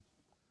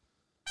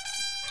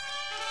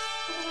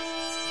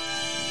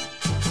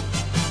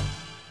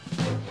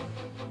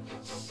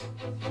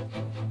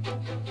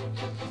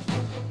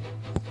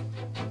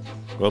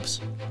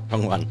Whoops,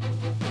 wrong one.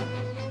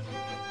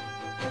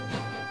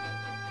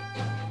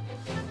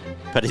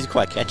 But it's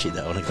quite catchy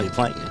though, I want to keep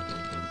playing it.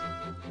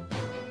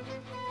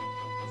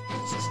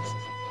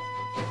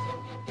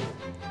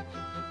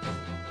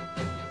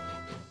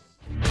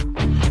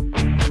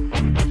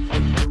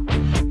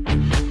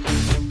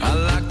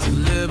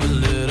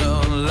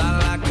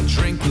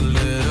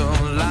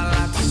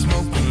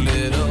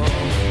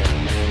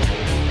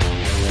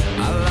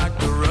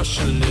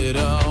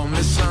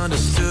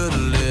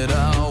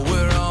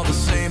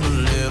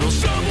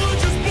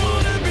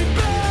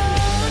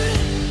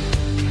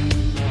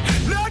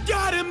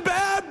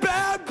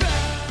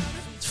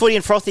 Footy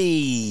and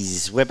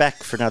Frothies, we're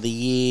back for another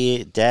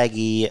year.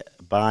 Daggy,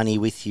 Barney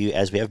with you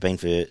as we have been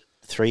for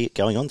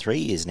going on 3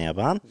 years now,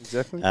 Barn.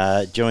 Exactly.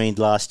 Joined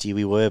last year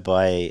we were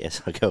by, as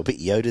I go a bit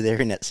Yoda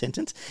there in that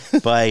sentence,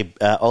 by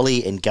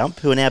Ollie and Gump,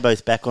 who are now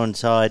both back on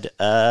side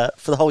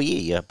for the whole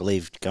year. I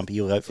believe, Gumpy,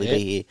 you'll hopefully be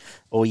here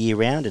all year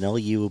round, and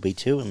Ollie, you will be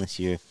too, unless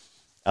you're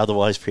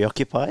otherwise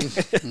preoccupied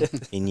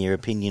in your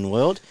opinion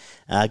world.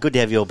 Good to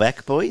have you all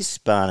back, boys.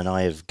 Barn and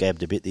I have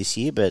gabbed a bit this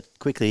year, but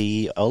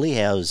quickly, Ollie,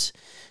 how's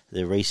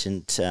the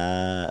recent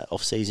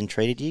off-season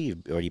treated you?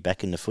 You're already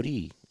back in the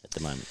footy at the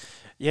moment.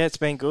 Yeah, it's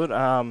been good.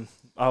 I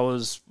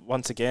was,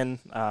 once again,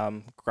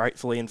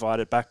 gratefully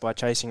invited back by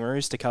Chasing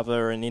Roos to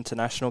cover an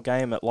international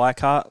game at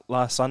Leichhardt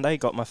last Sunday.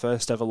 Got my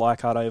first ever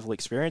Leichhardt Oval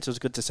experience. It was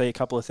good to see a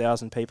couple of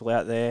thousand people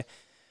out there.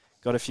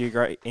 Got a few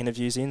great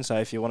interviews in, so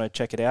if you want to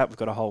check it out, we've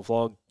got a whole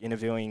vlog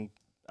interviewing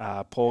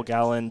Paul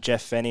Gallen,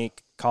 Jeff Fennick,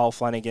 Kyle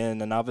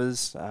Flanagan and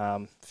others.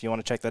 If you want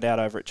to check that out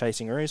over at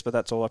Chasing Roos, but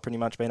that's all I've pretty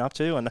much been up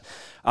to. And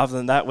other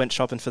than that, went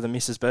shopping for the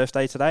missus'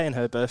 birthday today, and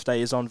her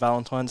birthday is on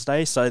Valentine's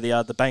Day, so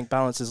the bank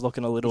balance is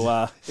looking a little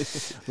a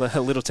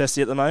little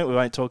testy at the moment. We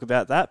won't talk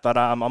about that, but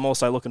I'm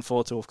also looking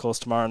forward to, of course,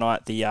 tomorrow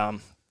night the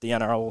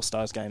NRL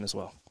All-Stars game as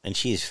well. And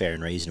she is fair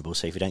and reasonable,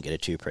 so if you don't get her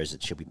 2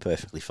 presents, she'll be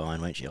perfectly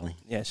fine, won't she, Ollie?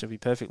 Yeah, she'll be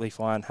perfectly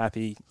fine.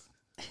 Happy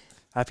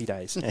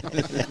days.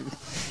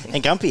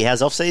 And Gumpy,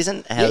 how's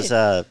off-season? How's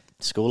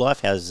school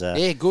life? How's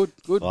good.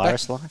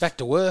 Virus life? Back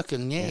to work,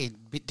 and a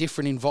bit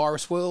different in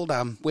virus world.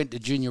 Went to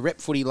junior rep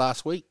footy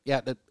last week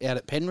out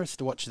at Penrith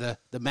to watch the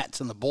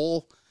mats and the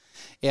ball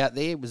out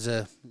there. It was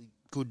a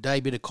good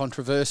day, bit of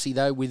controversy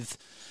though with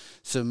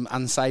some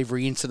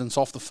unsavoury incidents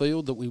off the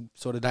field that we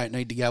sort of don't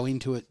need to go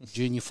into at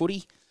junior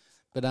footy.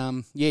 But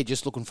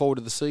just looking forward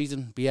to the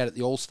season. Be out at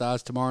the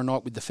All-Stars tomorrow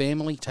night with the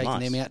family, taking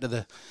them out to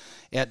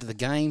the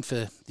game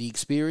for the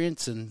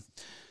experience, and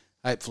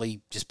hopefully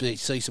just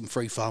see some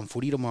free farm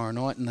footy tomorrow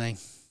night, and they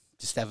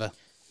just have a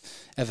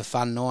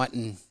fun night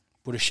and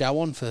put a show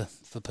on for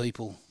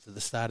people for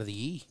the start of the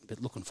year. But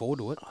looking forward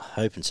to it.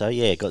 Hoping so.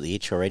 Yeah, got the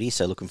itch already,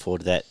 so looking forward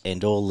to that.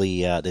 And all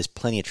the there's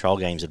plenty of trial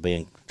games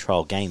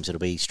that'll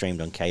be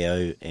streamed on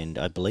KO and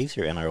I believe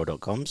through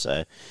NRL.com.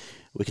 So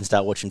we can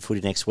start watching footy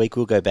next week.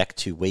 We'll go back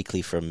to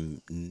weekly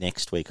from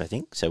next week, I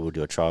think. So we'll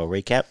do a trial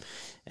recap.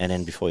 And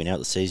then before you know it,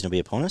 the season will be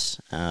upon us.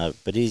 But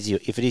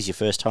if it is your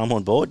first time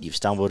on board, you've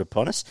stumbled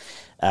upon us.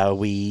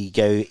 We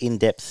go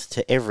in-depth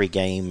to every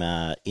game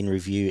in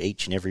review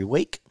each and every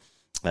week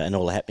and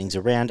all the happenings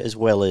around, as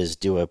well as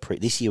do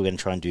this year we're going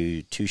to try and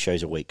do 2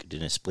 shows a week. We're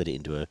going to split it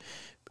into a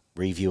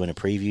review and a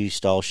preview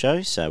style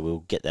show. So we'll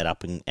get that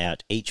up and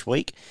out each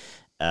week.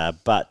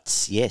 But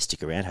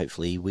stick around.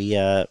 Hopefully we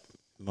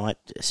might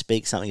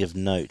speak something of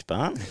note.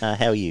 Barn,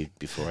 how are you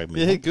before I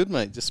move on? Yeah, good,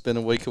 mate. Just spent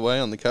a week away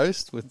on the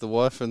coast with the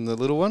wife and the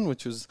little one,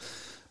 which was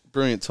a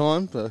brilliant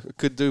time. But I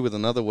could do with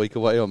another week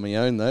away on my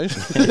own, though.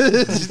 Just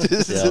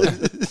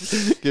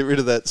get rid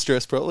of that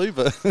stress properly.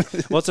 But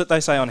what's it they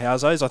say on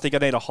Housos? I think I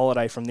need a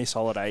holiday from this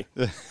holiday.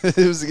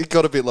 It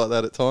got a bit like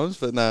that at times,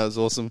 but no, it was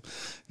awesome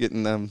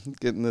getting the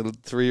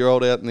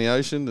 3-year-old out in the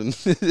ocean and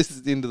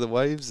into the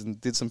waves and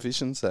did some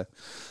fishing. So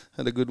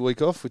had a good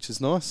week off, which is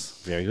nice.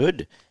 Very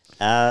good.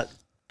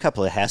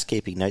 Couple of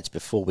housekeeping notes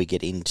before we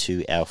get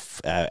into our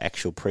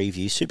actual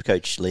preview.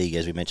 Supercoach League,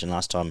 as we mentioned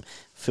last time,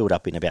 filled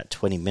up in about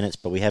 20 minutes,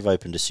 but we have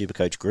opened a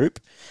Supercoach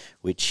group,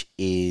 which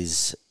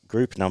is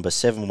group number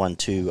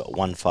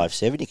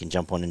 712157. You can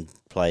jump on and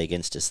play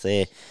against us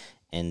there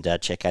and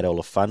check out all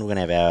the fun. We're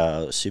going to have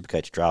our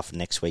Supercoach draft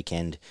next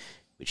weekend,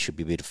 which should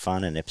be a bit of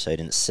fun, an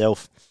episode in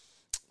itself.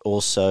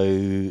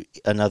 Also,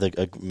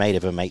 a mate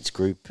of a mate's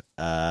group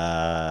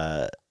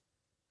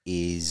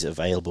is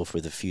available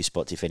for the few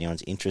spots if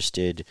anyone's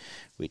interested,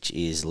 which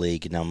is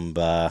league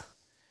number,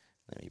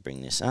 let me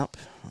bring this up,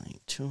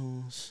 league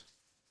tools.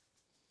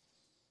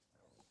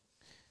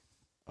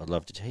 I'd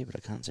love to tell you, but I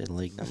can't say the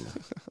league number.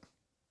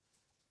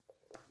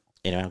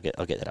 Anyway,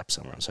 I'll get that up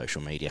somewhere on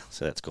social media,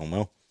 so that's gone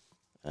well.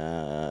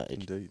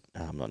 Indeed.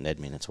 I'm not an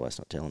admin, that's why it's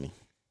not telling me.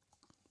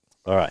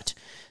 All right,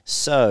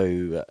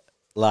 so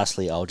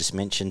lastly, I'll just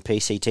mention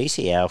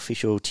PCTC, our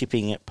official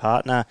tipping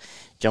partner.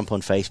 Jump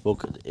on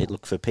Facebook,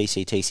 look for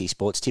PCTC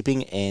Sports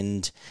Tipping,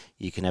 and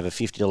you can have a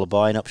 $50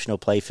 buy-in option or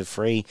play for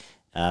free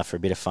for a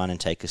bit of fun and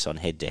take us on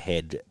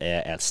head-to-head.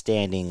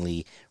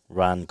 Outstandingly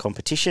run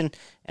competition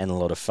and a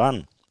lot of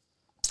fun.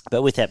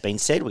 But with that being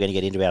said, we're going to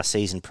get into our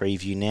season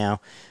preview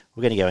now.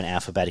 we're going to go in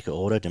alphabetical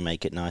order to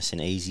make it nice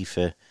and easy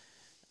for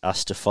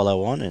us to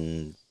follow on,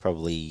 and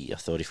probably I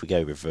thought if we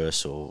go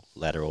reverse or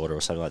ladder order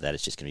or something like that,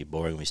 it's just going to be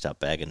boring when we start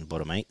bagging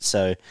bottom 8.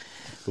 So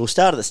we'll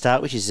start at the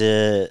start, which is,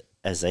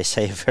 as they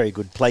say, a very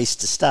good place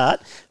to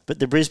start. But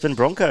the Brisbane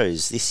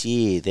Broncos this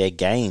year, their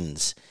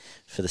gains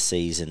for the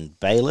season: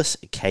 Bayliss,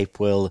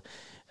 Capewell,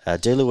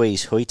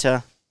 DeLuise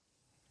Huita,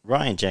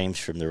 Ryan James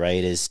from the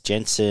Raiders,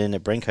 Jensen,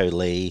 Brenko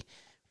Lee,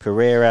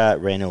 Pereira,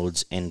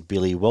 Reynolds, and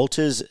Billy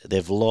Walters.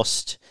 They've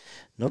lost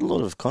not a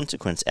lot of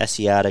consequence.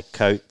 Asiata,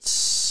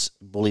 Coates,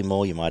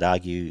 Bullymore, you might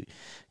argue.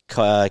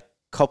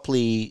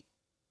 Copley,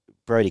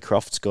 Brody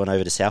Croft's gone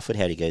over to Salford.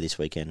 How do you go this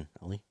weekend,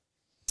 Ollie?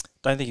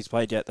 Don't think he's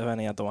played yet. They've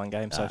only had the one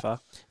game so far.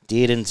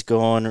 Dearden's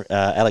gone.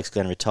 Alex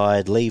Glenn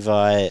retired.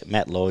 Levi,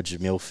 Matt Lodge,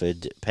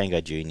 Milford, Pango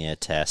Jr.,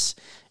 Tass,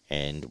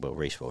 and, well,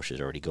 Reece Walsh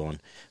has already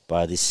gone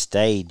by this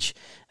stage.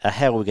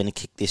 How are we going to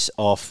kick this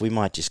off? We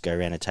might just go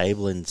around a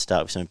table and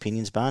start with some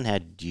opinions, Barn.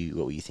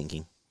 What were you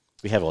thinking?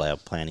 We have all our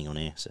planning on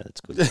air, so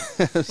that's good.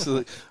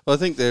 Absolutely. Well, I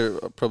think they're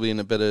probably in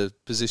a better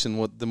position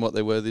than what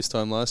they were this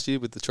time last year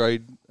with the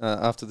trade,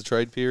 after the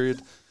trade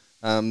period.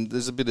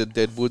 There's a bit of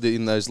dead wood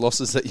in those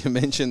losses that you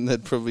mentioned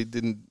that probably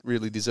didn't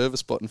really deserve a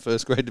spot in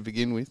first grade to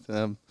begin with.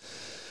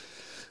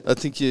 I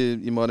think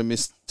you might have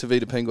missed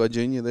Tavita Pangai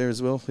Jr. there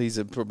as well.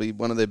 He's probably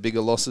one of their bigger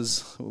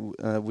losses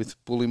with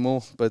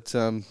Bullymore. But,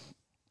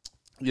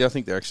 I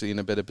think they're actually in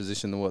a better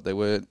position than what they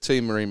were.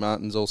 T. Marie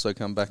Martin's also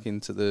come back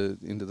into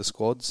the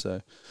squad,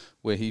 so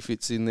where he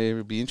fits in there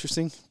would be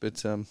interesting.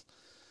 But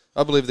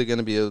I believe they're going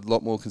to be a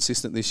lot more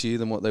consistent this year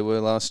than what they were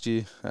last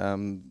year.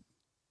 And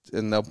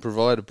they'll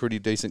provide a pretty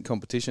decent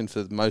competition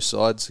for most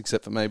sides,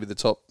 except for maybe the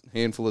top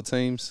handful of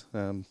teams.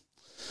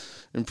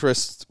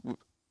 Impressed.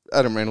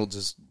 Adam Reynolds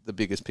is the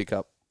biggest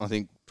pickup, I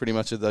think, pretty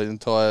much of the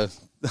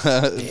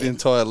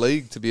entire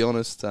league, to be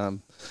honest.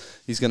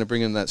 He's going to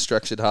bring in that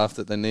structured half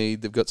that they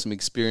need. They've got some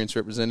experienced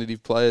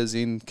representative players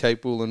in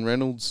Capewell and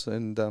Reynolds,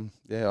 and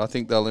I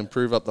think they'll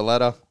improve up the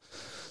ladder.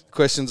 The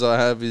questions I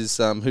have is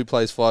who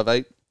plays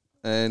 5'8",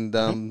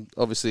 and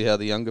obviously how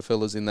the younger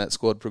fellas in that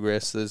squad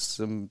progress. There's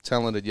some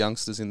talented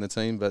youngsters in the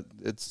team, but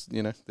it's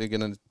they're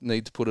going to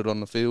need to put it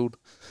on the field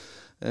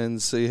and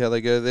see how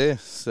they go there.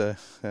 So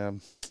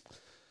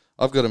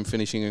I've got them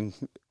finishing.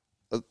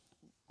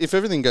 If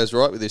everything goes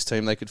right with this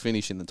team, they could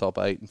finish in the top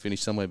 8 and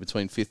finish somewhere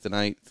between 5th and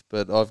 8th.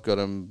 But I've got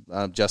them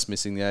just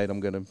missing the 8. I'm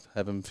going to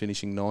have them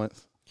finishing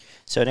 9th.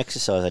 So an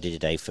exercise I did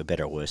today, for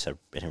better or worse, I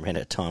ran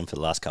out of time for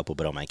the last couple,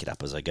 but I'll make it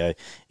up as I go,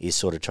 is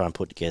sort of try and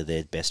put together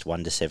their best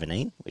 1 to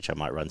 17, which I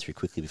might run through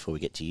quickly before we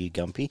get to you,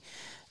 Gumpy.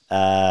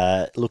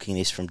 Looking at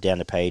this from down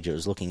the page, it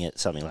was looking at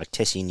something like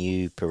Tessie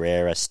New,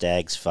 Pereira,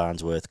 Staggs,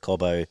 Farnsworth,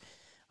 Cobbo.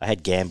 I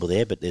had Gamble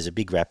there, but there's a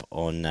big rap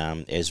on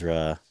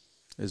Ezra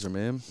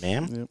Mam.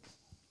 Yep.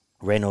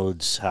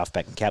 Reynolds,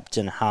 halfback and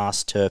captain,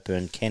 Haas,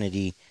 Turpin,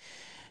 Kennedy,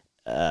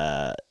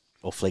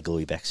 or Flegler will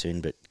be back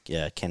soon, but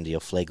Kennedy or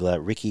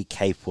Flegler, Ricky,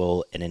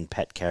 Capewell, and then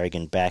Pat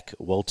Carrigan back,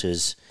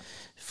 Walters,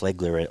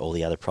 Flegler, and all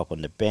the other prop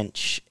on the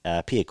bench,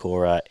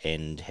 Piacora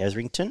and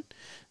Hetherington.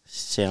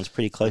 Sounds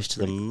pretty close to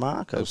the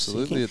mark.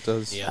 Absolutely, it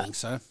does. Yeah, I think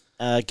so.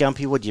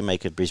 Gumpy, what do you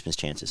make of Brisbane's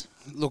chances?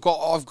 Look,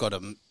 I've got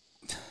them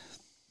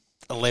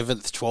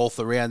 11th, 12th,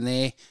 around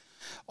there.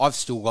 I've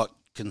still got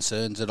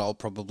concerns, and I'll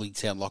probably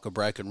sound like a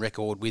broken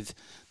record with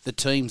the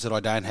teams that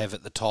I don't have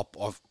at the top.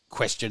 I've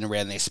questioned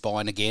around their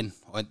spine again.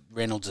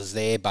 Reynolds is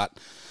there, but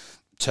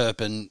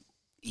Turpin,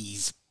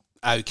 he's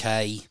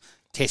okay.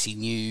 Tessie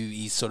New,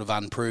 he's sort of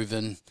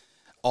unproven.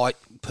 I'd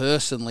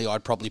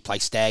probably play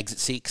Staggs at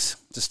 6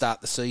 to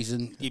start the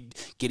season. You'd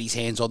get his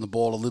hands on the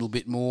ball a little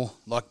bit more.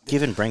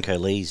 Given Brenko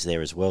Lee's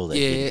there as well, that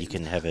you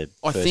can have a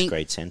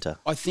first-grade centre.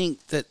 I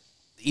think that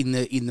in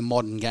the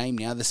modern game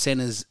now, the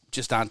centres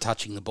just aren't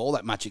touching the ball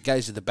that much. It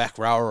goes to the back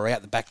rower or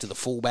out the back to the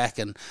fullback,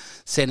 and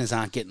centres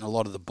aren't getting a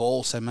lot of the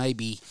ball. So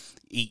maybe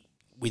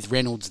with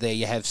Reynolds there,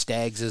 you have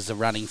Staggs as a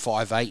running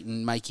 5'8"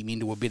 and make him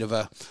into a bit of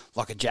a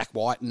Jack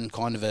White and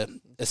kind of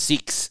a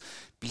 6,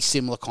 be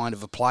similar kind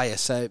of a player.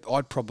 So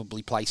I'd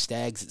probably play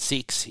Staggs at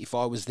 6 if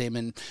I was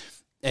them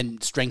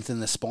and strengthen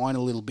the spine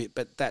a little bit.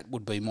 But that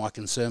would be my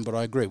concern. But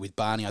I agree with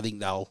Barney. I think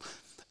they'll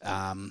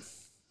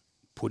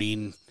put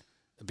in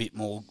a bit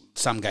more.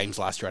 Some games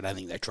last year, I don't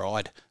think they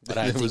tried. I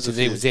don't think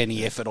there was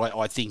any effort.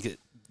 I think that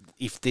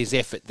if there's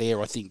effort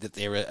there, I think that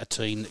they're a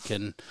team that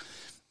can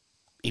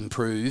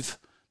improve.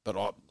 But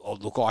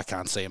I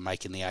can't see them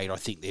making the 8. I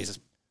think there's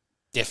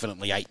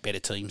definitely 8 better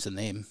teams than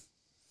them.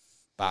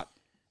 But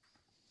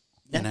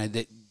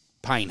that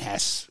Payne,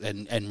 Haas,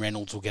 and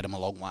Reynolds will get them a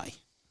long way.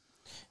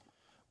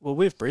 Well,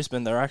 with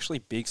Brisbane, there are actually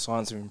big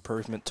signs of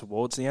improvement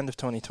towards the end of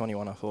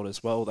 2021, I thought,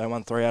 as well. They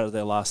won 3 out of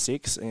their last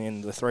 6, and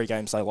in the 3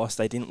 games they lost,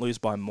 they didn't lose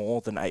by more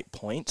than 8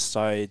 points.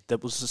 So there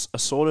was a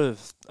sort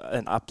of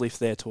an uplift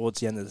there towards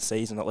the end of the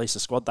season. At least the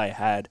squad they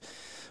had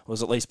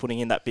was at least putting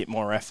in that bit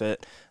more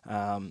effort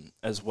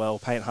as well.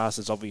 Payne Haas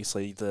is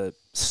obviously the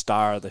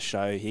star of the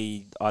show.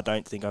 I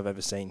don't think I've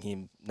ever seen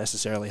him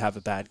necessarily have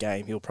a bad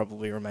game. He'll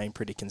probably remain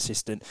pretty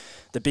consistent.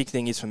 The big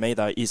thing is for me,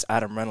 though, is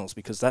Adam Reynolds,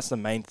 because that's the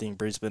main thing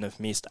Brisbane have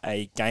missed,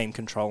 a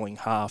game-controlling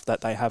half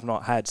that they have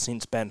not had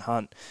since Ben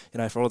Hunt. You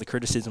know, for all the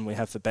criticism we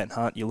have for Ben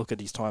Hunt, you look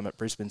at his time at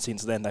Brisbane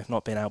since then, they've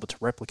not been able to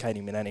replicate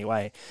him in any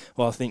way.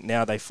 Well, I think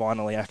now they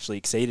finally actually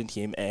exceeded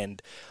him,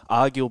 and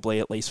arguably,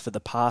 at least for the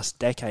past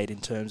decade,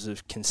 in terms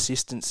of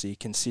consistency,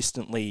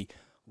 consistently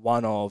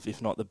one of,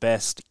 if not the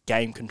best,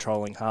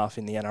 game-controlling half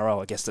in the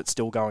NRL, I guess that's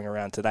still going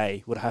around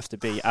today, would have to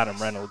be Adam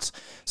Reynolds.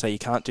 So you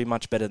can't do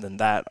much better than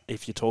that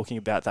if you're talking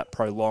about that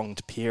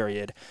prolonged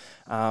period.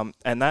 And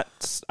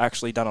that's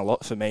actually done a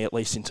lot for me, at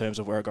least in terms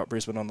of where I got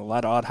Brisbane on the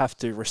ladder. I'd have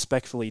to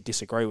respectfully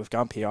disagree with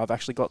Gump here. I've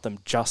actually got them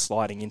just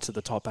sliding into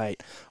the top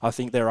 8. I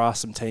think there are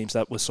some teams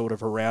that were sort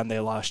of around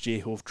there last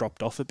year who have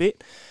dropped off a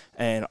bit,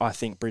 and I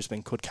think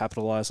Brisbane could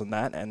capitalise on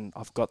that, and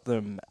I've got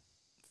them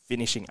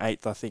finishing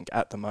 8th, I think,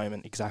 at the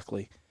moment,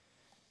 exactly.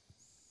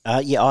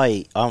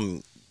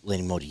 I'm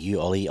leaning more to you,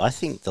 Ollie. I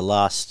think there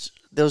was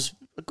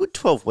a good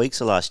 12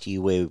 weeks of last year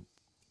where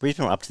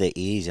Brisbane were up to their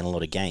ears in a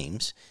lot of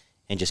games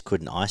and just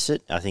couldn't ice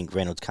it. I think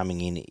Reynolds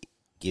coming in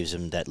gives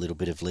them that little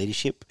bit of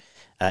leadership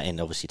and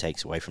obviously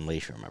takes away from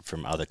leadership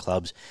from other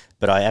clubs.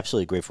 But I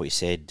absolutely agree with what you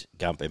said,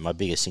 Gump, and my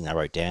biggest thing I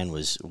wrote down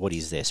was, what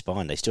is their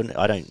spine?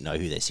 I don't know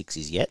who their 6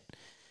 is yet.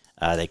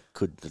 There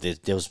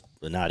was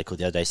an article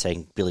the other day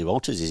saying Billy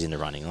Walters is in the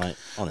running.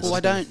 Honestly.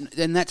 Well,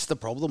 and that's the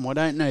problem. I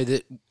don't know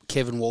that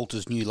Kevin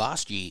Walters knew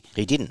last year.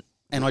 He didn't.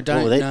 And I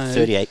don't know.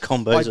 38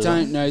 combos. I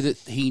don't know that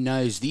he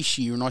knows this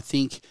year, and I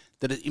think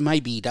that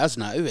maybe he does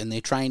know, and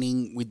they're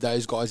training with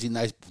those guys in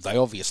those. They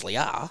obviously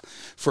are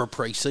for a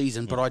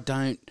pre-season, but I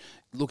don't.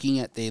 Looking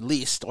at their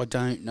list, I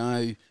don't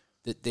know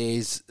that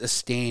there's a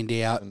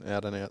standout An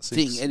out-and-out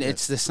thing, 6. and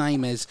it's the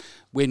same as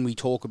when we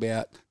talk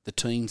about the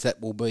teams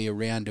that will be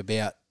around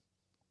about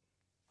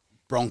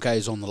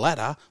Broncos on the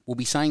ladder. We'll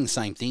be saying the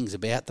same things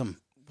about them.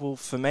 Well,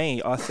 for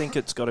me, I think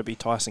it's got to be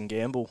Tyson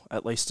Gamble,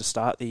 at least to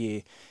start the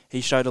year. He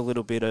showed a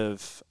little bit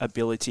of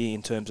ability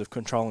in terms of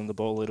controlling the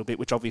ball a little bit,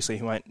 which obviously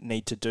he won't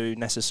need to do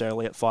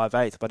necessarily at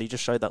 5'8", but he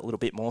just showed that little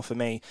bit more for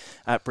me.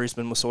 At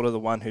Brisbane was sort of the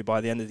one who by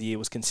the end of the year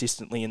was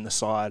consistently in the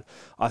side.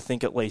 I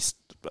think at least,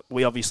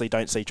 we obviously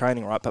don't see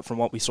training, right, but from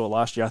what we saw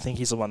last year, I think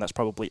he's the one that's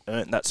probably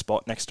earned that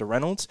spot next to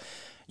Reynolds.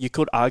 You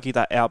could argue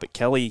that Albert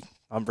Kelly,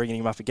 I'm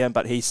bringing him up again,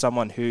 but he's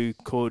someone who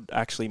could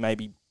actually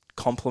maybe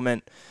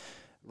complement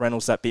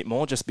Reynolds that bit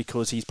more, just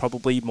because he's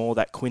probably more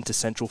that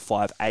quintessential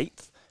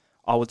 5'8",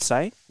 I would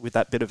say, with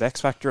that bit of X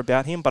factor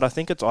about him. But I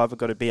think it's either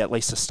got to be, at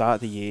least to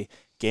start the year,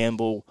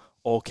 Gamble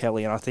or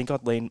Kelly, and I think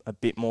I'd lean a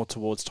bit more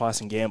towards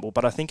Tyson Gamble.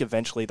 But I think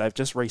eventually they've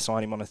just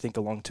re-signed him on, I think,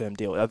 a long-term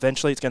deal.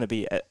 Eventually it's going to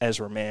be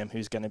Ezra Mam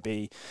who's going to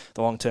be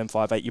the long-term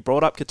 5'8". You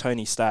brought up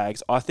Katoni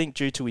Staggs. I think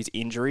due to his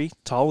injury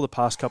toll the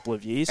past couple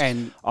of years,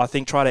 and I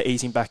think try to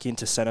ease him back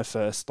into centre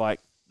first,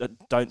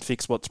 don't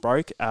fix what's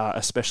broke,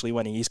 especially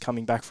when he is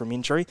coming back from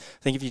injury.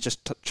 I think if you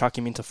just chuck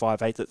him into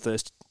 5'8" at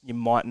first, you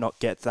might not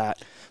get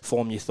that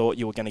form you thought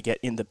you were going to get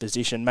in the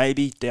position.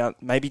 Maybe down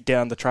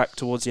the track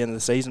towards the end of the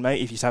season,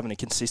 maybe if he's having a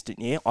consistent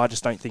year. I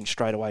just don't think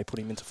straight away put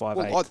him into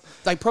 5'8". Well,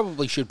 they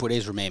probably should put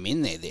Ezra Mam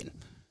in there then,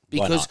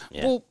 because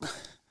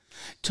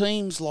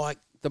teams like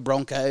the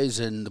Broncos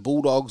and the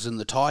Bulldogs and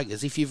the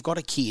Tigers, if you've got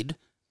a kid,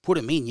 put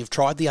him in. You've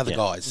tried the other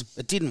guys.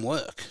 It didn't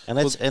work. And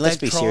let's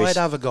be serious. Tried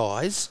other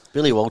guys.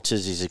 Billy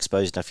Walters is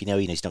exposed enough. You know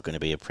he's not going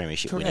to be a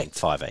premiership winning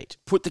 5'8".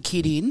 Put the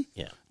kid in.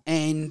 Yeah.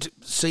 And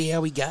see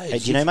how he goes. Hey,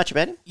 do you know much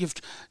about him? You've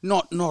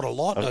not a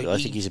lot. I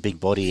think he's a big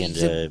body and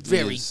a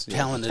very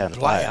talented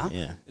player.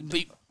 Yeah.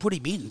 But put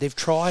him in. They've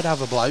tried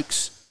other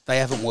blokes. They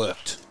haven't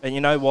worked. And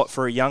you know what?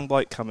 For a young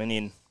bloke coming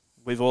in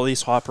with all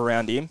this hype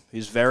around him,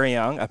 who's very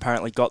young,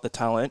 apparently got the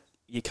talent,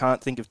 you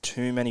can't think of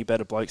too many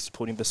better blokes to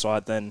put him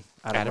beside than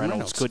Adam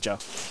Reynolds, could you?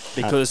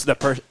 Because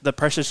the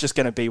pressure's just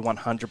going to be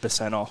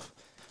 100% off.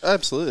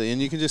 Absolutely,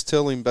 and you can just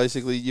tell him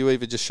basically you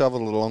either just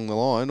shovel it along the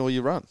line or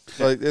you run.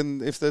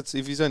 And if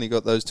he's only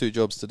got those two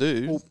jobs to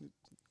do, well,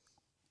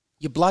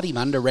 you blood him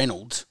under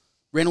Reynolds.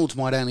 Reynolds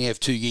might only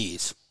have 2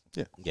 years.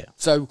 Yeah.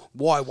 So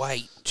why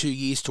wait 2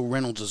 years till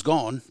Reynolds is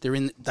gone?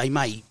 They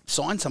may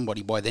sign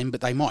somebody by then,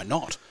 but they might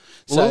not.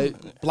 So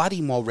blood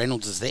him while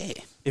Reynolds is there.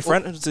 If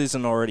Reynolds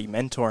isn't already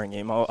mentoring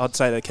him, I'd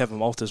say to Kevin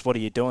Walters, "What are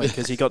you doing?"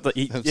 Because he got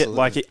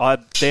I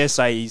dare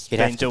say he's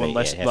been doing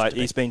less.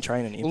 He's been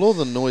training him. Well, all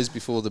the noise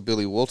before the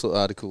Billy Walter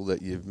article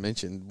that you've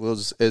mentioned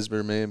was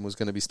Ezra Mam was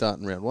going to be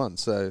starting round 1.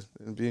 So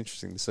it'd be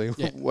interesting to see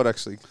what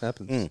actually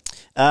happens.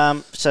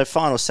 So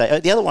final say,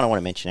 the other one I want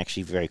to mention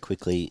actually very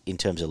quickly in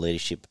terms of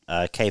leadership,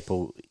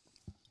 Capel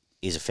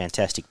is a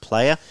fantastic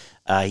player.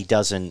 He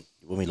doesn't.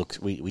 When we look,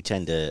 we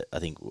tend to, I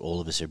think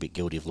all of us are a bit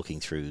guilty of looking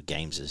through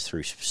games as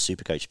through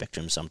Supercoach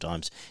spectrum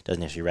sometimes.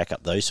 Doesn't actually rack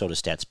up those sort of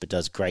stats, but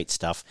does great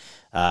stuff.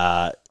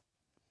 Back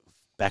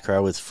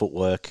row with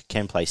footwork,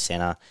 can play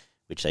centre,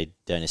 which they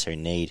don't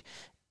necessarily need,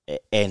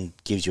 and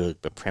gives you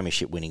a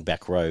premiership winning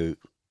back row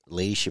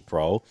leadership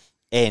role.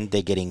 And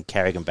they're getting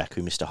Carrigan back,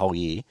 who missed a whole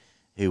year,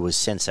 who was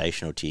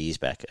sensational 2 years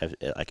back,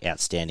 like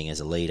outstanding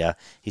as a leader.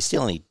 He's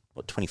still only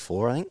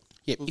 24, I think.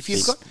 Yeah,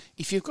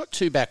 if you've got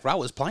two back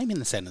rowers, play them in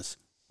the centres.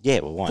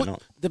 Yeah, well, why Put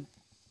not?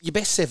 Your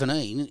best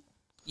 17,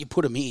 you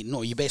put them in,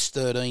 or your best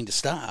 13 to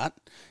start.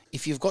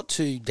 If you've got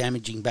two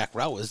damaging back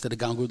rowers that are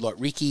going good, like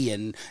Ricky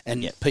and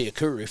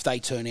Piakura, if they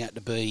turn out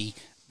to be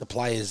the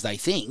players they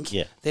think,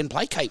 then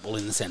play Capewell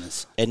in the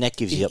centres. And that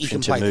gives you the option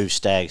to move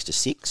Staggs to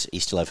 6. You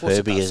still have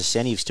Herbie as a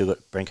centre. You've still got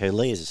Brenko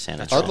Lee as a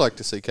centre. I'd like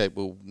to see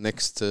Capewell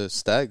next to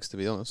Staggs, to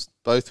be honest.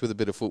 Both with a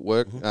bit of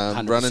footwork,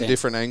 running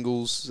different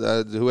angles.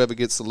 Whoever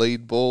gets the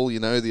lead ball,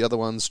 the other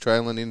one's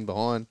trailing in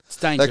behind. It's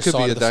dangerous. That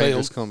could be a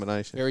dangerous field.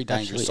 combination. Very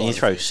dangerous. And you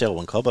throw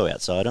Selwyn Cobbo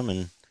outside him,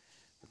 and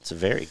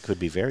could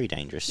be very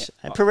dangerous.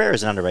 Yeah.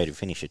 Pereira's an underrated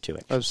finisher too,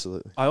 actually.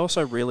 Absolutely. I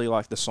also really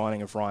like the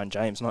signing of Ryan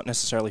James, not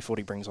necessarily for what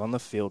he brings on the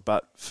field,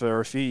 but for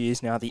a few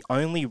years now, the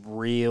only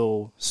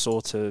real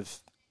sort of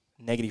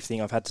negative thing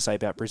I've had to say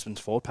about Brisbane's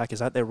forward pack is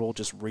that they're all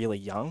just really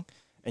young,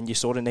 and you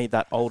sort of need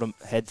that older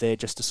head there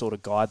just to sort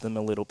of guide them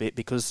a little bit,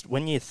 because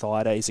when your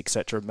Thaidays,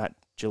 etc., Matt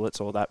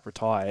Gillett's all that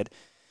retired,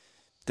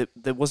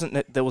 there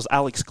was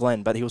Alex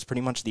Glenn, but he was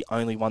pretty much the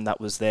only one that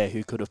was there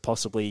who could have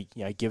possibly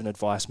given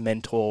advice,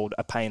 mentored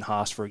a Payne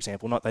Haas, for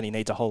example. Not that he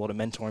needs a whole lot of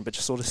mentoring, but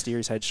just sort of steer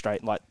his head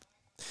straight like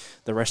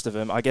the rest of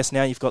them. I guess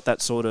now you've got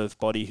that sort of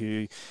body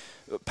who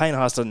Payne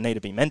Haas doesn't need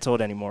to be mentored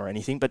anymore or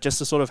anything, but just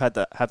to sort of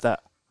have that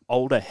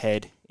older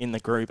head in the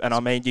group. And I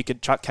mean, you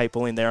could chuck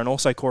Capewell in there, and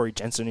also Corey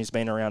Jensen, who's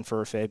been around for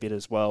a fair bit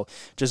as well.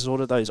 Just sort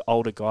of those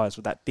older guys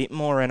with that bit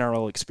more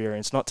NRL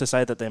experience. Not to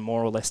say that they're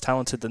more or less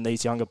talented than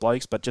these younger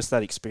blokes, but just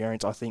that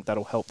experience, I think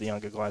that'll help the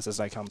younger guys as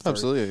they come through.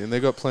 Absolutely, and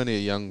they've got plenty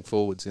of young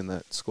forwards in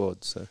that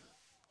squad. So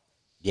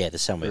yeah,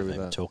 there's some we've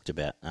even talked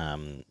about.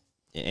 And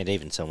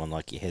even someone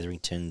like your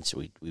Hetheringtons,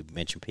 we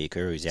mentioned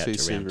Piakura, who's out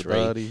to round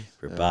 3.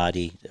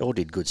 Rabadi, they all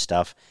did good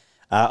stuff.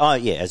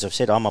 As I've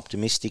said, I'm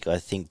optimistic, I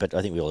think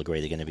we all agree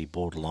they're going to be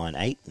borderline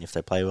 8, and if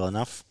they play well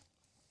enough,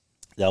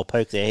 they'll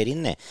poke their head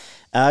in there.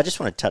 I just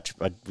want to touch,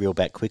 reel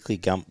back quickly,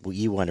 Gump,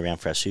 you weren't around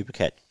for our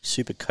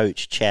Super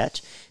Coach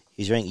chat.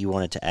 Is there anything you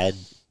wanted to add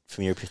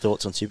from your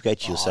thoughts on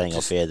Supercoach? You're saying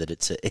off air that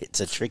it's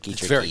a tricky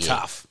very year.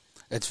 Tough.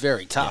 It's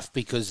very tough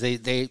because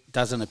there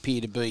doesn't appear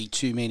to be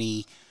too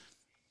many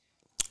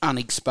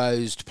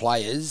unexposed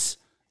players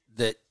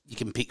that you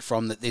can pick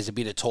from that there's a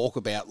bit of talk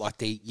about.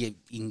 Like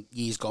in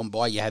years gone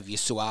by, you have your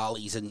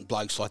Sualis and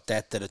blokes like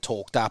that are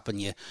talked up, and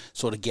you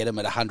sort of get them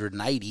at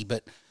 180.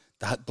 But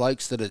the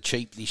blokes that are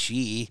cheap this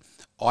year,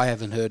 I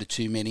haven't heard of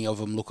too many of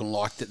them looking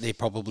like that they're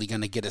probably going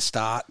to get a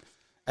start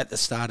at the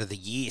start of the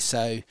year.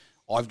 So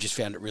I've just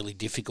found it really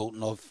difficult,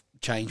 and I've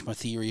changed my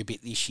theory a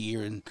bit this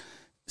year and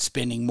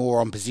spending more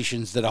on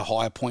positions that are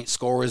higher point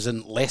scorers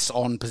and less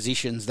on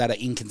positions that are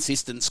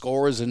inconsistent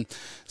scorers, and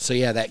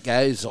see how that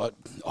goes.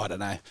 I don't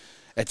know.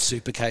 It's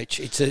Supercoach.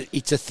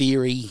 It's a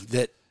theory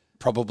that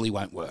probably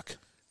won't work.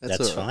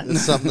 That's fine.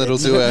 It's something that'll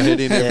do our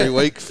head in every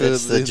week for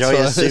the joy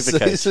of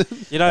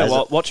Supercoach. You know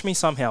what? Watch me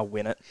somehow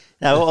win it.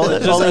 No,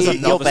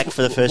 you're back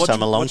for the first time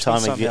in a long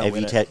time. Have you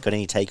got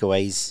any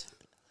takeaways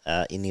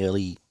in the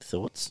early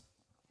thoughts?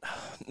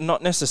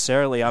 Not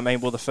necessarily. I mean,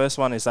 well, the first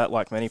one is that,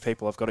 like many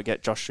people, I've got to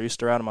get Josh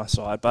Schuster out of my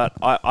side. But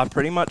I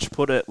pretty much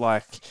put it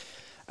like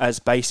as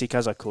basic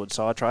as I could.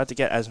 So I tried to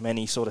get as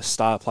many sort of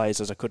star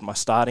players as I could in my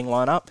starting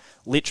lineup.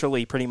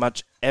 Literally pretty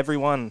much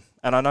everyone,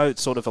 and I know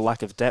it's sort of a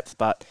lack of depth,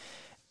 but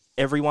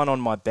everyone on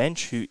my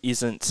bench who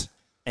isn't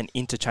an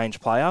interchange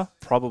player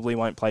probably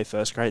won't play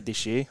first grade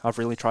this year. I've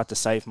really tried to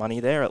save money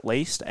there at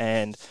least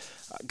and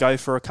go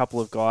for a couple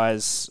of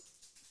guys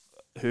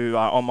who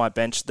are on my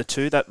bench. The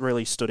two that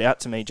really stood out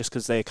to me just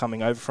because they're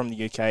coming over from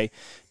the UK,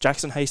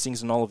 Jackson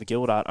Hastings and Oliver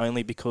Gildart,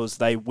 only because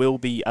they will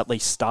be at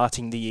least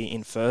starting the year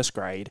in first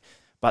grade,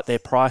 but they're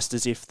priced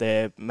as if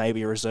they're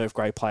maybe a reserve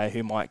grade player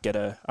who might get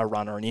a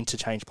run or an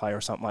interchange player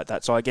or something like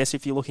that. So I guess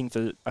if you're looking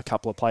for a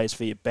couple of players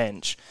for your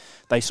bench,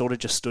 they sort of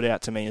just stood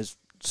out to me as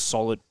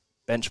solid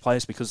bench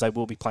players because they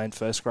will be playing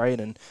first grade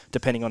and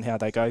depending on how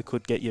they go,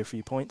 could get you a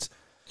few points.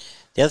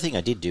 The other thing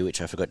I did do,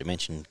 which I forgot to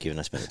mention, given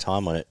I spent the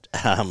time on it,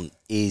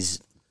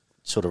 is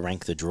sort of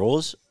rank the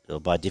draws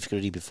by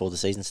difficulty before the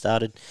season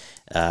started,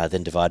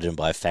 then divided them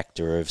by a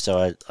factor of...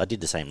 So I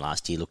did the same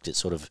last year, looked at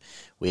sort of...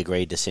 We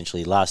agreed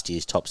essentially last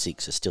year's top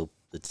 6 are still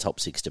the top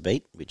 6 to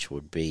beat, which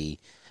would be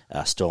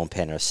Storm,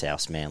 Penrith,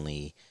 South,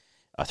 Manly,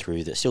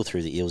 still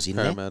threw the Eels in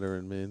Parramatta there.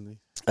 and Manly.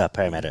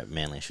 Parramatta and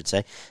Manly, I should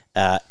say.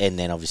 And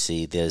then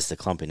obviously there's the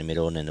clump in the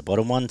middle and then the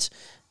bottom ones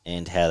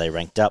and how they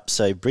ranked up.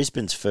 So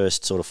Brisbane's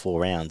first sort of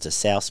 4 rounds are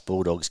South,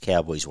 Bulldogs,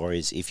 Cowboys,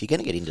 Warriors. If you're going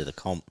to get into the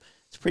comp,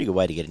 it's a pretty good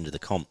way to get into the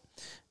comp.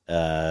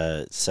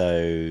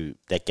 So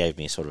that gave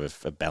me a sort of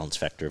a balance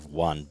factor of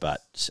 1,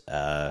 but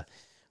over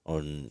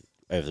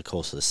the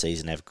course of the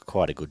season have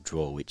quite a good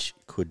draw, which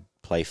could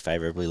play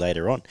favourably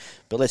later on.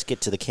 But let's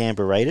get to the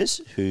Canberra Raiders,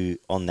 who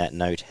on that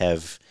note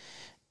have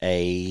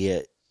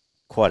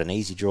quite an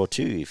easy draw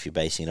too, if you're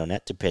basing it on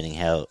that, depending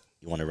how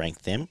you want to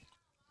rank them.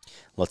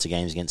 Lots of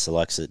games against the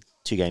likes of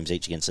 2 games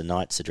each against the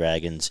Knights, the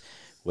Dragons,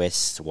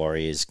 West,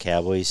 Warriors,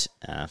 Cowboys.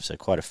 So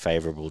quite a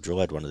favourable draw.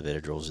 I had one of the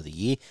better draws of the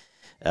year.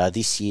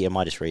 This year, am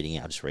I just reading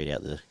out? I'll just read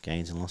out the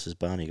gains and losses.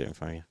 Barney, you got it in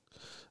front of you.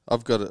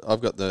 I've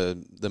got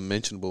the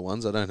mentionable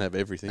ones. I don't have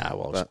everything.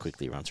 No, I'll just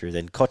quickly run through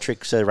then.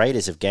 Kotrick, so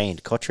Raiders have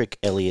gained Kotrick,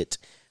 Elliott,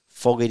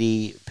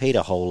 Fogarty,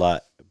 Peter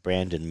Holer,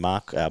 Brandon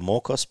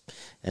Morcos,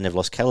 and they've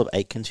lost Caleb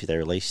Aikens, who they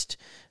released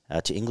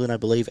to England, I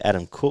believe,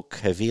 Adam Cook,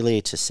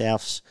 Havili to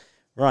Souths,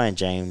 Ryan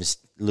James,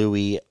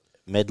 Louis,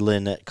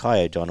 Medlin,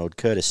 Kai O'Donnell,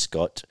 Curtis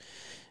Scott,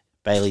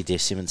 Bailey De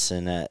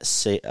Simonson,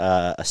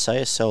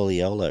 Asaya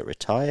Soliola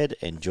retired,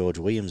 and George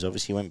Williams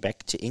obviously went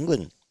back to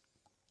England.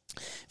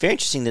 Very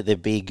interesting that the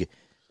big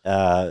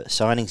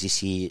signings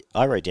this year,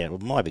 I wrote down, well,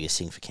 my biggest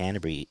thing for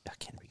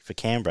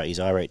Canberra is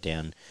I wrote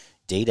down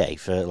D-Day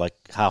for like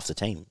half the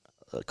team.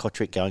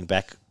 Kotrick going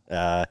back,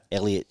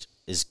 Elliott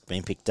has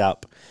been picked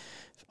up.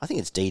 I think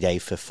it's D-Day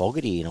for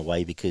Fogarty in a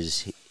way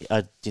because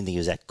I didn't think he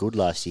was that good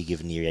last year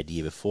given the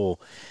year before.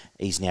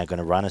 He's now going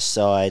to run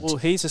aside. Well,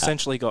 he's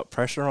essentially got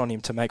pressure on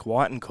him to make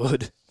Whiten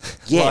good.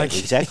 Yeah,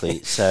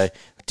 exactly. So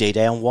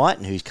D-Day on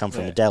Whiten, who's come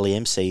from a Dally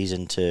M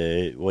season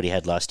to what he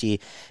had last year,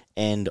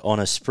 and on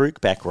a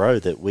spruik back row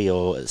that we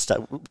all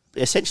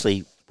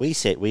essentially I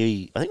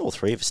think all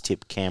three of us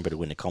tipped Canberra to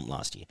win the comp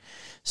last year.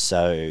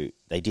 So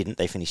they didn't.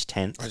 They finished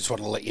 10th. I just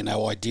want to let you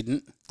know I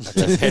didn't. I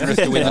chose Penrith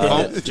to win the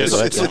comp.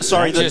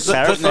 Sorry, the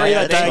three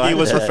that Daggy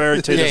was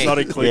referring to does not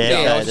include.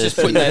 I was just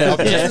putting that out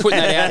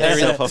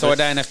there so I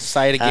don't have to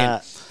say it again.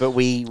 But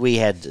we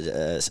had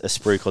a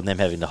spruik on them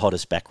having the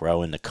hottest back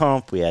row in the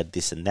comp. We had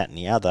this and that and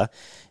the other.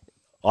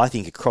 I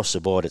think across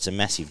the board it's a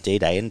massive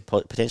D-Day and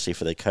potentially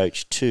for the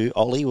coach too.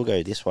 Ollie, we'll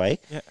go this way.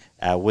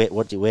 Yeah.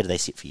 Where do they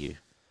sit for you?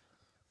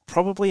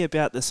 Probably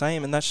about the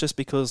same, and that's just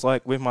because,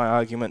 like, with my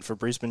argument for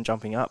Brisbane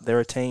jumping up, there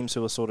are teams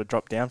who are sort of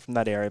dropped down from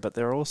that area, but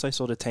there are also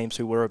sort of teams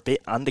who were a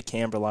bit under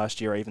Canberra last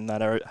year, even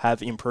that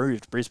have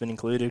improved, Brisbane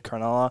included,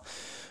 Cronulla,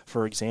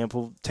 for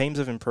example. Teams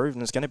have improved,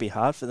 and it's going to be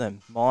hard for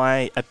them.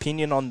 My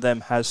opinion on them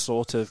has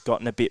sort of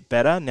gotten a bit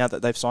better now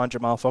that they've signed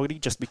Jamal Fogarty,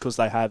 just because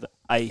they have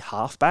a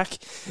halfback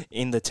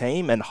in the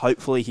team, and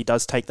hopefully he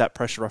does take that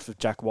pressure off of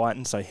Jack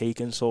Whiten so he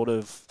can sort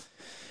of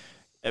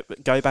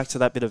go back to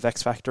that bit of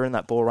X factor and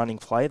that ball running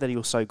play that he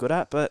was so good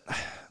at. But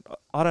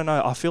I don't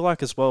know. I feel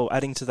like as well,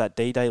 adding to that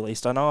D-Day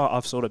list, I know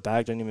I've sort of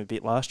bagged on him a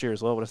bit last year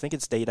as well, but I think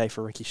it's D-Day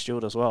for Ricky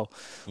Stewart as well.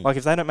 Like,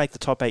 if they don't make the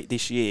top 8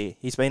 this year,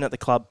 he's been at the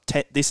club,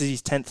 this is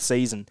his 10th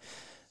season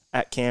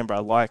at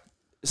Canberra. Like,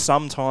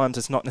 sometimes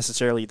it's not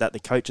necessarily that the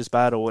coach is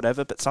bad or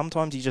whatever, but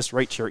sometimes you just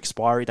reach your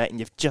expiry date and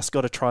you've just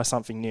got to try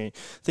something new.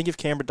 I think if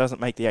Canberra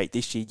doesn't make the 8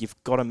 this year,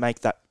 you've got to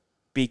make that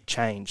big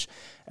change.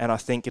 And I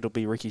think it'll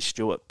be Ricky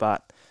Stewart,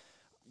 but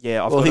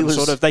yeah, I've got him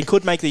they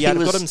could make the 8.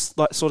 I've got him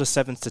like sort of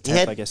 7th to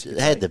 10th, I guess. He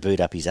had the boot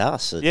up his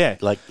ass.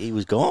 Like, he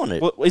was gone.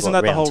 Isn't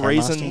that the whole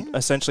reason,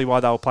 essentially, why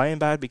they were playing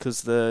bad?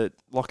 Because the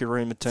locker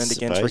room had turned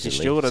against Ricky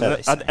Stewart.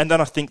 And then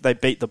I think they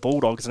beat the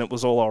Bulldogs and it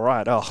was all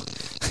right.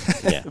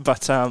 Yeah.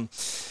 But, I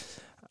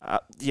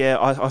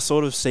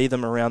sort of see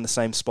them around the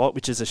same spot,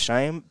 which is a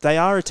shame. They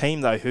are a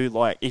team, though, who,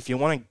 like, if you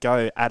want to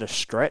go at a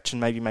stretch and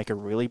maybe make a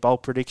really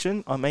bold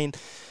prediction, I mean,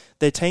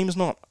 their team's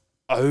not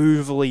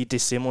overly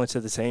dissimilar to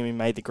the team who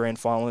made the grand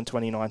final in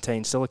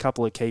 2019. Still a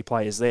couple of key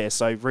players there.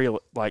 So,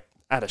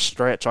 at a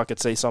stretch, I could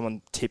see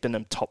someone tipping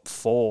them top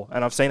 4.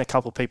 And I've seen a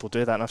couple of people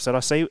do that. And I've said, I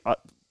see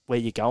where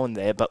you're going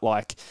there, but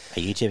like... Are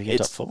you tipping a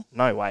top 4?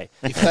 No way.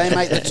 If they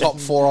make the top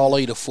 4, I'll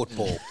eat a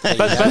football. But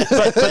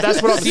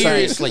that's what I'm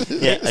saying. Seriously.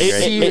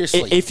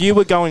 Seriously. If you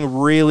were going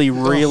really,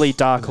 really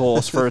dark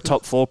horse for a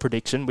top 4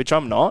 prediction, which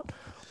I'm not,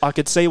 I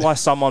could see why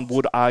someone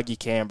would argue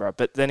Canberra.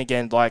 But then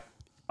again, like,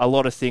 a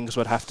lot of things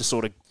would have to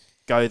sort of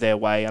go their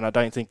way, and I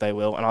don't think they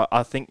will. And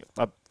I think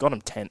I've got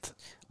them 10th.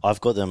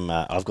 I've got them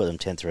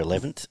 10th or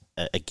 11th.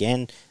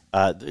 Again,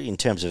 in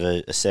terms of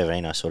a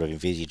 17, I sort of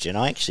envisage, and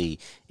if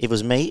it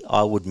was me,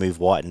 I would move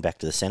Whiten back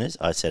to the centres.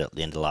 I said at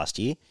the end of last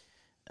year,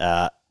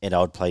 and I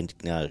would play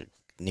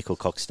Nickel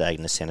Coxstag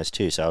in the centres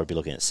too. So I would be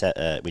looking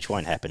at which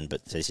won't happen,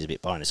 but this is a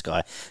bit pie in the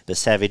sky. But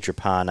Savage,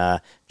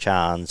 Rapana,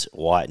 Chance,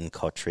 Whiten,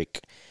 Kotrick.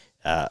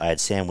 I had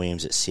Sam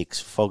Williams at 6,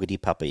 Fogarty,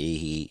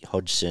 Papaihi,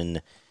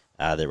 Hodgson.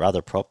 Their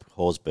other prop,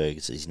 Horsburgh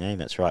is his name,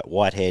 that's right.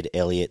 Whitehead,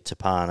 Elliott,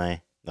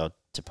 Tapine,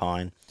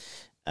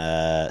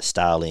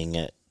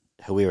 Starling,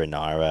 Hawira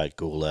Naira,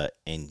 Gula,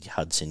 and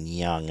Hudson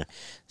Young.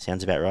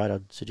 Sounds about right,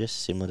 I'd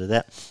suggest, similar to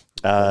that.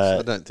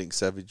 I don't think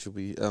Savage will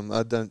be.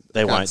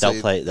 They won't.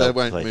 They'll play. They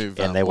won't move.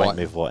 And they won't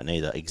move Whiten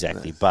either.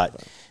 Exactly, no,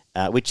 but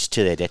which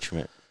to their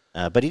detriment.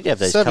 But he'd have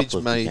those Savage couple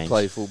of may games.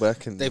 Play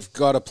fullback, and they've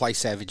got to play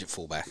Savage at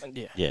fullback.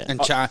 Yeah.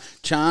 And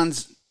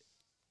Chance.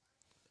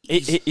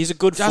 He's a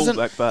good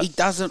fullback, but he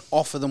doesn't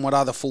offer them what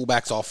other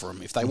fullbacks offer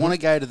them. If they want to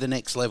go to the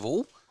next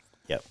level,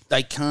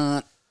 they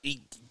can't.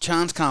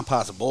 Chance can't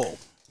pass a ball.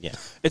 Yeah,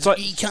 it's like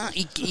he can't.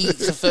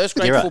 He's a first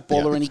grade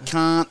footballer, and he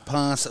can't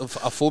pass a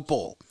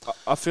football.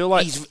 I feel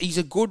like he's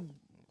a good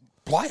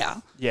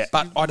player. Yeah,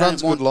 but I don't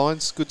runs want good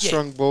lines, good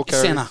strong ball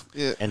carry,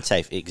 centre, and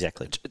safe.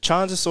 Exactly.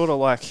 Chance is sort of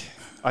like,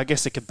 I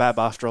guess, a kebab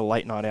after a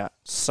late night out.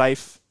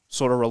 Safe,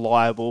 sort of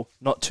reliable.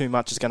 Not too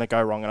much is going to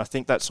go wrong, and I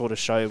think that sort of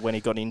showed when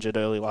he got injured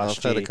early last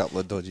I've year. had a couple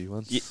of dodgy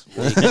ones.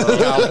 Garlic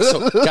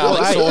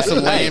sauce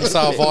and lamb,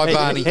 so have I,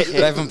 Barney.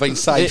 They haven't been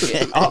safe.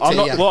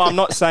 I'm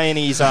not saying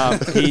he's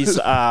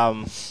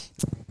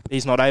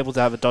not able to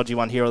have a dodgy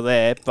one here or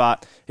there,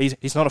 but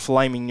he's not a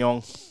filet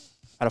mignon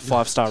at a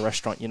 5-star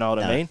restaurant. You know what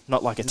I mean?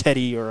 Not like a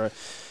Teddy or a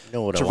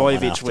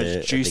Travojevic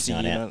was juicy.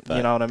 You know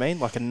what I mean?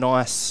 Like a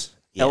nice,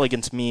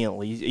 elegant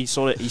meal. He's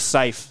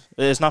safe.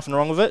 There's nothing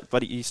wrong with it,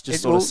 but he's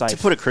just sort of safe. To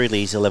put it crudely,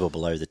 he's a level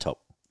below the top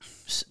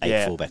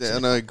 8 fullbacks. Yeah,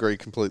 and I agree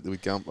completely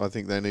with Gump. I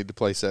think they need to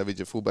play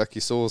Savage at fullback.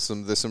 You saw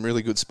there's some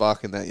really good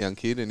spark in that young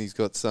kid, and he's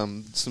got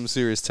some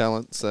serious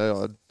talent.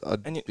 So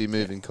I'd be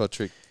moving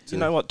Kotrick. You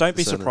know what? Don't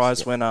be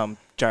surprised when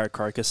Jared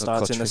Croker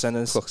starts in the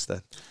centres.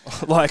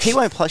 Like he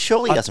won't play.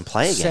 Surely he doesn't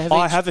play again. Savage.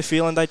 I have a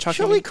feeling they chuck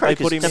him. They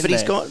put him in but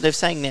there. They're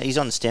saying now he's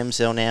on stem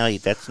cell now.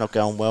 That's not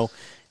going well.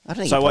 I don't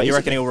think. So what, you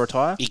reckon he'll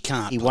retire? He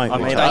can't. He won't. I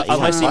mean,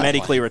 unless he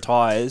medically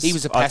retires, he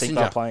was a I think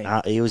passenger. they're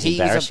playing. He was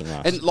embarrassing.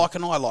 And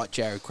I like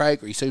Jared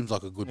Croker. He seems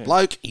like a good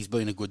bloke. He's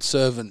been a good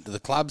servant to the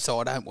club, so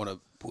I don't want to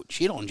put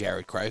shit on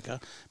Jared Croker.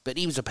 But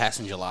he was a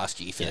passenger last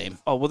year for them.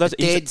 Oh well, that's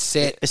dead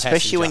set.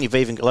 Especially when you've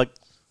even like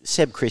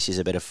Seb Chris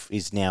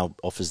is now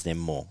offers them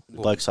more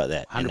blokes like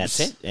that,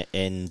 100%.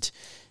 And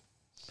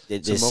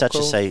there's such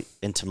a say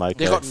in Tomoko.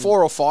 They've got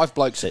 4 or 5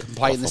 blokes that can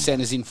play in the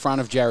centres in front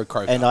of Jared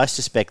Croker. And I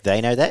suspect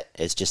they know that.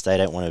 It's just they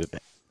don't want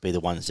to be the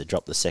ones that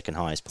drop the second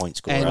highest point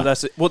scorer. And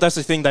that's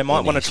the thing. They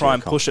might want to try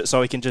and push it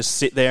so he can just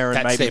sit there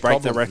and maybe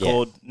break the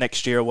record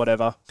next year or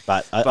whatever.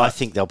 But I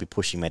think they'll be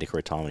pushing medical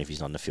retirement if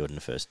he's not on the field in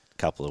the first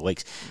couple of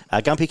weeks.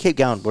 Gumpy, keep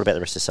going. What about the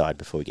rest of the side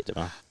before we get to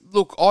Mark?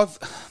 Look,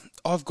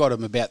 I've got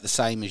them about the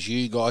same as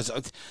you guys.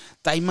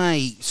 They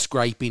may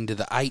scrape into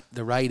the 8,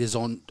 the Raiders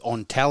on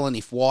talent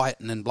if White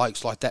and then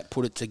blokes like that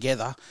put it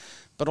together.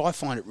 But I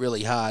find it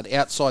really hard.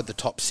 Outside the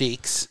top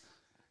 6,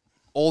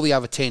 all the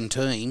other 10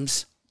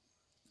 teams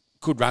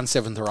could run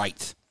 7th or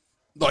 8th,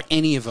 like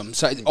any of them.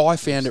 So I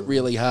found it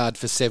really hard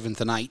for 7th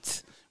and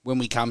 8th when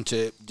we come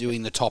to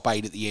doing the top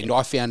 8 at the end.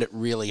 I found it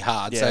really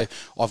hard. Yeah. So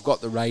I've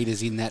got the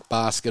Raiders in that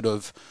basket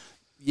of,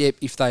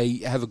 if they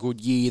have a good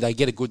year, they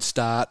get a good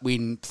start,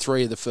 win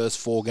 3 of the first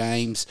 4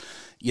 games,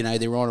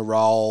 they're on a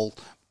roll,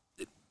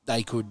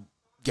 they could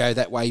go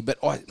that way. But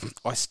I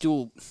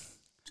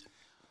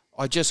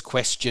just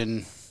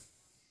question,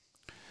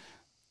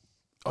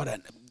 I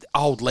don't know,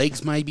 old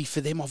legs maybe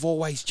for them. I've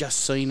always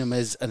just seen them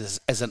as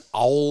an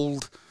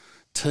old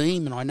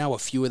team, and I know a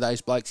few of those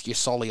blokes, your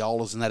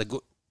Soliolas and that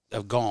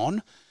are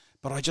gone,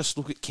 but I just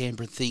look at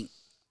Canberra and think,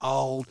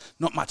 old,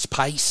 not much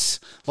pace.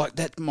 Like,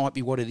 that might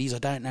be what it is. I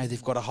don't know.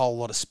 They've got a whole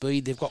lot of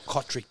speed. They've got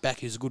Kotrick back,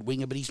 who's a good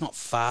winger, but he's not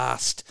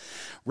fast.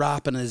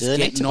 Rapina's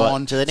getting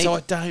on. So I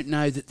don't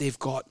know that they've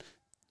got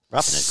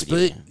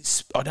speed.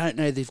 I don't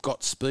know they've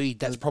got speed.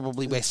 That's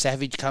probably where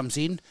Savage comes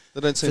in.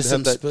 They don't seem to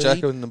have that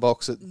jacket in the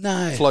box that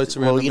floats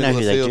around the middle of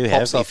the field. Well, who they do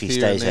have, if he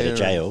stays out of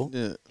jail,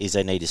 is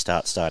they need to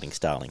start starting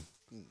Starling.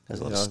 There's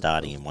a lot of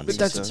starting in one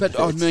season. But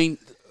I mean,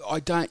 I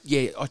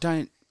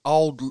don't.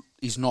 Old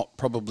is not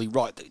probably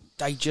right.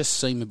 They just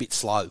seem a bit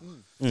slow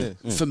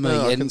for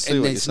me, and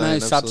there's no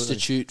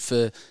substitute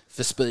for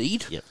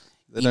speed. Yep.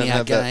 They don't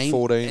have that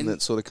 14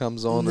 that sort of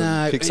comes on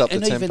and picks up the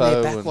tempo. Even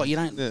their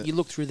backline, you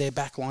look through their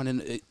backline,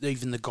 and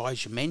even the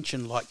guys you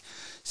mentioned, like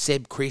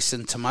Seb, Chris,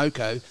 and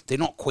Tomoko, they're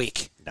not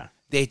quick. No,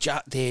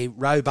 they're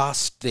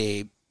robust.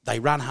 They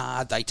run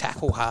hard. They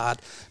tackle hard,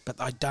 but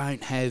they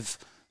don't have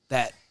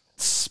that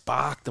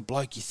spark. The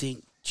bloke you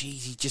think,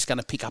 geez, he's just going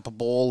to pick up a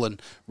ball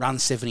and run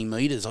 70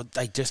 metres.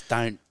 They just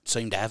don't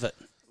seem to have it.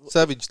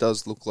 Savage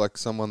does look like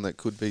someone that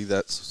could be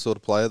that sort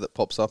of player that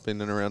pops up in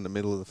and around the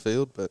middle of the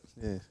field, but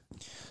yeah.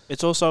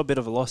 It's also a bit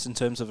of a loss in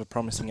terms of a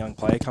promising young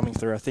player coming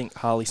through. I think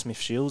Harley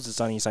Smith-Shields has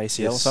done his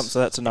ACL or something, so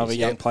that's another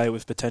young player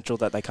with potential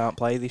that they can't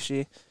play this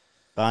year.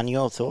 Barney,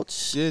 your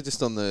thoughts? Yeah,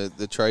 just on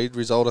the trade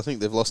result, I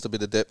think they've lost a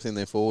bit of depth in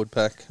their forward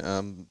pack.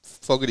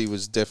 Fogarty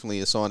was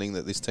definitely a signing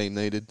that this team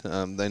needed.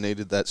 They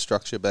needed that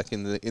structure back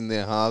in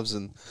their halves,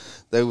 and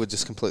they were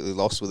just completely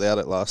lost without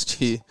it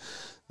last year.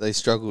 They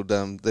struggled.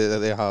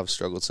 Their halves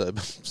struggled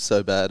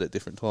so bad at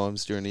different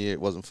times during the year. It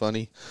wasn't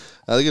funny.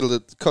 They get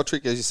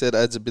Kotrick, as you said,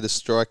 adds a bit of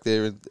strike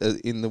there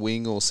in the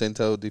wing or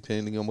centre,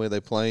 depending on where they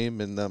play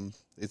him, and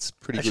it's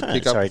pretty good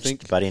pickup. Sorry, I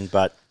think.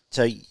 But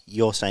so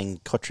you're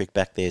saying Kotrick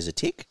back there is a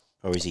tick,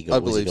 or is he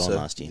gone? Was he gone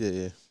last year?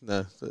 Yeah.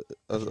 No,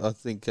 I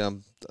think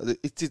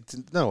it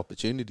did no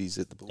opportunities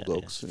at the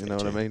Bulldogs. You know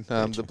what I mean?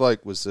 The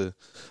bloke was a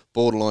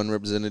borderline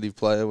representative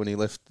player when he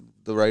left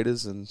the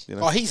Raiders, and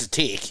he's a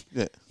tick.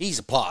 Yeah, he's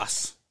a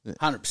plus.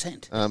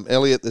 100%.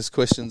 Elliott, there's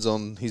questions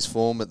on his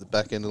form at the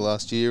back end of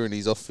last year and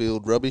his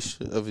off-field rubbish.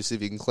 Obviously,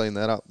 if you can clean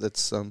that up,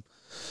 that's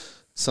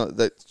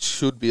that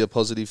should be a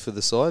positive for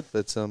the side.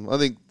 But I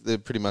think they're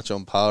pretty much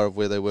on par of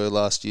where they were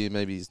last year.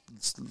 Maybe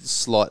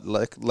slight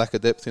lack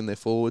of depth in their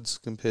forwards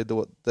compared to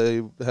what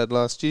they had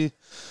last year.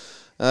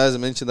 As I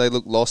mentioned, they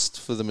looked lost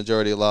for the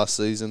majority of last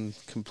season.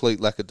 Complete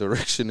lack of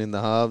direction in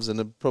the halves,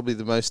 and probably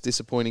the most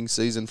disappointing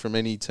season from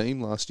any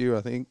team last year,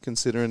 I think,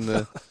 considering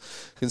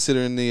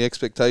the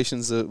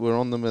expectations that were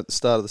on them at the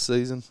start of the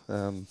season.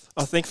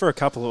 I think for a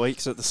couple of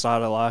weeks at the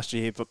start of last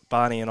year, but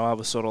Barney and I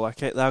were sort of like,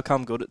 hey, they'll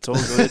come good, it's all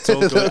good, it's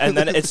all good. And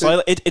then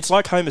it's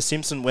like Homer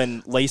Simpson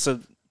when Lisa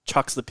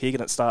chucks the pig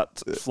and it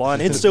starts flying.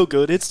 It's still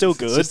good, it's still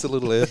good. It's just a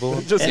little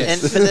airborne. But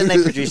then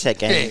they produced that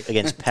game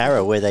against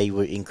Para where they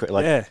were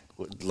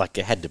like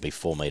it had to be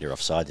 4 metre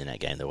offside in that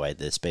game, the way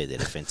they speed their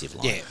defensive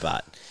line. Yeah.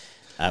 But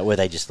where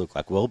they just look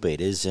like world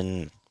beaters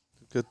and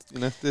Good,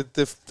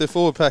 their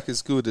forward pack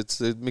is good.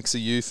 It's a mix of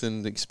youth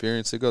and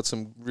experience. They've got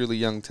some really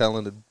young,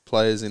 talented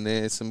players in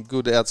there. Some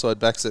good outside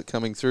backs that are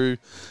coming through.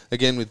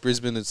 Again, with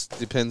Brisbane, it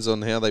depends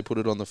on how they put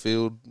it on the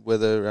field,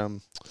 whether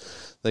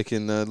they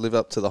can live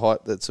up to the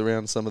hype that's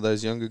around some of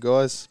those younger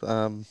guys.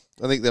 I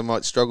think they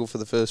might struggle for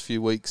the first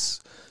few weeks,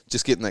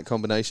 just getting that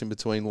combination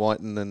between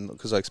Whiten and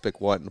because I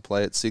expect Whiten to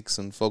play at 6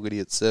 and Fogarty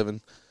at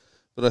 7.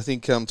 But I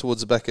think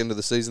towards the back end of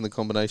the season, the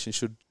combination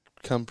should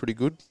come pretty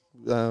good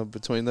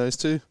between those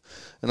two,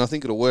 and I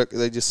think it'll work.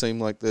 They just seem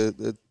like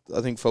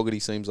I think Fogarty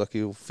seems like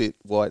he'll fit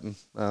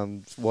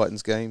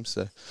Whiten's game.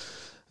 So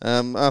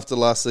after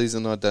last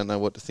season, I don't know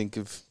what to think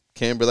of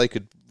Canberra. They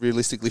could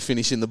realistically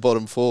finish in the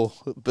bottom 4,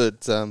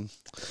 but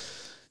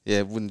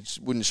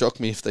wouldn't shock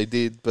me if they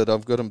did. But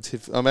I've got them.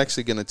 I'm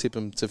actually going to tip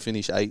them to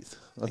finish 8th.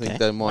 I think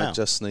they might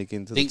just sneak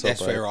into the top 8. I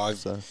think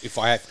that's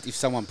where if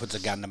someone puts a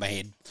gun to my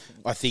head,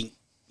 I think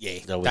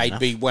they'd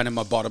be one of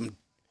my bottom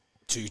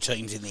 2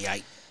 teams in the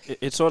 8.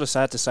 It's sort of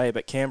sad to say,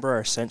 but Canberra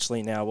are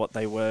essentially now what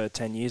they were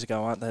 10 years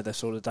ago, aren't they? They've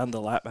sort of done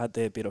the lap, had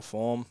their bit of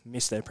form,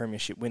 missed their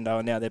premiership window,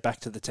 and now they're back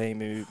to the team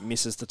who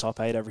misses the top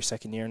 8 every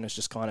second year and is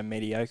just kind of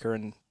mediocre,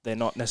 and they're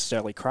not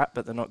necessarily crap,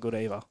 but they're not good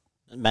either.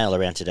 Mail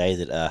around today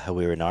that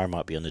Hawira Naira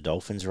might be on the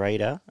Dolphins'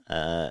 radar.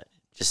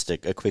 Just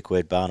a quick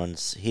word, Barn, on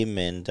him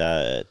and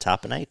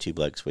Tarpanay, 2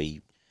 blokes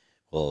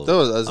I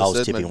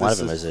was tipping one of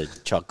them as a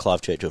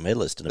Clive Churchill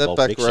medalist in a bowl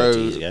prediction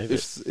 2 years ago.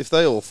 If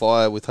they all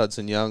fire with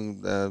Hudson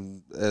Young,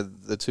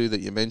 the 2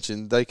 that you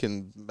mentioned, they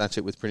can match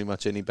it with pretty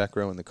much any back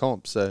row in the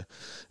comp. So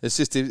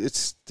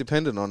it's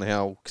dependent on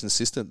how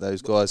consistent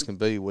those guys can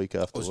be week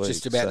after week. I was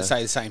just about to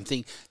say the same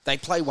thing. They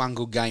play one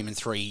good game and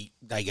 3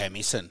 they go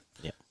missing.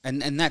 Yeah.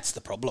 And that's the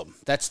problem.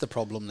 That's the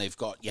problem they've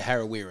got. Your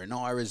Harawira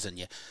Nairas and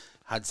your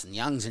Hudson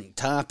Youngs and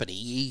Tarpany,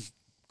 he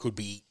could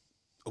be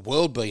a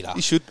world beater.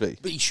 He should be.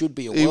 But he should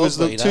be a world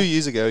beater. 2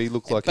 years ago, he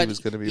looked like he was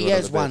going to be one of the best.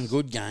 He has one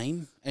good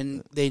game,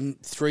 and then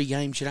 3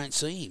 games you don't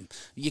see him.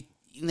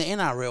 In the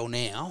NRL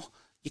now,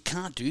 you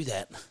can't do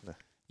that. No.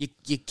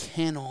 You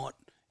cannot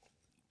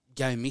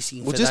go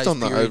missing for those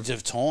periods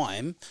of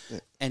time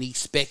and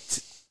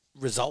expect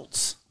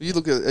results. You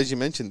look at, as you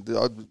mentioned,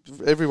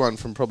 everyone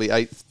from probably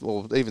 8th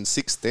or even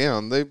 6th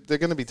down, they're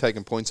going to be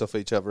taking points off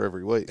each other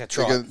every week. That's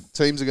right.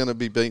 Teams are going to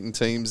be beating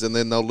teams, and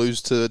then they'll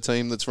lose to a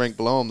team that's ranked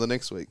below them the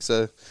next week.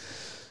 So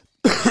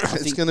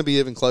it's going to be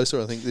even closer,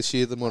 I think, this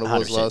year than what it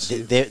was last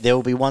year. There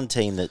will be one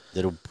team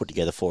that'll put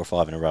together 4 or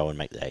 5 in a row and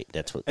make the 8.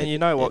 That's what. And you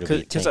know what?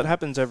 Because it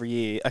happens every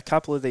year. A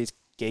couple of these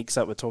gigs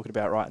that we're talking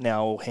about right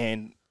now will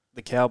hand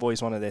the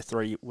Cowboys one of their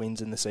 3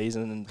 wins in the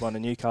season and one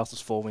of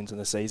Newcastle's 4 wins in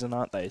the season,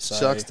 aren't they? So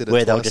Sharks did it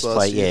where they'll just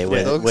play,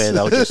 where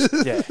they'll just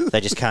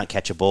they just can't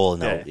catch a ball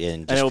and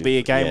and it'll be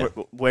a game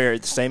where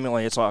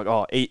seemingly it's like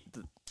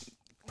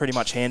pretty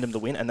much hand them the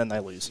win and then they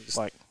lose. It's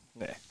like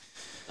All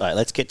right,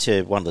 let's get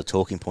to one of the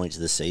talking points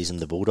of the season: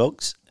 the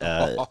Bulldogs,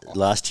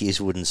 last year's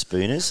wooden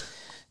spooners.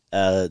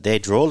 Their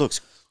draw looks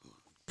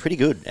pretty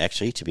good,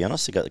 actually. To be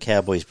honest, they got the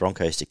Cowboys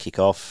Broncos to kick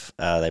off.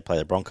 They play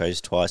the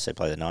Broncos twice. They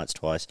play the Knights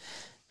twice.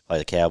 Play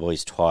the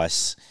Cowboys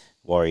twice,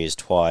 Warriors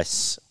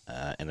twice,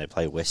 and they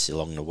play West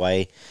along the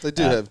way. They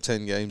do have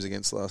 10 games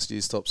against last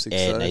year's top 6.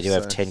 And they do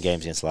have 10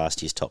 games against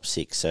last year's top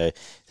 6. So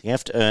you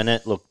have to earn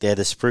it. Look, they're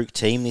the Spruik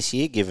team this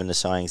year, given the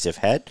signings they've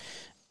had.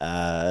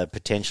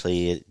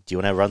 Potentially, do you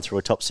want to run through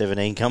a top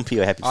 17 company?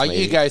 You're happy for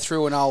me? You go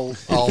through and I'll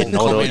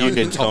comment you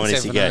can comment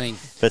as you go.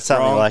 But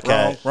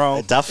something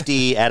wrong.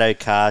 Dufty, Addo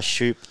Carr,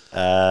 Shoop,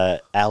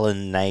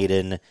 Allen,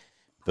 Naden,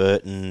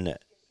 Burton,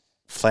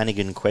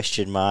 Flanagan,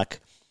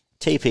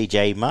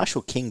 TPJ,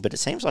 Marshall King, but it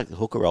seems like the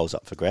hooker roll's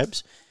up for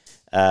grabs.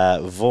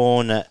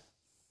 Vaughan,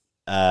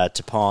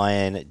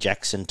 Tapine,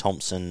 Jackson,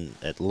 Thompson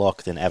at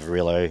lock, then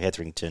Avarillo,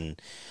 Hetherington,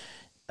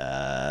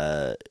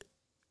 Biondi,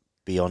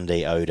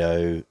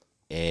 Odo,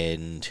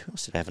 and who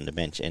else did I have on the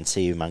bench? And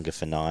Siu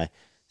Munga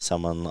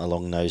someone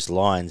along those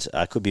lines.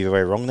 I could be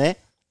very wrong there.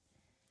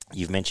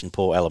 You've mentioned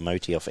Paul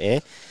Alamoti off air.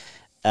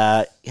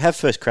 Have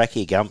first crack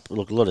here, Gump.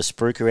 Look, a lot of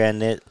spruik around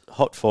there.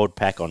 Hot forward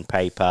pack on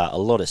paper, a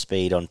lot of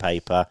speed on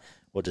paper.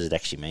 What does it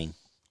actually mean?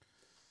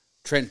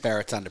 Trent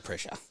Barrett's under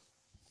pressure.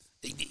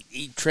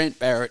 Trent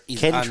Barrett is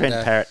Can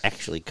Trent Barrett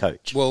actually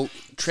coach? Well,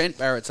 Trent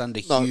Barrett's under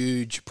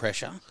huge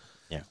pressure.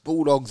 Yeah.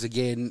 Bulldogs,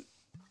 again,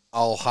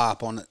 I'll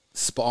harp on it.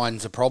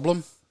 Spine's a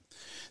problem.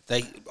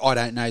 I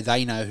don't know.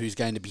 They know who's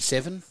going to be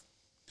 7.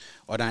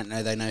 I don't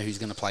know. They know who's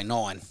going to play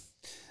 9.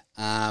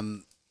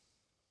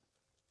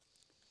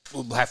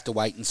 we'll have to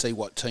wait and see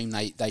what team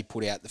they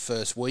put out the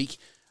first week.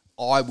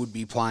 I would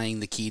be playing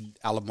the kid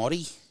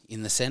Alamotti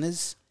in the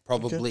centres,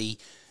 probably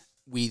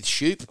with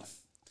Shoop.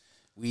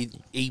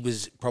 He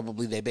was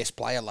probably their best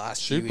player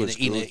last year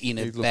in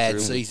a bad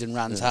season.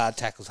 Runs hard,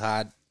 tackles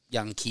hard,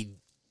 young kid.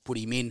 Put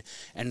him in,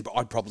 and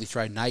I'd probably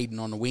throw Naden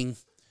on the wing,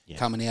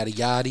 coming out of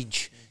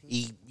yardage.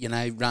 He,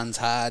 runs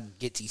hard,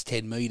 gets his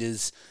 10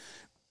 metres.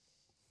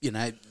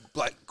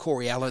 Like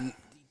Corey Allen,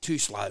 too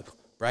slow.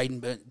 Braden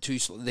Burton, too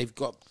slow. They've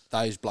got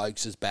those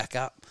blokes as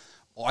backup.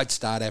 I'd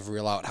start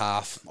Averillo at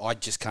half. I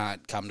just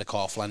can't come to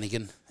Kyle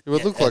Flanagan. It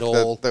would look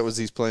like that was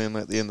his plan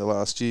at the end of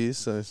last year,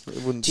 so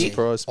it wouldn't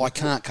surprise me. I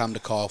can't come to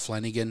Kyle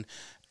Flanagan.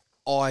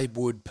 I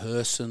would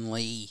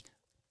personally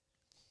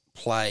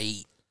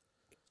play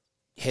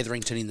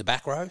Hetherington in the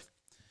back row.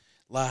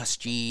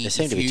 Last year, there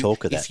seemed to be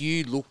talk of that. If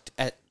you looked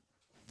at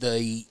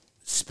the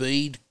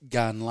speed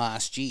gun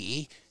last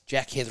year,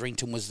 Jack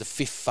Hetherington was the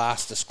 5th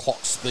fastest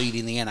clock speed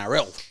in the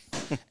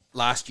NRL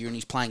last year, and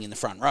he's playing in the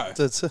front row.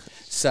 That's it.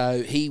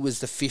 So he was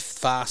the 5th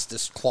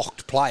fastest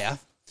clocked player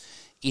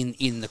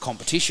in the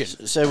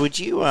competition. So would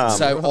you...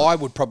 I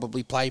would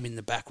probably play him in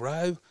the back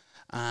row.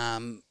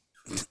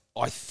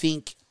 I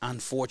think,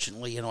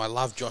 unfortunately, and I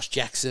love Josh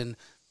Jackson,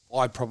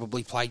 I'd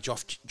probably play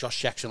Josh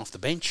Jackson off the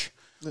bench.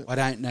 Yep. I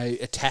don't know,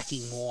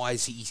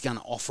 attacking-wise, he's going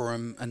to offer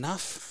him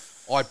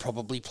enough. I'd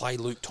probably play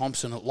Luke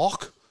Thompson at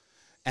lock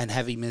and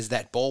have him as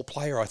that ball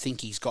player. I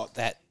think he's got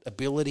that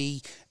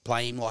ability.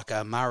 Play him like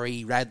a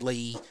Murray,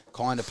 Radley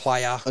kind of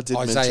player. I did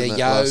Isaiah mention that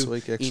Yeo, last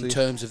week, actually. In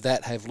terms of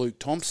that, have Luke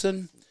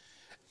Thompson.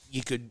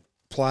 You could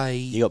play...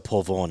 You got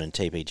Paul Vaughan and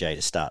TPJ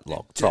to start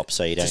prop,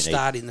 so you don't need... To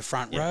start in the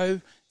front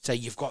row. So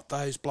you've got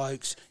those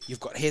blokes.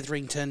 You've got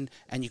Hetherington,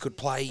 and you could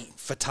play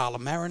Fatala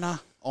Mariner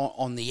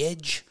on the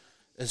edge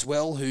as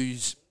well,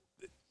 who's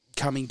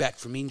coming back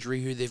from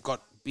injury, who they've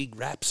got big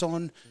raps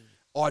on.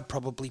 I'd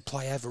probably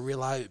play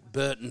Averillo.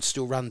 Burton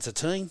still runs a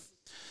team,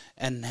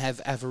 and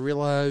have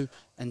Averillo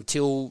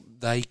until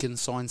they can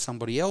sign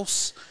somebody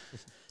else.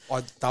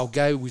 They'll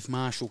go with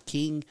Marshall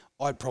King.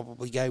 I'd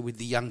probably go with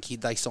the young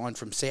kid they signed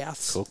from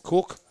South,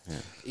 Cook.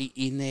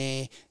 In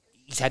there.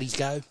 He's had his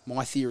go.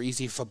 My theory is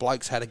if a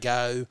bloke's had a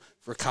go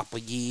for a couple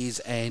of years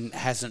and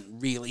hasn't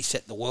really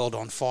set the world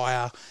on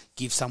fire,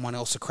 give someone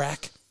else a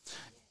crack.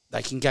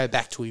 They can go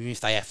back to him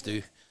if they have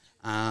to.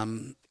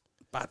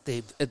 But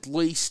they've at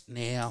least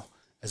now,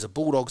 as a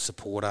Bulldog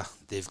supporter,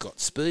 they've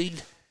got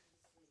speed.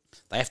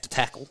 They have to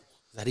tackle.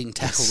 They didn't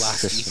tackle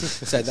last year,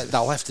 so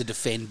they'll have to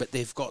defend, but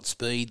they've got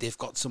speed. They've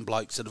got some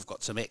blokes that have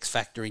got some X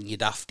factor in your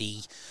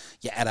Dufty,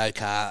 your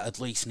Adokar. At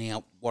least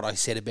now, what I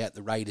said about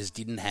the Raiders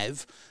didn't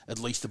have, at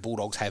least the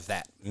Bulldogs have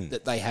that.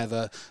 That they have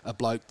a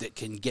bloke that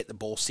can get the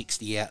ball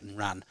 60 out and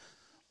run.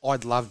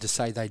 I'd love to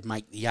say they'd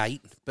make the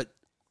 8, but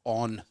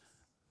on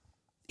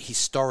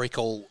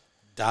historical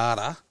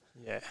data,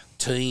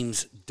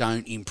 teams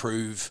don't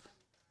improve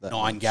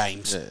 9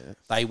 games. Yeah.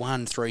 They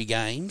won 3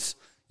 games.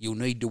 You'll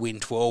need to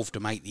win 12 to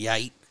make the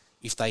 8.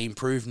 If they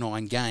improve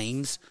 9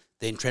 games,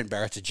 then Trent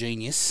Barrett's a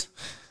genius.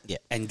 Yeah.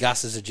 And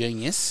Gus is a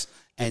genius.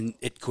 And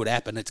it could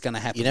happen. It's going to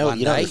happen one day.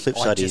 You know what the flip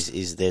side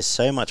is there's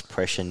so much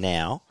pressure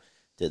now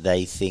that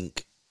they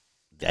think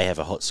they have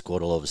a hot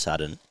squad all of a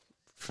sudden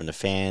from the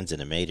fans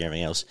and the media and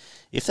everything else.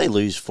 If they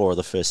lose 4 of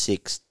the first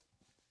 6,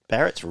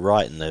 Barrett's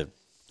right in the...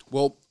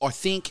 Well, I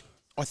think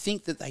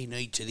that they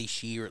need to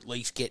this year at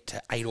least get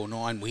to 8 or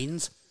 9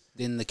 wins.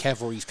 Then the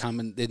Cavalry's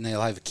come and then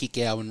they'll have a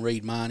Kickow and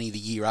Reid Marnie the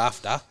year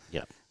after,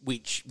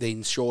 which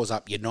then shores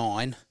up your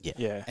 9.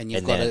 Yeah. And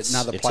you've got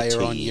another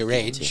player on your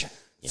edge.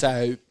 Yeah.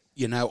 So,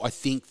 I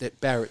think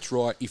that Barrett's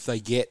right. If they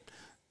get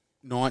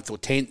 9th or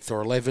 10th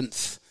or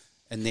 11th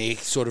and they're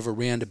sort of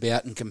around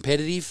about and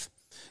competitive,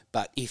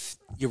 but if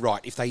you're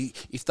right, if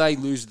they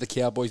lose to the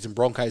Cowboys and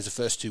Broncos the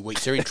first 2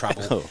 weeks, they're in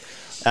trouble.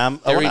 I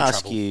want to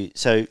ask you,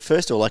 so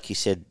first of all, like you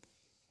said,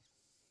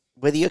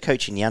 whether you're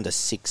coaching the under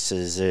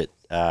 6s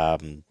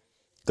at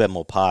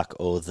Glenmore Park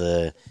or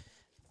the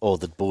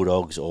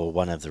Bulldogs or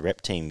one of the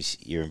rep teams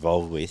you're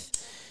involved with,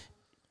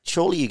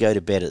 surely you go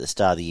to bed at the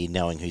start of the year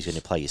knowing who's going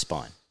to play your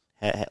spine.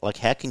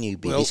 How can you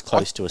be this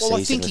close to a season?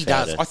 I think he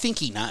does. I think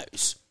he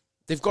knows.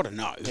 They've got to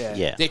know.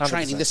 Yeah. They're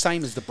training the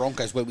same as the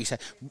Broncos, where we say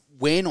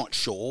we're not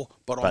sure,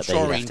 but I'm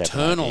sure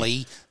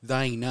internally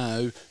they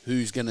know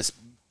who's going to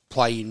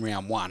play in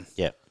round 1.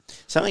 Yeah.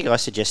 Something I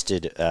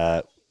suggested,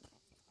 I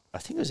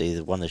think it was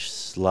either one of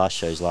the last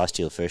shows last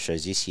year or the first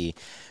shows this year,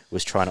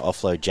 was trying to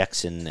offload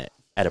Jackson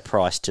at a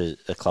price to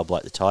a club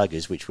like the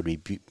Tigers, which would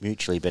be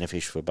mutually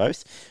beneficial for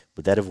both.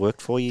 Would that have worked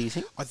for you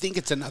think? I think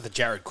it's another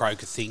Jared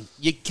Croker thing.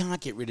 You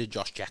can't get rid of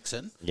Josh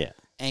Jackson. Yeah.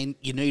 And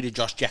you need a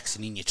Josh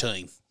Jackson in your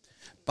team.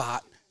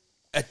 But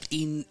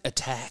in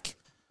attack,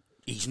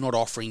 he's not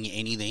offering you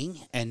anything.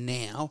 And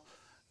now,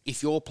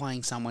 if you're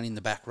playing someone in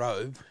the back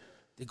row,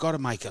 they've got to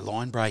make a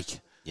line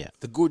break. Yeah.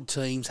 The good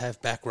teams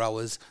have back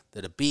rowers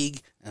that are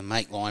big and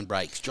make line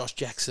breaks. Josh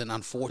Jackson,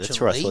 unfortunately... That's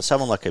right. Well,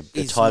 someone like a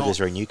Tigers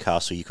or a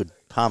Newcastle, you could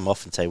palm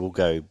off and say, we'll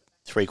go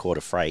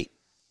 3/4 freight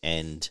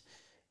and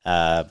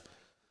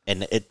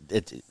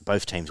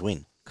both teams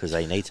win. because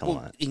they need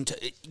someone like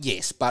that.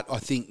 Yes, but I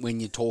think when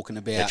you're talking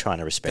about They're trying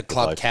to respect the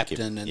club bloke,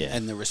 captain yeah.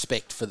 and the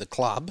respect for the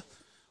club,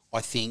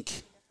 I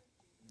think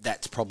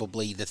that's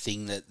probably the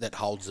thing that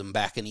holds them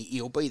back. And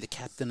he'll be the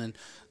captain. And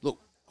look,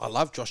 I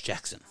love Josh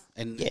Jackson,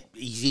 and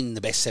he's in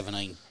the best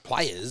 17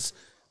 players.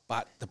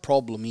 But the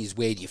problem is,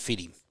 where do you fit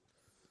him?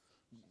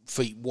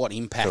 For what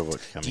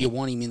impact? Do you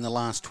want him in the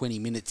last 20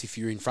 minutes if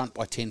you're in front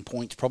by 10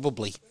 points?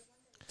 Probably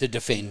to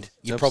defend.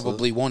 You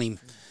probably want him.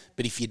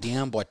 But if you're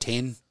down by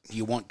 10, do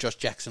you want Josh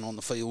Jackson on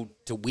the field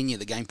to win you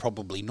the game?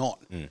 Probably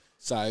not.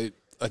 So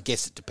I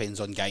guess it depends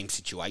on game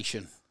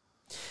situation.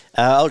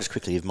 I'll just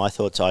quickly give my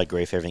thoughts. I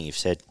agree with everything you've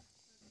said.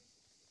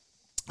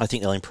 I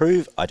think they'll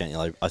improve. I think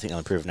they'll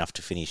improve enough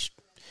to finish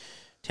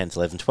 10th,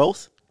 11th,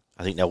 12th.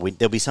 I think they'll win.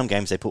 There'll be some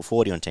games they put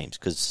 40 on teams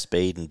because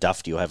Speed and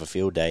Dufty will have a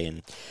field day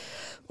and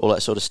all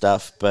that sort of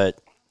stuff. But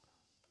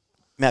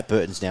Matt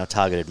Burton's now a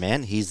targeted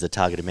man. He's the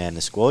targeted man in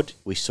the squad.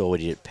 We saw what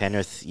he did at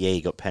Penrith. Yeah,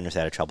 he got Penrith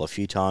out of trouble a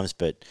few times,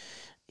 but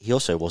he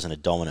also wasn't a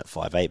dominant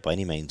 5'8" by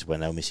any means when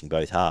they were missing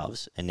both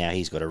halves. And now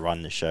he's got to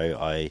run the show.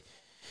 I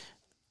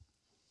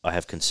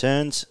have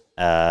concerns.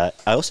 I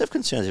also have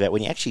concerns about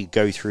when you actually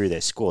go through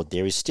their squad,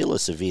 there is still a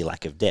severe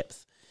lack of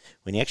depth.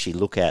 When you actually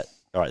look at,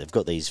 all right, they've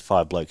got these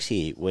 5 blokes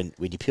here. When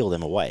you peel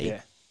them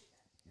away,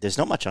 there's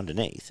not much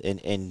underneath,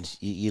 and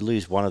you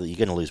lose one of you're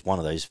going to lose one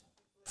of those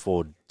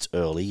forwards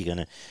early.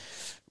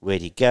 Where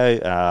do you go?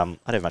 I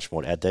don't have much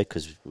more to add though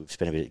because we've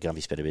spent a bit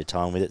of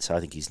time with it. So I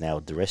think he's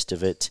nailed the rest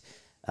of it.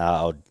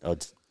 I'd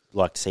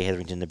like to see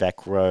Hetherington in the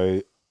back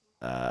row.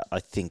 I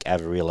think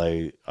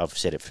Averillo. I've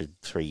said it for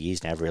 3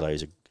 years now.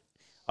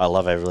 I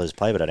love Averillo's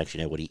play, but I don't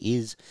actually know what he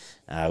is,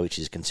 which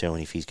is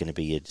concerning if he's going to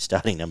be a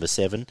starting number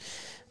 7.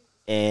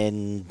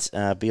 And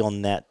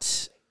beyond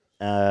that,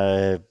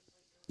 I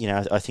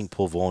think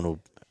Paul Vaughan will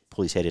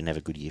pull his head in and have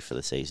a good year for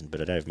the season.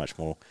 But I don't have much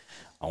more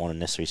I want to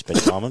necessarily spend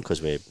time on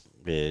because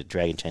we're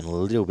dragging chain a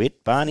little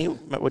bit. Barney,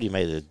 what do you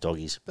make of the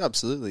doggies?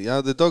 Absolutely.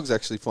 The Dogs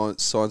actually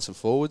signed some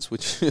forwards,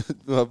 which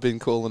I've been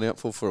calling out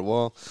for a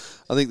while.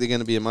 I think they're going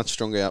to be a much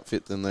stronger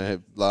outfit than they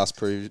have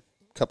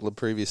couple of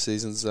previous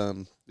seasons.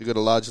 They've got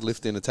a large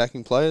lift in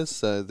attacking players,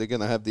 so they're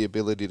going to have the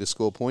ability to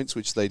score points,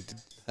 which they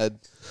had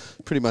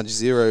pretty much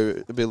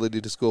zero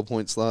ability to score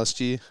points last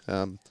year.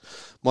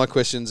 My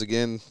questions,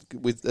 again,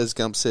 as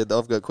Gump said,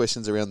 I've got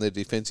questions around their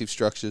defensive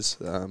structures.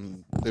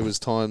 There was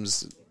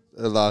times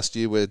last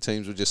year where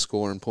teams were just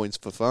scoring points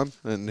for fun,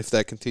 and if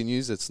that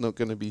continues, it's not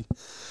going to be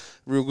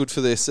real good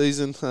for their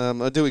season.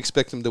 I do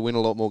expect them to win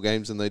a lot more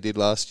games than they did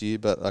last year,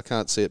 but I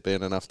can't see it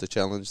being enough to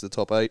challenge the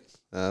top 8.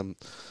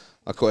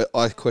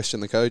 I question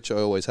the coach. I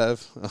always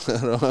have.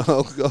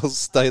 I'll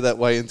stay that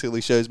way until he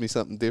shows me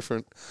something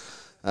different.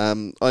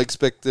 I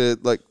expect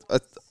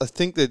I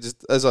think they're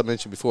just, as I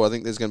mentioned before, I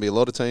think there's going to be a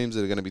lot of teams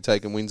that are going to be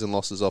taking wins and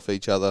losses off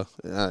each other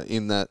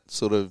in that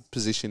sort of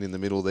position in the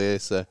middle there.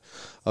 So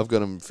I've got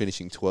them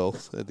finishing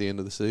 12th at the end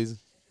of the season.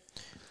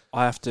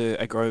 I have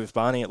to agree with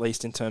Barney, at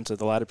least in terms of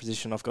the ladder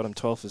position. I've got him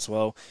 12th as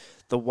well.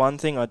 The one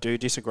thing I do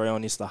disagree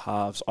on is the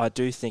halves. I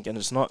do think, and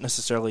it's not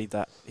necessarily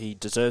that he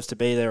deserves to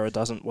be there or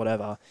doesn't,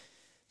 whatever.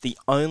 The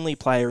only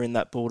player in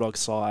that Bulldog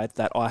side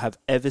that I have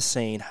ever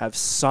seen have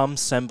some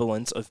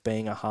semblance of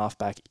being a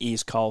halfback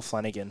is Kyle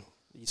Flanagan.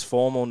 He's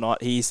form or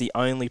not, he's the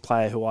only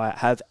player who I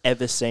have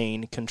ever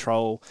seen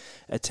control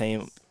a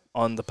team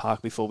on the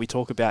park before. We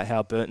talk about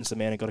how Burton's the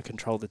man who got to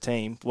control the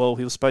team. Well,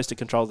 he was supposed to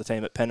control the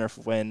team at Penrith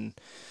when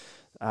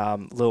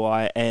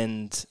Luai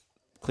and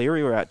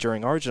Cleary were out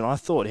during Origin. I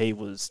thought he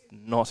was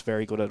not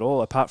very good at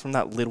all, apart from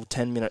that little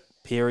 10-minute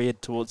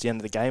period towards the end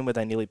of the game where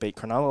they nearly beat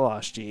Cronulla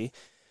last year.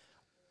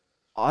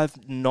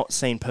 I've not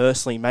seen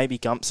personally, maybe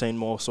Gump's seen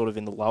more sort of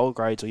in the lower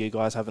grades, or you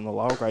guys have in the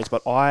lower grades,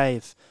 but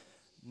I've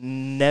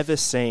never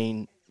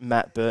seen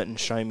Matt Burton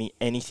show me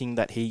anything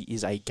that he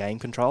is a game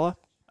controller.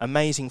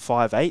 Amazing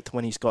 5'8"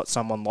 when he's got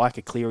someone like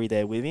a Cleary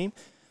there with him,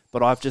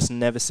 but I've just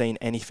never seen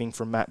anything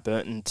from Matt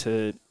Burton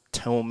to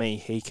tell me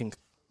he can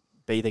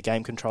be the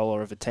game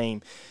controller of a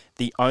team.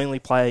 The only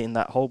player in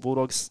that whole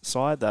Bulldogs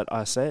side that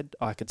I said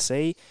I could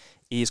see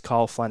is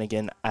Kyle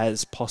Flanagan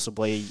as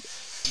possibly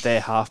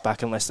their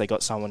halfback, unless they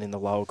got someone in the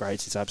lower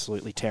grades who's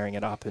absolutely tearing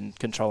it up and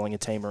controlling a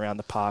team around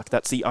the park.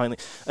 That's the only...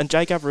 And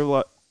Jake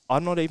Averillo,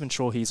 I'm not even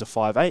sure he's a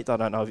 5'8". I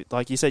don't know.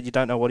 Like you said, you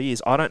don't know what he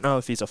is. I don't know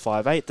if he's a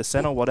 5'8", the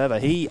centre, whatever.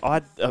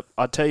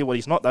 I'd tell you what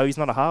he's not, though. He's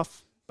not a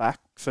halfback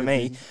for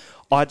me.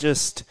 I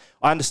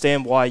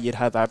understand why you'd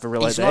have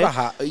Averillo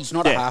there. He's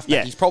not a halfback.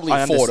 Yeah, he's probably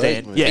a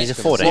 14. Yeah, he's a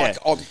 14.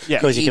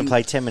 Because he can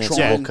play 10 minutes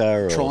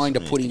walker. Trying to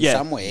put him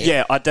somewhere.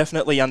 Yeah, I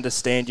definitely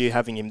understand you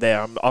having him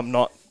there. I'm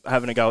not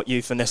having a go at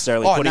you for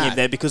necessarily putting him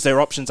there because their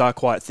options are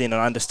quite thin,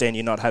 and I understand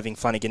you're not having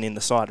Flanagan in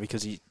the side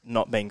because he's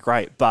not been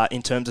great. But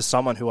in terms of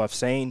someone who I've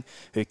seen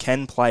who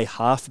can play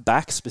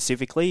half-back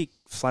specifically,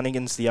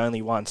 Flanagan's the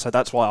only one. So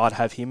that's why I'd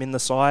have him in the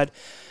side.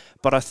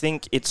 But I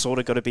think it's sort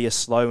of got to be a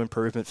slow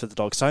improvement for the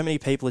Dogs. So many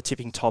people are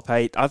tipping top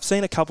 8. I've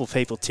seen a couple of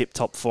people tip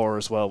top 4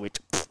 as well, which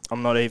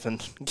I'm not even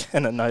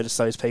going to notice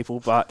those people.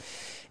 But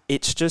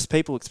It's just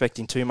people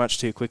expecting too much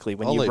too quickly.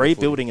 When I'll you're leave it for you.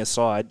 rebuilding a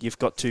side, you've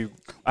got to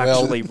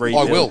actually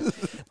rebuild. I will.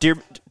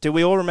 Do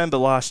we all remember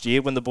last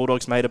year when the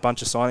Bulldogs made a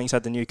bunch of signings,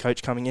 had the new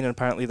coach coming in, and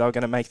apparently they were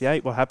going to make the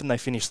 8? What happened? They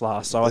finished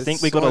last. So I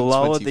think we got to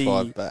lower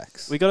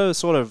we got to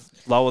sort of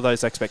lower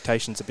those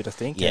expectations a bit. I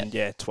think. Yeah.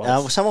 And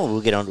 12. Someone we'll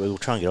get on. We'll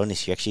try and get on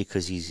this year actually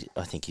because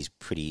I think he's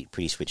pretty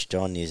switched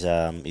on.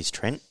 Is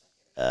Trent?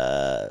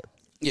 One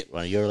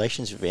of your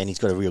relations, and he's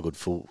got a real good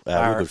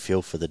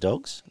feel for the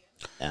Dogs.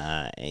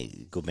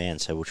 A good man,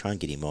 so we'll try and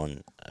get him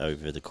on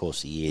over the course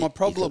of the year. My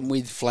problem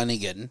with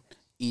Flanagan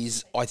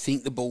is I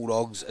think the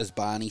Bulldogs, as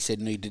Barney said,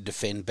 need to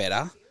defend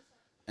better,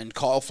 and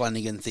Kyle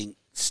Flanagan thinks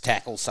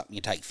tackle's something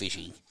you take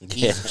fishing.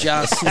 He's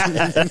just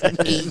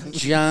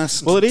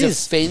Well, it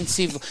is.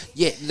 defensive.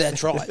 Yeah,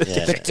 that's right.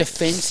 Yeah. But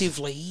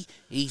defensively,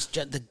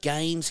 the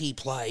games he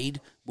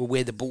played were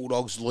where the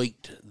Bulldogs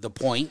leaked the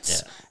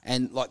points,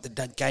 and like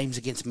the games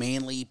against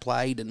Manly he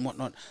played and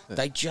whatnot.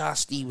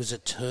 He was a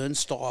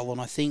turnstile, and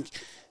I think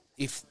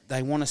if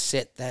they want to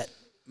set that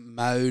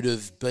mode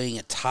of being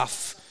a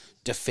tough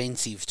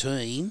defensive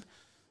team,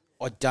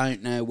 I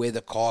don't know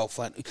whether Kyle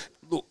Flanagan...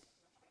 Look,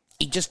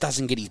 he just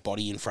doesn't get his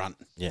body in front.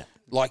 Yeah.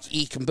 Like,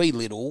 he can be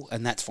little,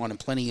 and that's fine, and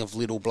plenty of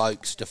little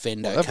blokes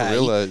defend okay.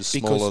 Avarillo is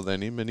smaller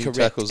than him, and he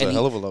tackles a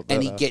hell of a lot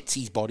better. And he gets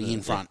his body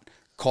in front.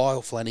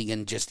 Kyle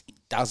Flanagan just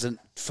doesn't,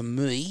 for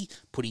me,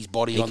 put his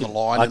body on the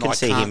line, and I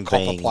can't cop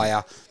a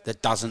player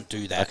that doesn't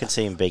do that. I can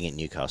see him being at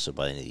Newcastle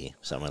by the end of the year,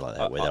 somewhere like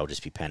that, where they'll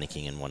just be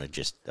panicking and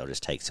they'll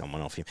just take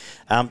someone off him.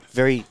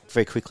 Very,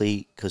 very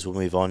quickly, because we'll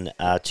move on.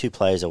 2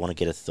 players I want to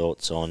get a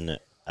thoughts on.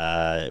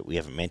 We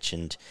haven't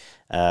mentioned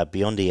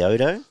Biondi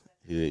Odo,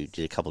 who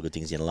did a couple of good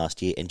things in the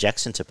last year, and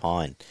Jackson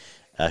Tapine,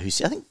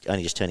 who's I think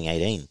only just turning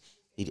 18.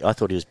 I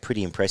thought he was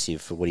pretty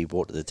impressive for what he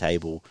brought to the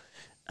table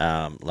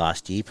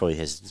last year. Probably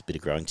has a bit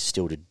of growing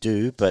still to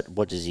do, but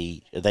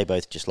are they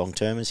both just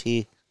long-termers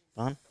here,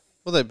 Barn?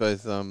 Well, they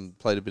both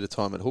played a bit of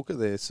time at hooker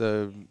there,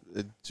 so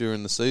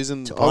during the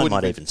season... I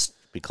might even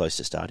be close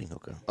to starting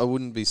hooker. I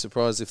wouldn't be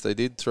surprised if they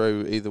did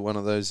throw either one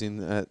of those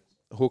in at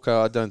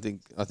hooker.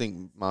 I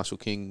think Marshall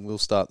King will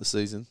start the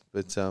season,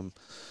 but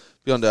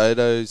Beyond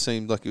Odo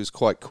seemed like he was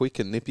quite quick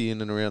and nippy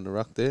in and around the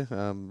ruck there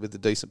with a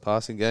decent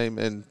passing game.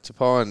 And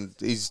Tapine,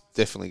 he's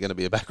definitely going to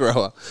be a back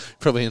rower.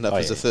 Probably end up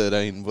as a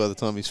 13 by the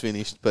time he's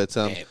finished. But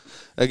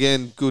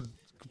again,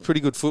 pretty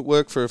good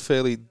footwork for a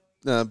fairly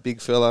big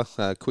fella,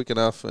 quick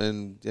enough.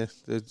 And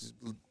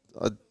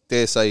I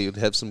dare say he'd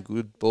have some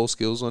good ball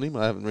skills on him.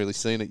 I haven't really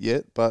seen it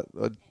yet, but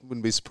I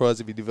wouldn't be surprised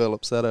if he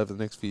develops that over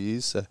the next few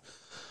years. So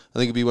I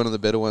think he'll be one of the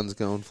better ones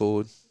going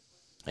forward.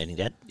 Any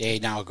Dad? Yeah,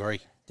 no, I agree.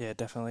 Yeah,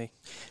 definitely.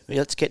 Well,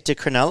 let's get to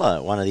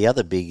Cronulla, one of the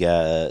other big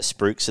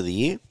spruiks of the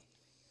year.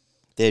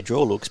 Their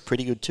draw looks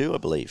pretty good too, I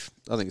believe.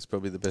 I think it's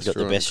probably the best draw.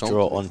 Got the best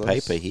draw on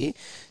paper here.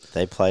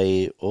 They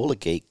play all the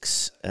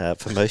geeks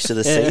for most of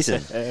the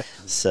season.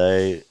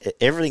 So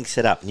everything's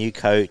set up. New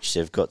coach.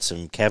 They've got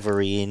some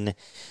cavalry in.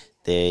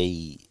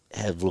 They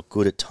have looked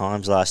good at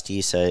times last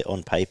year. So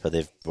on paper,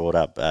 they've brought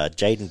up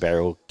Jaden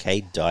Barrell,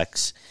 Cade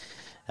Dykes,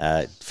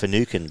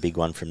 Finucane, big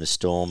one from the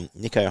Storm,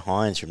 Nico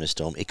Hines from the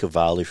Storm,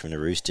 Ikuvalu from the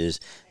Roosters,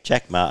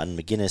 Jack Martin,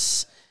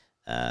 McGuinness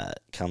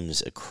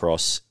comes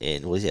across,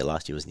 and was it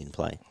last year? Wasn't in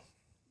play.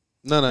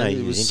 No,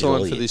 he was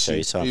signed for this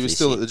year. He was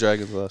still at the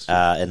Dragons last year.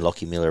 And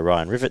Lockie Miller,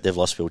 Ryan Rivet. They've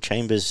lost Phil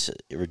Chambers,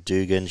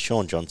 Dugan,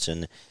 Sean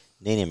Johnson,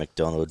 Nina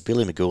McDonald,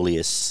 Billy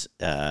Magoulias,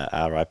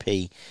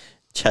 RIP,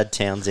 Chad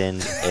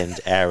Townsend, and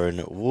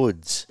Aaron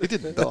Woods. He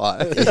didn't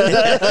die.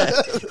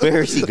 Where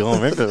has he gone?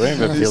 Remember Billy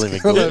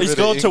Magoulias? He's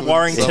gone to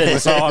Warrington,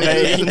 so I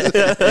mean...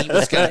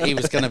 he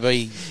was going to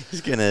be... He's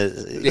going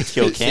to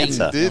cure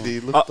cancer. He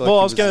did. I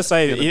was going to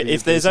say,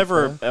 if there's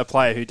ever a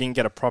player who didn't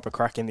get a proper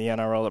crack in the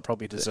NRL that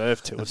probably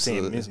deserved to, it's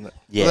him, isn't it?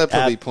 Yeah, well, that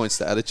probably points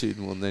to attitude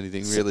more than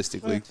anything,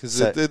 realistically,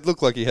 because it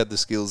looked like he had the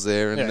skills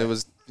there, and there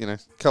was a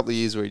couple of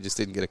years where he just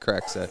didn't get a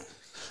crack, so...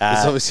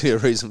 There's obviously a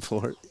reason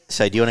for it.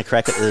 So do you want to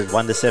crack at the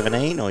 1 to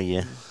 17 or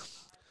you?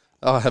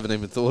 I haven't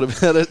even thought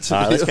about it. Let's go.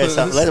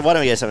 Why don't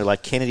we go something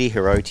like Kennedy,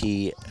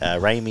 Hiroti,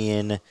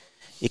 Ramian,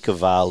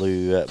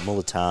 Ikuvalu,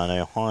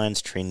 Mulatano,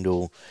 Hines,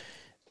 Trindle,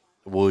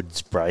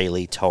 Woods,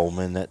 Brayley,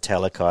 Tolman,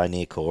 Talakai,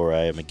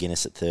 Niokoro,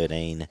 McGuinness at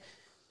 13.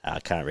 I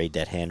can't read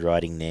that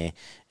handwriting there.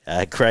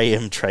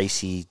 Graham,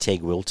 Tracy,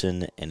 Teg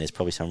Wilton, and there's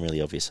probably some really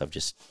obvious I've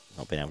just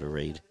not been able to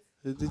read.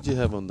 Who did you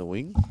have on the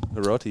wing?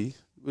 Hiroti?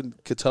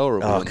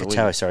 Katoa on the wing.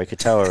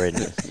 Katoa in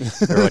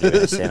Hiroti in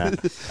the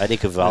centre. I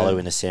think Ikuvalu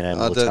in the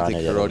centre. I don't think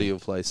Hiroti will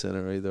play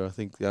centre either. I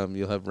think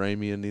you'll have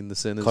Ramian in the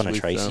centres. Connor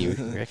Tracy, you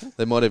reckon?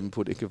 They might even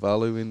put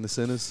Ikuvalu in the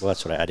centres. Well,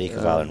 that's what I had,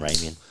 Ikuvalu and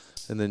Ramian.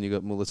 And then you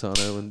got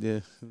Mulatano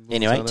and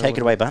Anyway, take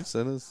it away, Bun.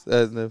 Centres.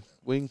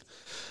 wing.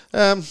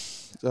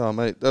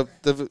 Mate,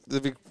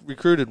 they've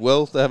recruited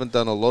well. They haven't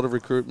done a lot of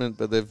recruitment,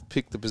 but they've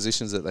picked the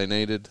positions that they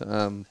needed.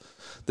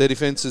 Their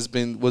defence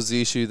was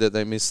the issue that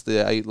they missed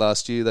the 8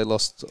 last year. They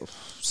lost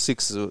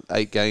 6 or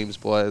 8 games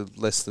by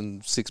less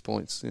than 6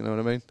 points. You know what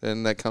I mean?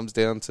 And that comes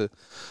down to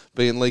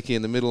being leaky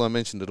in the middle. I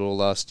mentioned it all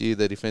last year.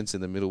 Their defence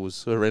in the middle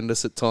was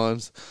horrendous at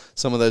times.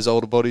 Some of those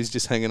older bodies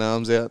just hanging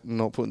arms out and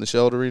not putting the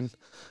shoulder in.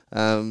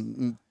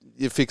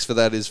 Your fix for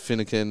that is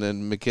Finucane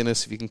and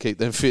McInnes. If you can keep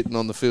them fit and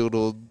on the field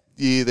all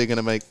year, they're going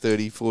to make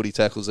 30, 40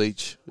 tackles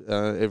each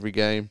every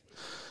game.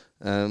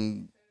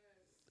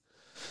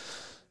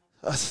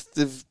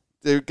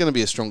 They're going to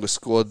be a stronger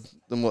squad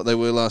than what they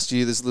were last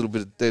year. There's a little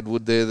bit of dead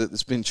wood there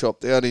that's been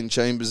chopped out in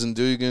Chambers and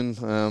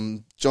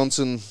Dugan.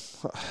 Johnson,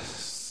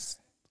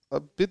 a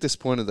bit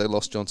disappointed they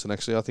lost Johnson,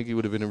 actually. I think he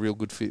would have been a real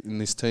good fit in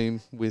this team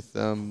with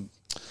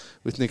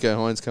Nico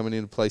Hines coming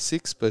in to play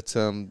 6. But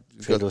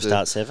Trindle will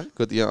start 7?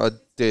 I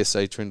dare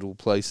say Trindle will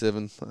play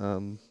 7,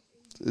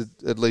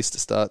 at least to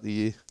start the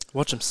year.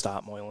 Watch him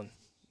start, Moylan.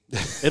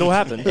 It'll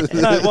happen.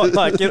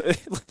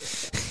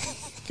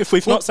 If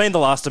we've not seen the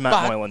last of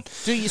Matt Moylan.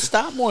 Do you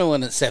start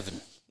Moylan at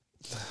 7?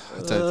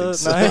 I don't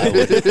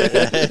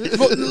think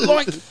so.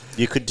 Like,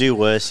 you could do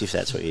worse if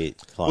that's what you're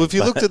finding. Well, if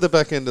you looked at the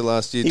back end of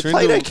last year, he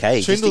played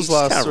okay. Trindle's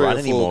last 3 or 4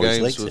 anymore.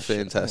 games were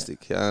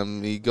fantastic.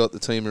 He got the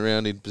team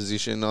around in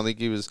position. I think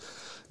he was,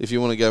 if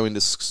you want to go into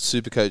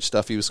Supercoach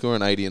stuff, he was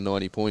scoring 80 and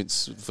 90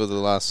 points for the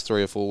last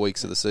 3 or 4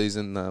 weeks of the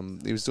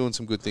season. He was doing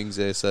some good things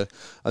there. So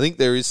I think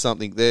there is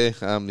something there.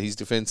 His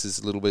defence is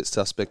a little bit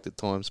suspect at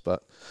times,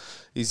 but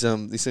he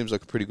seems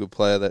like a pretty good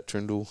player, that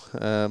Trindle.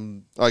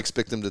 I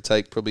expect him to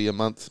take probably a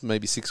month,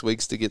 maybe 6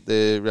 weeks to get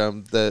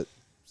the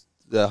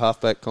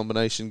halfback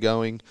combination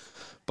going.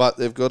 But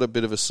they've got a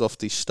bit of a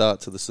softish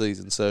start to the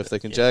season. So if they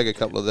can jag a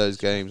couple of those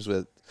games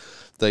where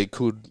they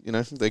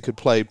could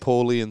play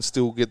poorly and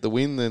still get the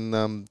win,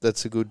 then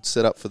that's a good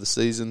setup for the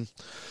season.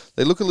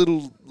 They look a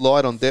little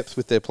light on depth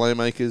with their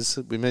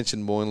playmakers. We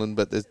mentioned Moylan,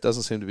 but there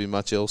doesn't seem to be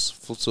much else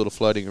sort of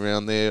floating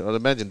around there. I'd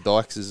imagine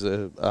Dykes is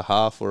a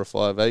half or a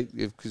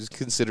 5'8",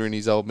 considering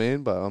he's old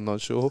man, but I'm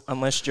not sure.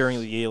 Unless during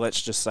the year, let's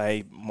just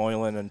say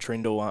Moylan and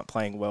Trindle aren't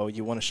playing well,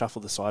 you want to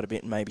shuffle the side a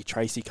bit and maybe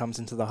Tracy comes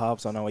into the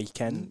halves. I know he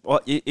can.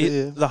 Well,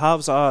 the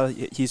halves are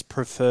his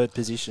preferred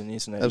position,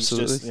 isn't it?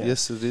 Absolutely,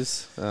 yes it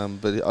is.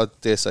 But I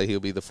dare say he'll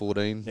be the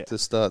 14 to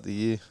start the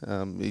year.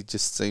 He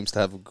just seems to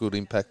have a good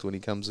impact when he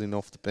comes in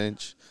off the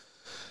bench.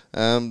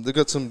 They've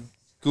got some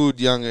good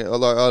young.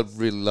 I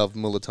really love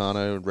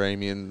Mulitano and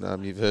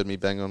Ramian. You've heard me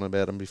bang on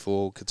about him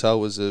before. Cattell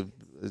was a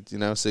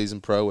season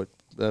pro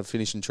at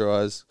finishing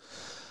tries.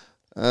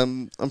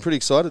 I'm pretty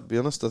excited, to be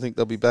honest. I think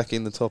they'll be back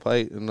in the top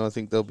 8, and I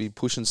think they'll be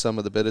pushing some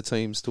of the better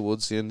teams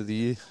towards the end of the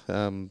year.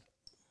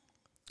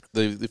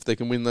 If they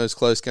can win those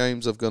close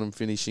games, I've got them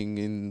finishing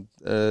in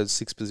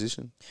 6th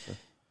position. So.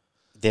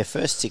 Their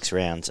first 6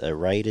 rounds are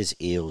Raiders,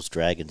 Eels,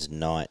 Dragons,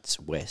 Knights,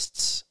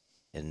 Wests,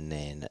 and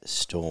then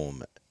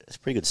Storm. It's a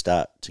pretty good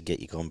start to get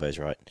your combos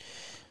right.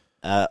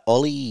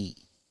 Ollie,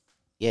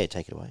 take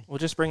it away. Well,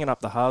 just bringing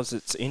up the halves,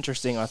 it's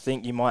interesting. I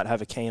think you might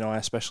have a keen eye,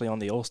 especially on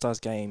the All-Stars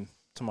game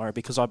tomorrow,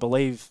 because I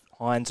believe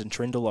Hines and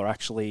Trindle are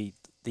actually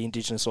the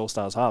Indigenous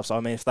All-Stars halves. So, I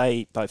mean, if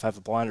they both have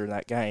a blinder in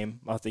that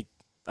game, I think,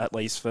 at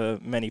least for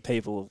many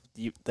people,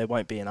 there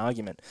won't be an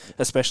argument,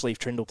 especially if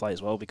Trindle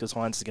plays well, because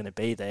Hines is going to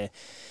be there.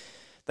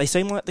 They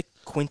seem like the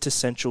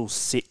quintessential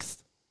 6th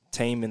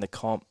team in the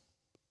comp.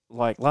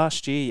 Like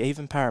last year,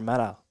 even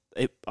Parramatta,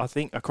 I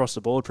think across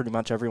the board, pretty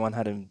much everyone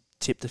had him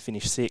tipped to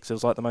finish 6th. It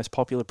was like the most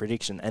popular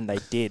prediction, and they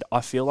did.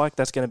 I feel like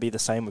that's going to be the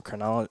same with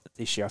Cronulla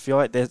this year. I feel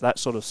like there's that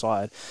sort of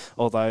side,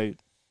 although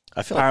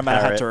I feel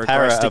Parramatta had to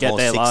regress to get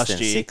there last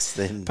year.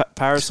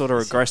 Parra sort of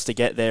regressed to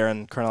get there,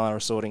 and Cronulla are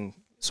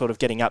sort of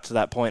getting up to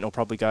that point. Will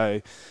probably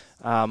go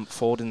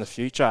forward in the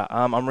future.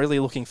 I'm really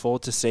looking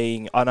forward to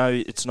seeing, I know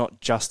it's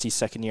not just his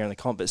second year in the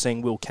comp, but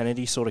seeing Will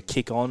Kennedy sort of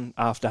kick on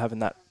after having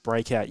that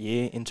breakout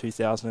year in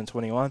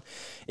 2021.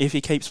 If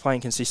he keeps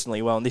playing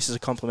consistently well, and this is a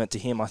compliment to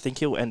him, I think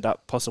he'll end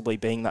up possibly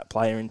being that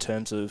player in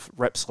terms of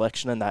rep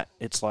selection, and that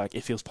it's like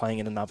if he was playing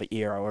in another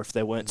era, or if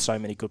there weren't so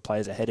many good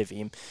players ahead of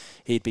him,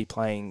 he'd be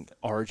playing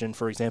Origin,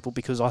 for example,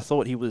 because I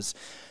thought he was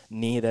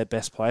near their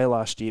best player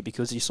last year,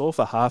 because you saw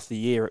for half the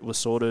year it was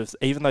sort of,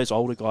 even those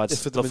older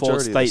guys, the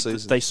forwards,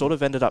 they sort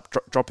of ended up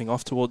dropping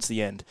off towards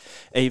the end,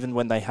 even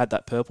when they had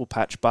that purple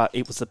patch, but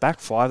it was the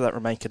back 5 that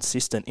remained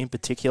consistent, in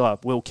particular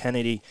Will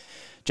Kennedy,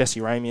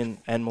 Jesse Ramian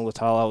and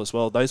Mulitalo as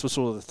well. Those were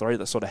sort of the 3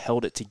 that sort of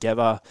held it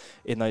together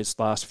in those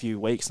last few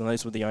weeks, and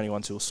those were the only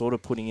ones who were sort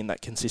of putting in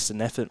that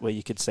consistent effort where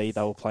you could see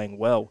they were playing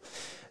well.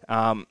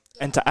 And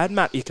to add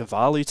Matt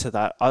Ikuvalu to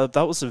that,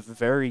 that was a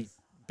very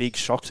big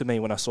shock to me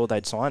when I saw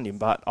they'd signed him,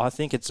 but I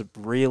think it's a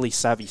really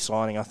savvy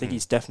signing. I think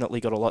he's definitely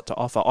got a lot to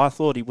offer. I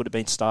thought he would have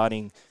been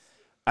starting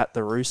at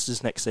the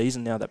Roosters next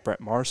season now that Brett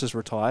Morris has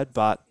retired,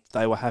 but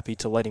they were happy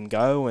to let him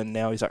go, and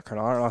now he's at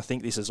Cronulla. And I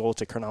think this is all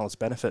to Cronulla's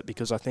benefit,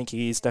 because I think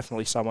he is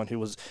definitely someone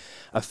who's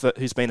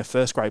been a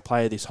first-grade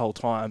player this whole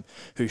time,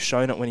 who's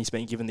shown it when he's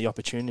been given the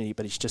opportunity,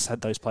 but he's just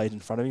had those players in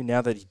front of him.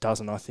 Now that he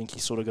doesn't, I think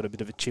he's sort of got a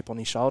bit of a chip on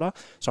his shoulder.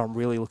 So I'm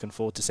really looking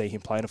forward to see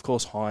him play. And, of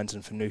course, Hines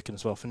and Finucane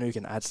as well.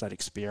 Finucane adds that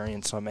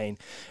experience. I mean,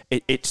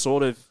 it's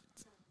sort of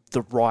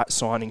the right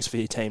signings for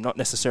your team, not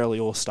necessarily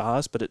all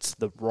stars, but it's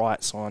the right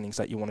signings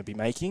that you want to be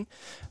making.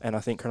 And I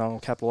think Cronulla will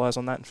capitalise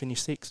on that and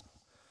finish 6th.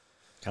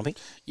 Cumpy?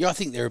 Yeah, I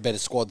think they're a better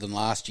squad than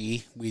last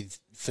year with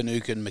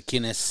Finucane,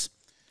 McInnes.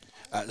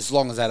 As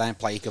long as they don't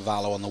play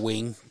Cavallo on the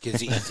wing,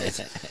 because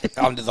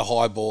under the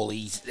high ball,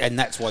 and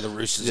that's why the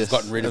Roosters have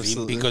gotten rid of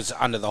him, because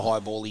under the high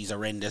ball he's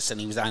horrendous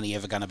and he was only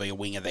ever going to be a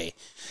winger there.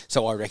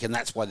 So I reckon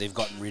that's why they've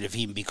gotten rid of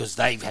him, because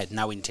they've had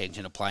no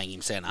intention of playing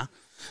him centre.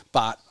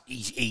 But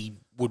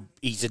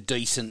he's a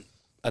decent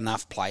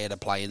enough player to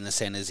play in the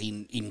centres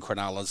in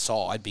Cronulla's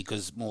side,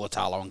 because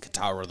Mulatalo and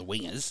Katoa are the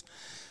wingers,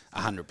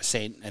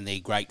 100%, and they're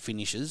great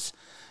finishers.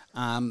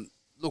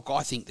 Look,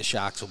 I think the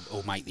Sharks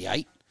will make the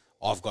 8.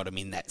 I've got them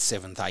in that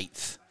 7th,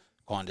 8th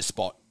kind of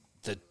spot.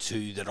 The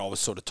 2 that I was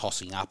sort of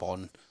tossing up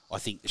on, I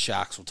think the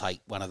Sharks will take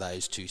one of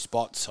those 2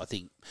 spots. I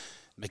think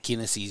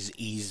McInnes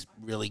is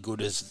really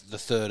good as the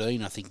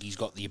 13. I think he's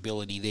got the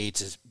ability there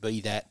to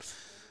be that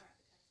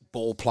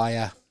ball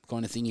player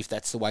kind of thing, if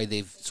that's the way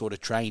they've sort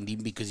of trained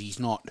him, because he's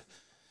not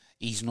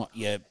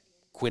your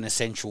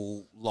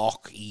quintessential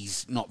lock.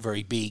 He's not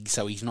very big,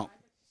 so he's not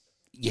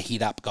your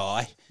hit-up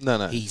guy.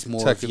 No. He's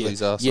more Tackle of your,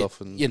 his ass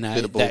off and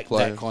bit of ball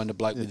play. That kind of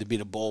bloke with a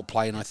bit of ball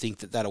play, and I think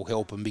that'll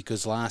help him,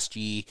 because last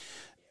year,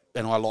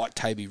 and I like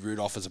Toby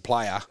Rudolph as a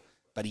player,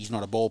 but he's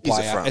not a ball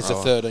player. As a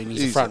 13,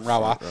 he's a front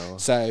rower.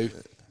 So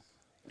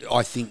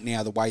I think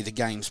now the way the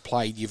game's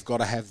played, you've got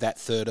to have that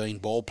 13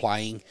 ball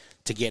playing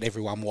to get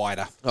everyone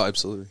wider. Oh,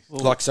 absolutely.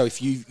 So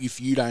if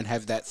you don't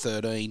have that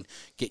 13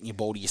 getting your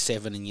ball to your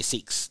 7 and your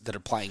 6 that are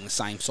playing the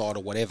same side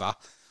or whatever,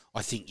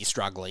 I think you're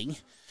struggling.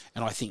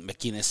 And I think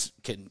McInnes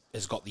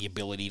has got the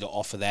ability to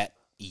offer that.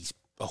 He's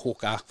a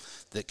hooker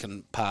that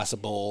can pass a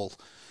ball.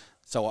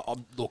 So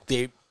look,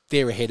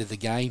 they're ahead of the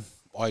game.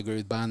 I agree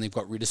with Barn. They've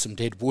got rid of some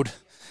dead wood,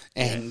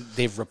 and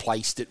they've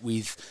replaced it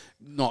with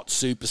not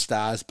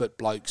superstars, but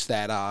blokes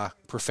that are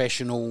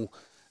professional,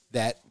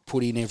 that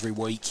put in every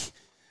week.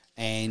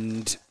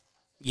 And,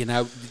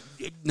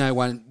 no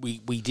one,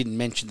 we didn't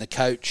mention the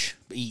coach.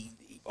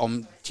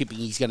 I'm tipping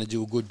he's going to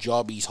do a good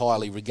job. He's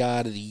highly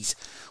regarded. He's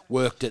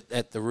worked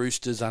at the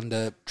Roosters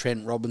under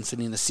Trent Robinson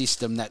in a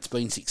system that's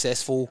been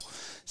successful.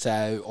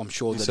 So I'm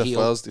sure that he'll...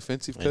 Wales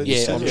defensive coach.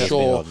 Yeah,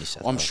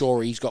 I'm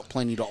sure he's got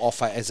plenty to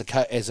offer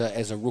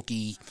as a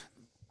rookie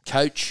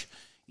coach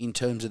in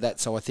terms of that.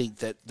 So I think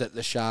that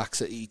the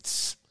Sharks,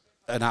 it's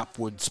an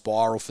upward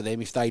spiral for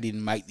them. If they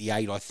didn't make the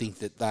 8, I think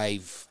that they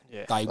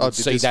would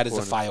see that as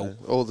a fail.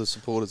 All the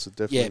supporters would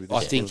definitely be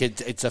I think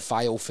it's a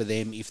fail for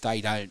them if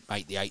they don't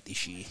make the 8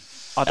 this year.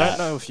 I don't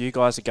know if you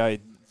guys would go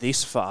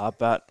this far,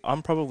 but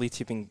I'm probably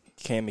tipping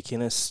Cam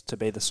McInnes to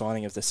be the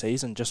signing of the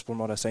season, just from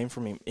what I've seen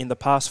from him. In the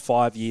past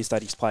 5 years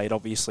that he's played,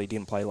 obviously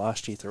didn't play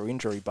last year through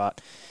injury,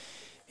 but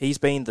he's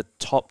been the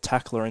top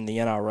tackler in the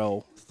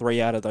NRL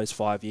 3 out of those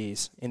 5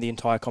 years in the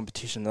entire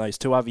competition. Those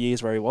 2 other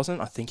years where he wasn't,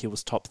 I think he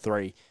was top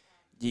 3.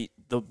 The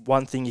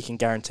one thing you can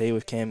guarantee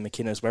with Cam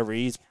McInnes, whether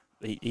he's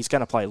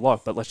going to play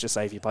lock, but let's just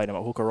say if you played him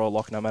at hooker or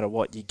lock, no matter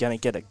what, you're going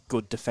to get a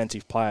good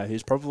defensive player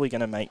who's probably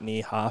going to make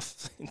near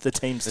half the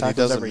team's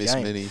tackles every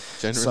game. He doesn't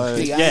miss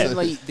many,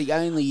 generally. The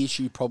only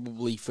issue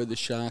probably for the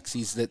Sharks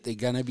is that they're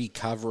going to be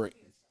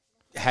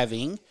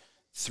having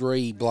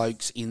 3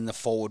 blokes in the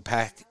forward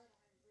pack.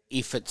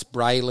 If it's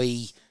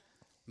Brayley,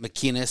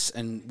 McInnes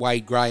and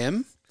Wade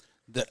Graham,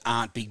 that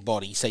aren't big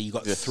bodies. So you've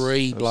got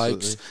 3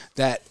 blokes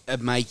that are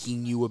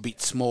making you a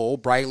bit small.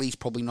 Brayley's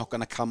probably not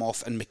going to come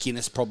off, and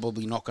McInnes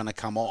probably not going to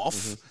come off.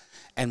 Mm-hmm.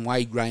 And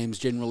Wade Graham's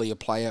generally a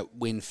player,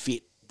 when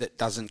fit, that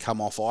doesn't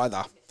come off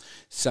either.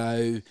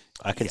 So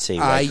I can see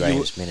Wade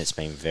Graham's minutes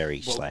being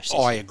very slashed.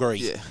 I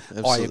agree. Yeah,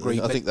 I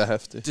agree. I think they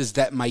have to. Does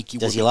that make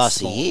you? Does he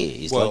last a year?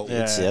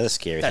 It's the other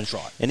scary thing. That's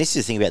right. And this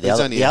is the thing about the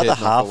other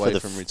half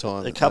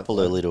of a couple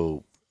of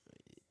little,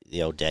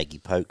 the old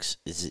daggy pokes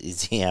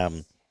is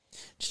the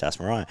just ask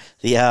Mariah.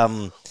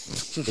 The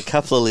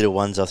couple of little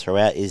ones I'll throw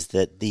out is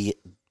that the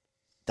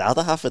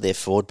other half of their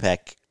forward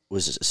pack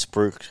was a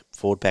spruik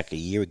forward pack a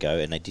year ago,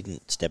 and they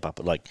didn't step up.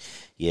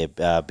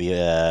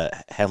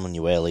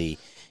 Hamlin-Ueli,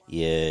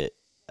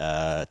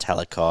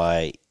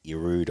 Talakai,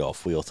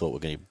 Rudolph, we all thought were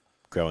going to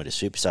grow into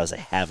superstars. They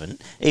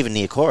haven't. Even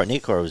Niokora.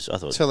 was, I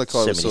thought,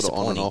 Talakai was sort of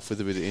on and off with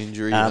a bit of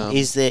injury.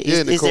 Is there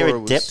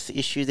a depth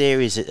issue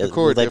there? Is it?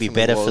 Will they be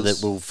better for the?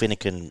 Will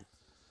Finucane?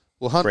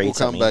 Well, Hunt will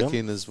come back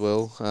in as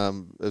well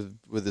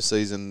with the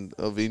season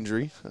of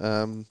injury.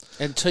 And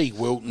T.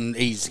 Wilton,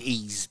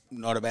 he's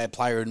not a bad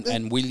player,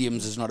 and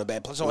Williams is not a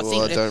bad player. So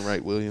I don't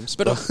rate Williams.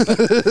 But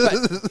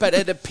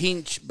at a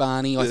pinch,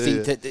 Barney, I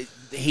think that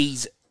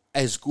he's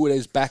as good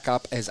as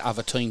backup as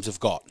other teams have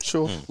got.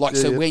 Sure.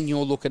 When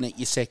you're looking at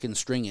your second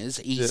stringers,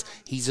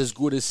 he's as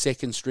good as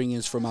second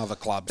stringers from other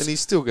clubs. And he's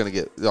still going to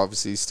get,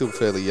 obviously, he's still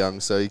fairly young,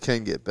 so he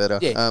can get better.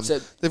 Yeah,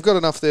 they've got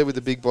enough there with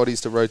the big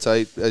bodies to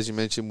rotate, as you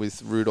mentioned,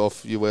 with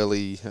Rudolph,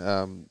 Ueli,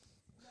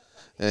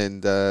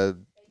 and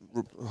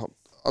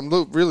I'm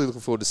really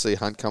looking forward to see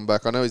Hunt come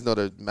back. I know he's not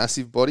a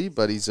massive body,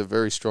 but he's a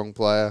very strong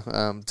player.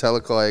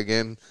 Talakai,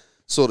 again,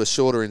 sort of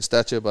shorter in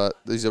stature, but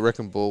he's a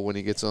wrecking ball when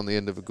he gets on the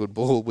end of a good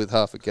ball with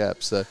half a cap.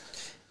 So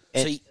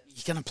you're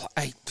going to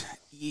play.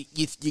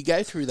 You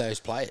go through those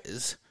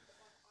players,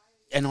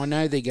 and I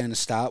know they're going to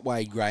start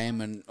Wade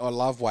Graham, and I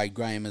love Wade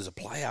Graham as a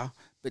player,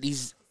 but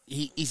is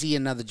he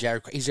another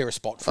Jared? Is there a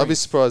spot for him? I'd be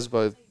surprised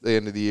by the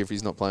end of the year if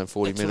he's not playing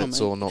 40 That's minutes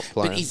what I mean. or not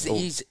playing. But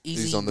is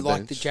he on the like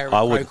bench. the Jared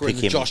I would Croker pick and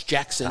the him Josh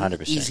Jackson?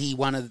 100%. Is he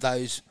one of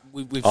those?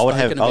 We've I would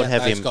spoken about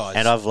have those him, guys.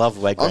 and I've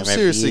loved Wade Graham I'm over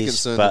seriously years,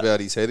 concerned but about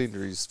his head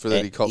injuries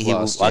that he copped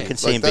last I year. can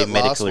see him that being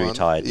medically last one,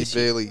 retired He this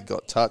year. barely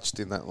got touched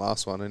in that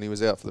last one, and he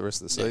was out for the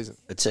rest of the season.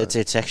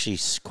 It's actually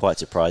quite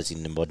surprising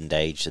in the modern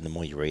age, and the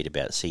more you read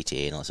about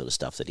CTE and all that sort of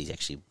stuff, that he's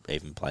actually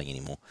even playing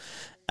anymore.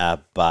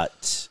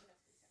 But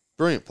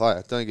Brilliant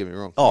player, don't get me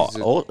wrong.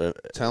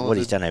 what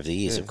he's done over the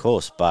years, of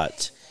course,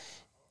 but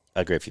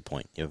I agree with your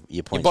point. Your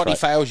Your point's body right.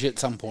 fails you at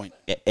some point.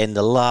 And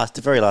the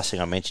very last thing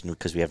I mentioned,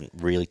 because we haven't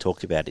really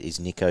talked about it, is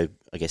Nico,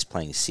 I guess,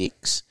 playing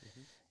 6.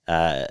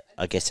 I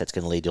guess that's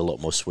going to lead to a lot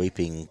more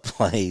sweeping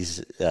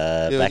plays,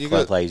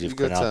 backline plays. You've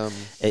got up.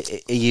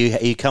 Are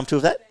you comfortable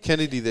with that?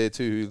 Kennedy there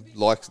too, who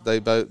likes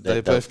they're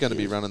both going to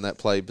be running that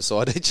play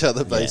beside each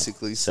other,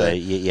 basically. So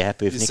you're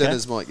happy with your Nico?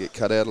 centres might get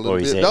cut out a little Or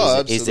is bit. there,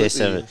 No, is there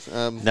absolutely.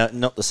 some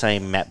not the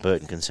same Matt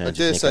Burton concerns? I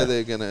dare with say Nico?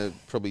 they're going to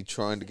probably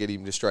trying to get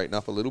him to straighten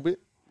up a little bit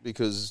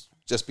because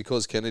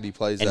Kennedy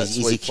plays And that is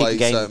his sweep kicking play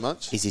game so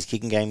much. Is his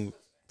kicking game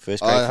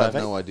first grade? I have 5'8"?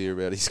 no idea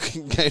about his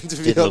kicking game, to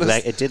be Didn't look honest.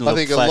 like- it didn't I look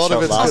think a flash lot of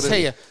up it's last I'll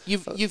going tell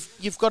to you,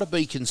 you've got to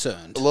be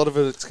concerned. a lot of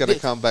it's going to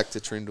come back to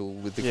Trindle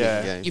with the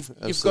kicking game. You've got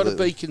to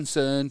Absolutely. be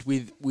concerned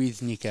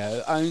with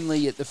Nico,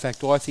 only at the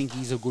fact I think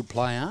he's a good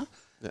player,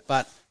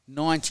 but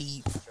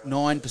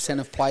 99%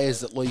 of players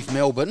that leave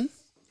Melbourne,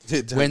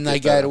 Yeah, don't when they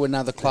get go that. to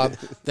another club,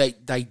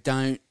 they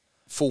don't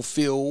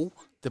fulfil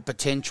the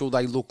potential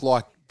they look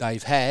like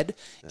they've had.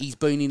 He's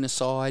been in a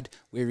side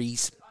where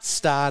he's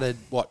started,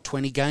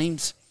 20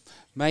 games,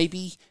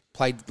 maybe,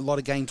 played a lot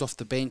of games off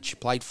the bench,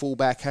 played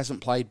fullback,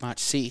 hasn't played much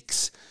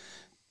 6.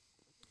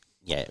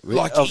 Yeah,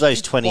 of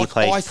those 20, he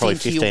played I probably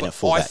think 15 at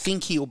fullback. I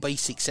think he'll be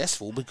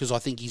successful because I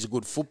think he's a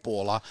good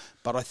footballer.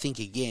 But I think,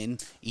 again,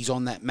 he's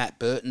on that Matt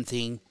Burton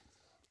thing.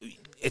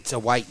 It's a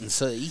wait and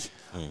see.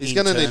 He's in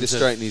going to need to terms of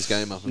straighten his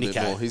game up a bit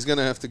Nico. more. He's going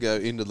to have to go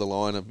into the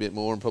line a bit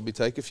more and probably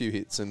take a few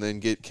hits and then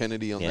get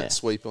Kennedy on Yeah. that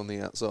sweep on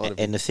the outside. of And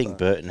him. the thing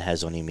Burton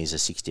has on him is a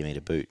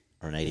 60-metre boot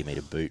or an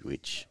 80-metre boot,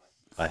 which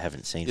I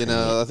haven't seen You from him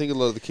know, yet. I think a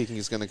lot of the kicking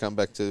is going to come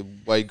back to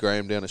Wade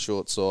Graham down a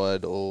short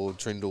side, or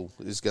Trindle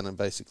is going to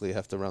basically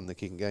have to run the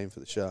kicking game for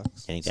the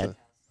Sharks. Any dad?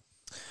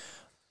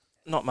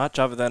 Not much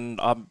other than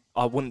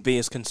I wouldn't be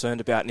as concerned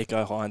about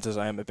Nico Hines as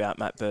I am about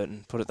Matt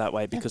Burton, put it that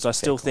way, because I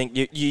still think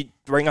you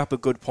bring up a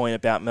good point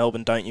about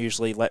Melbourne don't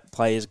usually let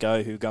players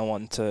go who go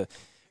on to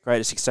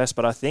greater success,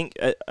 but I think,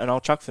 and I'll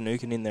chuck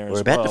Finucane in there as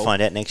well. We're about to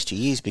find out next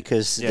year's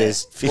because Yeah.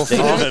 there's 15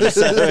 of them.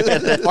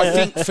 So I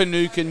think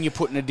Finucane, you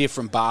put in a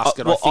different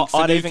basket. Well, I think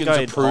I'd even go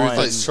Finucane's a proven.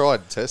 Hines. He's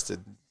tried and tested.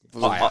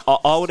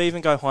 I would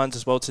even go Hines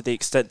as well, to the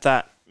extent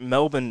that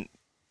Melbourne,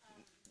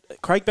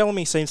 Craig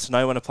Bellamy seems to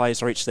know when a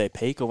player's reached their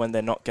peak or when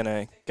they're not going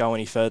to go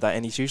any further,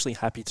 and he's usually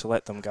happy to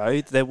let them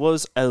go. There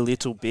was a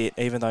little bit,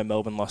 even though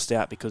Melbourne lost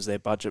out because their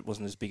budget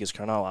wasn't as big as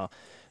Cronulla,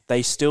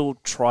 they still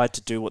tried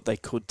to do what they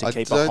could to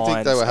keep a Hines. I don't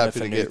think they were and a happy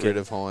to get Finucane. rid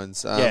of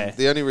Hines. Yeah.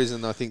 The only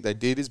reason I think they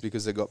did is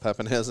because they got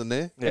Pappenhausen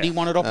there. But he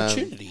wanted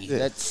opportunity. yeah.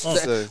 That's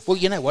So- well,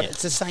 you know what?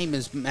 It's the same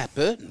as Matt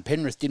Burton.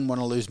 Penrith didn't want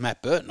to lose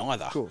Matt Burton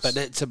either. course. But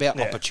it's about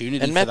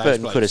opportunity. and Matt for those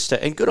Burton blokes. could have stayed,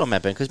 and good on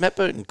Matt Burton, because Matt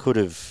Burton could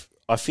have,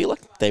 I feel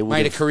like they would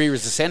made a have, career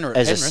as a centre at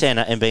as a Penrith.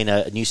 centre and been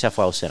a New South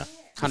Wales centre.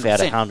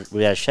 100%.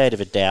 Without a shade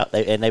of a doubt.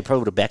 And they probably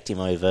would have backed him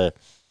over.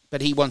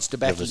 But he wants to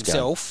back Whoever's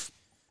himself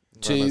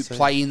Well, to that's it.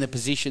 play in the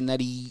position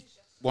that he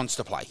wants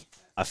to play.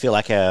 I feel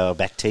like our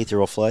back teeth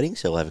are all floating,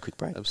 so we'll have a quick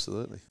break.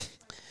 Absolutely.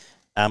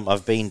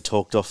 I've been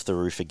talked off the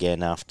roof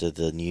again after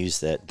the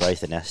news that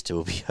Braith and Astor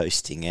will be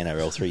hosting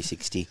NRL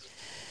 360.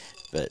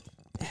 But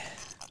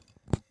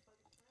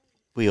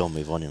we all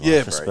move on in life, Yeah,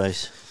 I Braith.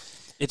 suppose.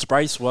 It's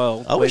Brace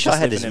World. I We're wish I just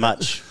had living as in it.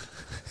 much,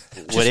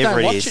 Just whatever don't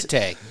it watch is. it,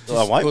 Tag. Well,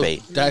 I won't Well,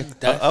 be.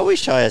 don't- I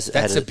wish I had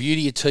that's the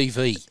beauty of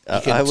TV.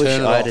 You can I wish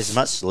turn it I had off. as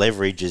much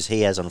leverage as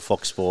he has on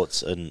Fox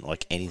Sports and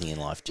like anything in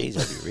life. Jeez,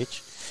 I'd be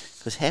rich.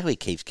 Because how he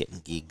keeps getting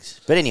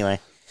gigs. But anyway,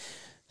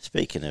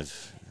 speaking of,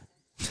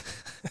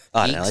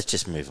 I don't know. Gigs? Let's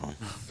just move on.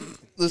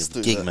 Let's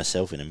do gig that.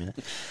 myself in a minute.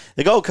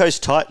 The Gold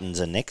Coast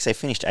Titans are next. They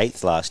finished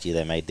 8th last year.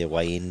 They made their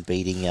way in,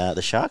 beating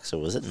the Sharks,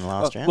 or was it in the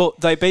last round? Well,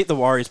 they beat the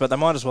Warriors, but they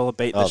might as well have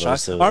beat the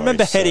Sharks. the I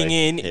remember Warriors, heading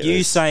sorry. in, It you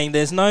was- saying,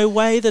 there's no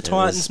way the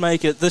Titans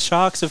make it. The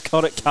Sharks have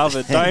got it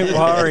covered. Don't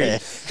worry.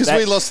 Because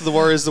we lost to the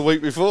Warriors the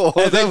week before.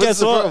 And then, That was guess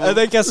the what? problem. And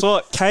then guess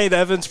what? Kane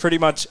Evans pretty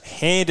much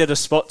handed a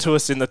spot to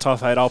us in the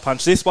top 8. I'll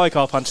punch this bloke,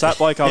 I'll punch that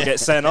bloke, I'll get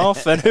sent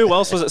off. And who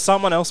else was it?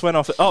 Someone else went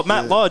off. Oh,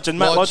 Matt Lodge. And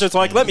Matt Lodge was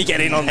like, let me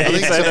get in on I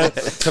this.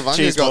 think So, Tavanga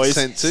cheers, got boys.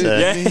 sent too. So-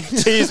 yeah,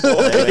 cheers,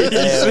 boys.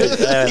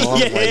 They're a long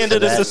You way for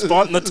handed us that. a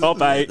spot in the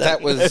top 8.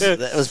 That was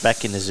That was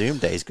back in the Zoom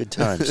days. Good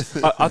times.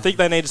 I think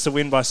they needed to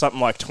win by something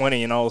like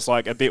 20, and I was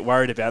like a bit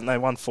worried about it, and they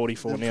won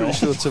 44-0. I'm pretty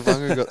sure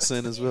Tavanga got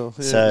sent as well.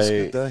 Yeah, So- it was a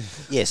good day.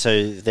 Yeah,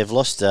 so they've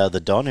lost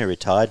the Don, who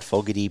retired,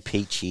 Fogarty,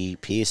 Peachy,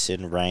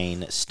 Pearson,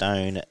 Rain,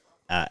 Stone,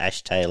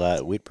 Ash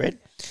Taylor, Whitbread.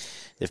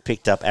 They've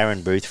picked up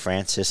Aaron Booth,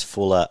 Francis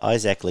Fuller,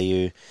 Isaac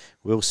Liu,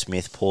 Will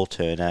Smith, Paul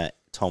Turner,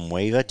 Tom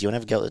Weaver. Do you want to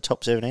have a go at the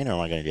top 17, or am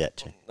I going to do that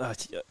too?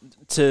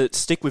 To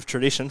stick with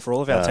tradition for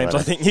all of our teams,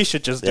 right. I think you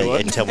should just do Yeah,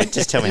 it. and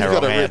just tell me how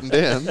You've got wrong it I am. written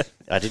down.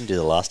 I didn't do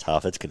the last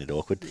half. That's going to be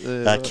awkward.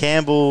 Yeah, right.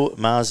 Campbell,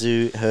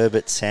 Marzu,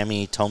 Herbert,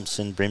 Sammy,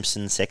 Thompson,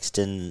 Brimson,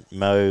 Sexton,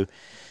 Mo,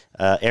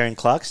 Aaron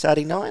Clark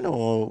starting 9,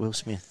 or Will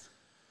Smith?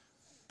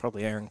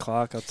 Probably Aaron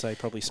Clark, I'd say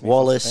probably Smith.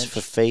 Wallace, off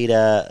the bench.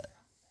 Fafita.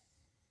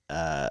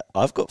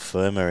 I've got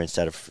Firma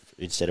instead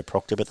of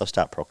Proctor, but they'll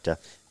start Proctor.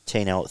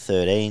 Tino at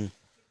 13.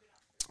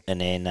 And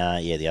then,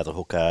 the other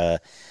hooker,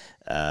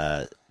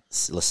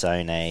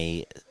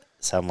 Lasone,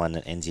 someone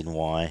that ends in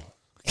Y,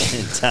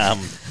 and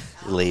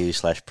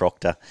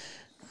Liu/Proctor,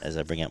 as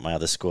I bring up my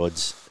other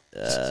squads.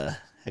 How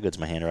good's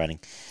my handwriting?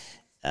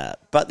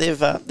 But they've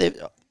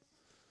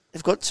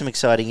got some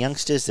exciting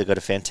youngsters. They've got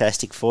a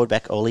fantastic forward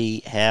back.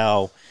 Ollie,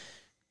 how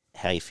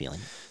are you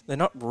feeling? They're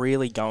not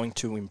really going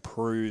to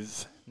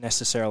improve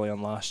necessarily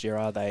on last year,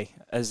 are they?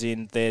 As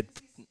in, they're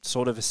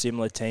sort of a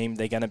similar team.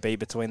 They're going to be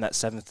between that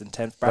 7th and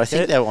 10th bracket. But I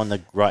think they were on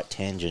the right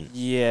tangent.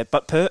 Yeah,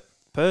 but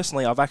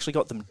personally, I've actually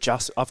got them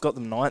I've got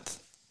them 9th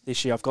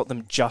this year. I've got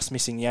them just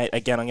missing the 8.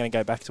 Again, I'm going to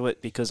go back to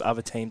it because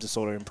other teams are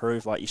sort of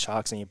improved, like your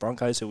Sharks and your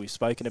Broncos, who we've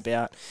spoken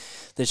about.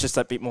 There's just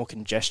that bit more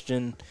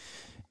congestion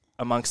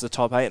amongst the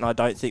top 8, and I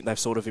don't think they've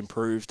sort of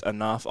improved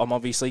enough. I'm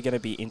obviously going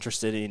to be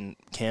interested in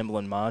Campbell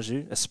and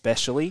Marju,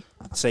 especially,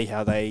 see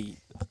how they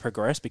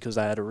progress, because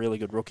they had a really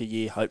good rookie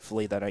year.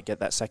 Hopefully they don't get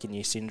that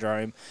second-year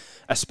syndrome,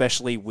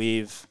 especially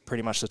with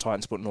pretty much the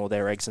Titans putting all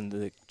their eggs in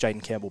the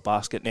Jaden Campbell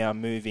basket now,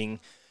 moving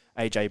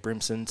AJ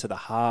Brimson to the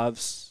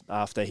halves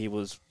after he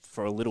was,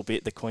 for a little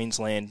bit, the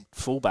Queensland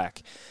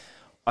fullback.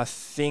 I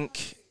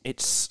think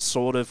it's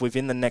sort of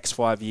within the next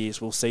 5 years,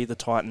 we'll see the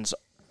Titans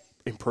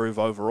improve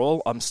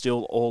overall. I'm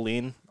still all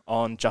in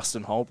on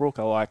Justin Holbrook.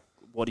 I like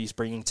what he's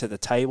bringing to the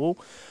table.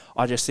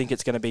 I just think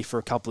it's going to be for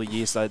a couple of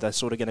years, though. They're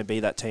sort of going to be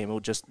that team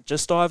who'll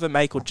just either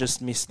make or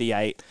just miss the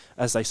 8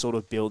 as they sort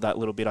of build that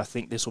little bit. I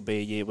think this will be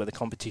a year where the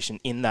competition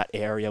in that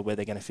area where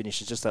they're going to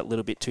finish is just that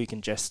little bit too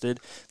congested.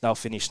 They'll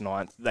finish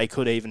 9th. They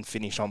could even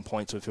finish on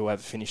points with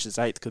whoever finishes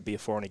 8th. Could be a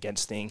for and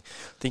against thing.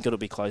 I think it'll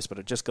be close, but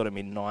I've just got him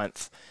in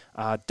 9th.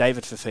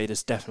 David Fafita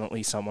is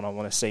definitely someone I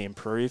want to see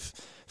improve.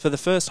 For the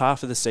first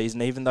half of the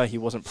season, even though he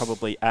wasn't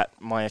probably at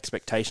my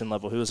expectation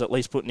level, he was at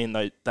least putting in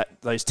those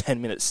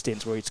 10-minute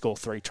stints where he'd score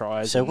 3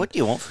 tries. So what do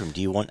you want from him?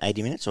 Do you want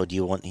 80 minutes, or do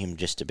you want him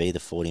just to be the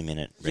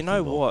 40-minute? You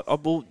know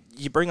what? Well,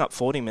 you bring up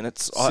 40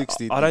 minutes. I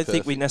 60 don't think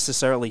perfect. we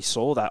necessarily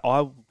saw that.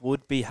 I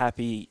would be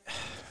happy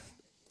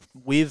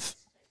with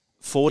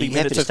 40 Are you happy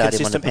minutes to of start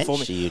him on the consistent bench?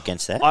 performance. Are you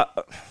against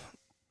that?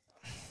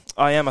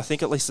 I am. I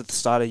think at least at the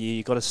start of the year,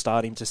 you've got to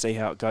start him to see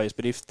how it goes.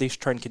 But if this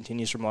trend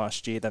continues from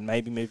last year, then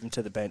maybe move him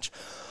to the bench.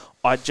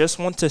 I just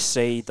want to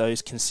see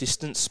those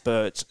consistent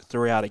spurts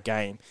throughout a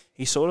game.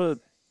 He sort of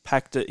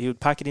he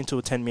would pack it into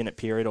a 10-minute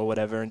period or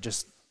whatever and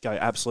just go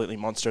absolutely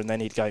monster, and then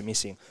he'd go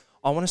missing.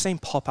 I want to see him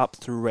pop up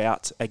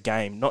throughout a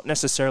game, not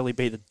necessarily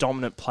be the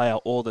dominant player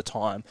all the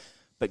time,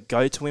 but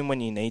go to him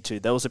when you need to.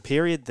 There was a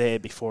period there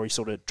before he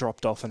sort of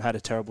dropped off and had a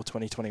terrible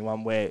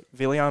 2021 where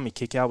Viliami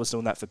Kikau was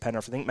doing that for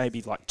Penrith, I think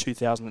maybe like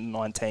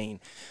 2019,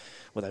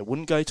 where they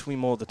wouldn't go to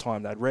him all the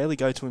time. They'd rarely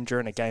go to him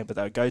during a game, but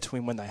they would go to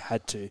him when they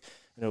had to.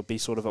 And it would be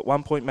sort of at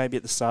one point, maybe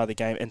at the start of the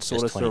game, and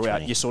sort Just of throughout.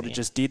 2020, You sort of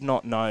just did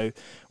not know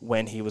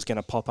when he was going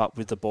to pop up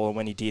with the ball, and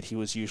when he did, he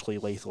was usually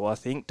lethal. I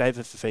think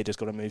David Fafita's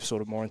got to move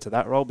sort of more into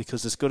that role,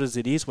 because as good as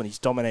it is when he's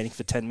dominating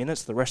for 10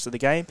 minutes, the rest of the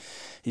game,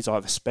 he's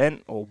either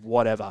spent or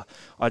whatever.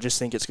 I just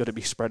think it's got to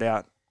be spread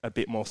out a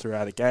bit more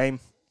throughout the game,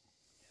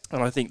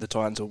 and I think the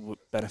Titans will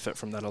benefit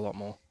from that a lot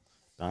more.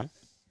 Done?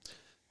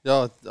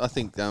 Yeah, I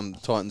think the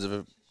Titans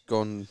have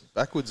gone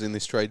backwards in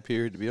this trade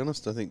period, to be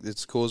honest. I think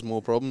it's caused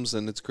more problems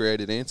than it's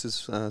created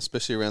answers,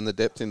 especially around the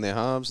depth in their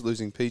halves,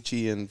 losing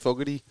Peachy and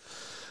Fogarty.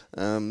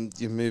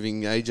 You're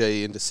moving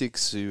AJ into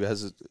 6, who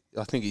has,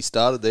 I think he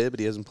started there, but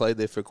he hasn't played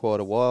there for quite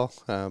a while.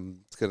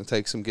 It's going to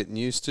take some getting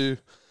used to.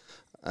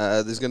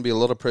 There's going to be a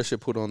lot of pressure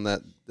put on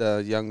that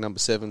young number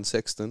 7,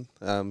 Sexton.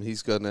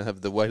 He's going to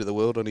have the weight of the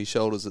world on his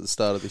shoulders at the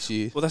start of this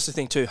year. Well, that's the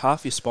thing too.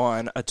 Half your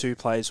spine are 2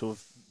 players who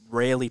have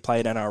rarely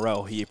played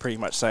NRL, you're pretty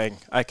much saying,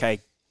 okay,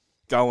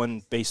 go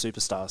and be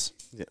superstars.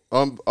 Yeah,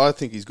 I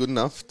think he's good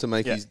enough to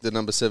make the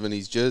number 7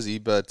 his jersey,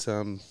 but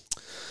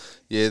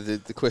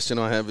the question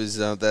I have is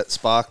that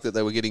spark that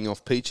they were getting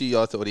off Peachy.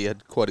 I thought he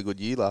had quite a good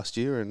year last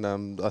year,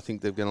 and I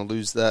think they're going to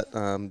lose that.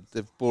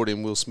 They've brought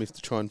in Will Smith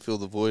to try and fill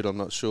the void. I'm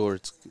not sure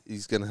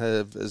he's going to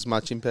have as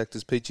much impact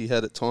as Peachy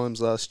had at times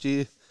last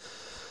year.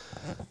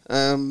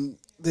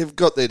 They've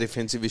got their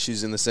defensive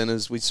issues in the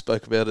centres. We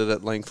spoke about it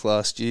at length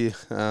last year.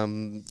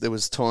 There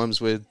was times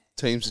where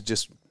teams would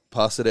just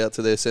pass it out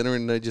to their centre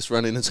and they just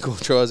run in and score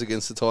tries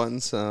against the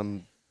Titans.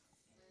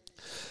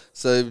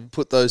 So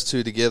put those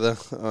two together,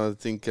 I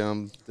think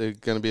they're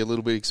going to be a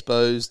little bit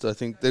exposed. I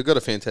think they've got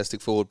a fantastic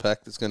forward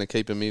pack that's going to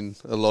keep them in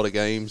a lot of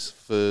games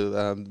for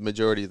the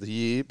majority of the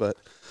year, but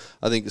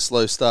I think a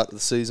slow start to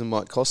the season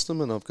might cost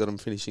them, and I've got them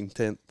finishing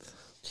 10th.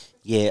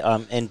 Yeah,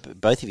 and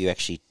both of you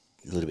actually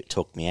a little bit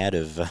talked me out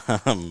of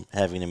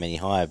having them any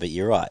higher, but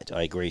you're right.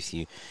 I agree with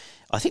you.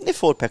 I think their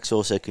forward pack's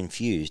also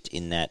confused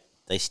in that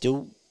they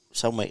still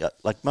somewhere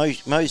like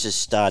Moses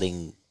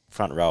starting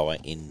front rower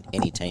in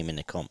any team in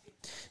the comp,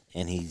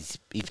 and he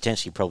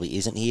potentially probably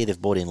isn't here.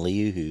 They've brought in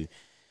Liu, who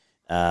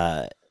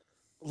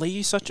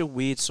Liu's such a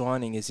weird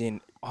signing. As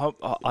in,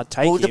 I'd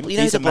take him.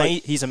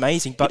 He's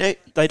amazing, but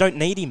they don't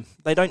need him.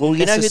 They don't. Well,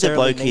 you know who the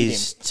necessarily bloke need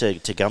is him.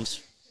 to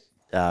Gump's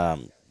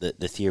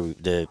the theory,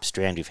 the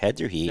strand we've had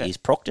through here is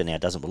Proctor now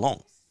doesn't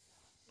belong.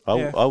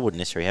 I wouldn't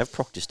necessarily have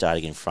Proctor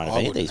starting in front of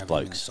any of these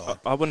blokes.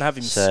 I wouldn't have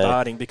him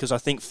starting because I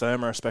think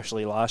Firma,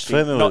 especially last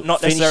year, not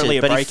necessarily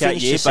a but breakout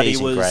year, but he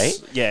was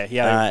great. Yeah, he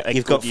had a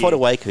you've good got year.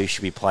 Fodawaker, who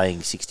should be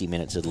playing 60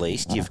 minutes at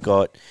least. You've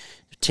got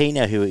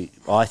Tina, who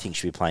I think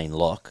should be playing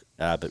lock,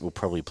 but will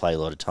probably play a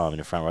lot of time in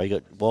the front row.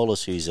 You've got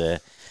Wallace, who's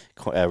a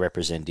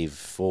representative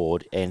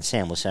forward, and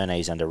Sam Lasone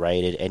is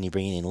underrated, and you're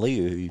bringing in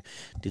Liu, who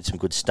did some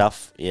good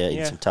stuff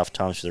in some tough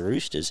times for the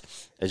Roosters,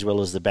 as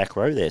well as the back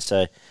row there.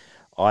 So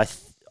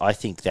I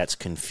think that's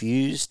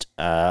confused.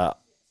 I'm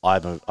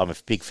a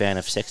big fan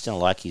of Sexton. I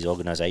like his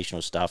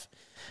organisational stuff,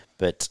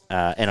 but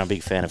and I'm a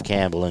big fan of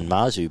Campbell and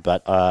Marzu.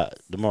 But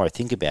the more I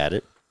think about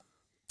it,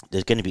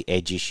 there's going to be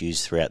edge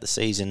issues throughout the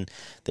season.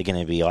 They're going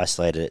to be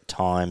isolated at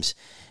times,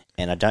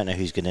 and I don't know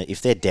who's going to.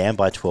 If they're down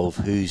by 12,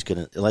 who's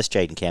going to? Unless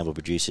Jaden Campbell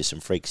produces some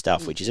freak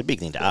stuff, which is a big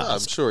thing to ask.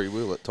 I'm sure he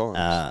will at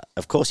times.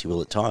 Of course, he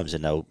will at times,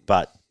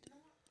 but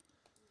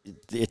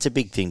it's a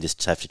big thing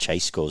to have to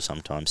chase scores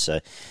sometimes. So.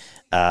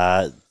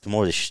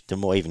 The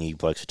more even you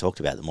blokes have talked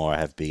about, the more I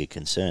have bigger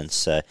concerns.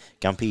 So,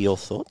 Gumpy, your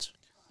thoughts?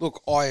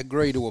 Look, I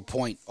agree to a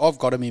point. I've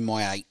got them in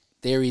my 8.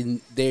 They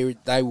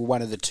were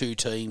one of the two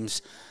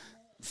teams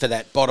for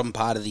that bottom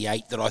part of the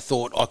 8 that I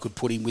thought I could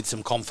put in with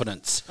some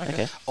confidence.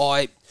 Okay.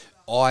 I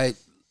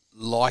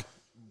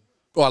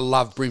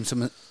love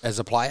Brimson as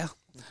a player.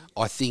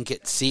 I think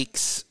at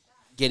 6,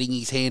 getting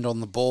his hand on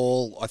the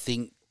ball, I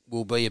think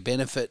will be a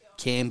benefit.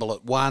 Campbell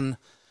at 1.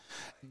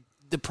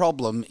 The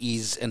problem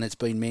is, and it's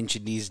been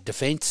mentioned, is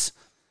defence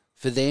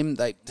for them.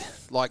 They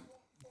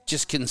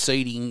just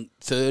conceding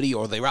 30,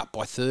 or they're up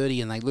by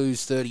 30 and they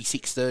lose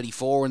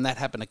 36-34, and that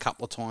happened a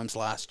couple of times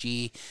last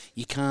year.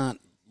 You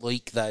can't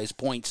leak those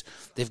points.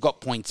 They've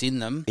got points in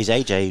them. Is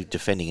AJ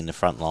defending in the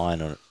front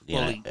line or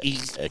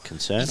a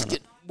concern?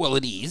 Well,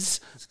 it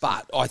is,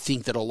 but I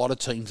think that a lot of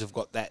teams have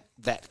got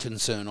that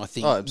concern. I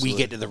think we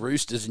get to the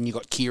Roosters and you've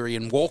got Keary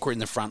and Walker in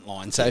the front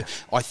line. So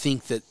I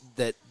think that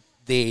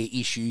they're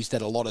issues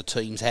that a lot of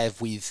teams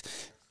have with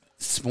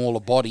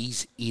smaller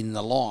bodies in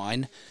the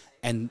line,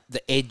 and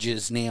the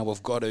edges now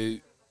have got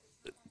to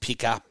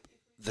pick up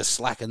the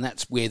slack, and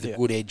that's where the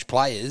good edge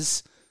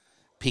players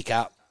pick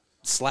up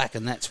slack,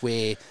 and that's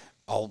where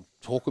I'll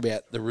talk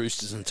about the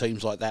Roosters and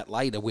teams like that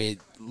later, where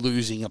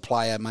losing a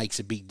player makes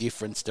a big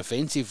difference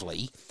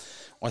defensively.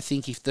 I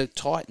think if the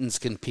Titans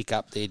can pick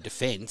up their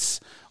defence,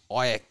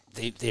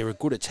 they're a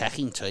good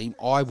attacking team.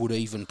 I would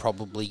even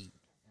probably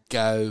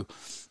go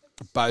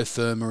Beau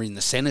Firma in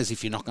the centres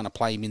if you're not going to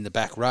play him in the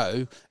back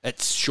row.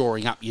 It's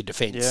shoring up your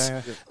defence.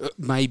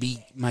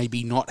 Maybe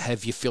not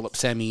have your Phillip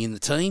Sammy in the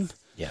team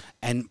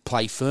and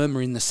play Firma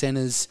in the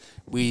centres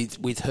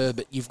with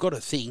Herbert. You've got to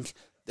think,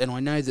 and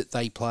I know that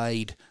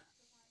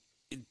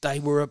they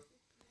were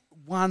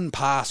one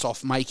pass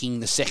off making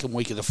the second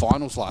week of the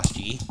finals last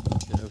year.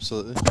 Yeah,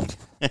 absolutely.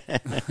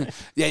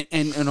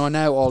 and I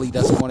know Ollie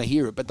doesn't want to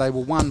hear it, but they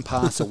were one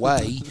pass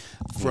away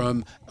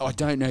from, I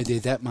don't know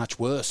they're that much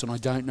worse, and I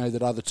don't know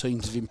that other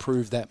teams have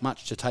improved that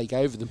much to take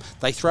over them.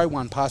 They throw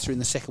one passer in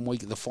the second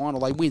week of the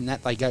final, they win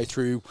that, they go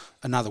through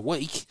another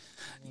week.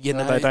 They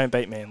don't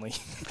beat Manly.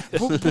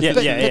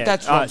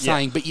 That's what I'm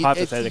saying. But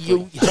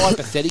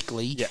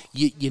hypothetically,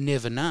 you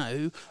never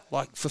know.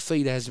 Like,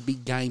 Fafita has a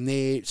big game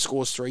there,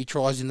 scores 3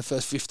 tries in the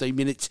first 15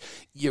 minutes,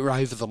 you're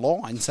over the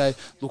line. So,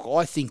 look,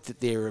 I think that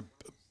they're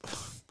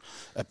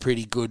a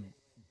pretty good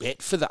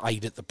bet for the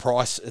 8 at the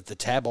price at the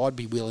tab. I'd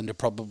be willing to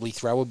probably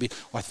throw a bit.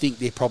 I think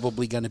they're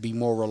probably going to be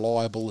more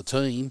reliable a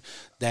team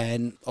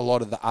than a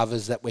lot of the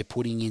others that we're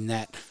putting in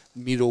that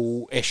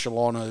middle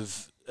echelon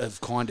of of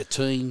kind of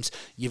teams.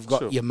 You've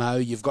got your Mo,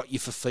 you've got your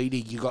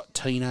Fafita, you've got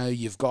Tino,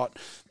 you've got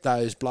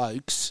those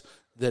blokes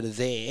that are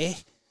there.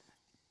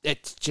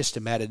 It's just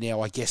a matter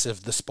now, I guess,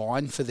 of the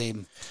spine for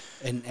them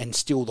and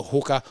still the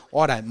hooker.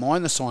 I don't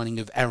mind the signing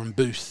of Aaron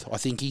Booth. I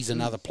think he's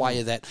another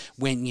player that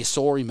when you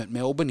saw him at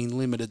Melbourne in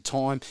limited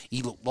time,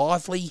 he looked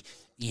lively,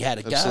 he had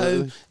a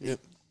Absolutely. go. Yep.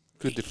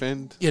 Good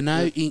defend. You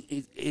know,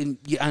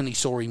 you only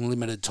saw him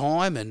limited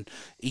time, and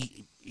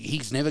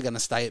he's never going to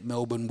stay at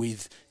Melbourne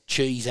with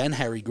Cheese and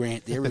Harry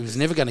Grant there. He was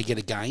never going to get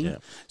a game. Yeah.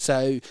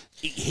 So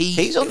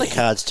he's on the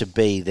cards to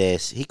be there.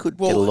 He could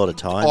get a lot of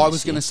time. I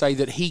was going to say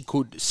that he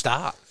could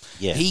start.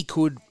 Yeah. He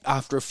could,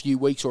 after a few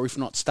weeks, or if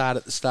not start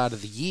at the start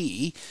of the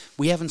year.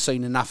 We haven't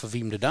seen enough of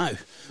him to know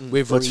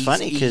whether Well, it's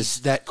funny 'cause- he's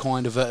that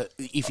kind of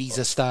if he's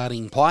a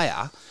starting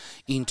player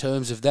in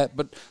terms of that.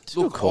 But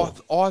look, cool.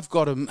 I've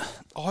got him.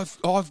 I've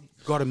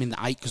got him in the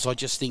 8 because I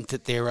just think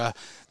that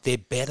they're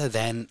better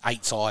than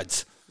 8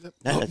 sides. No,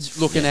 that's-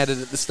 Looking at it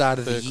at the start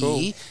of the year,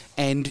 cool.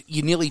 and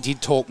you nearly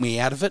did talk me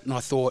out of it, and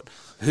I thought,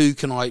 who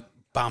can I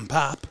bump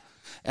up?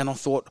 And I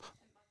thought,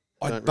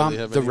 I'd Don't bump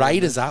really have the anyone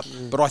Raiders there. up,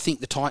 but I think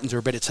the Titans are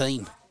a better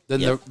team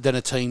than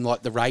a team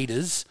like the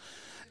Raiders,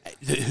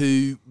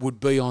 who would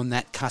be on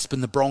that cusp.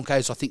 And the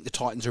Broncos, I think the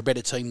Titans are a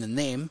better team than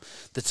them.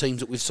 The teams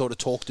that we've sort of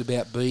talked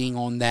about being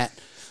on that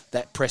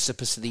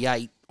precipice of the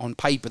 8, on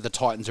paper, the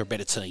Titans are a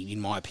better team, in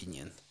my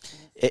opinion.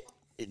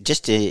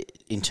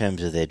 In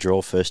terms of their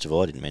draw, first of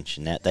all, I didn't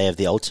mention that they have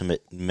the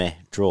ultimate meh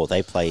draw.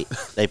 They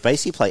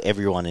basically play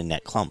everyone in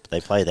that clump. They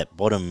play that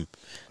bottom,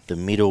 the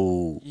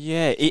middle,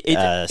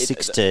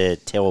 6 to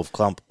 12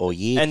 clump all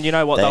year. And you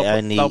know what?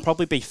 They'll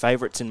probably be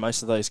favourites in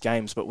most of those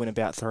games, but win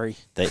about 3.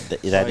 They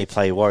only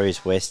play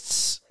Warriors,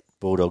 Wests,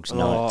 Bulldogs,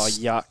 Knights.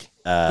 Oh, yuck!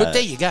 But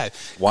there you go.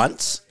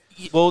 Once.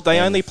 Well, they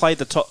only play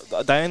the top.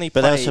 They only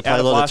play But they also play out a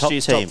of lot of last top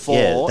year's teams. top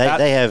 4. Yeah,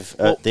 they have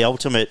the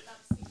ultimate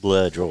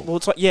blur draw. Well,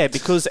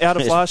 because out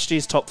of last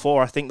year's top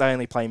 4, I think they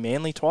only play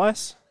Manly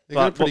twice. They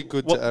got pretty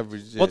good to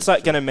average. Yeah. What's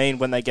that going to mean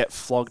when they get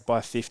flogged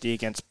by 50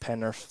 against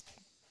Penrith,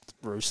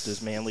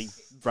 Roosters, Manly,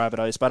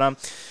 Rabbitohs?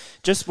 But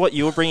just what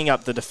you were bringing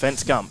up, the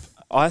defence gump.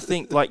 I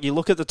think you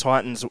look at the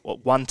Titans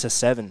 1 to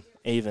 7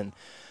 even.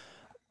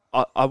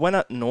 I went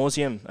at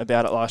nauseum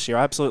about it last year.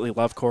 I absolutely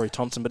love Corey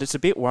Thompson, but it's a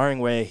bit worrying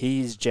where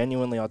he's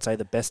genuinely, I'd say,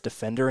 the best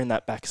defender in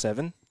that back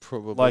 7.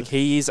 Probably.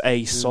 He is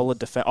a solid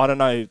defender. I don't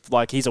know,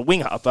 he's a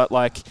winger, but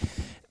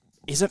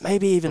is it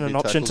maybe even Probably an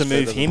option to tackles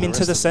move better him than the into rest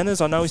the of them.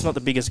 centres? I know he's not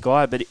the biggest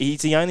guy, but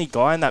he's the only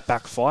guy in that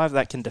back 5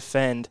 that can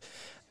defend.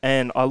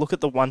 And I look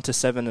at the 1 to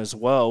 7 as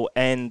well,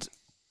 and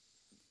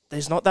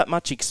there's not that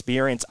much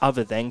experience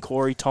other than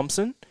Corey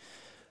Thompson.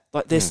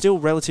 They're still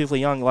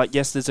relatively young.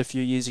 Yes, there's a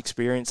few years'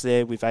 experience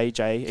there with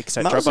AJ,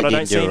 etc. But I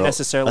don't see him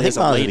necessarily as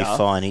a leader. I think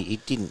Marzu would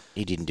be fine.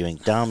 He didn't do any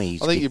dummy.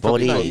 I think you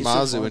probably put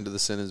Marzu into the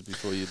centres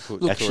before you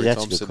put Actually, Corey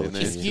that's a good Thompson in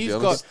there. call, To too. be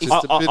You've honest. got-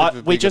 Just a bit of a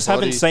We bigger just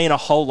haven't body. seen a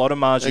whole lot of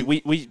Marzu.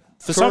 We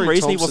for some Corey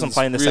reason he wasn't Thompson's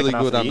playing the really second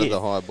half good of the under year.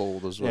 the high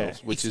ball as well, Yeah.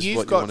 which If is you've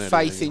what you got want out of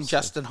faith anything, in so.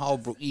 Justin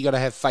Holbrook, you got to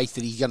have faith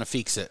that he's going to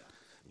fix it.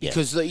 Yeah.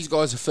 Because these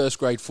guys are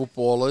first-grade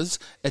footballers.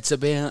 It's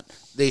about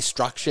their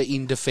structure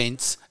in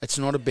defence. It's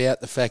not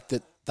about the fact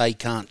that they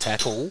can't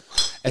tackle.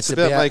 It's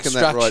about making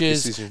that right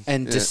structures decision.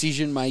 and Yeah.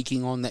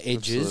 decision-making on the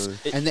edges.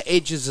 Absolutely. And the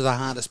edges are the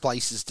hardest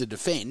places to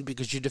defend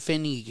because you're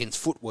defending against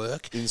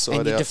footwork Inside,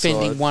 and you're outside.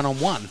 defending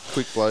one-on-one.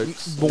 Quick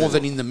blokes. More Yeah.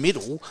 than in the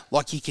middle.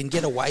 You can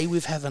get away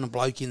with having a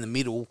bloke in the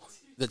middle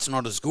that's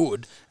not as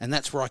good, and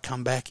that's where I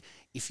come back.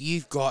 If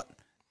you've got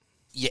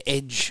your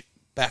edge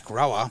back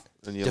rower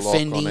And your lock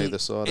on either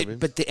side of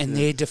him.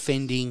 they're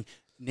defending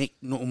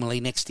normally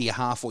next to your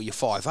half or your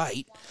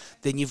 5'8",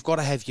 then you've got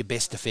to have your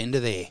best defender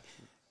there.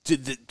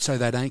 So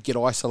they don't get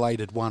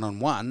isolated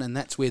one-on-one, and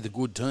that's where the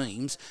good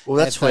teams that's have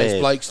those where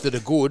blokes that are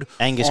good.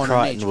 Angus on an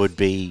Crichton edge. would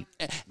be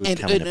And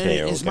come in a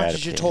pair or as go much to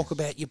as you pair. talk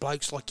about your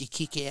blokes like your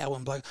Kikau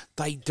and bloke,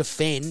 they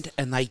defend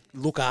and they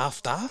look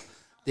after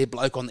their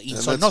bloke on the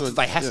inside. that's Not what-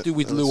 that they have yeah, to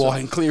with that's Luai right.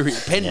 and Cleary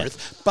at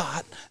Penrith,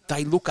 but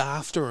they look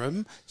after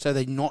them so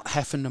they're not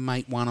having to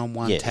make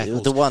one-on-one Yeah,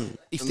 tackles. the one.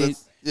 If And they,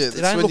 that's- Yeah, they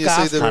that's don't when look you see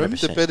after the, them.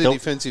 the better Don't-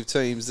 defensive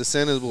teams, the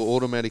centres will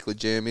automatically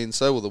jam in,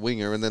 so will the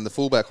winger, and then the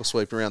fullback will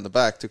sweep around the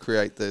back to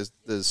create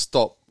the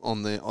stop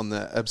on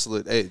the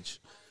absolute edge.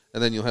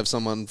 And then you'll have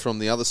someone from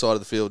the other side of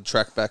the field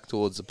track back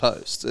towards the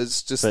post.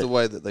 It's just But the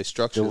way that they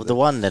structure The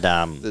one that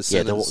centres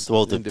in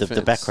the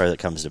defence. back row that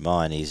comes to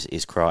mind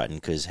is Crichton,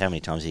 because how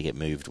many times did he get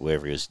moved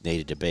wherever he was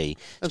needed to be,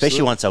 especially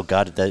Absolutely. once they were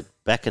gutted.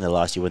 Back in the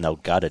last year when they were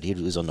gutted, he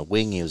was on the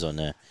wing, he was on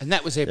the. And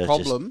that was their They're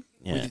problem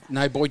just- yeah. with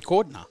no Boyd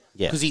Cordner.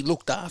 Yeah. Because he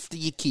looked after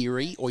your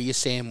Kiri or your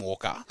Sam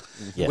Walker.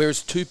 Yeah. Whereas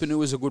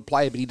Tupanu is a good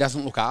player, but he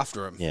doesn't look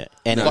after him. Yeah,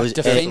 and it Like was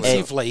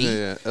defensively.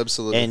 Yeah,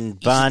 absolutely. And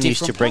Barn used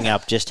to different bring player.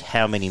 up just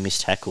how many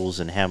missed tackles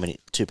and how many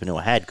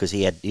Tupanua had, because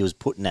he was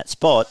put in that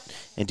spot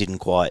and didn't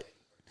quite.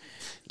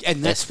 And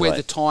that's That's where right.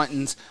 the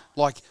Titans,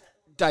 like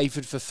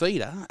David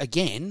Fafita,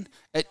 again,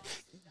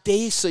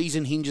 their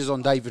season hinges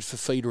on David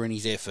Fafita and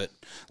his effort.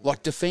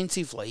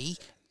 Defensively,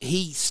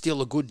 he's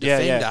still a good Yeah,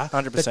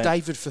 defender. 100%. But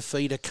David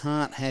Fafita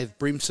can't have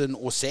Brimson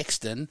or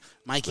Sexton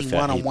making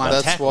Without him. one-on-one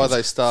That's tackles. why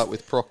they start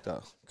with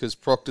Proctor, because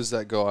Proctor's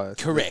that guy.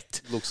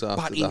 Correct. That looks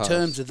after But the in halves.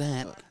 terms of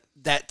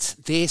that's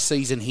their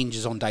season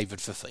hinges on David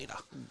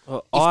Fafita.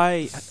 Well,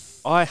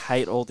 I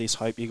hate all this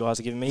hope you guys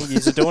are giving me.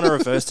 You're doing a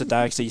reverse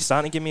today, so you're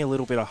starting to give me a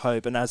little bit of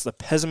hope. And as the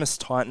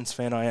pessimist Titans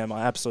fan I am,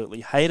 I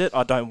absolutely hate it.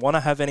 I don't want to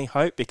have any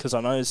hope because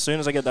I know as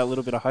soon as I get that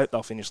little bit of hope,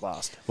 they'll finish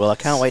last. Well, I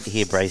can't wait to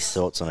hear Brace's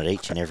thoughts on it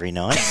each and every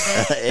night.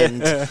 And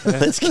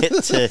let's get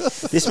to...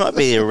 This might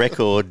be a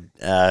record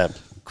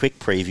quick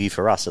preview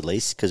for us, at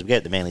least, because we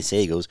get the Manly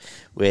Seagulls,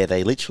 where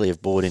they literally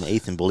have brought in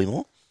Ethan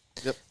Bullymore.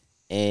 Yep.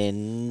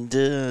 And...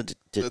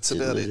 That's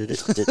about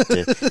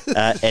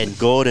it. And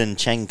Gordon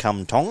Chang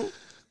Kum Tong.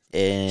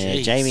 And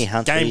Jeez. Jamie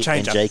Humphrey Game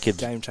changer. and Jacob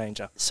Game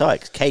changer.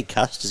 Sykes. Cade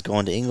Cust has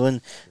gone to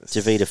England.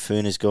 Davida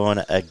Foon has gone.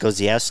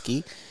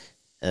 Goziowski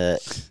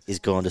is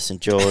gone to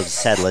St George.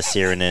 Sadler,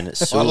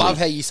 Sirinen, I love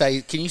how you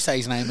say. Can you say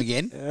his name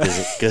again?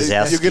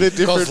 Gozowski. You get a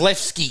different...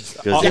 Kozlewski.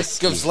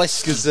 Gozowski.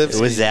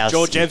 Gozlewski.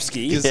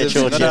 Georgievski. Yeah,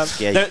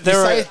 Georgievski. You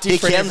say it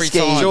different every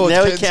time.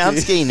 No,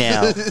 Ikowski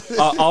now.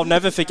 I'll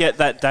never forget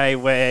that day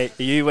where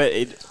you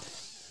were...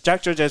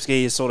 Jack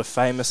Georgievski is sort of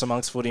famous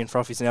amongst footy and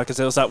frothies now because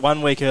there was that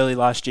 1 week early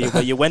last year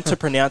where you went to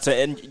pronounce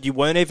it and you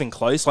weren't even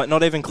close, like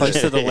not even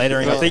close to the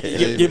lettering. I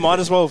think you might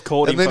as well have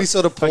called him. And then he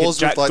sort of fucking paused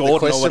Jack with like Gordon the or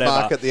question whatever.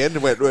 mark at the end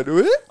and went,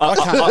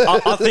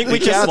 I think we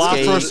just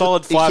laughed for a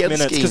solid 5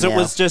 minutes because it now.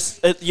 was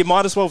just... you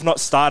might as well have not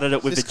started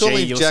it with Just the call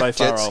G. him You're Jack so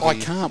far Jetson. off. I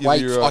can't You'll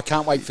wait. be right. I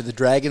can't wait for the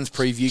Dragons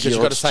preview because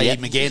you've got to say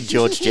him again.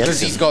 George because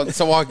Jetson. he's got.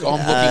 So I'm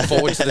looking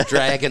forward to the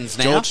Dragons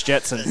now. George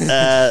Jetson.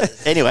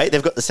 Anyway,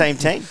 they've got the same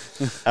team.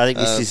 I think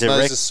this is a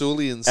Moses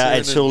Sully and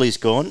and Sirinen. Sully's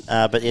gone,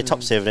 but yeah,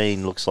 top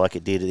 17 looks like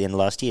it did at the end of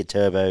last year.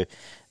 Turbo,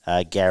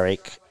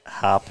 Garrick,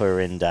 Harper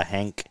and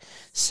Hank,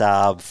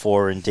 Saab,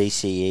 Four and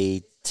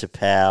DCE,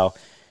 Tapau,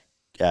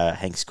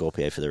 Hank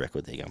Scorpio for the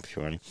record. There you go,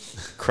 Sean.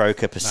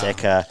 Croker,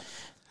 Paseka,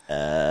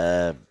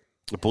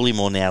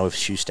 Bullymore now with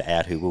Schuster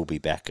out, who will be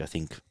back, I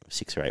think,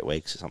 6 or 8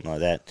 weeks or something like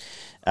that.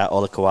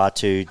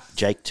 Olakauatu,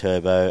 Jake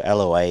Turbo,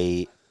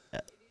 LOA,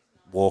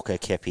 Walker,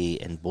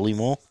 Kepi, and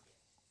Bullymore.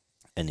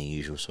 And the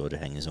usual sort of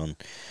hangers on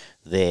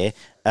there.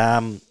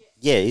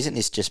 Yeah, isn't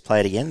this just play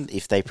it again?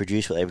 If they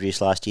produce what they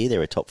produced last year,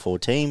 they're a top 4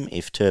 team.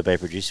 If Turbo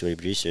produces what he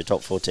produced, they're a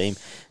top 4 team.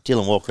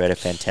 Dylan Walker had a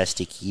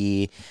fantastic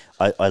year.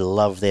 I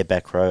love their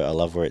back row. I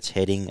love where it's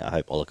heading. I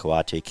hope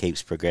Olakauatu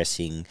keeps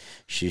progressing.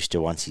 Schuster,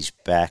 once he's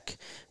back,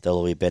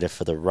 they'll be better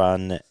for the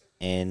run.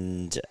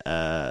 And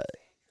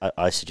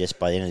I suggest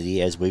by the end of the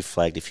year, as we've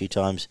flagged a few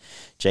times,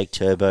 Jake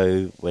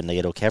Turbo, when they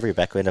get all cavalry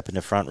back, will end up in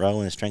the front row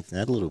and strengthen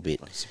that a little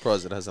bit. I'm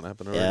surprised it hasn't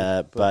happened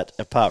already. But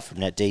apart from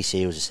that,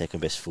 DC was the second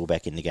best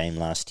fullback in the game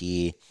last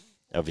year.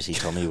 Obviously,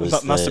 Tommy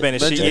was Must have been a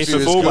shit Imagine year if for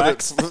he was good at-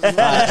 fullbacks.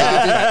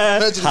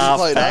 Imagine if he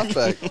played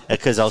halfback. halfback.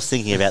 Because I was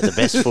thinking about the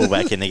best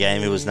fullback in the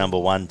game. It was number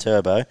 1,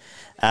 Turbo.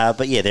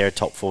 But yeah, they're a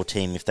top 4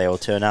 team if they all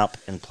turn up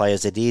and play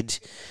as they did.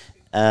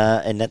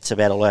 And that's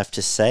about all I have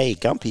to say.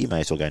 Gumpy, you may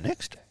as well go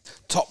next.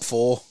 Top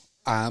 4.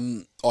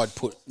 I'd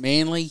put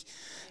Manly,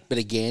 but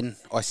again,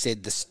 I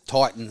said the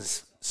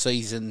Titans'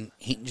 season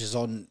hinges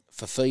on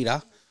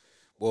Fafita.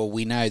 Well,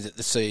 we know that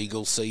the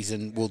Seagulls'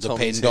 season will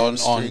Tommy's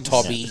depend on hamstrings.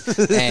 Tobby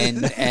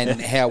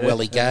and how well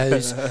he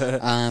goes.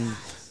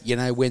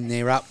 When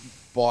they're up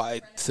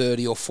by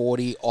 30 or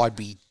 40, I'd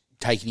be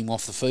taking him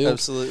off the field.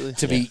 Absolutely.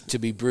 To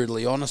be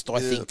brutally honest,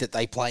 I think that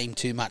they play him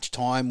too much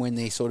time when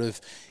they're sort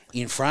of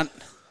in front.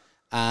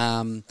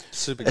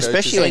 Super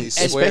Especially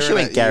coaches when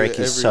swearing at Garrick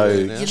you is so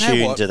everywhere now. You know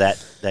tuned what? to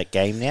that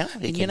game now.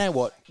 And you know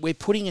what? We're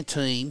putting a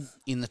team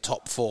in the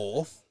top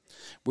 4,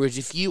 whereas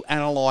if you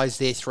analyse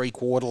their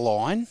 3-quarter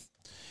line,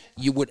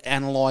 you would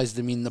analyse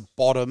them in the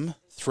bottom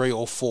 3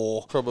 or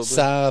 4. Probably.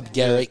 Saab,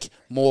 Garrick,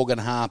 Morgan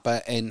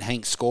Harper, and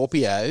Hank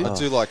Scorpio. I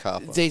do like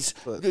Harper.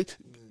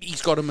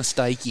 He's got a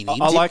mistake in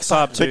him. I like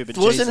Saab too, But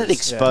but wasn't it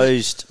Jesus, yeah.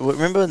 exposed?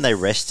 Remember when they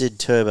rested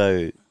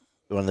Turbo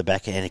on the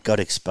back end and it got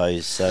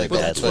exposed so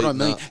Well, that's badly? what I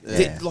mean.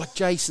 Yeah. Like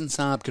Jason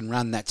Saab can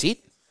run, that's it,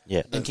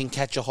 Yeah. and can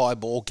catch a high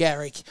ball.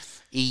 Garrick,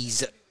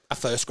 he's a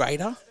first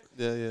grader.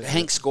 Yeah.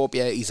 Hank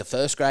Scorpio is a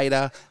first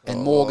grader,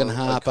 and Morgan I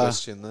Harper.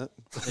 question that.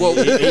 Well,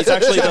 He's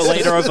actually the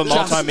leader of a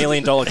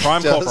multi-million-dollar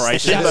crime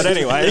corporation, but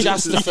anyway.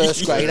 just the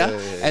first grader,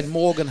 and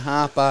Morgan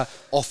Harper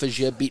offers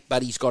you a bit,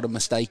 but he's got a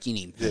mistake in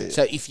him.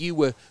 So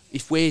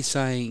if we're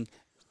saying,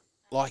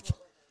 like,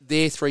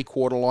 their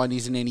 3-quarter line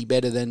isn't any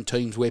better than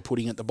teams we're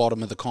putting at the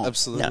bottom of the comp.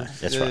 Absolutely. No,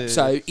 that's right.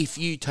 So if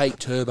you take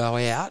Turbo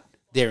out,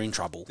 they're in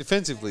trouble.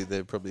 Defensively,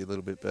 they're probably a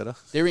little bit better.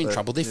 They're in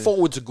trouble. Their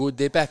forwards are good.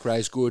 Their back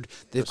row's good.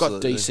 They've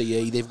Absolutely. got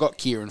DCE. They've got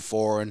Kieran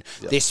Foran.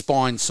 Their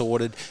spine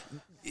sorted.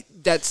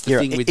 That's the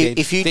You're thing right. with them.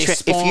 Their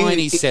spine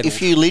is settled.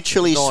 if you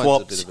literally Nine's a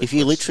swapped bit of a if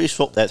you push. literally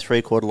swapped that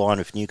 3-quarter line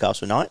with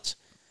Newcastle Knights,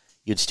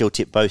 you'd still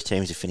tip both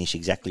teams to finish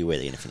exactly where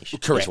they're going to finish.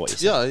 Correct. Is what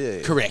you're saying.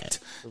 Yeah. Correct.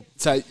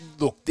 So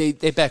look,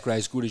 their back row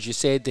is good as you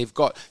said. They've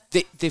got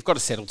a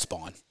settled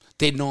spine.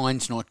 Their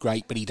 9's not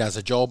great, but he does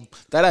a job.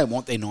 They don't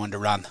want their 9 to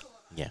run.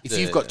 Yeah. If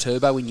you've got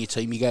Turbo in your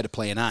team, you go to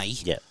plan A.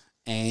 Yeah.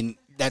 And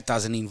that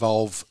doesn't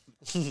involve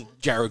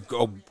Jared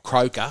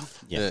Croker,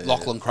 Yeah.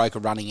 Lachlan Croker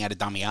running out of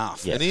dummy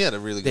half. Yeah. And he had a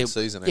really good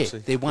season, actually.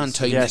 They're one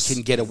team Yes. that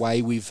can get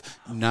away with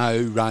no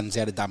runs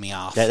out of dummy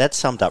half. That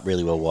summed up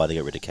really well why they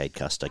got rid of Cade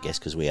Cust, I guess,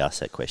 because we asked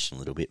that question a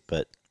little bit.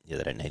 But yeah,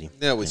 they don't need him.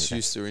 Now with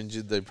Schuster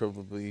injured, they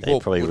probably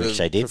probably would wish have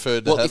they did.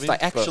 preferred to Well, have if him, they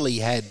but- actually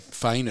had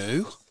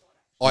Fainu,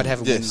 I'd have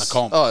him win the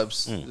comp. Oh,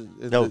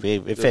 That would be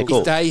a fair call.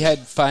 If they had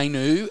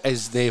Fainu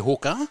as their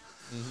hooker,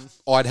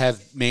 I'd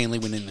have Manly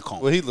winning the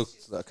comp. Well, he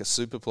looked like a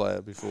super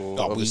player before,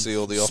 Oh, obviously,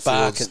 all the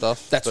spark off-field it.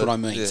 stuff. That's but what I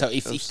mean. yeah, So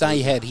if they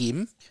absolutely. had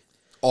him,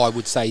 I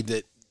would say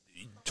that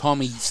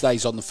Tommy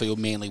stays on the field,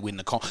 Manly win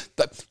the comp.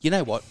 But you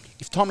know what?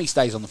 If Tommy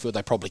stays on the field,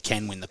 they probably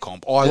can win the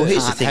comp. Well,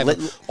 here's the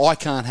thing, I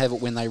can't have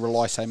it when they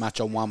rely so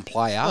much on one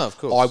player. No, of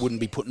course. I wouldn't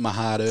be putting my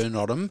hard-earned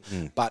on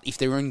them. But if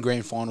they're in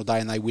grand final day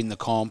and they win the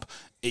comp,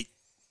 it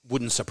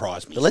wouldn't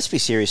surprise me. But let's be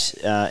serious,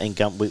 and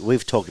Gump,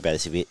 we've talked about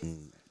this a bit,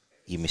 and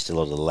you missed a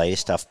lot of the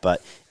latest stuff.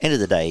 But end of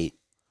the day,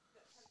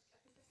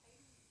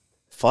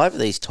 5 of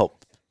these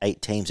top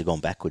 8 teams have gone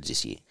backwards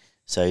this year.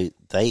 So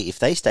if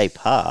they stay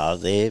par,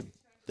 they're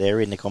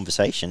in the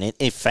conversation.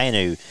 If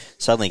Fainu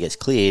suddenly gets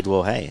cleared,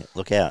 well, hey,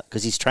 look out,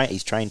 because he's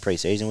trained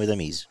pre-season with them.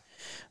 He's,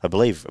 I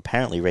believe,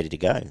 apparently ready to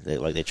go.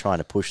 They're trying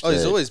to push. Oh,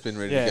 he's always been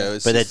ready to go.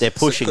 It's But just- they're it's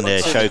pushing a the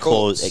constant show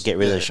clause, calls. get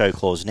rid of Yeah. the show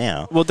clause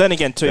now. Well, then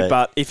again, too, But-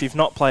 but if you've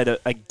not played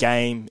a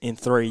game in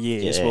 3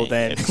 years, Yeah, well,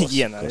 then, yeah, of course,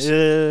 you of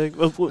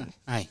know. course.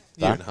 Hey,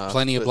 Year and a half,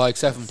 plenty of but-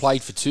 blokes haven't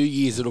played for 2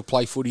 years that'll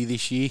play footy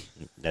this year.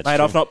 That's Mate,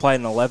 true. I've not played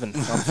in 11.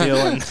 I'm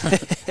feeling I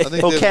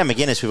think Well, they've- Cam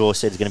McGuinness, we've all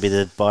said, is going to be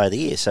the buy of the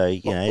year. So,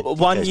 you know.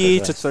 1 it year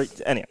goes to both ways.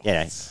 3. Anyway.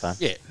 Yeah, it's fun.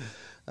 Yeah.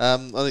 I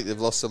think they've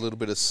lost a little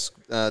bit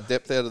of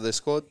depth out of their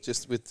squad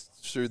just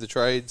through the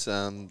trades.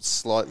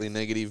 Slightly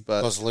negative,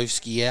 but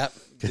Kozlowski out.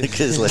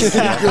 Because let's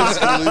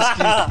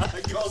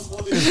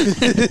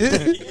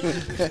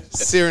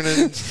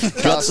Sirinen,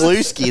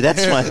 Gotzlewski,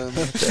 that's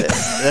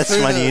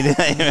my new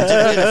name.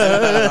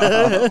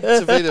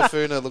 Tavita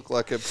Funa looked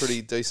like a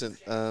pretty decent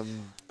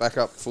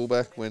backup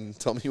fullback when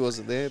Tommy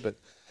wasn't there, but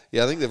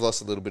yeah, I think they've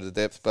lost a little bit of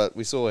depth, but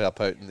we saw how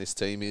potent this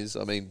team is.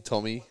 I mean,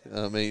 Tommy,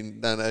 man,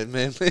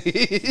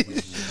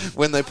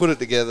 when they put it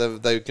together,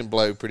 they can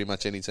blow pretty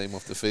much any team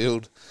off the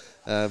field.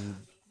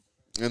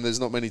 And there's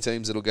not many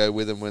teams that'll go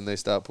with them when they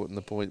start putting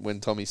when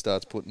Tommy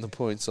starts putting the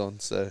points on.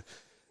 So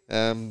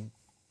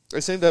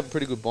they seem to have a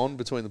pretty good bond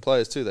between the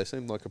players too. They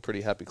seem like a pretty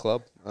happy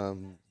club.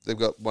 They've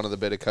got one of the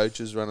better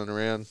coaches running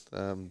around.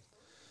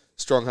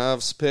 Strong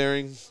halves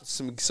pairing,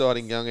 some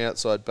exciting young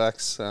outside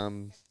backs.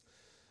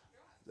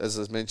 As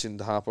I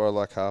mentioned, Harper, I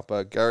like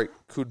Harper. Garrick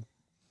could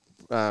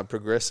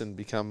progress and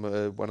become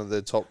one of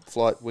the top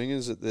flight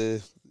wingers at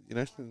the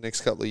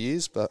next couple of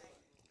years. But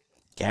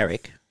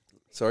Garrick.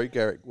 sorry,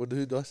 Garrick. Who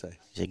did I say?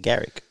 You said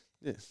Garrick.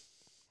 Yeah,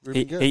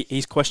 Ruben Garrick.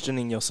 He's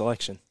questioning your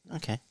selection.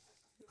 Okay.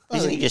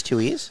 Isn't he just 2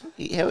 years?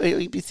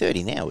 He'd be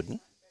 30 now, wouldn't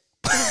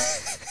he?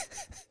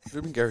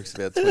 Ruben Garrick's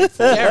about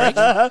 24.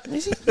 Garrick.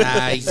 Is he?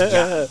 Nah, he's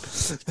young.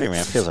 He's been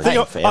around. Feels I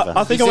like think, forever.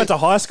 I, think I went to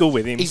high school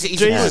with him. He's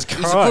Jesus a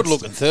Christ.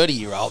 good-looking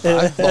 30-year-old, though.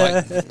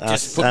 Like,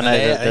 just I putting know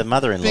it out the there.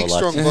 mother-in-law Big, likes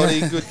strong him. body,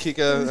 good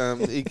kicker.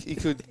 He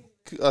could.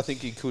 I think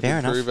he could Fair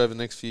improve enough. over the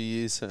next few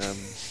years.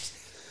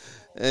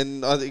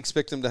 And I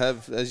expect them to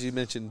have, as you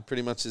mentioned,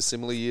 pretty much a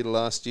similar year to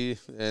last year.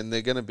 And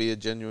they're going to be a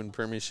genuine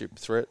premiership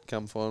threat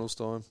come finals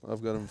time.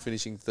 I've got them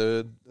finishing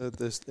third at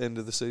the end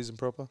of the season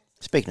proper.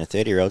 Speaking of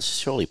 30-year-olds,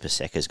 surely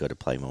Paseka's got to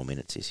play more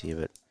minutes this year,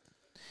 but...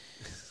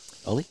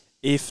 Ollie?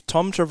 If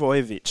Tom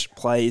Trbojevic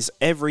plays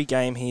every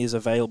game he is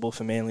available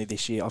for Manly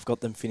this year, I've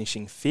got them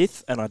finishing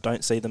 5th, and I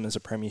don't see them as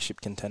a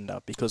premiership contender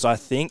because I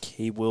think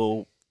he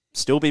will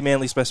still be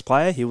Manly's best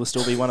player. He will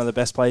still be one of the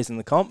best players in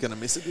the comp. Going to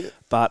miss a bit.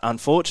 But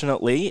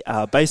unfortunately,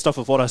 based off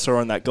of what I saw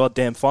in that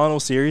goddamn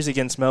final series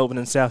against Melbourne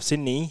and South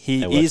Sydney,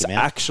 he They worked is him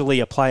out. actually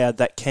a player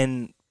that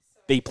can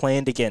be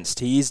planned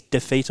against. He is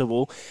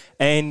defeatable,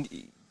 and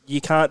you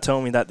can't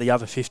tell me that the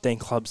other 15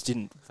 clubs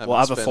didn't, Haven't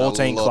other spent a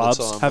 14 lot of clubs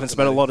time haven't looking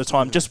spent a at lot him. of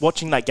time just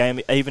watching that game,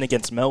 even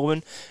against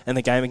Melbourne and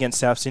the game against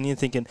South Sydney, and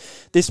thinking,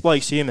 this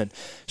bloke's human.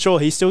 Sure,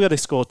 he's still got to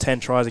score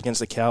 10 tries against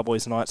the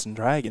Cowboys, Knights and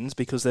Dragons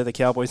because they're the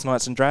Cowboys,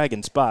 Knights and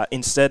Dragons, but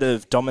instead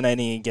of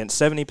dominating against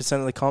 70%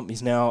 of the comp,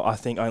 he's now, I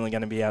think, only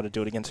going to be able to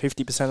do it against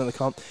 50% of the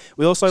comp.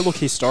 We also look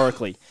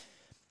historically.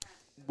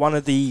 One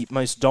of the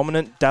most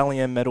dominant Dally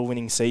M medal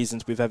winning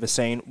seasons we've ever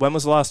seen. When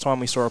was the last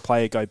time we saw a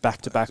player go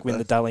back-to-back win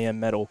the Dally M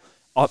medal?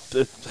 I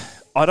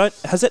don't.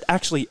 Has it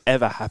actually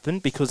ever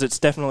happened? Because it's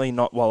definitely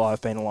not while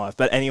I've been alive.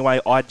 But anyway,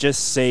 I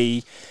just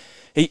see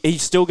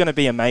he's still going to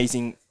be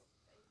amazing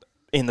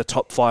in the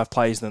top 5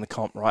 players in the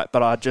comp, right?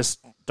 But I just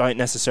don't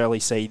necessarily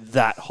see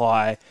that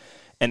high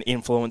an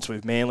influence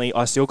with Manly.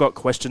 I still got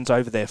questions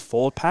over their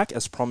forward pack,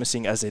 as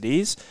promising as it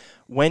is.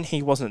 When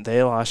he wasn't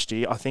there last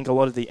year, I think a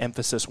lot of the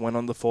emphasis went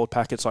on the forward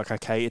pack. It's like,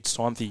 okay, it's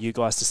time for you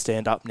guys to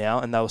stand up now.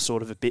 And they were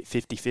sort of a bit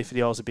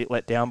 50-50. I was a bit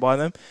let down by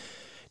them.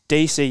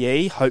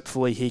 DCE,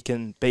 hopefully he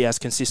can be as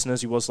consistent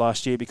as he was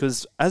last year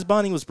because as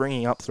Barney was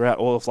bringing up throughout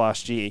all of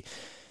last year,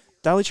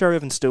 Daly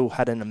Cherry-Evans still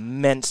had an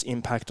immense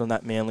impact on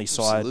that Manly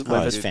side, Absolutely.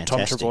 whether it's Tom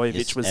fantastic. Trbojevic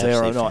It's was there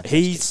or absolutely not. fantastic.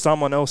 He's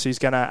someone else who's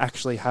going to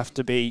actually have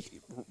to be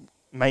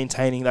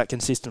maintaining that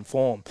consistent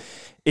form.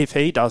 If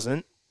he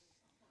doesn't,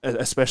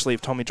 especially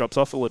if Tommy drops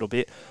off a little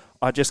bit,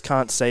 I just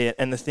can't see it.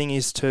 And the thing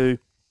is, too,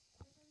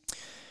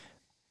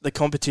 the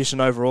competition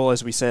overall,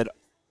 as we said,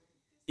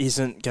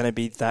 isn't going to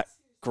be that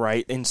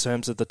great in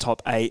terms of the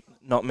top 8.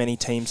 Not many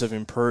teams have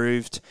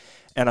improved,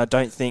 and I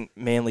don't think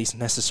Manly's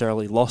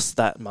necessarily lost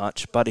that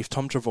much. But if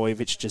Tom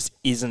Trbojevic just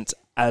isn't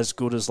as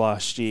good as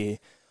last year,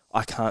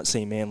 I can't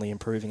see Manly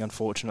improving,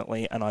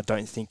 unfortunately, and I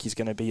don't think he's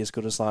going to be as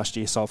good as last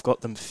year. So I've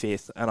got them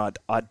 5th, and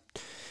I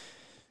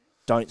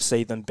don't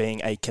see them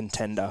being a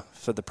contender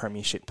for the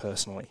premiership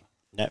personally.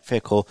 No, fair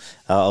call.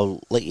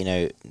 I'll let you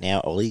know now,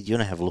 Ollie. Do you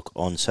want to have a look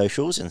on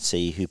socials and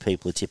see who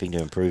people are tipping to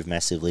improve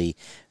massively?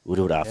 We'll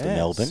do it after Yes.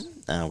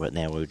 Melbourne, but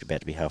now we're about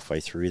to be halfway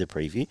through the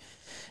preview.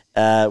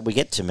 We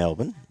get to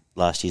Melbourne,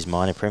 last year's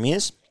minor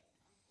premiers.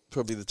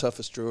 Probably the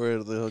toughest draw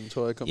out of the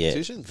entire Yeah,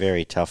 competition.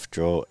 very tough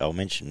draw. I'll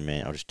mention,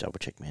 man. I'll just double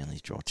check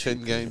Manly's draw.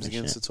 10 games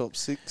against the top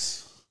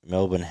 6.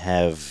 Melbourne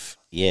have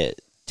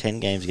 10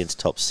 games against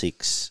top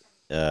 6,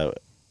 and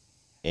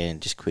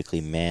just quickly,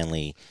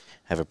 Manly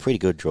have a pretty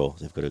good draw.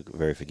 They've got a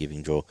very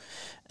forgiving draw.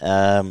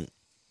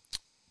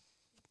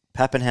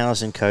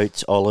 Pappenhausen,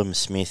 Coates, Olam,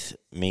 Smith,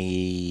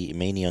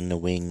 Meany on the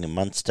wing,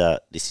 Munster.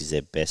 This is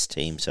their best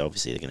team, so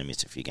obviously they're going to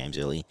miss a few games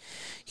early.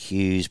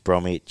 Hughes,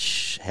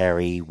 Bromwich,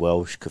 Harry,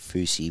 Welsh,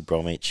 Kafusi,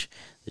 Bromwich,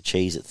 the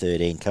Cheese at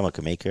 13.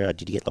 Kamakamika,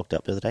 did you get locked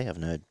up the other day? I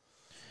haven't heard.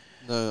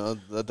 No,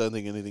 I don't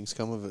think anything's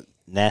come of it.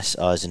 Nass,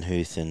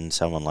 Eisenhuth, and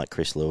someone like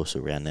Chris Lewis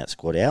will round that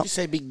squad out. Did you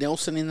say Big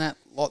Nelson in that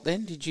lot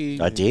then? Did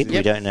you? I did. Yep.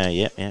 We don't know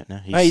yet. Yeah, no,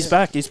 Hey, he's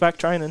back. He's back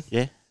training.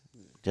 Yeah,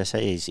 just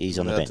say he's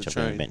on the Allowed bench. to I've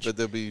been on the train, bench. but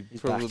there'll be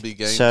probably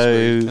games So-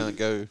 where you can't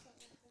go.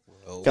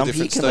 Gumpy, different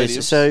you can lose.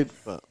 stadiums, So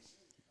but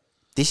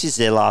this is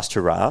their last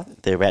hurrah.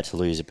 They're about to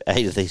lose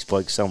 8 of these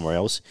blokes somewhere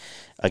else.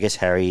 I guess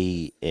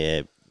Harry,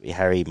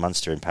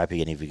 Munster, and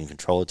Pappy, and if you can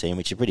control the team,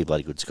 which is a pretty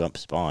bloody good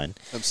spine.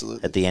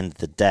 absolutely. At the end of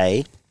the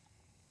day,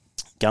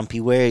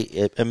 Gumpy, where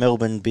a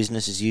Melbourne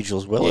business as usual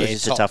as well, or Yeah,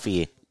 is this a tougher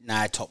year?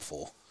 No, top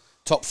 4.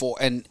 Top 4.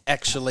 And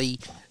actually,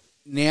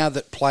 now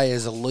that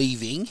players are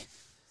leaving,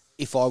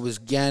 if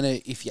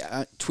you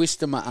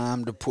twisted my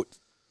arm to put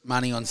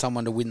money on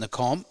someone to win the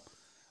comp,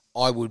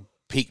 I would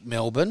pick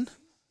Melbourne.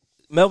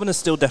 Melbourne is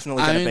still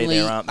definitely going to be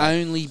there, aren't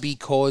they? Only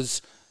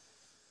because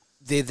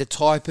they're the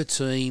type of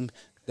team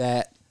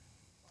that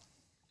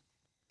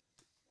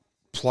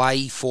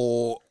play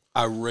for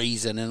a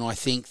reason, and I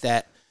think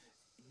that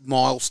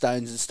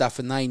milestones and stuff,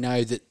 and they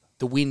know that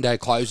the window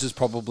closes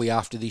probably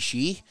after this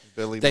year.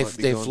 Belly might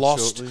be gone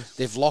shortly.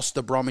 They've lost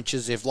the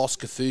Bromwiches, they've lost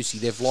Kafusi,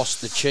 they've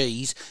lost the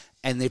Cheese,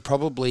 and there's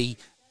probably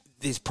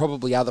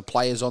other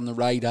players on the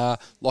radar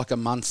like a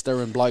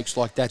Munster and blokes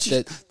like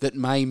that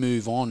may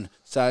move on.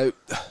 So,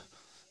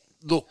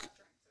 look,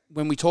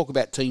 when we talk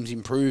about teams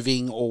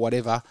improving or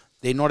whatever,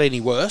 they're not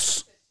any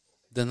worse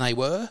than they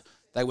were.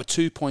 They were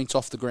 2 points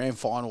off the grand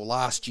final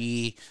last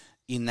year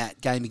in that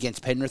game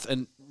against Penrith,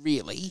 and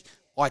really,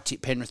 I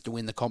tipped Penrith to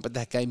win the comp at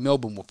that game.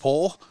 Melbourne were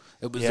poor.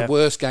 It was the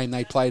worst game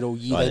they played all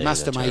year. Oh, They yeah,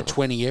 must have they're made terrible.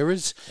 20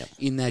 errors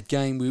in that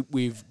game.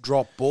 We've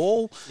dropped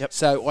ball. Yep.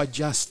 So I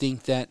just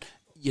think that,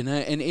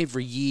 and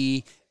every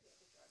year,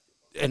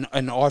 and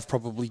I've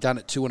probably done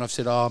it too, and I've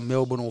said,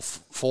 Melbourne will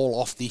fall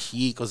off this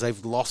year because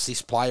they've lost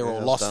this player or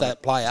I've lost done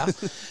that player,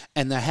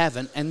 and they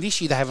haven't. And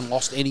this year they haven't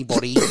lost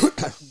anybody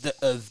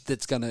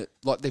that's going to,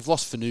 like, they've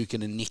lost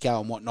Finucane and Nico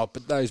and whatnot,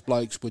 but those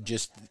blokes were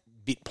just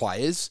bit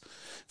players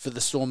for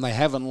the Storm. They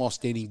haven't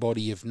lost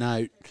anybody of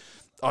note.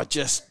 I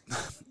just,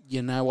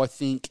 I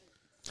think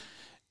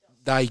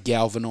they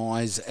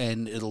galvanise,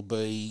 and it'll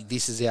be,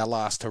 this is our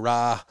last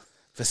hurrah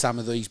for some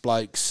of these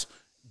blokes.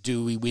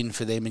 Do we win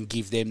for them and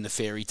give them the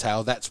fairy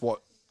tale? That's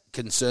what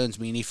concerns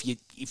me. And if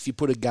you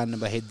put a gun to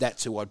my head,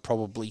 that's who I'd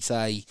probably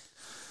say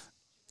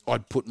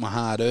I'd put my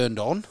hard-earned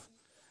on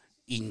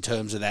in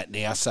terms of that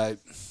now. So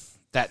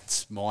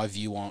that's my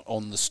view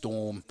on the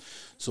Storm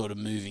sort of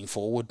moving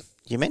forward.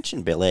 You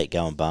mentioned Belair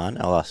going barn.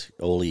 I'll ask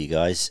all of you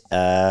guys.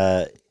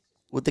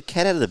 Would the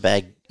cat out of the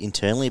bag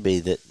internally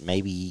be that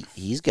maybe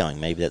he's going?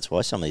 Maybe that's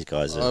why some of these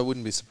guys I are.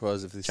 wouldn't be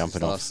surprised if this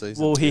Jumping is off. last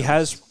season. Well, to he be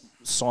honest. has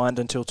signed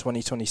until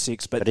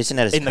 2026, but But isn't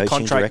that as in the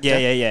coaching contract? director?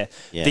 Yeah.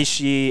 Yeah. This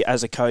year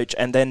as a coach,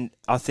 and then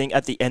I think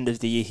at the end of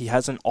the year he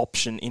has an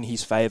option in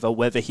his favour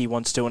whether he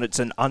wants to, and it's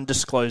an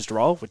undisclosed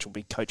role, which will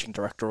be coaching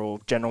director or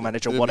general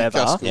manager, It'd be whatever.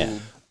 Gaskell Yeah.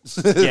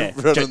 Yeah,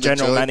 running the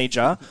general joint.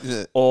 manager,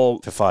 Yeah.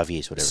 or For 5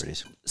 years, whatever it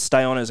is.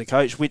 stay on as a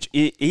coach, which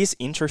is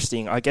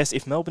interesting. I guess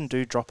if Melbourne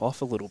do drop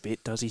off a little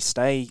bit, does he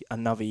stay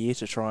another year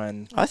to try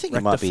and I think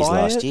it might be his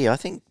rectify last it? year. I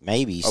think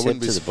maybe he I said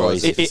wouldn't to be the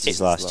boys surprised if it's it's his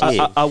last his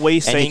year. Are we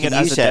And seeing you it can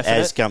as use a that, definite?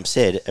 as Gump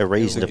said, a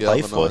reason to It'll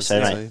play for. galvanise So,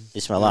 the mate, team.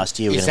 it's my last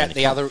year. We're Is gonna that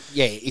win the a comp. other?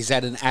 Yeah, is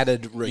that an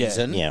added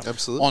reason? Yeah.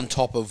 Absolutely. On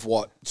top of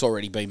what's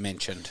already been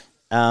mentioned.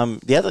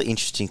 The other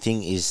interesting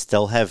thing is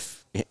they'll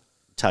have,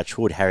 touch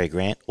wood, Harry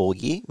Grant all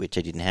year, which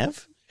they didn't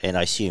have. And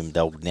I assume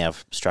they'll now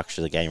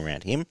structure the game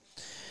around him.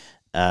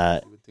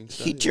 think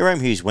so. Jerome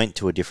Hughes went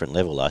to a different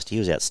level last year. He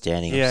was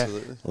outstanding Yeah.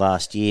 Absolutely.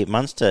 last year.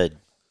 Munster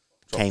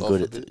came off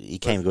good. a bit, He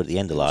came good at the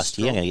end of he was last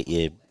year. I'm strong. going to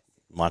get your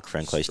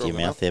microphone close to your Strong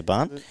mouth enough. there,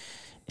 Barn.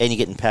 And you're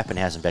getting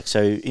Pappenhausen back.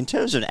 So in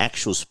terms of an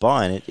actual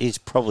spine, it is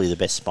probably the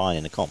best spine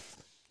in the comp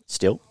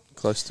still.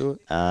 Close to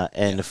it.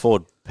 And the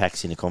forward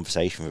pack's in the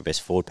conversation for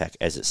best forward pack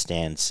as it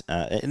stands.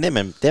 And them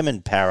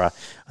and Para,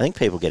 I think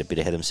people get a bit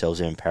ahead of themselves.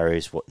 Them and Para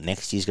is what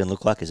next year's going to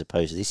look like as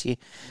opposed to this year.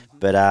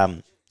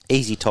 But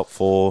easy top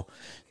four.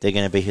 They're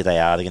going to be who they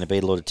are. They're going to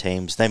beat a lot of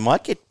teams. They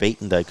might get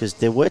beaten, though, because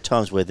there were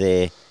times where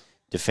their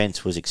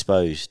defence was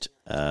exposed.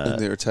 And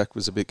their attack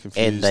was a bit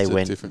confused. And they at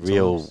went different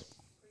real times.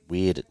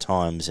 weird at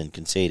times and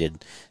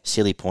conceded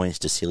silly points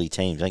to silly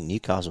teams. I think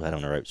Newcastle had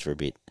on the ropes for a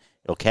bit.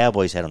 Or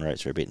Cowboys had on the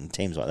ropes for a bit and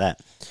teams like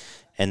that.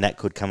 And that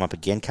could come up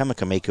again.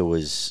 Kamakamika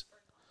was,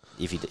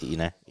 if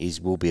he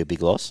will be a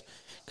big loss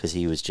because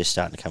he was just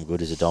starting to come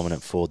good as a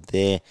dominant forward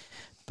there.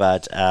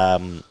 But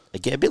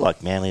again, a bit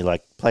like Manly,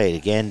 play it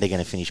again. They're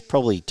going to finish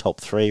probably top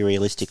 3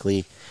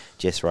 realistically.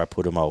 Just where I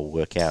put them, I'll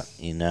work out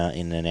in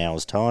an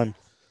hour's time.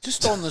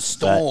 Just on the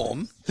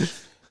Storm,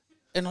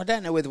 and I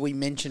don't know whether we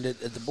mentioned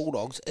it at the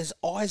Bulldogs, has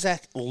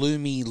Isaac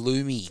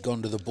Loomy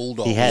gone to the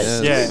Bulldogs? He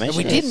has. Yeah. Did I And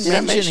we mention didn't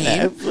it? mention Did I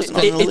him. It wasn't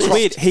on the It's list.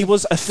 weird. He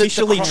was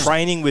officially cross-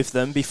 training with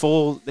them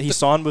before he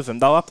signed with them.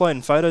 They were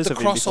uploading photos The of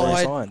him before he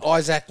cross-eyed signed.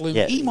 Isaac Loomy.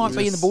 Yeah, he might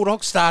be in the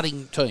Bulldogs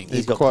starting team.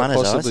 He's got Quite punters'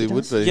 eyes, possibly he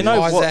would does. be. You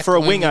know Isaac what? For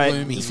a winger,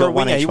 Loomy. He's for a got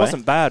one winger, he each way.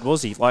 wasn't bad,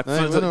 was he? Like, No,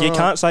 he you went all can't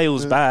right. say he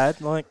was Yeah.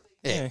 bad. Like,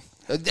 Yeah.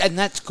 And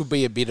that could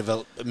be a bit of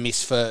a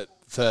miss for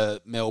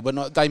Melbourne.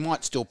 They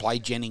might still play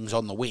Jennings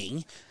on the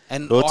wing,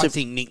 and Well, it's I a-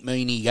 think Nick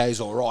Meaney goes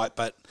all right,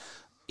 but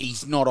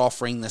he's not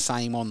offering the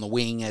same on the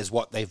wing as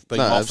what they've been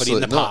No, offered in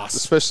absolutely the not. past.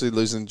 Especially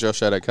losing Josh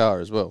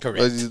Adokar as well.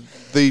 Correct.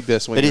 The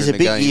best winger he's in a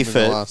the big game year in for-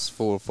 the last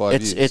 4 or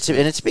 5 years.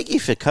 It's a big year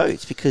for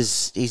Coates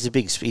because he's a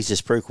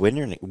spruik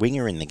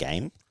winger in the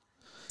game.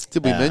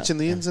 Did we mention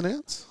the ins and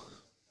outs?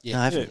 No,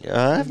 I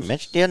haven't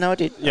mentioned. Yeah, no, I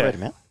did. Yeah. I read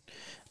him out.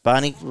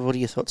 Barney, what are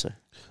your thoughts, sir?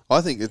 I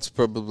think it's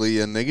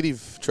probably a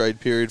negative trade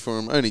period for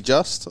them. Only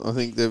just. I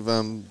think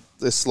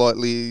they're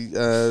slightly.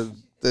 No,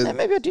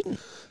 maybe I didn't.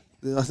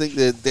 I think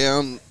they're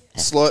down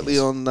slightly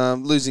on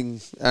losing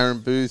Aaron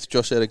Booth,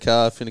 Josh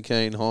Adokar,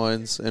 Finnecane,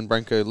 Hines, and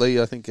Branko Lee.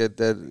 I think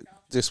that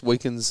just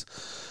weakens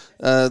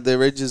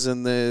their edges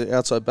and their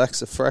outside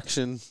backs a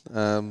fraction.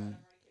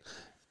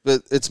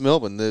 But it's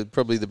Melbourne. They're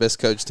probably the best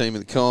coach team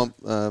in the comp.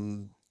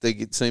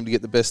 Seem to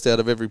get the best out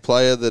of every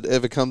player that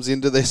ever comes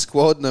into their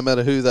squad, no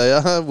matter who they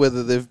are,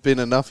 whether they've been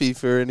a nuffy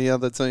for any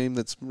other team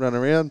that's run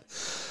around.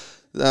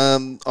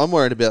 I'm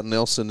worried about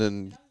Nelson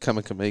and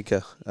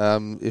Kamakamika.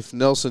 If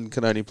Nelson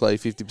can only play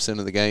 50%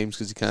 of the games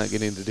because he can't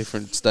get into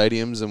different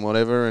stadiums and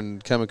whatever,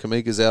 and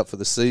Kamakamika's out for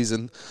the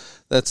season,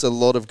 that's a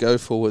lot of go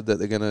forward that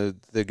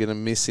they're gonna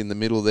miss in the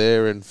middle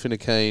there, and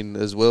Finnecane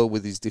as well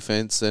with his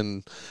defence.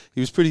 And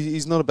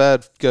he's not a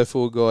bad go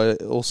forward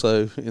guy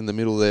also in the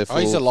middle there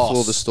for He's a loss.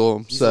 for the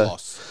Storm. He's so a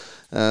loss.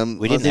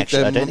 We didn't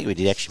actually. I don't think we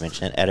did actually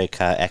mention it.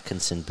 Adokar,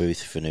 Atkinson,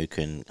 Booth,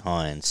 Finucane,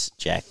 Hines,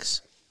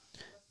 Jacks,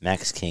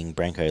 Max King,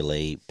 Branko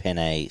Lee,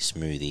 Penne,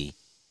 Smoothie,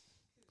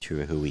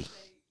 Turuhui.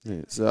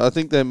 Yeah, so I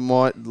think they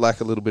might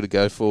lack a little bit of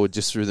go forward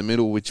just through the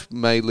middle, which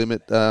may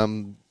limit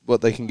what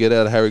they can get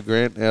out of Harry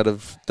Grant out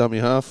of dummy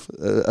half,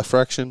 a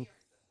fraction.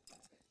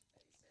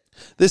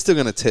 They're still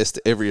going to test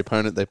every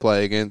opponent they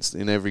play against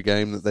in every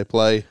game that they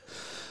play.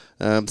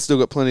 Still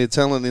got plenty of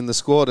talent in the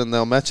squad, and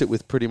they'll match it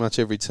with pretty much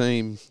every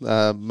team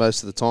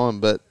most of the time.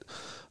 But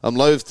I'm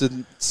loath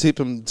to tip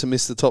them to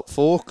miss the top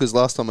 4 because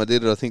last time I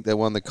did it, I think they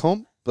won the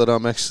comp. But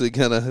I'm actually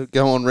going to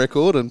go on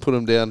record and put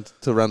them down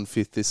to run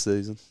 5th this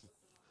season.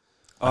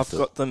 I've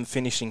got them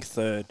finishing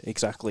 3rd,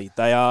 exactly.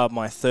 They are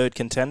my 3rd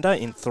contender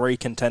in 3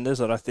 contenders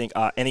that I think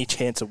are any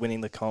chance of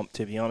winning the comp,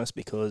 to be honest,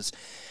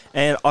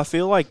 and I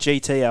feel like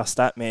GT, our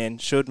stat man,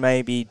 should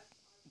maybe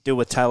do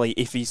a tally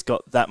if he's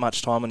got that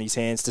much time on his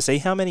hands to see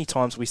how many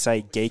times we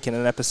say geek in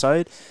an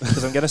episode,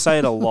 because I'm going to say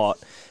it a lot,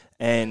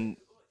 and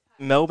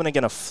Melbourne are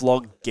going to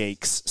flog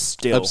geeks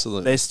still.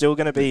 Absolutely. They're still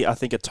going to be, I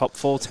think, a top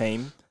 4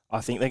 team.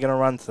 I think they're going to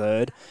run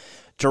 3rd.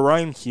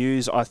 Jerome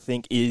Hughes, I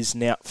think, is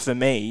now, for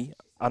me,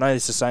 I know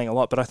this is saying a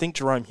lot, but I think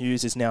Jerome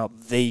Hughes is now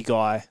the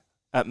guy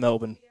at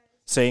Melbourne.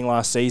 Seeing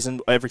last season,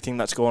 everything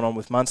that's going on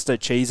with Munster,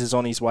 Cheese is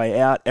on his way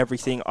out,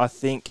 everything, I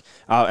think,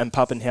 and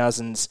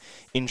Pappenhausen's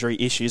injury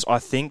issues, I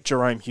think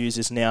Jerome Hughes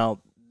is now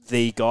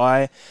the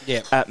guy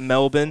at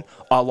Melbourne.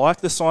 I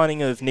like the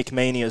signing of Nick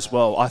Meaney as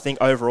well. I think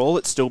overall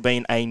it's still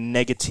been a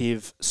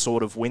negative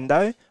sort of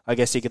window, I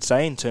guess you could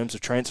say, in terms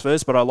of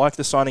transfers, but I like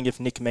the signing of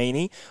Nick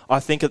Meaney. I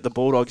think at the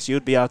Bulldogs,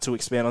 you'd be able to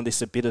expand on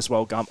this a bit as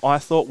well, Gum. I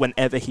thought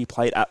whenever he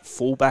played at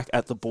fullback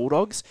at the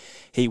Bulldogs,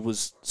 he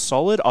was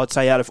solid. I'd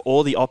say out of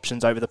all the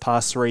options over the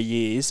past 3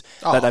 years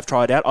that they've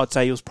tried out, I'd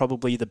say he was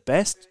probably the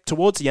best.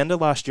 Towards the end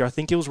of last year, I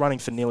think he was running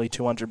for nearly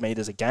 200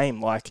 metres a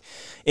game. Like,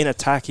 in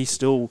attack, he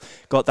still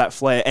got that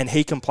flair, and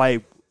he can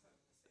play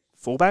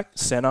fullback,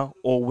 centre,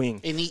 or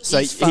wing. And he's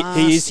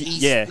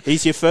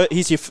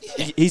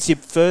He's your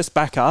first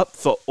backup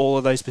for all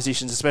of those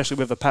positions, especially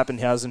with a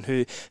Pappenhausen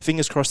who,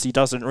 fingers crossed he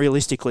doesn't,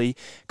 realistically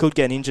could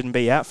get injured and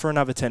be out for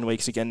another 10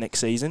 weeks again next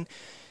season.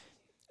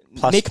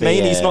 Plus Nick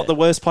Meaney's not the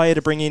worst player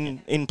to bring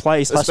in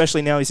place,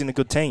 especially now he's in a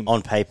good team.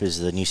 On papers,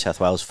 the New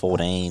South Wales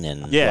 14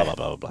 and blah, blah,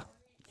 blah, blah.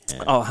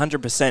 Yeah. Oh,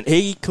 100%.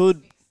 He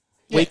could...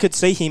 Yeah. We could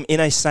see him in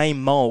a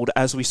same mould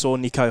as we saw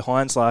Nico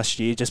Hines last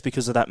year just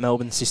because of that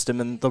Melbourne system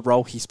and the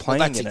role he's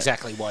playing in it. That's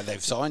exactly why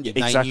they've signed him.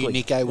 Exactly. They knew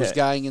Nico was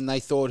going and they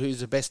thought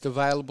who's the best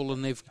available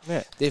and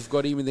they've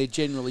got him and they're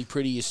generally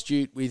pretty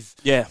astute with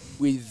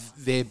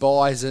their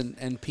buys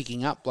and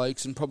picking up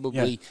blokes and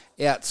probably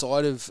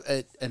outside of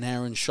an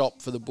Aaron Shop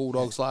for the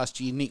Bulldogs last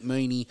year, Nick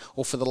Meaney,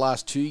 or for the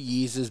last 2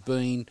 years has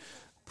been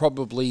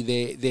probably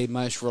their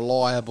most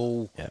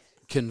reliable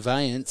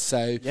conveyance.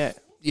 So...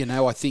 You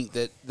know, I think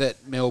that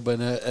Melbourne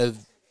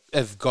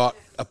have got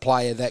a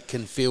player that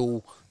can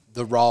fill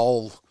the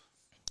role.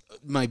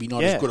 Maybe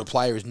not as good a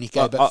player as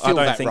Nico, but fill that role.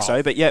 I don't think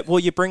so. But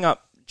you bring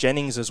up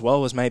Jennings as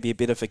well as maybe a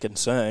bit of a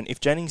concern. If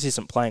Jennings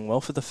isn't playing well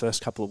for the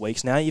first couple of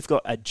weeks, now you've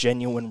got a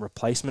genuine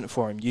replacement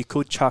for him. You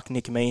could chuck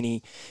Nick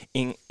Meaney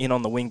in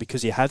on the wing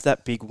because you have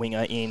that big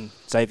winger in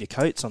Xavier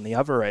Coates on the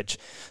other edge.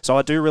 So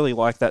I do really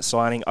like that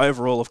signing.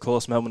 Overall, of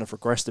course, Melbourne have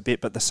regressed a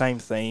bit, but the same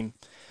theme.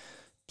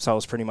 So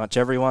is pretty much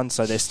everyone,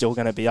 so they're still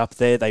going to be up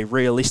there. They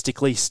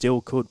realistically still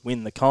could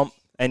win the comp.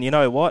 And you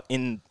know what?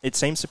 It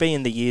seems to be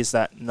in the years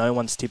that no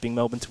one's tipping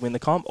Melbourne to win the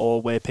comp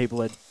or where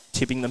people are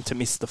tipping them to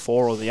miss the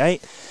 4 or the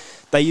 8,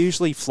 they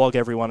usually flog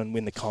everyone and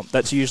win the comp.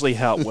 That's usually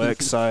how it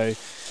works. So,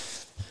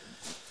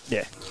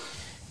 yeah.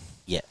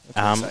 Yeah.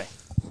 All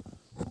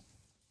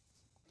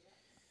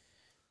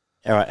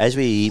right, as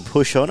we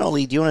push on,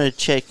 Ollie, do you want to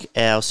check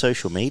our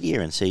social media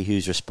and see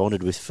who's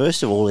responded with,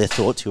 first of all, their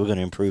thoughts, who are going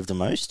to improve the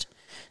most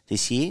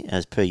this year,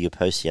 as per your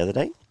post the other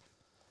day?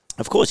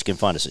 Of course, you can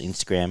find us on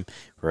Instagram,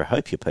 where I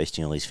hope you're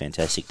posting all these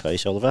fantastic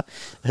posts, Oliver,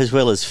 as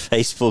well as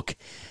Facebook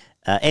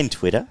and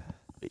Twitter,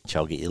 which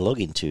I'll get you to log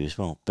into as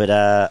well. But,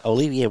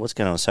 Olivia, what's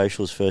going on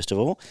socials, first of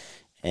all?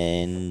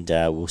 And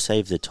we'll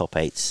save the top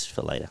 8s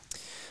for later.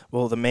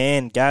 Well, the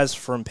man, Gaz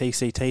from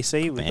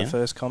PCTC, with the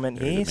first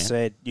comment here,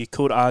 said you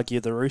could argue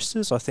the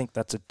Roosters. I think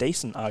that's a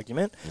decent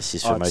argument. This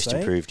is for most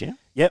improved, yeah?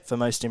 Yep, for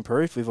most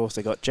improved. We've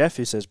also got Jeff,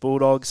 who says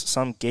Bulldogs.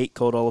 Some geek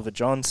called Oliver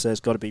John says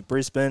got to be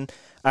Brisbane.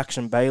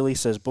 Action Bailey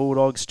says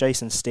Bulldogs.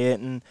 Jason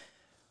Stanton.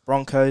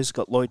 Broncos.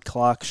 Got Lloyd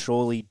Clark,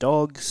 Shawley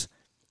Dogs.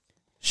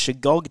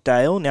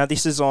 Shigogdale. Now,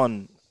 this is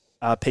on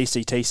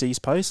PCTC's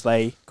post.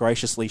 They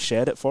graciously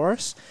shared it for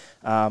us.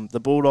 The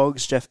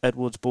Bulldogs, Jeff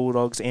Edwards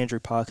Bulldogs, Andrew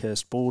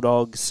Parkhurst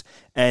Bulldogs,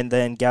 and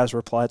then Gaz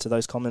replied to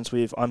those comments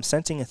with, I'm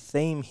sensing a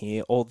theme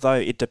here, although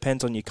it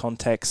depends on your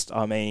context.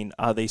 I mean,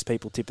 are these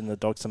people tipping the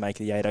Dogs to make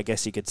the 8? I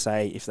guess you could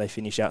say if they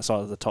finish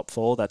outside of the top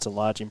 4, that's a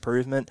large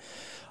improvement.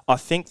 I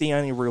think the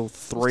only real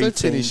 3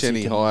 teams... Don't finish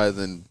any higher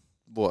than,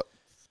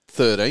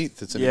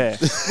 13th? It's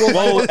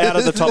out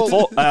of the top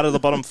 4, out of the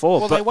bottom 4.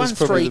 Well, they won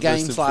 3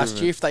 games last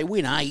year. If they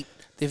win 8...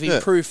 They've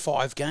improved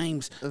 5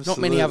 games. Absolutely. Not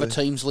many other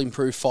teams will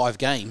improve 5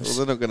 games. Well,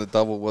 they're not going to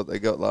double what they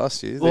got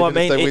last year. Well, I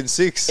mean, if they win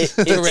 6,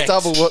 it's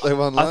double what they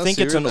won last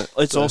year. I think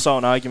it's also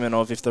an argument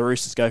of if the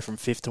Roosters go from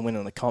 5th to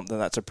winning the comp, then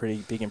that's a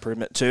pretty big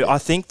improvement too. I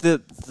think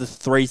that the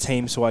 3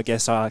 teams who I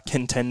guess are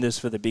contenders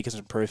for the biggest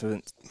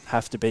improvement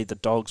have to be the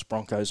Dogs,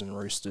 Broncos, and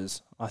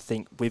Roosters. I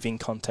think within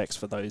context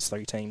for those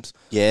 3 teams.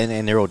 Yeah,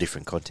 and they're all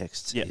different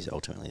contexts is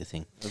ultimately the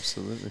thing.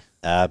 Absolutely.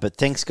 But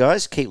thanks,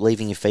 guys. Keep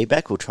leaving your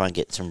feedback. We'll try and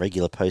get some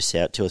regular posts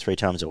out 2 or 3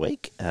 times a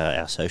week.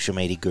 Our social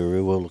media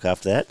guru will look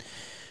after that.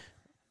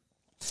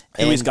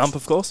 Who is Gump,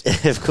 of course.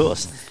 Of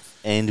course.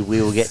 And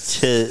we will get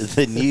to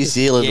the New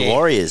Zealand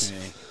Warriors,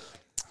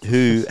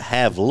 who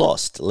have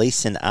lost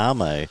Leeson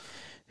Amo,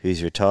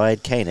 who's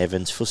retired, Kane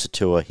Evans,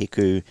 Fusatua,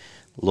 Hiku,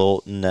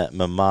 Lawton,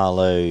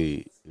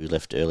 Mamalo, who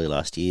left early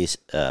last year,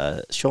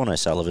 Sean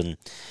O'Sullivan,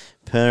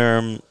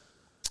 Perm,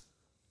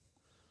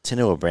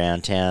 Tanua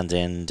Brown,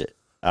 Townsend,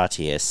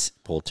 RTS,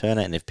 Paul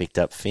Turner, and they've picked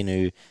up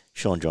Finu,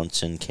 Sean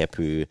Johnson,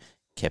 Kepu,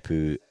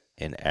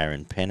 and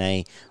Aaron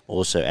Penne.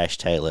 Also, Ash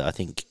Taylor, I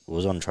think,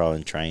 was on trial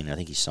and train. I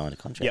think he's signed a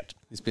contract. Yep.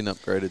 He's been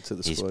upgraded to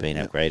the squad. He's been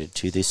upgraded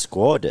to this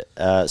squad.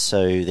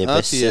 So their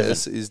best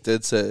RTS is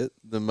dead set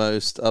the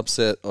most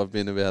upset I've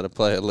been about a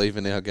player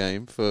leaving our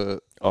game for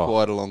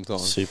quite a long time.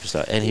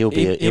 Superstar. And he'll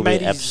be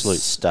an absolute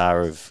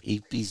star of... I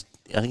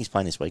think he's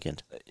playing this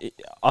weekend.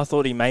 I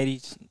thought he made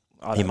it.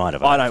 He might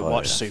have. I don't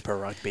watch Super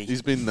Rugby.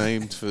 He's been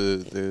named for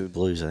the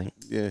Blues, I think.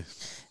 Yeah.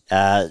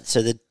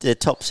 So the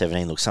top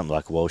 17 looks something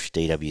like Walsh,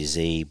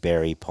 DWZ,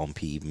 Berry,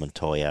 Pompey,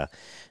 Montoya,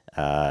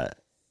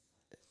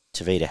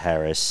 Tavita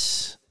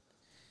Harris,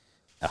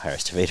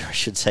 Tavita, I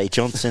should say,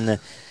 Johnson,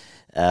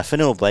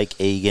 Fanua Blake,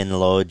 Egan,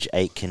 Lodge,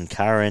 Aitken,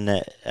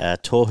 Curran,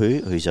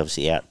 Tohu, who's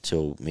obviously out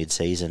till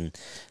mid-season,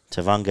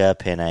 Tavunga,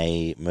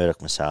 Penne, Murdoch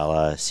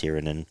Masala,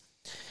 Sirinen,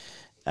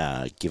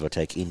 give or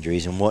take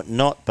injuries and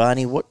whatnot.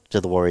 Barney, what do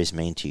the Warriors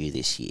mean to you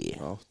this year?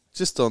 Well,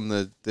 just on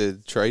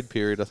the trade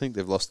period, I think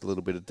they've lost a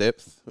little bit of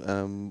depth,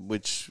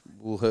 which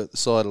will hurt the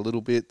side a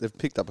little bit. They've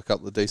picked up a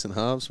couple of decent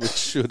halves, which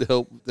should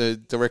help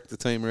direct the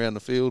team around the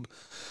field.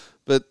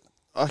 But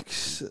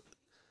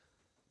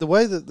the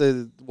way that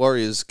the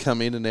Warriors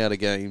come in and out of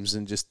games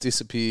and just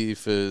disappear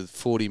for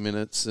 40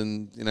 minutes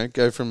and,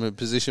 go from a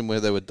position where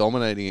they were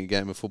dominating a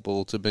game of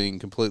football to being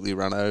completely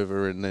run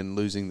over and then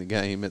losing the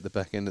game at the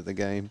back end of the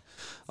game,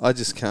 I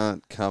just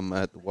can't come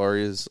at the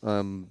Warriors.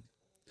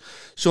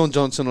 Sean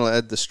Johnson will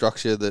add the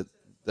structure that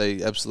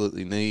they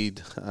absolutely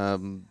need. A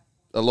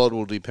lot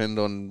will depend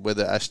on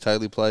whether Ash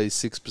Taylor plays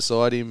 6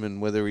 beside him and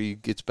whether he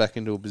gets back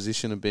into a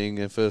position of being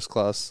a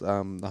first-class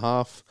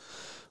half,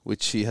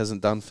 which he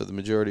hasn't done for the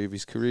majority of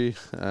his career.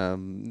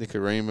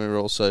 Nikorima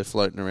also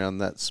floating around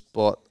that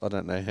spot. I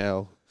don't know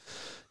how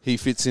he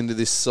fits into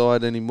this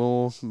side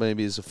anymore,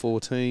 maybe as a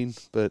 14,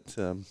 but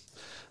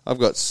I've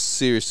got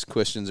serious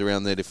questions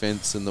around their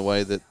defence and the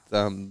way that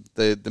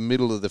the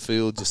middle of the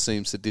field just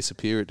seems to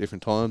disappear at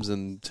different times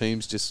and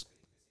teams just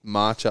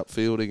march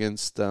upfield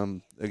against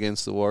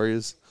the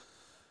Warriors.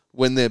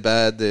 When they're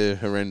bad, they're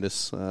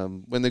horrendous.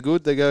 When they're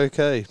good, they go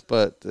okay,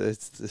 but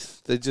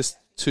they're just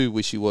too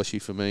wishy-washy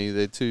for me.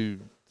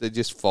 They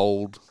just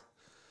fold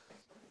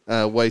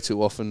way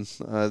too often.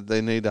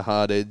 They need a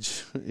hard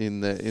edge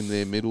in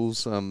their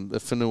middles.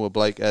 Fanua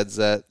Blake adds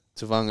that.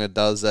 Tavanga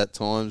does at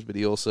times, but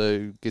he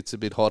also gets a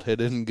bit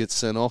hot-headed and gets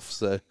sent off.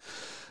 So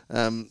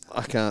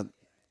I can't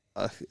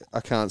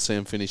see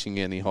him finishing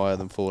any higher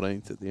than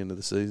 14th at the end of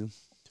the season.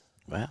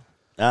 Wow.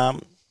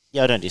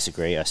 I don't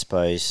disagree. I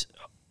suppose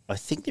I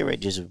think their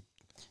edges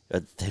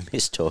they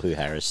miss Tohu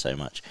Harris so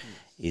much.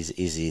 Is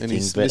the and thing,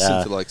 he's but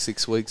missing for like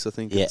 6 weeks, I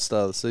think, at the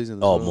start of the season.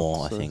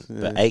 More, I think.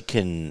 Yeah. But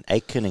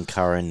Aitken and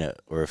Curran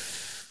were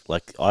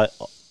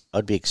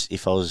I'd be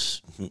if I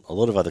was a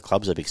lot of other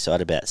clubs, I'd be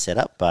excited about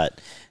setup,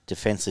 but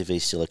defensively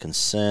still a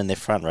concern. Their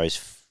front row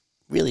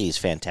really is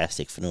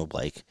fantastic. Fanua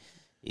Blake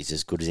is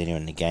as good as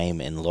anyone in the game,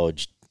 and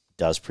Lodge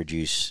does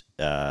produce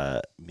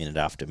minute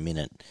after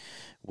minute,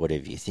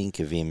 whatever you think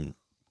of him.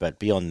 But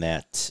beyond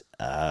that,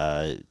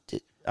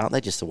 aren't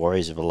they just the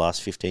Warriors of the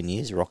last 15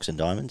 years, rocks and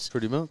diamonds?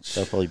 Pretty much.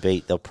 They'll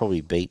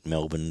probably beat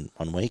Melbourne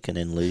one week and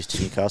then lose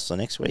to Newcastle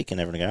next week,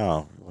 and everyone go,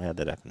 oh, how'd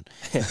that happen?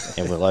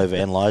 And we'll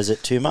overanalyse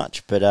it too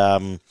much. But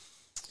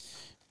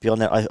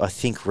beyond that, I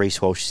think Reece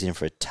Walsh is in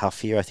for a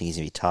tough year. I think he's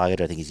going to be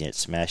targeted. I think he's going to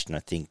get smashed, and I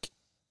think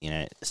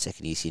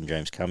second year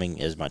syndrome's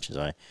coming. As much as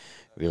I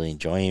really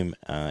enjoy him,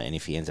 and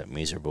if he ends up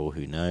miserable,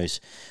 who knows?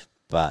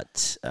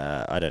 But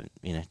I don't.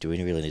 Do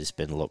we really need to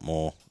spend a lot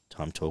more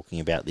time talking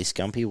about this,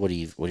 Gumpy? What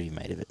have you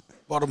made of it?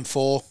 Bottom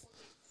 4.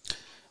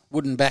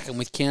 Wouldn't back them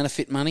with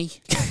counterfeit money.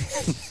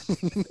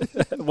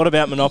 What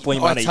about Monopoly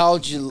money? I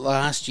told you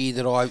last year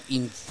that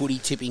in footy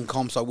tipping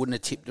comps, I wouldn't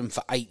have tipped them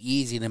for 8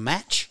 years in a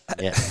match.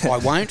 Yeah. I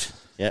won't.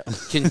 Yeah.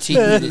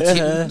 Continue to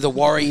tip the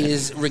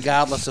Warriors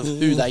regardless of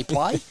who they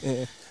play.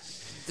 Yeah.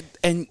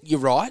 And you're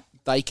right,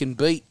 they can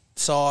beat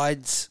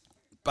sides,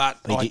 but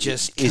I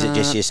just can't. Is it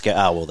just yes, go,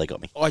 oh, well, they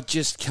got me. I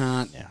just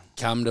can't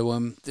come to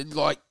them.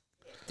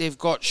 They've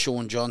got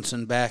Sean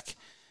Johnson back,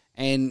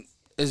 and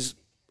as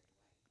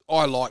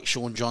I like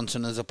Sean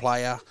Johnson as a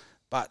player,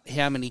 but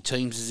how many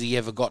teams has he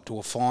ever got to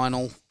a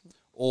final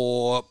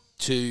or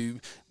to...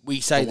 We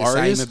say the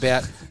same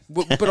about,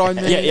 but I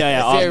mean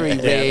very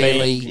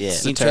rarely.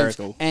 In terms,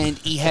 and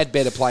he had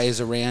better players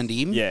around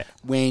him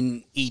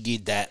when he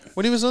did that.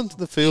 When he was onto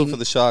the field for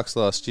the Sharks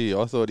last year,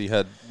 I thought he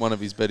had one of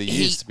his better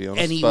years, to be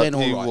honest. And he went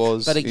all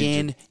right. But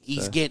again, injured,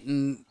 he's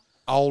getting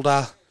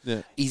older.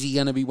 Yeah. Is he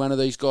going to be one of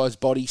these guys?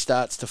 Body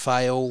starts to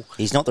fail.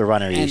 He's not the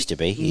runner he used to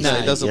be. He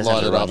doesn't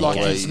light it up like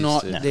he's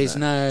not. There's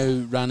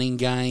no running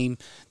game.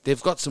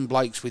 They've got some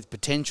blokes with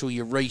potential.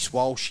 Your Reece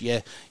Walsh,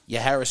 your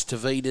Harris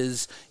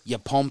Tavitas, your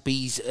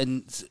Pompies,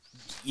 and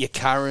your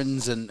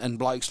Currans, and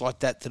blokes like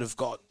that have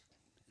got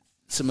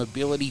some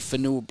ability.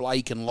 Fanua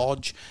Blake and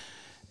Lodge.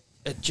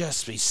 It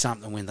just is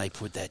something when they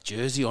put that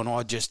jersey on.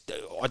 I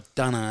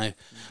don't know.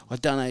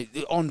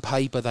 On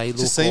paper, they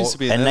look. Just seems to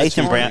be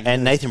Nathan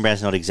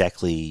Brown's not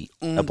exactly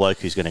a bloke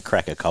who's going to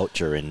crack a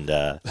culture and.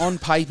 On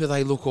paper,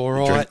 they look all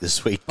right. Drink the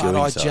sweet.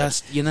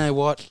 But you know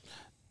what?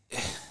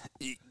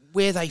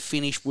 Where they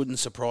finish wouldn't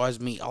surprise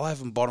me. I'll have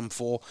them bottom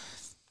 4.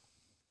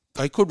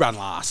 They could run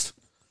last.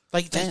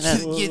 They could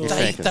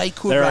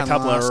There are a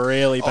couple of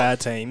really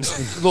bad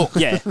teams. Look,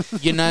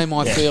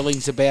 my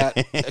feelings about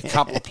a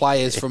couple of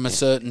players from a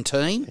certain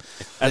team,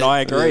 and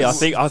I agree. I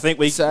think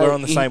we're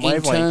on the same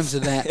wavelength in terms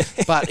of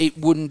that. But it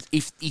wouldn't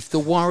if the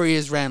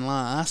Warriors ran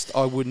last.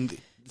 I wouldn't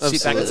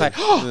sit back and say,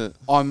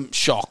 I'm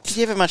shocked. Did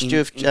you ever much do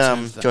with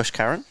Josh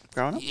Curran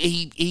growing up?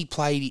 He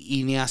played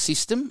in our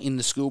system, in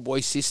the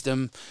schoolboy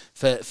system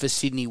for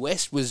Sydney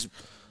West. Was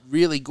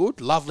really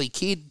good, lovely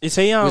kid. Is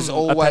he was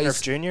always, a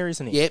Penrith junior,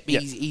 isn't he? Yep,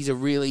 he's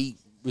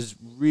was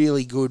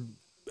really good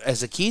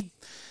as a kid,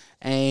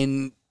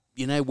 and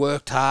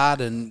worked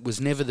hard and was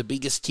never the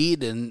biggest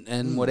kid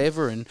and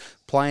whatever, and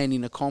playing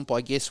in a comp,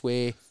 I guess,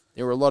 where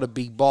there were a lot of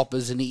big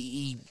boppers, and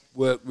he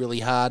worked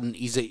really hard, and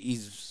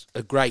he's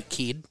a great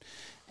kid,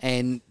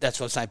 and that's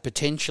what I say.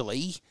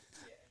 Potentially,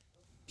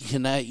 you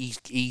know,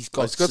 he's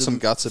got some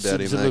guts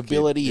about him, some that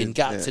ability kid. and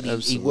guts, and he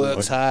absolutely.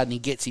 works hard and he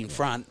gets in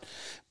front.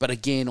 But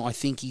again, I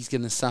think he's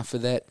going to suffer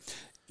that.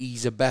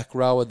 He's a back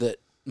rower that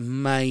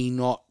may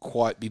not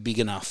quite be big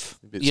enough.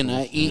 You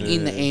know,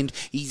 in the end,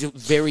 he's a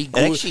very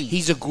good. Actually,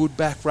 he's a good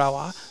back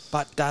rower,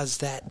 but does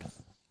that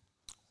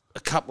a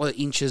couple of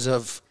inches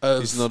of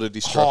He's not a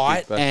destructive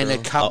height back and a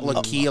rower. couple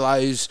of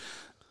kilos.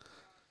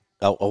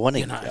 I want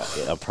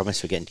to. I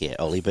promise we're getting to you,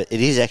 Ollie, but it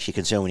is actually a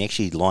concern when you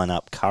actually line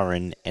up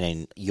Curran and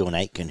then Jorn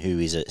Aitken, who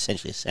is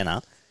essentially a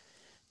centre.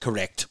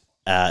 Correct.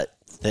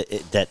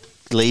 That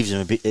leaves him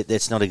a bit.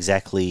 That's not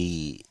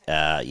exactly,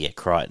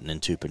 Crichton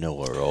and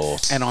Tupanua or.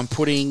 And I'm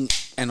putting.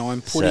 And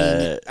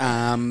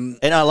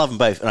I love them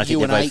both. And I think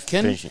Jorn they're both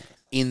Aitken finishing.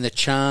 in the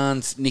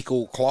Chance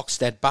Nickel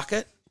Clockstad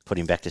bucket Put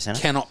him back to centre.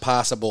 cannot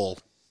pass a ball.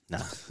 No,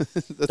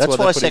 That's why they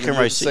put him second in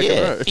row.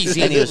 the row. He's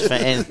and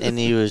in.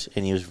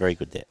 he was very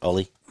good there,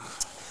 Ollie.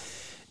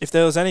 If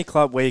there was any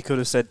club where you could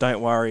have said, "Don't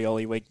worry,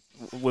 Ollie,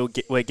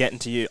 we're getting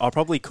to you," I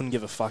probably couldn't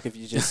give a fuck if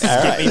you just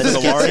skip me to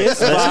the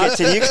Warriors. Let's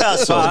get to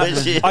Newcastle.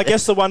 But I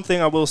guess the one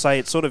thing I will say,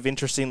 it's sort of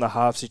interesting, the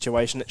half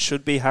situation. It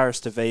should be Harris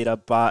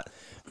DeVita, but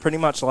pretty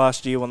much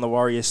last year when the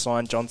Warriors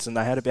signed Johnson,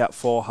 they had about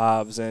 4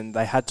 halves and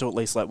they had to at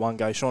least let one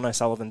go. Sean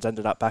O'Sullivan's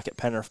ended up back at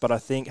Penrith, but I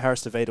think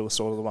Harris DeVita was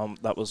sort of the one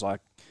that was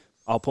like,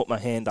 I'll put my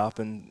hand up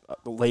and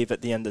leave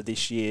at the end of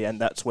this year, and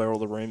that's where all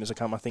the rumours have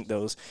come. I think there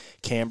was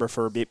Canberra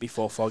for a bit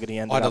before Fogarty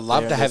ended up I'd have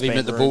loved there, to and have there's him been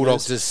at the rumours.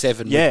 Bulldogs as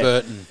 7 Yeah. with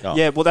Burton. Oh.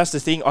 Yeah, well, that's the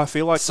thing. I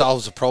feel like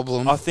Solves the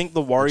problem. I think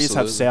the Warriors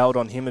have Absolutely. soured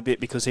on him a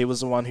bit because he was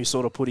the one who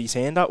sort of put his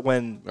hand up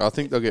when. I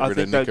think they'll get I rid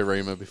of think they-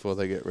 Nicarima before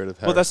they get rid of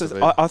Harris. Well, that's.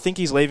 DeVita. I think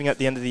he's leaving at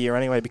the end of the year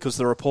anyway because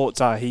the reports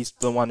are he's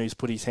the one who's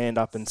put his hand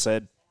up and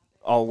said,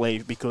 "I'll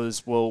leave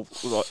because, well,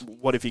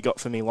 what have you got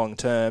for me long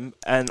term?"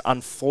 And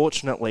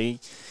unfortunately,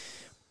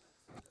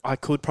 I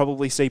could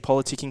probably see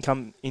politicking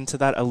come into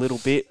that a little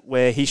bit,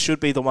 where he should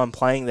be the one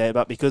playing there,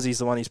 but because he's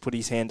the one who's put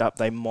his hand up,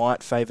 they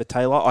might favour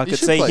Taylor. I He could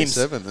should see play him.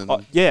 7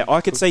 and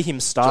I could see him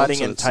starting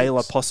Johnson and at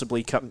Taylor 6.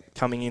 possibly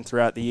coming in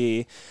throughout the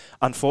year.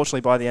 Unfortunately,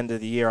 by the end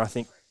of the year, I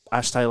think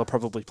Ash Taylor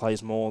probably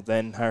plays more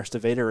than Harris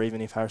DeVita, even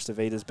if Harris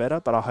DeVita's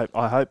better. But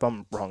I hope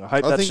I'm wrong. I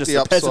hope I that's think just the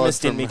the upside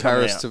pessimist in from me coming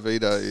Harris out.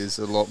 DeVita is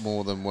a lot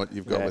more than what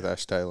you've got Yeah. with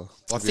Ash Taylor.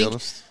 To I be think-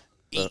 honest,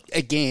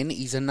 Again,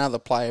 he's another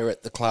player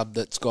at the club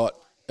that's got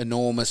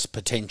enormous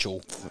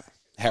potential.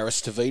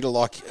 Harris DeVita,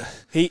 like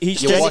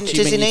He's You watch Does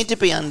him he and need to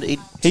be under? Does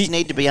he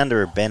need to be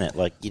under a Bennett?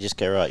 Like you just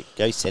go right,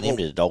 go send him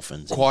to the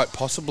Dolphins. and quite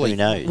possibly. Who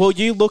knows? Well,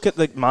 you look at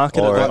the market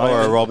or at the a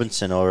moment.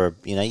 Robinson, or a,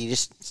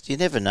 you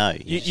never know.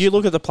 You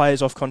look at the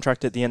players off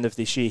contract at the end of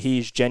this year, he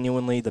is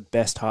genuinely the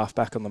best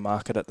halfback on the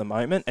market at the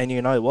moment. And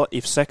you know what?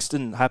 If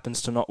Sexton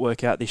happens to not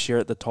work out this year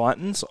at the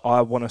Titans, I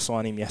want to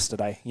sign him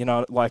yesterday. You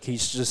know, like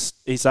he's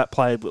that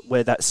player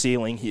where that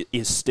ceiling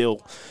is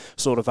still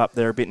sort of up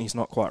there a bit and he's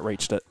not quite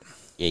reached it.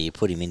 Yeah, you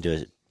put him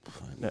into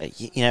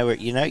you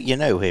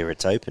know where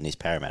it's open is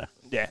Parramatta.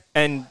 Yeah.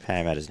 And,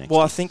 Parramatta's next.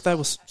 well, I think they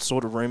were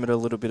sort of rumoured a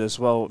little bit as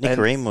well. And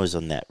Nicarima was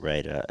on that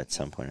radar at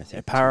some point, I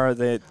think. Para, I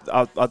think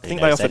they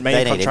knows? offered me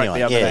They a need contract anyone.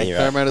 the other Yeah, day. you're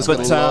right. Parramatta's But,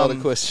 got a lot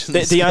of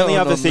questions. The only going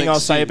other on thing I'll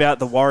next say year. about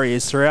the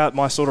Warriors throughout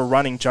my sort of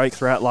running joke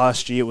throughout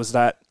last year was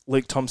that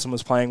Luke Thompson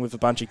was playing with a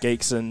bunch of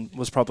geeks and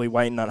was probably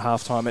waiting at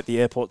halftime at the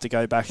airport to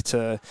go back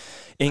to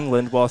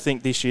England. Well, I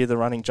think this year the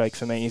running joke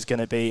for me is going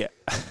to be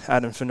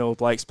Adam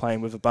Fanua-Blake's playing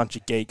with a bunch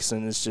of geeks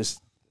and it's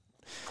just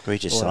We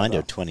just signed her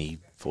at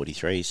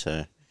 2043,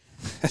 so...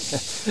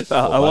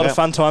 a lot of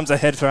fun times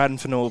ahead for Adam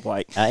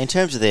Fanua-Blake. In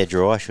terms of their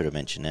draw, I should have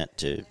mentioned that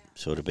to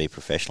sort of be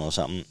professional or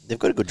something. They've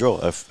got a good draw.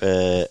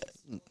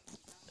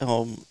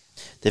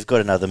 They've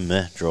got another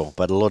meh draw,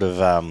 but a lot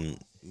of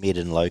mid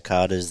and low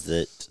carders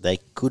that they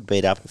could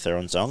beat up if they're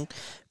on song,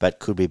 but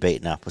could be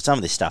beaten up. But some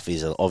of this stuff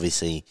is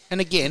obviously... And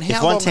again, If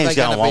how one long are team's they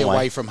going to going be one way-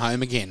 away from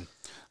home again?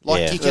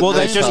 Yeah. You can Well,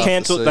 they only- just half the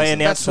cancelled. They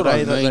season. announced That's what I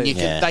today mean.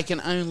 that Yeah. They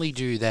can only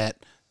do that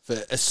for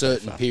a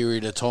certain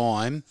period of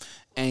time.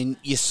 And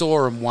you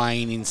saw them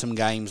wane in some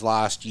games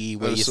last year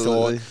where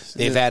Absolutely. you thought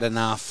they've had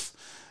enough.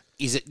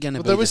 Is it going to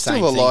But be there the was same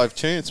still a thing? live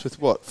chance with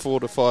 4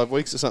 to 5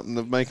 weeks or something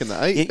of making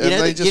the 8, You and know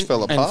they that- just you-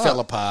 fell and apart. fell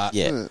apart.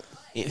 Yeah.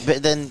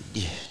 But then...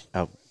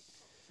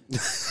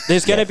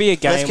 There's going to be a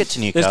game. Let's get to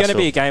There's going to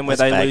be a Newcastle. game where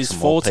Let's they bag lose some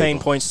more 14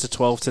 people. points to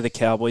 12 to the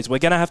Cowboys. We're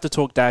going to have to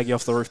talk Daggy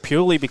off the roof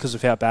purely because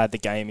of how bad the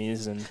game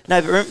is. And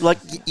No, but remember,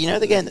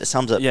 the game that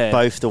sums up Yeah.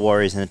 both the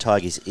Warriors and the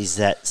Tigers is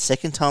that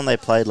second time they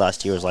played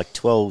last year was like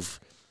 12-10,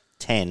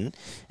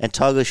 and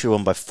Tigers should have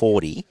won by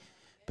 40.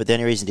 But the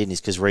only reason it didn't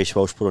is because Reece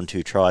Walsh put on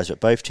 2 tries, but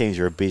both teams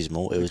were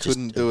abysmal. It was just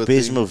couldn't do a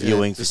abysmal thing.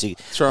 viewing Yeah, for just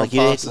six. throwing Like you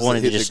passes that wanted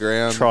to hit the just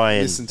ground, try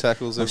and missing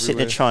tackles I'm sitting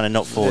there everywhere. trying to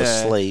not fall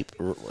Yeah. asleep,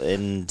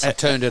 and I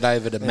turned it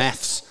over to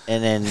maths.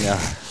 then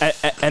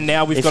and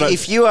now we've got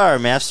if you are a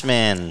maths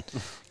man,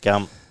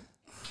 Gump,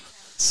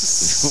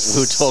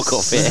 We'll talk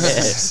off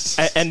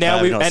air. And now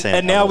No, we've I'm not saying-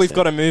 and now I'm not we've saying.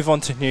 got to move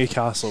on to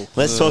Newcastle.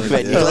 Let's talk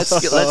about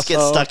let's get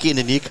stuck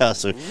into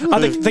Newcastle.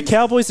 I think the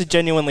Cowboys are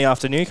genuinely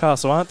after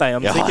Newcastle, aren't they?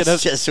 I'm Yeah, thinking of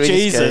it's just- we just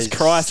Jesus go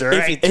Christ.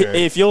 straight If, through.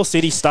 if your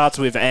city starts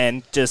with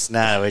 "and," just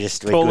No, we're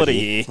Call good it a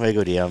here. year. We're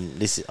good here.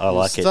 I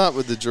like it. Start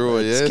with the draw,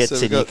 Let's yeah. get So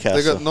to they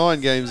Newcastle. got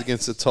 9 games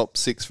against the top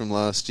 6 from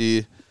last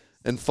year,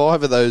 and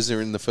 5 of those are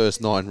in the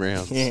first 9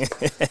 rounds. yeah.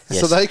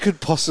 So they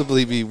could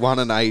possibly be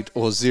 1-8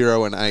 or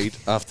 0-8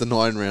 after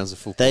 9 rounds of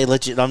football. They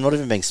legit. I'm not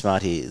even being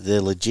smart here.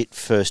 Their legit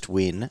first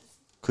win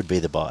could be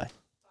the bye.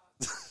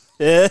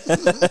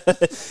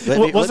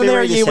 Wasn't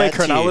there a year where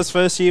Cronulla's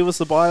first year was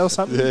the bye or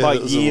something? Yeah, like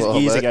that was a years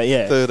while back. ago,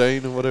 yeah.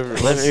 13 or whatever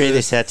it Let was. me read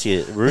this out to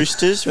you: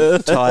 Roosters,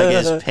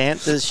 Tigers,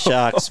 Panthers,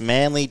 Sharks,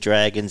 Manly,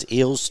 Dragons,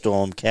 Eels,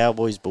 Storm,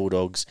 Cowboys,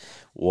 Bulldogs,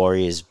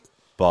 Warriors.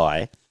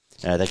 Bye.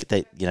 They're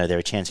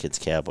a chance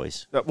against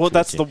Cowboys. Well,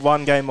 that's the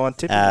one game on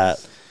tip.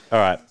 All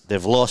right,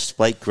 they've lost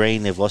Blake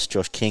Green, they've lost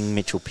Josh King,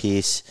 Mitchell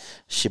Pearce,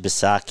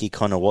 Shibasaki,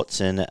 Connor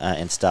Watson,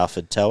 and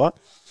Stafford Toa.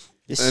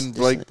 And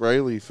Blake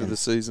Brayley for the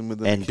season with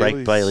the and Achilles.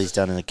 Blake Bailey's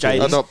done an Oh,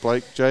 Achilles. not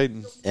Blake,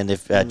 Jaden. And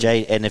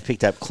they've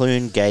picked up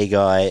Clune, Gay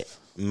Guy,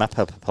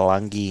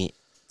 Mapapalangi,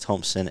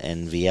 Thompson,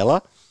 and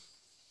Viella.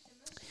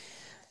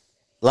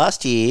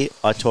 Last year,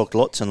 I talked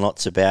lots and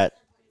lots about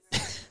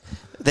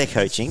their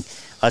coaching.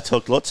 I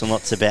talked lots and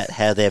lots about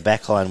how their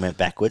backline went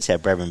backwards, how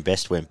Bradman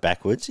Best went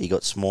backwards. He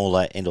got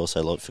smaller and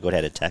also forgot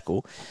how to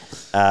tackle.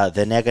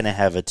 They're now going to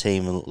have a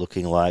team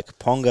looking like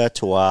Ponga,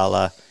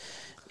 Tuala,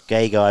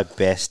 Gay Guy,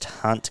 Best,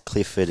 Hunt,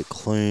 Clifford,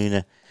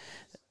 Clune.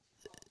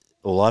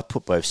 Well, I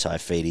put both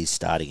Saifidis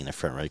starting in the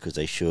front row because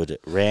they should.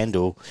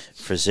 Randall,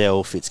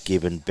 Frizzell,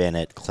 Fitzgibbon,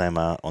 Bennett,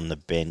 Clemmer on the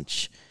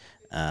bench,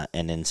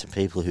 and then some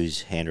people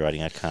whose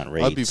handwriting I can't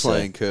read. I'd be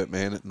playing Kurt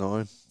Mann at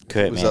 9.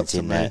 Kurt It was Mann's up to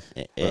in me,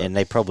 that, and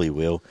they probably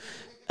will.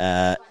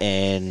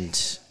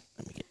 And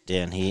let me get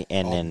down here,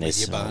 and then with there's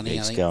you, some Barney, I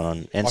gigs think. going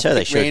on, and I so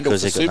they picked should Randall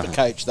because for they've got super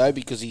nothing. coach though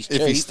because he's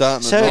cheap. If he's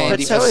starting So, at 9. but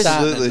if so he's is-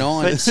 starting at absolutely.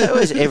 9. But so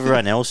is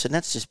everyone else, and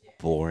that's just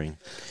boring.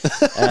 you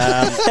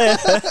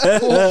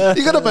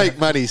got to make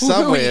money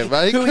somewhere,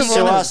 mate. Come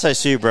So on. also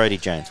Sue Brody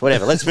Jones.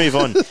 Whatever. Let's move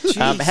on.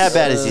 How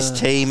bad is this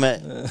team?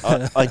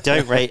 I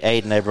don't rate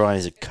Aidan O'Brien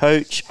as a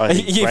coach. I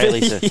think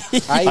Brayley's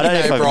I don't know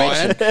if I've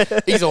O'Brien,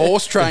 mentioned. he's a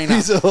horse trainer.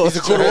 He's a good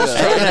horse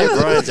Aidan trainer.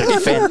 O'Brien's a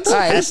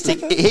fantastic.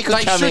 He could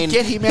They come should in.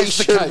 get him He as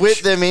the should coach. whip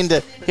them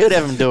into. He would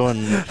have them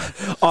doing.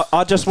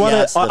 I just want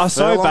Yes, to. the I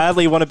so furlong.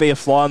 badly want to be a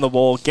fly on the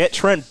wall. Get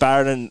Trent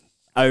Barrett and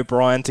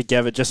O'Brien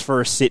together just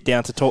for a sit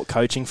down to talk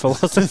coaching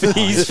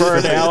philosophies for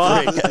an hour.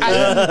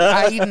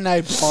 Aidan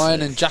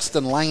O'Brien and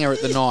Justin Langer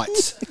at the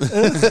Knights.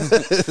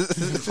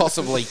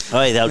 Possibly.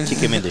 Oh, yeah, they'll kick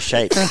him into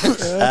shape.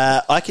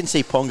 I can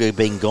see Ponga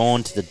being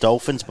gone to the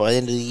Dolphins by the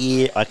end of the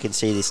year. I can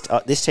see this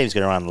team's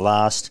going to run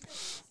last.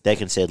 They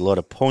can see a lot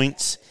of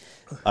points.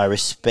 I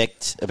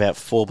respect about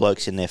 4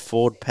 blokes in their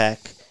forward pack,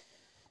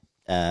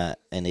 and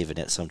even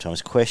it's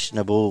sometimes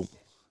questionable.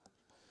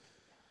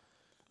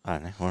 I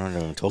don't know. I don't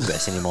even talk about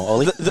this anymore,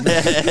 Ollie.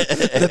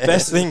 The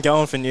best thing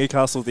going for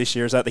Newcastle this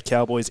year is that the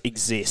Cowboys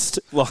exist.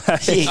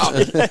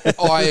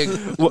 Like,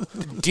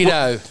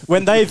 Ditto.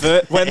 when they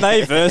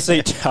verse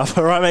each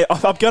other, I mean, I'm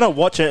going to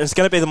watch it. It's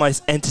going to be the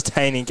most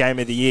entertaining game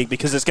of the year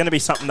because it's going to be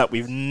something that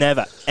we've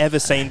never ever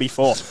seen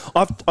before.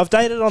 I've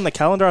dated on the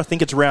calendar. I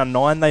think it's round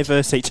 9 they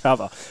verse each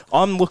other.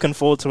 I'm looking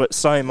forward to it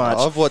so much.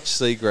 I've watched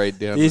C grade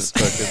down in Yes.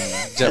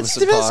 fucking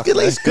Jefferson Park.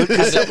 It's good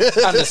because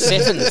Under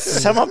sevens.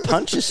 someone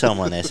punches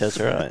someone there, so it's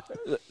all right.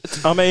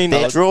 I mean,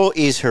 Their draw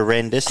is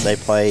horrendous. They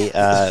play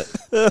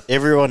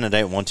everyone they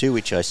don't want to,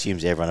 which I assume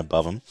is everyone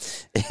above them.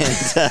 And,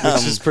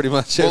 Which is pretty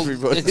much Well,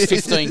 everybody. it's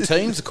 15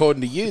 teams,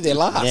 according to you. They're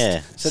last.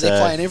 Yeah, So so- they're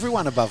playing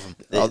everyone above them.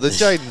 Oh, the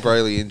Jaden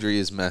Brayley injury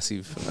is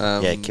massive.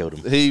 Yeah, it killed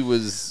him. He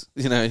was,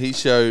 he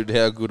showed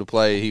how good a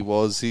player he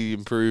was. He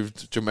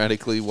improved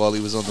dramatically while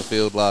he was on the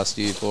field last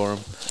year for him.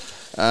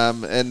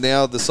 And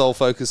now the sole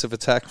focus of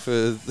attack for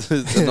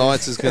the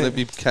Knights is going to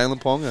be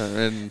Kalen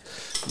Ponga, and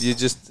you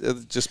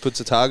it just puts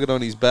a target on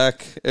his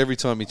back. Every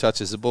time he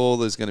touches the ball,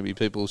 there's going to be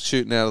people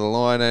shooting out of the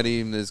line at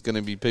him. There's going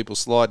to be people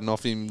sliding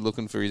off him,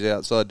 looking for his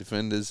outside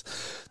defenders.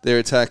 Their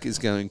attack is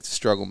going to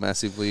struggle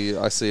massively.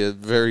 I see a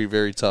very,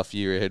 very tough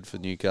year ahead for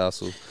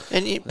Newcastle.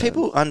 And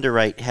people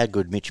underrate how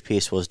good Mitch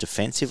Pearce was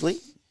defensively,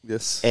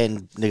 Yes,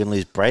 and they're going to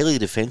lose Brayley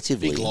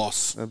defensively. Big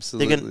loss.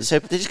 absolutely. So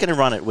they're just going to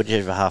run it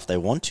whichever half they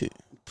want to.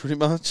 Pretty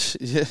much,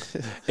 yeah.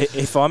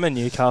 if I'm a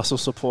Newcastle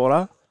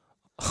supporter,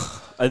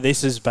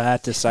 this is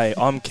bad to say.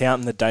 I'm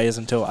counting the days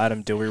until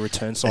Adam Dilley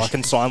returns so I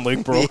can sign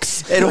Luke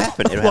Brooks. It'll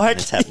happen. It'll happen.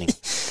 It's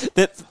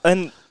happening.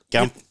 And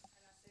Gump.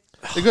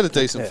 They've got a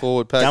decent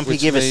forward pack, Gumpy,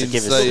 which give us- means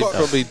give us- they oh,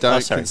 probably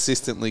don't sorry.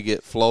 consistently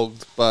get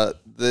flogged, but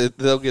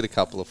they'll get a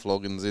couple of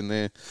floggings in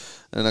there,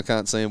 and I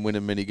can't see them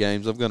winning many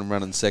games. I've got them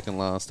running second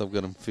last. I've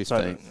got them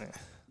 15th.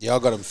 Yeah, I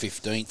got them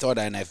 15th. I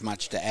don't have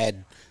much to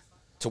add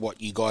to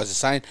what you guys are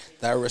saying.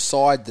 They were a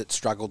side that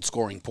struggled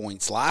scoring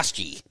points last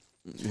year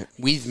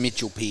with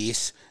Mitchell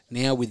Pearce.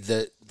 Now with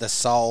the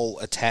sole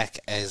attack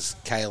as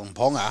Kalen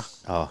Ponga,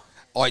 Oh,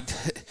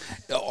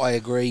 I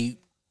agree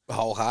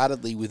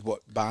wholeheartedly with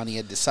what Barney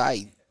had to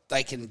say.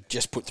 They can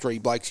just put 3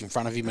 blokes in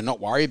front of him and not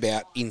worry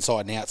about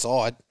inside and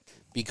outside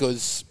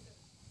because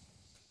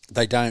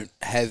they don't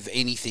have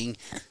anything.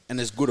 And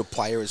as good a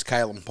player as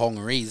Kalen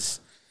Ponga is,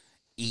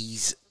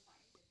 he's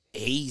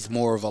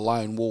more of a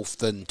lone wolf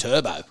than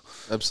Turbo.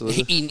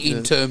 Absolutely.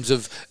 In terms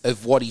of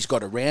what he's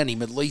got around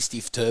him. At least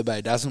if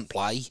Turbo doesn't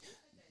play,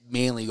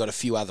 Manly got a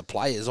few other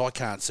players. I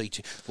can't see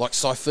like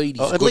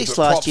Saifidi's at good, least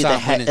but last props year, they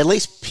aren't had, winning. at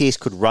least Pearce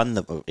could run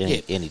the and Yeah,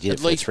 he did at it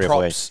for least 3 or 4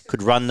 props. years.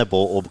 Could run the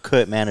ball, or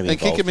Kurt Mann would be And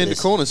kick involved him into with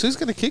this. corners. Who's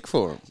going to kick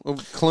for him? Well,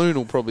 Clune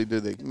will probably do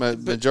the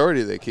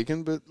majority of their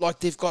kicking, but Like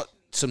they've got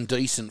some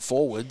decent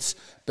forwards,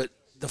 but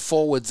the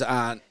forwards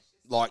aren't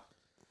like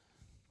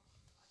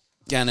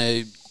going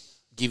to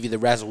give you the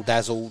razzle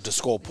dazzle to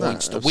score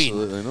points to win.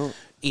 absolutely not.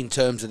 In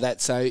terms of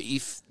that, so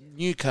if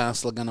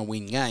Newcastle are going to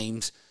win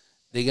games,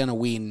 they're going to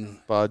win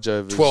Barge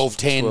over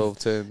 12-10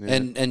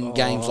 12-10, yeah. and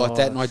games like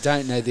that. And I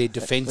don't know their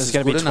defence There's is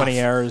going to good be 20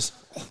 enough. errors.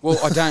 Well,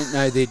 I don't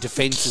know their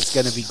defence is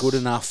going to be good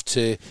enough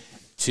to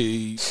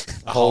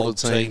hold a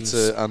team teams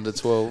to under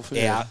 12.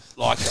 out.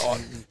 Like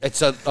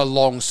it's a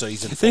long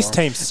season. This for 'em.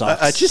 team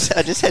sucks. I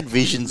just had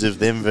visions of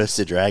them versus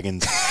the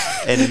Dragons,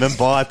 and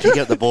Mumbai pick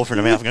up the ball from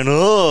the mouth, going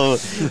oh,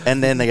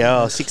 and then they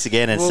go 6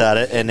 again and start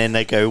it, and then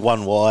they go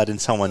 1 wide,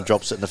 and someone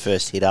drops it in the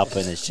first hit up,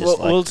 and it's just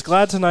Well, it's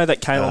glad to know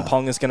that Kalen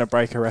Pong is going to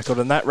break a record,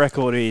 and that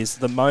record is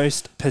the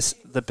most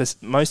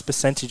most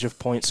percentage of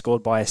points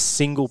scored by a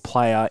single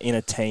player in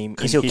a team in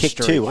because he'll history.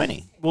 kick 2, won't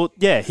he? Well,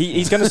 yeah,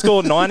 he's going to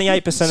score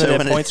 98% of So their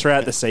many- points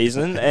throughout the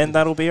season, and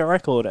that'll be a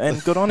record.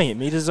 And good on him.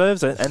 He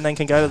deserves it, and then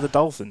can go to the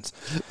Dolphins.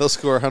 They'll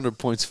score 100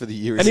 points for the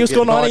year. And he'll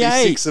score 98.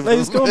 96 of He'll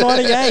them. score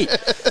 98.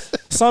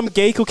 Some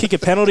geek will kick a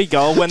penalty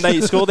goal when they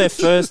score their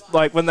first,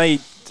 like when they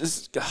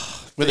just,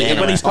 when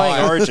he's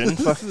playing Origin.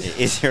 Fuck.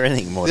 Is there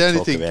anything more The to only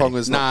talk thing about?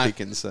 Ponga's not No.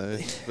 kicking, so...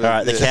 All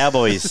right, the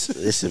Cowboys.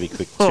 This will be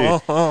quick too.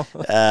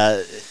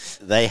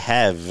 They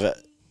have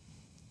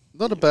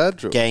Not a bad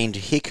draw. gained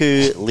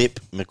Hiku, Lip,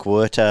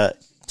 McWhirter,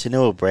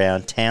 Tanua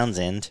Brown,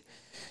 Townsend,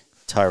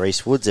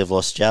 Tyrese Woods. They've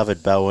lost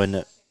Javid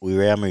Bowen,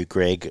 Wiramu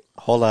Greg,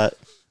 Holler,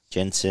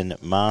 Jensen,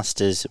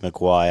 Masters,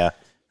 Maguire,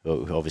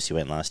 who obviously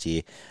went last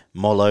year,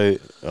 Mollo,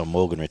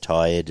 Morgan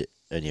retired,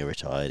 O'Neill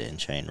retired, and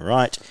Shane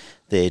Wright.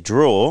 Their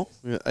draw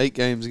We got 8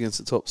 games against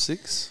the top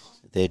 6.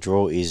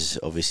 is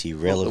obviously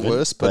Not relevant. the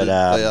worst, but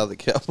they are the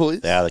Cowboys.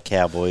 They are the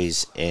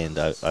Cowboys, and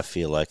I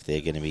feel like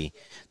they're going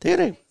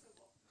to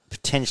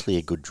potentially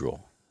a good draw,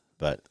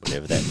 but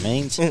whatever that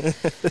means.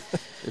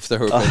 If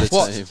they're a better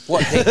team.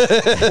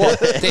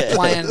 They're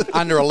playing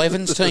under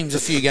 11s teams a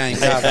few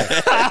games, aren't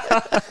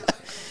they?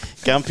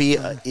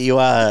 Gumpy, you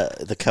are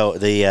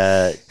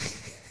the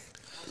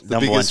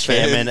number one biggest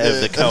fan, chairman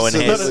of the Cohen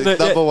absolutely. Hess.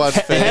 Number one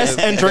fan. Hess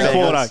and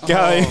Drinkwater,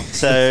 go.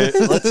 So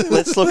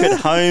let's look at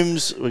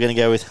Holmes. We're going to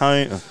go with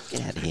Holmes. Oh,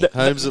 get out of here.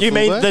 Holmes at You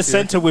mean fullback? the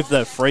centre with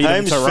the freedom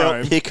Holmes, to Felt,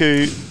 roam?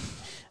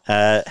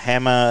 Hiku,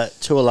 Hammer,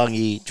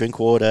 Tuolangi,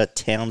 Drinkwater,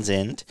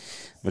 Townsend,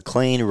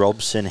 McLean,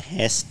 Robson,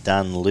 Hess,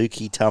 Dunn,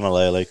 Lukey,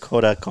 Tamalolo,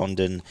 Cotter,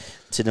 Condon,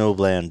 Tanul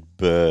Brown,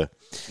 Burr.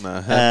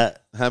 No,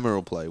 Hammer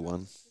will play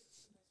one.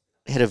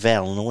 Had a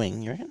Val in the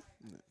wing, you reckon?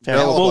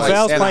 Well, Like,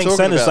 Val's we're playing talking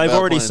centres. about They've Val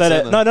already playing said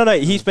it. centre. No.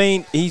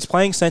 He's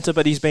playing centre,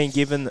 but he's been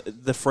given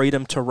the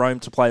freedom to roam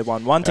to play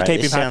 1-1 to Right, keep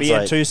him this happy, sounds and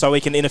like- 2 so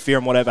he can interfere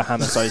in whatever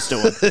Hammerso's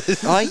doing.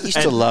 I used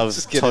to And love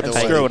just get Todd it away.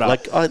 Payton. Screw it up.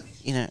 Like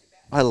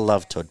I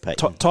love Todd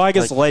Payton.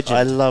 Tiger's legend.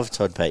 I love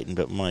Todd Payton,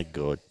 but my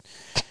God.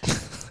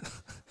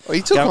 Well,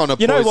 he took on a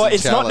You know what? poison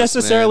It's not chalice,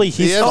 necessarily man.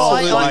 his He fault.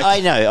 absolutely- I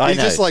know. He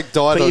just died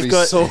But on you've his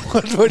got-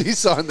 sword when he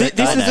signed that.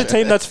 This I is know. a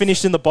team that's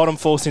finished in the bottom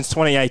 4 since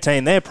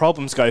 2018. Their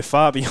problems go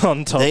far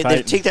beyond Todd They've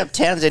Payton. ticked up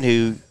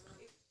Townsend,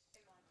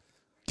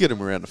 Get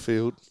him around the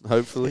field,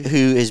 hopefully.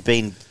 who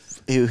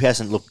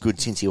hasn't looked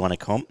good since he won a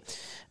comp.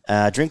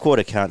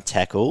 Drinkwater can't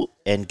tackle,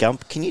 and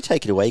Gump, can you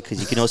take it away? Because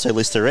you can also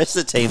list the rest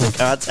of the team that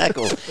can't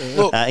tackle,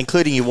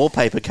 including your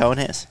wallpaper, Cohen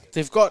House.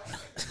 They've got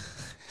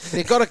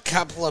a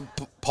couple of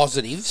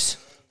positives.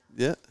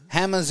 Yeah.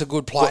 Hammer's a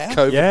good player,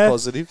 COVID Yeah.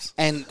 positives.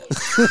 and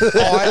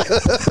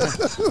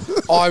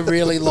I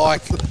really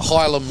like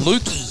Hylam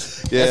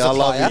Lukey. Yeah, as a I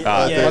love player. him.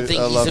 I do. I think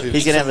I love he's him.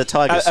 He's going to have the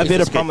Tigers. a bit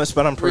of promise,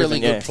 but I'm proven.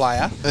 really Yeah. good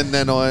player. And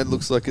then I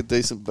looks like a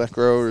decent back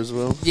rower as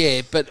well.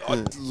 Yeah, but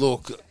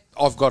look,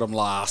 I've got him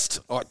last.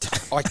 I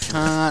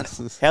can't.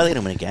 How are they going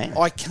to win a game?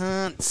 I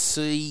can't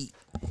see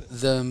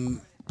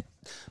them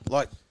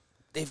like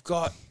they've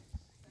got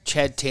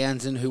Chad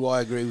Townsend, who I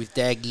agree with.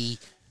 Daggy,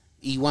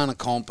 he won a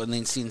comp and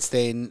then since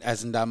then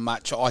hasn't done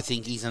much. I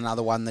think he's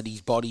another one that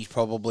his body's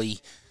probably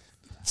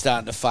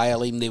starting to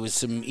fail him. There was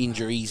some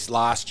injuries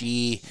last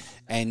year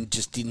and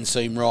just didn't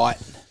seem right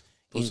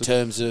in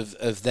terms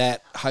of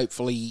that.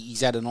 Hopefully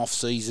he's had an off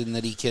season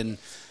that he can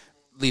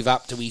live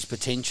up to his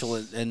potential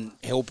and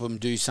help him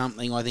do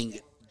something. I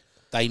think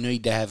they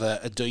need to have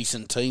a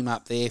decent team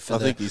up there for I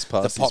the think he's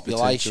past his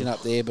population potential,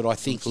 up there, but I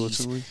think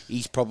unfortunately.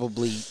 he's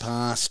probably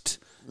past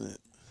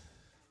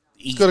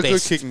He's got a good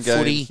best kicking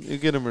footy game. You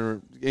get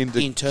him into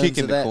in terms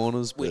kicking of the that.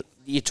 corners, but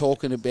You're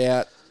talking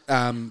about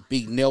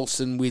Big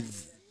Nelson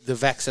with the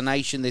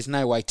vaccination. There's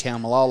no way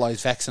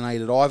Taumalolo's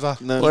vaccinated either.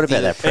 No. What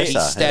about that His presser?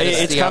 status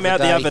It's the come out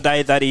the day. other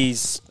day that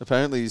he's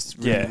Apparently he's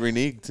Yeah.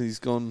 reneged. He's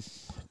gone.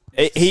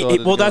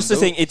 well. That's the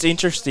thing. It's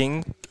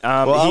interesting.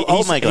 Well,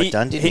 He's- Olmo got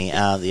done, didn't he?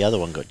 The other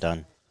one got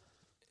done.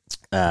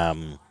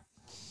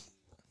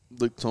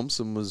 Luke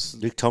Thompson was.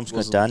 Luke Thompson got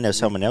wasn't- done. There was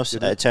someone else.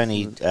 did it? It's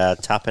only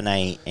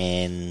Tapane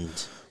and...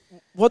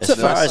 What's As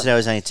it? far as I know,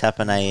 it's only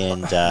Tapane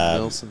and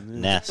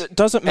Nelson, yeah. Nas.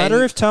 Does it matter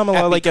And if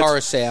Taumalolo Happy gets?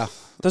 Coruscant.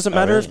 Does it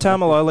matter really? if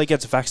Taumalolo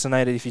gets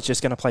vaccinated if he's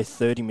just going to play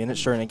 30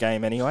 minutes during a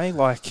game anyway?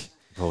 Like,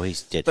 Oh,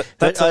 he's dead. But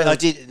But that's I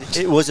did.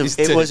 It was He's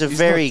a. It dead. was a He's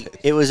very. not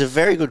dead. It was a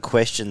very good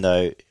question,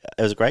 though. It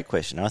was a great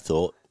question. I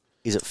thought.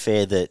 Is it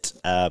fair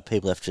that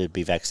people have to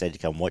be vaccinated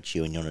to come watch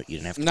you, and you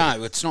don't have to?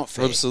 No, it's not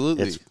fair.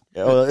 Absolutely. It's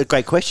a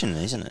great question,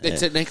 isn't it?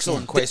 It's an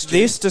excellent question.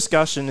 this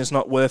discussion is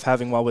not worth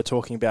having while we're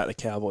talking about the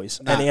Cowboys.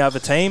 No. Any other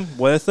team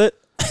worth it?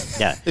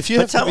 yeah. If you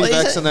But have to tell be me, is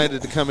it-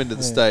 vaccinated to come into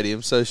the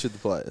stadium, so should the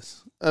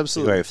players.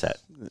 Absolutely. agree with that,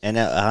 and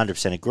I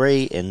 100%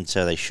 agree, and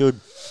so they should.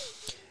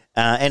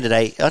 End of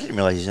day, I didn't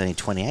realize he's only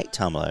 28.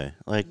 Tamalo,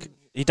 like.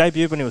 He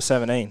debuted when he was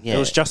 17. Yeah. It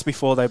was just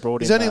before they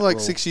brought He's in only that like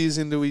rule. 6 years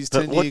into his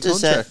But 10-year what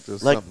does that contract or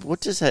like? something. What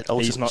does that?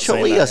 He's not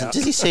Surely seen he that doesn't. out.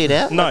 Does he see it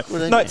out? No, Like, what do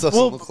they no. do? Doesn't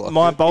Well, look like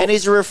my it. bold. And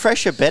he's a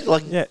refresher bet.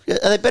 Like, Yeah.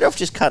 are they better off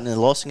just cutting the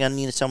loss and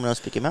getting someone else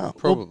pick him up?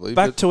 Probably.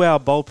 back but to our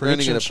bold they're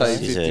only prediction going to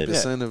pay show.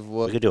 He's a- 50% of We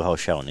what. could do a whole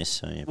show on this.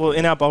 So yeah. Well,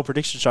 in our bold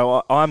prediction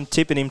show, I'm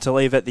tipping him to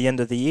leave at the end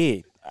of the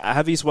year.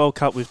 Have his World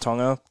Cup with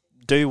Tonga,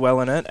 do well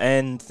in it,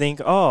 and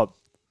think,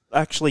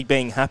 actually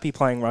being happy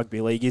playing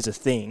rugby league is a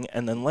thing,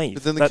 and then leave.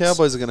 But then the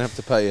Cowboys are going to have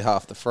to pay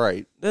half the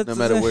freight, no That's-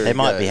 matter where They it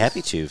might goes. be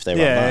happy to if they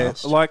run yeah,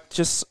 last. like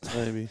just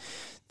Maybe.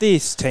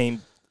 this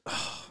team.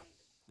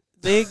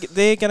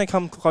 They're going to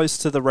come close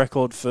to the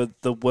record for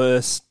the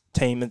worst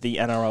team of the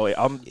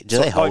NRL. Do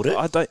they hold it?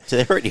 I don't. Do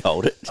they already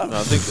hold it? No,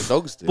 I think the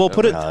Dogs do. Well, don't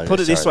put it No,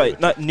 this sorry. way.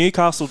 No,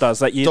 Newcastle does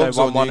that year. Dogs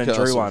They or won one and drew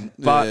Newcastle. one.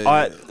 Yeah,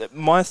 But yeah,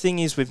 my thing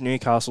is with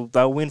Newcastle,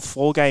 they'll win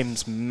 4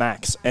 games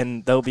max,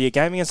 and there'll be a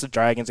game against the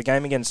Dragons, a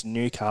game against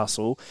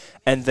Newcastle,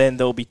 and then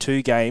there'll be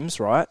 2 games.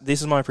 Right?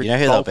 This is my You know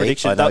who they'll bold beat?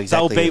 prediction. I know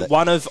exactly they'll who beat they-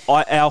 one of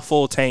our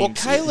 4 Well, teams.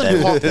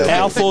 Kalen Pong,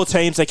 Our 4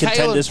 teams are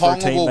contenders for a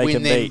Ponga team will they win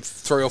can them beat.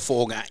 3 or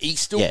 4 games. He's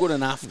still Yeah, good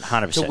enough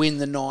 100%. to win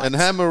the night. And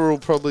Hammer will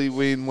probably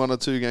win 1 or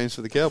 2 games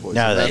for the Cowboys.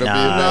 No, And they that'll be no,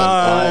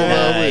 about all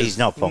they'll no, win. he's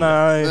not Ponga.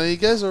 No. No, you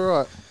guys are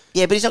right.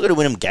 Yeah, but he's not going to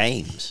win them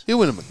games. He'll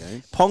win them a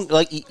game.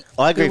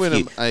 I agree He'll with win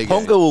you. them a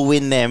Ponga game. will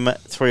win them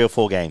 3 or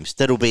 4 games.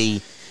 That'll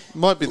be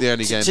Might be the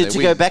only game to they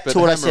win. go back but to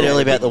what I Hammer said will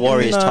earlier about the win.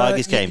 Warriors No,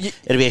 Tigers game.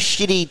 It'll be a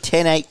shitty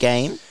 10-8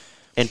 game,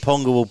 and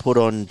Ponga will put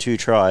on 2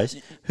 tries.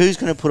 Who's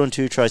going to put on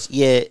 2 tries?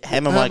 Yeah,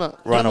 Hammer might Hammer.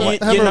 run away.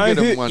 Hammer will get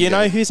him one You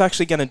know game. who's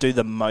actually going to do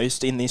the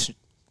most in this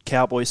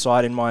Cowboy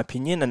side, in my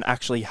opinion, and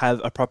actually have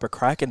a proper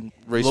crack and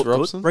Reece look good?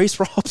 Robson? Reece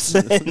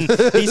Robson.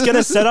 He's going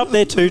to set up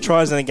their 2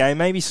 tries in the game,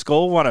 maybe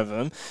score one of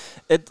them.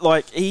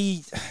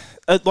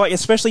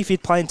 Especially if you're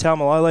playing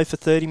Taumalolo for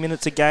 30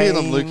 minutes a game. Ian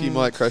on Lukey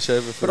might crash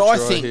over for but a I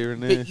try think here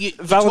and but there. you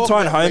talk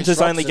Valentine about Holmes Reece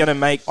is only Robson. going to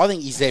make. I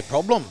think he's their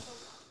problem.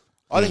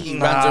 I think he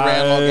No. runs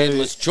around like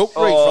endless chook.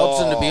 Reece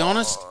Robson, to be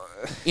honest,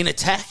 in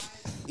attack,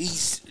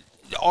 he's.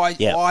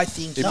 Yeah. I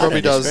think He No, I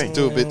probably don't does disagree.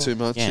 do a bit too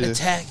much. Yeah. in Yeah.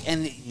 attack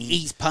and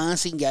his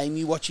passing game.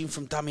 You watch him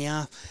from dummy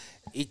half.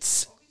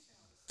 It's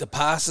the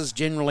passes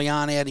generally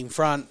aren't out in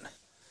front.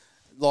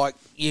 Like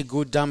your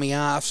good dummy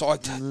halves,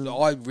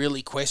 I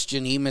really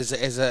question him as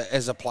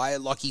a player.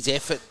 Like his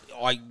effort,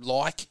 I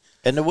like.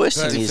 And the worst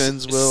But thing is,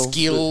 Defends well.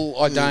 Skill,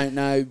 I don't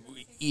know.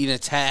 In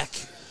attack,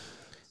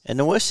 and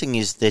the worst thing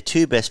is, their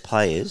 2 best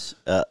players,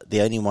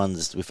 the only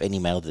ones with any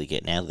medal that they're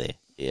getting out of there.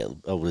 Yeah,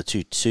 the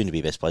 2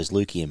 soon-to-be best players,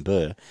 Lukey and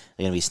Burr, are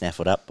going to be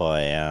snaffled up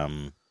by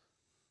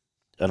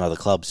another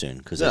club soon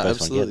because they Yeah, both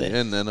want to get absolutely.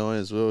 there. And Nano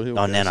as well. He'll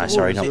Oh, go Nano, as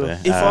sorry, well. not Burr.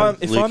 If I'm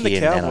the Lukey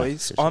and Nano.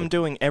 Cowboys, I'm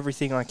doing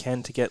everything I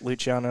can to get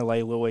Luciano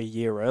Leilua a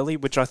year early,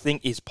 which I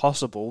think is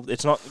possible.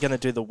 It's not going to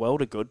do the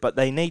world a good, but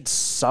they need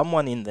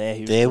someone in there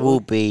who's There good. will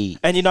be...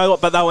 And you know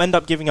what? But they'll end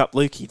up giving up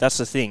Lukey. That's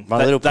the thing.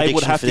 My little they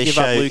would prediction have for to this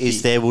give up show Lukey.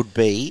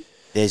 is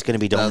there's going to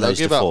be No, they'll dominoes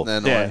to give up fall.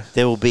 Nano. Yeah.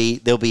 There'll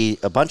be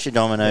a bunch of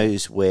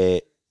dominoes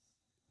where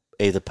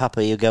either Papa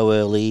will go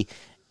early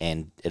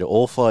and it'll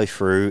all flow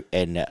through,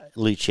 and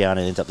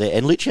Luciano ends up there.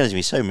 And Luciano's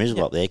going to be so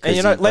miserable up there. And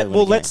you know,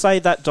 let's say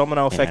that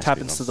domino effect that's a bit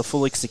happens to the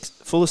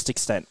fullest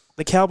extent.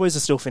 The Cowboys are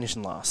still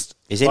finishing last.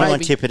 Is anyone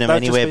Maybe. tipping him They'll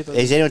just anywhere? be the-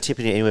 Is anyone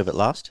tipping him anywhere but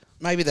last?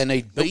 maybe they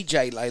need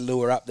BJ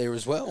Leilua up there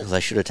as well. Well, they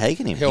should have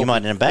taken him. Help You might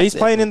him. end him back. He's there.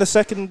 playing in the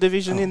 2nd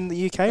division in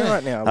the UK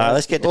right now. All right,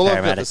 let's get to All I've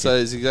got Parramatta. to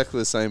say is exactly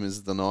the same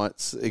as the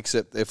Knights,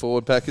 except their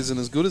forward pack isn't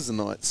as good as the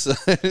Knights.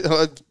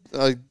 So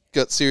I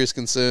got serious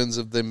concerns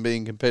of them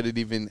being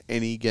competitive in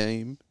any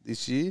game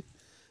this year,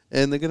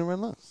 and they're going to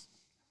run last.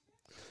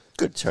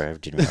 Good. Sorry, I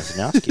didn't realise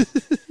I didn't ask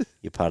you.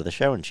 You're part of the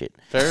show and shit.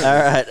 Fair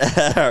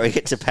All right, we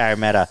get to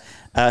Parramatta,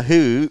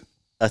 who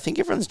I think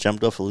everyone's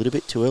jumped off a little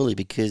bit too early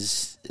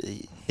because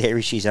their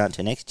issues aren't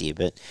till next year.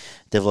 But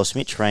they've lost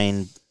Mitch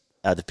Rain.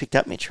 They've picked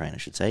up Mitch Rain, I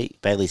should say.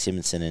 Bailey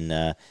Simonson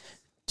and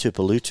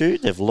Tupalutu.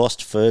 They've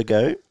lost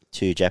Fergo.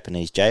 to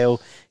Japanese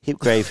jail.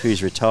 Hipgrave,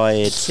 who's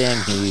retired,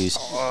 Sam Hughes,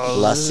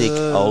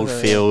 Lussick,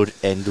 Oldfield,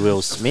 and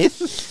Will Smith.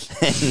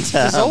 And,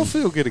 Does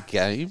Oldfield get a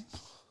game?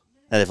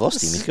 no, they've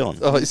lost him. He's gone.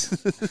 Oh,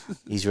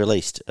 He's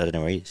released. I don't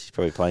know where he is. He's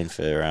probably playing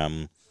for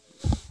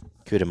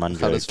Cootamundra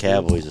Huddersfield.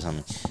 Cowboys or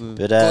something.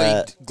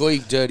 But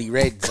Gleek Dirty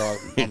Reds,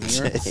 I'm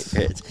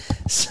hearing.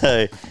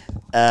 So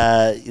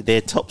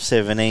their top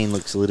 17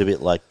 looks a little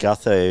bit like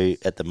Gutho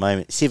at the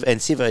moment.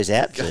 Sivo's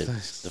out for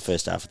the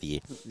first half of the year.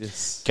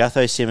 yes.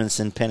 Gutho,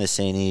 Simonson,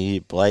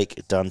 Penasini,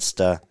 Blake,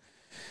 Dunster.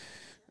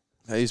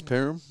 Hayes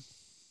Perham.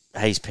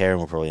 Hayes Perham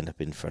will probably end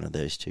up in front of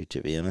those two,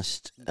 to be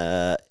honest.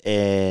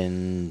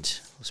 And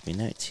what's my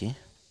notes here?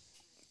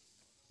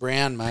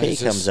 Brown, He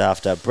Moses. comes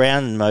after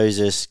Brown,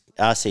 Moses,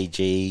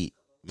 RCG,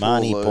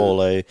 Marnie,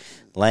 Paulo,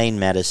 Lane,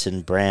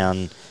 Madison,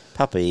 Brown,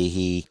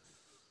 Papaihi,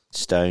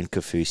 Stone,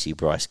 Kafusi,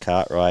 Bryce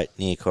Cartwright,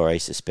 Niokore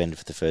suspended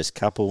for the first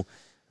couple.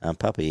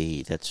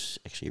 Papaihi, that's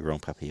actually wrong.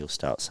 Papaihi will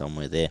start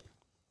somewhere there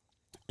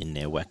in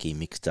their wacky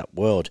mixed up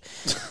world.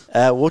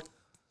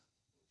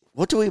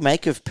 What do we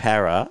make of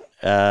Para?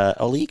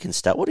 Ollie, you can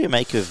start. What do you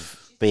make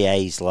of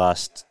BA's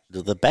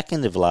the back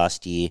end of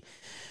last year,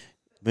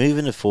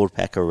 moving the forward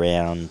pack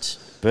around,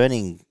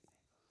 burning?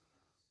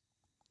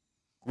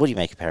 What do you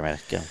make of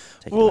Parramatta? Go.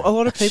 Take it Well, away. a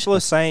lot of people are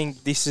saying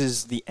this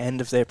is the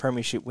end of their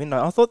premiership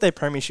window. I thought their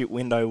premiership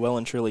window well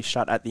and truly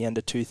shut at the end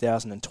of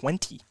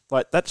 2020.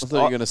 Like that's I thought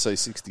you were going to say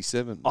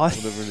 67, I-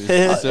 whatever it is.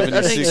 I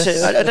don't think 76.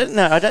 so. I don't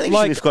know. I don't think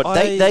Like, we've got.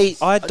 I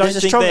don't there's a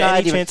think strong they're any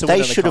argument. chance of They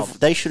winning the should comp. have.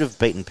 They should have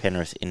beaten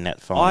Penrith in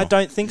that final. I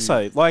don't think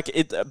so. Like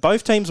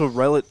both teams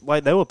were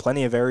there were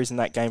plenty of errors in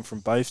that game from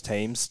both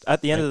teams.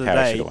 At the end of the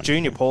Parra day, should've won.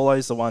 Junior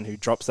Paulo's the one who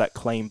drops that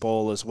clean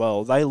ball as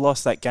well. They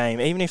lost that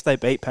game. Even if they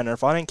beat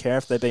Penrith, I don't care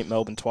if they beat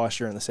Melbourne twice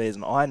during the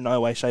season. I in no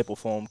way, shape or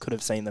form could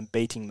have seen them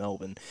beating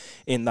Melbourne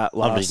in that I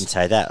last didn't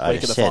say that. I week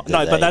of just the said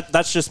final. that. No, but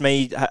that's just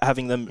me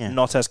having them Yeah.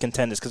 not as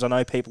contenders because I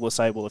know people will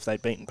say, well, if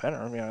they'd beaten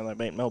Penrith, they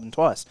beat Melbourne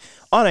twice.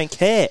 I don't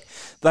care.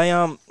 They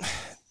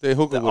Their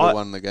hooker would I- have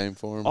won the game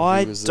for him.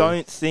 I He was there.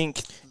 don't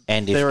think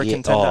And if they're a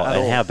contender at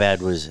and all. how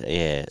bad was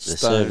the Stone.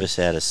 service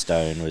out of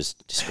Stone was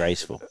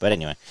disgraceful. But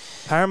anyway,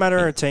 Parramatta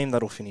are a team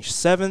that'll finish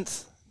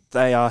 7th.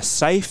 They are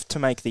safe to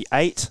make the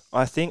 8,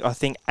 I think. I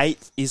think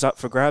 8th is up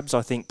for grabs.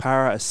 I think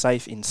Para is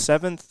safe in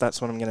 7th.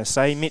 That's what I'm going to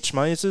say. Mitch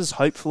Moses,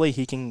 hopefully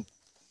he can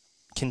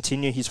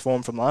continue his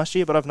form from last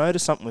year. But I've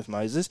noticed something with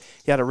Moses.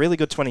 He had a really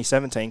good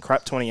 2017,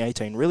 crap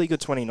 2018, really good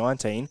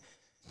 2019,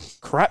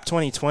 crap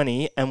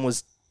 2020,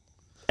 and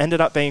ended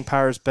up being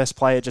Para's best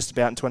player just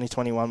about in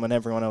 2021 when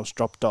everyone else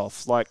dropped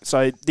off.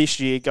 So this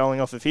year,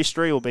 going off of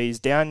history, will be his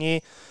down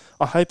year.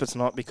 I hope it's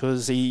not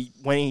because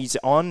when he's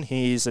on,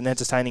 he's an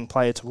entertaining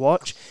player to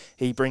watch.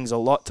 He brings a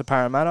lot to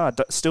Parramatta.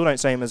 I still don't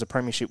see him as a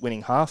premiership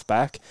winning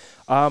halfback.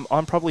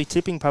 I'm probably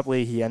tipping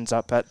he ends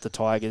up at the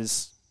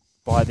Tigers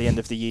by the end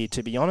of the year,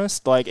 to be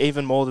honest.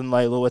 Even more than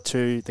Leilua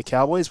to the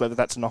Cowboys, whether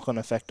that's a knock-on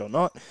effect or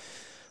not.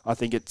 I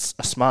think it's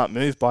a smart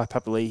move by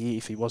Papali'i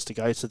if he was to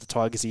go to the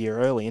Tigers a year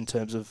early in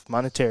terms of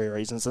monetary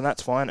reasons, and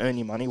that's fine, earn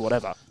your money,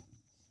 whatever.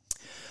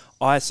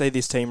 I see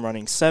this team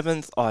running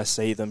 7th. I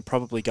see them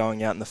probably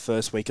going out in the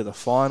first week of the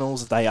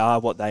finals. They are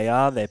what they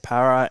are. They're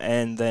Para,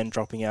 and then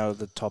dropping out of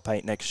the top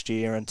 8 next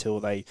year until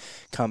they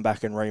come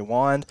back and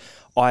rewind.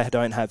 I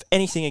don't have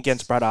anything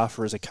against Brad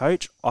Arthur as a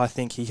coach. I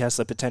think he has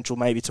the potential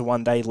maybe to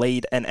one day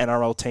lead an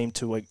NRL team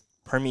to a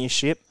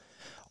premiership.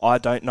 I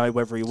don't know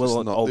whether he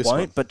will or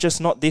won't, but just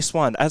not this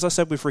one. As I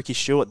said with Ricky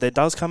Stewart, there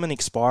does come an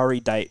expiry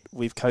date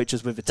with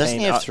coaches with a doesn't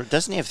team.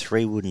 he have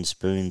 3 wooden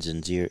spoons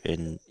and zero?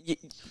 And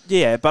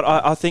Yeah, but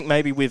I think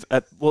maybe with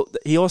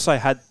he also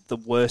had the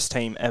worst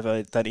team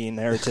ever that he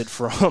inherited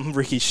from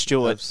Ricky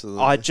Stewart.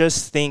 Absolutely. I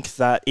just think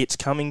that it's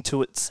coming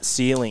to its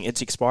ceiling,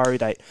 its expiry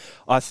date.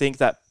 I think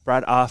that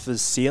Brad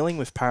Arthur's ceiling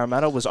with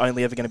Parramatta was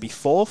only ever going to be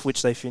 4th,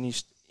 which they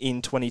finished in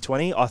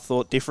 2020. I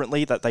thought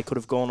differently, that they could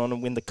have gone on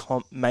and win the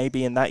comp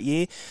maybe in that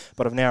year,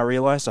 but I've now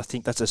realised I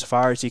think that's as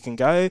far as you can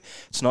go.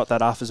 It's not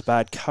that Arthur's a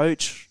bad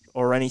coach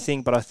or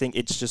anything, but I think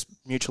it's just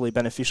mutually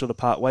beneficial to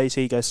part ways.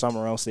 He goes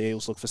somewhere else, the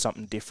Eagles look for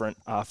something different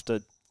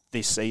after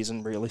this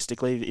season,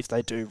 realistically, if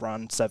they do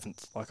run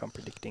 7th, like I'm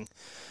predicting.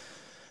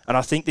 And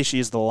I think this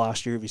year's the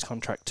last year of his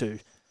contract too.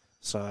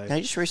 So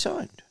he just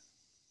resigned.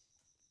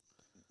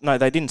 no,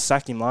 they didn't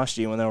sack him last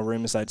year when there were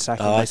rumours they'd sack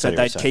him. Oh, I They said thought he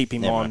they'd resigned. keep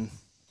him Never on. mind.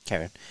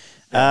 Karen.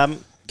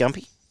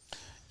 Gumpy?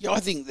 Yeah, I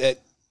think that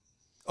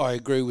I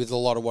agree with a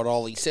lot of what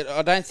Ollie said.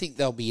 I don't think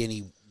they'll be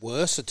any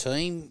worse a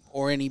team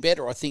or any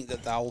better. I think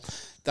that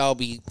they'll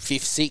be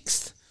 5th,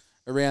 6th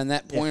around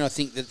that point. Yeah. I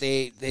think that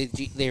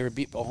they're a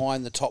bit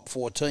behind the top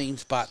 4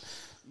 teams, but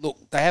look,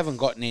 they haven't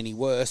gotten any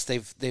worse.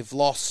 They've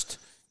lost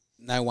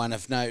no one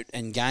of note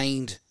and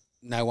gained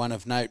no one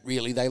of note,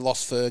 really. They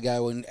lost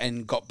Fergo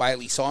and got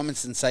Bailey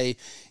Simonson, so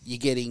you're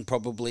getting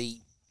probably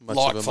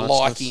like for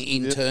like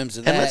in terms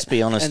of that. And let's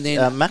be honest, and then,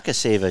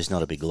 Makasevo's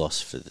not a big loss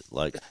for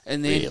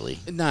really.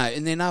 No,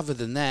 and then other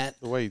than that,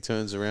 the way he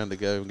turns around to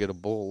go and get a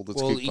ball that's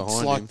kicked behind him.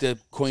 It's like the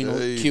Queen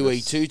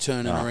QE2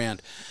 turning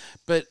around.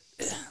 But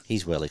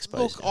he's well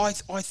exposed. Look,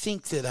 I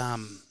think that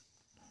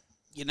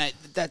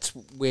that's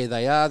where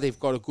they are. They've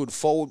got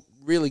a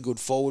really good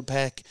forward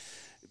pack.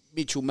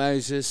 Mitchell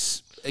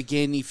Moses,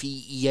 again, if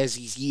he has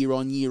his year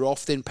on, year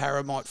off, then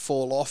Parra might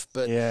fall off.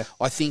 But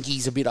I think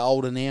he's a bit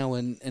older now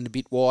and a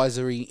bit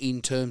wiser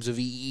in terms of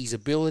his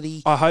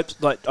ability. I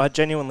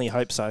genuinely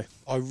hope so.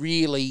 I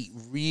really,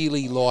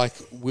 really like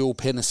Will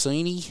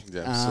Penasini.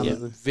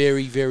 Absolutely.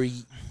 Very, very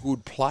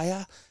good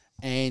player.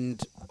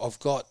 And I've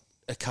got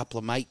a couple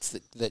of mates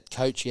that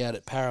coach out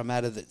at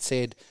Parramatta that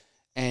said,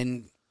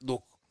 and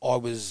look, I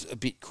was a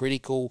bit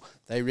critical.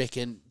 They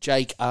reckon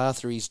Jake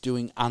Arthur is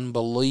doing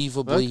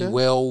unbelievably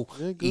well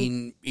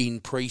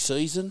in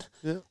pre-season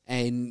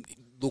and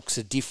looks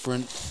a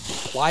different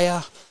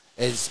player.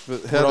 So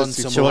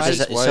what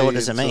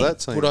does it mean?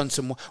 Put on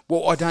some.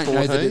 Well, I don't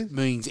know that it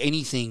means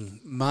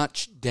anything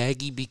much,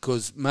 Daggy,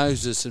 because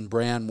Moses and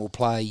Brown will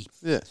play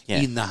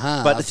in the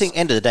halves. But the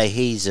end of the day,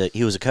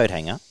 he was a coat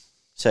hanger.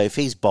 So if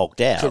he's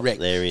bulked out, correct.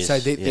 There is. So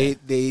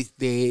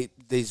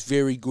there's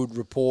very good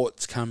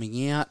reports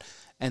coming out.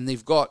 And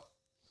they've got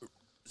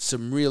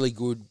some really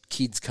good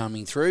kids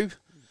coming through.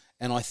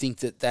 And I think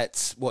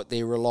that's what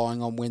they're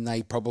relying on when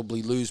they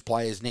probably lose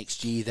players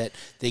next year, that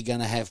they're going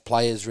to have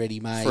players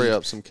ready-made. Free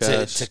up some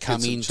cash to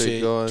come into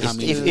the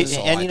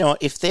side. And,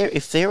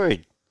 if they're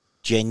a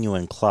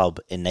genuine club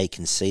and they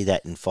can see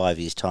that in 5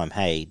 years' time,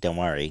 hey, don't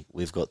worry,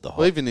 we've got the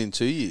whole... Well, even in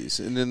 2 years.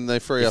 And then they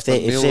free up a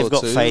mil if they've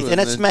got two, faith,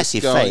 and it's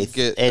massive faith,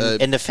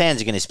 and the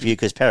fans are going to spew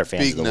because Parra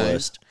fans are the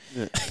worst.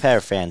 Yeah.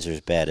 Parra fans are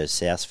as bad as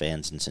South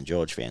fans and St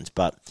George fans,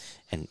 but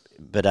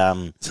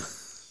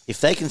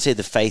if they can see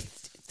the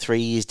faith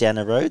 3 years down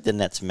the road, then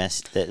that's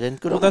massive. Then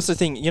good. Well, that's the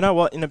thing. You know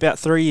what? In about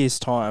 3 years'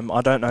 time,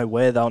 I don't know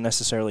where they'll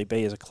necessarily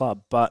be as a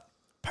club, but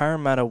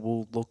Parramatta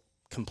will look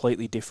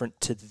completely different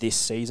to this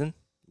season.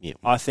 Yep.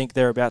 I think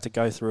they're about to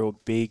go through a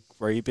big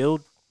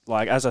rebuild.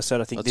 Like, as I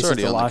said, I think this is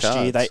the last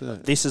year.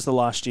 This is the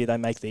last year they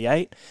make the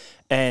 8,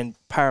 and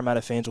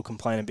Parramatta fans will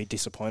complain and be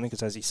disappointed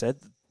because, as he said,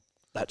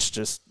 that's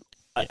just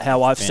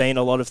how I've seen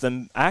a lot of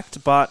them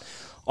act. But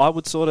I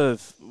would sort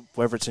of,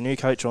 whether it's a new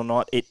coach or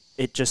not,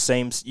 it just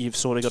seems you've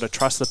sort of got to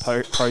trust the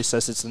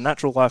process. It's the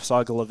natural life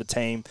cycle of a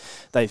team.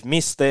 They've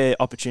missed their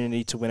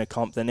opportunity to win a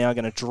comp. They're now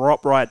going to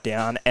drop right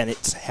down, and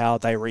it's how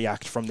they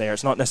react from there.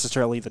 It's not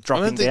necessarily the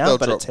dropping down,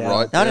 but it's how...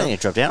 I don't think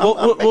they'll drop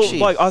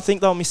down. I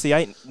think they'll miss the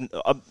 8.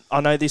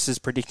 I know this is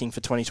predicting for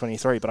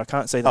 2023, but I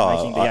can't see them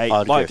making the 8.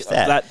 I'd agree with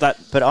that.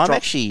 But I'm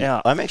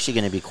actually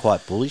going to be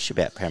quite bullish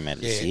about Parramatta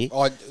this year.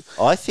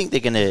 I think they're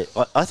going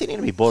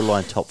to be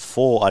borderline top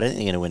 4. I don't think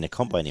they're going to win the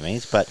comp by any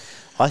means, but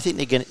I think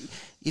they're going to...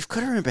 You've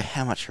got to remember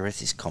how much the rest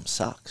of this comp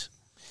sucks.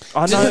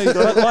 I know.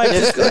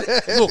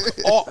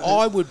 Look,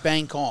 I would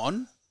bank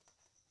on,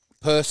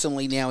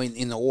 personally now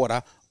in the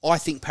order, I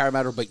think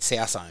Parramatta will beat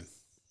South home.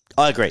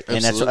 I agree.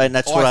 Absolutely. And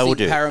that's what I will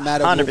do.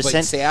 Parramatta 100%. Will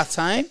beat South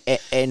home.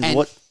 And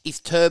what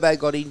if Turbo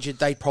got injured,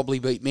 they'd probably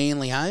beat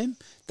Manly home.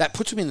 That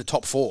puts them in the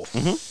top 4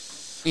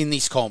 in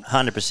this comp.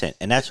 100%.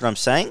 And that's what I'm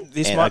saying.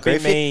 This might be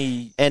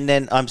me. And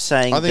then I'm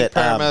saying that... I think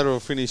Parramatta will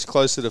finish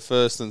closer to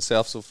first and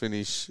Souths will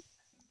finish...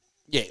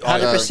 Yeah,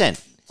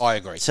 100%. I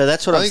agree. So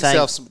that's what I'm saying.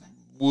 I think Souths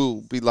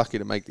will be lucky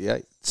to make the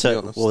 8.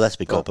 Well, that's a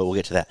big goal, but we'll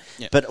get to that.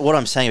 Yeah. But what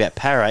I'm saying about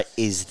Parra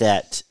is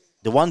that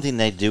the one thing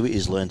they do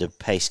is learn to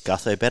pace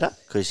Gutho better,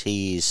 because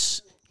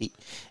it's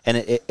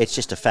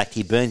just a fact.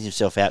 He burns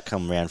himself out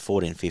come round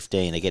 14,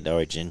 15. They get to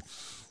Origin,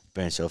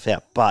 burn himself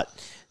out. But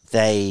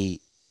I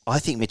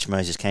think Mitch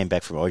Moses came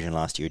back from Origin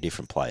last year a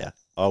different player.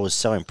 I was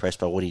so impressed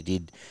by what he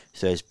did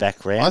for those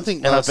back rounds.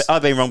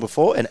 I've been wrong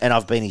before, and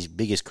I've been his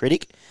biggest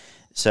critic.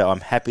 So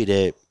I'm happy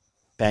to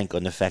bank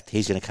on the fact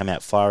he's going to come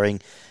out firing.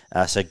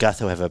 So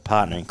Gutho will have a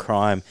partner in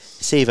crime.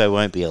 Sevo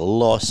won't be a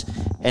loss.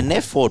 And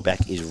their forward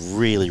back is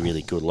really,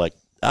 really good. Like,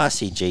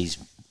 RCG's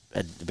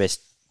had the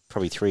best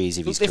probably 3 years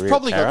of his career. They've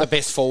probably got the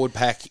best forward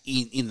pack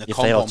in the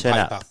comp on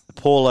paper. Up.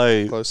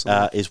 Paulo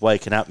is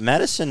waking up.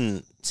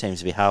 Madison seems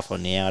to be half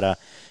on the outer.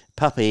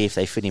 Puppy, if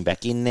they fit him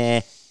back in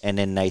there. And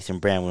then Nathan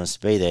Brown wants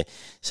to be there.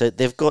 So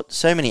they've got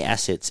so many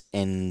assets,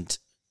 and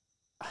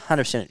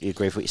 100%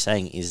 agree with what you're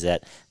saying is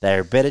that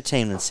they're a better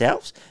team than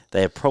Souths.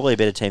 They are probably a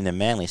better team than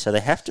Manly, so they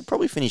have to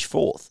probably finish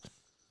 4th.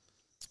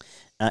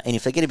 And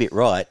if they get a bit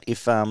right,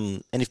 if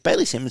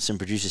Bailey Simonson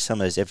produces some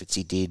of those efforts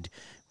he did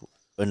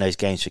in those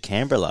games for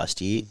Canberra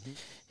last year,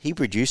 he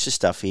produces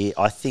stuff here.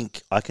 I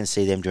think I can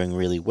see them doing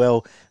really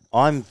well.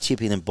 I'm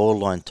tipping them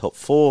borderline top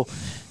 4,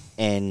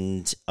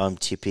 and I'm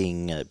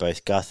tipping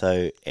both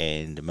Gutho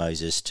and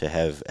Moses to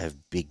have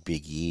big,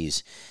 big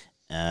years.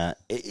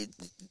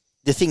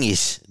 The thing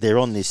is, they're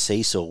on this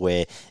seesaw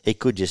where it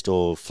could just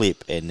all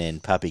flip, and then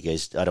Puppy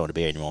goes, I don't want to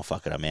be here anymore,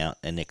 fuck it, I'm out.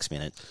 And next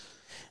minute,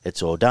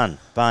 it's all done.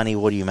 Barney,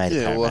 what do you make of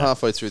Parramatta? Well,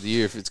 halfway through the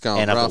year, if it's going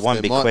rough, and I've got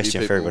one big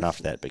question for everyone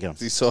after that. But go on.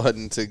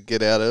 Deciding to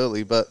get out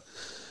early. But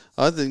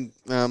I think,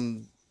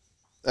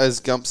 as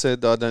Gump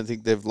said, I don't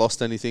think they've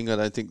lost anything. I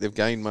don't think they've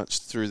gained much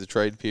through the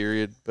trade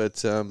period.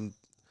 But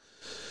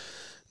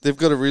they've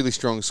got a really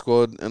strong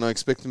squad, and I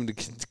expect them to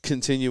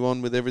continue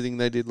on with everything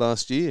they did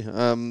last year.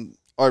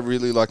 I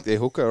really like their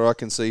hooker. I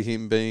can see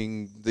him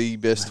being the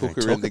best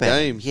hooker in the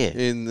game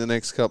in the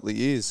next couple of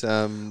years.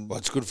 Well,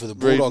 it's good for the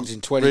Bulldogs in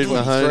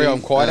 2023.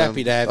 I'm quite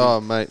happy to have him. Oh,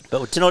 mate.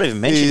 But to not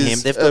even mention him,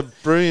 they've got a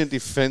brilliant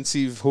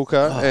defensive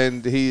hooker,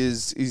 and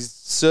his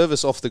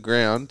service off the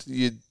ground,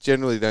 you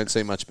generally don't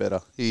see much better.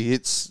 He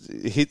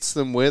hits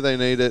them where they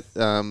need it.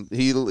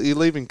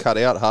 He'll even cut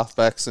out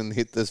halfbacks and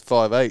hit the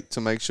 5'8" to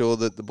make sure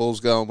that the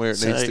ball's going where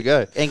it needs to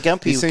go. And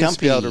Gumpy seems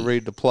to be able to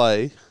read the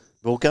play.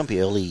 Well,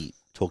 Gumpy early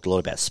talked a lot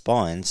about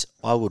spines.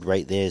 I would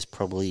rate theirs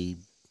probably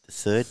the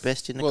third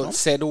best in the comp. It's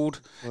settled.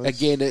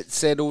 Again, it's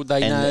settled.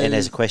 They know. And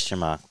there's a question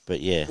mark, but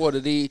yeah. What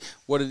it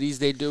is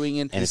they're doing.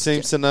 And he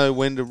seems to know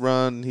when to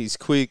run. He's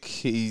quick.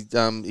 He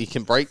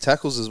can break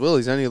tackles as well.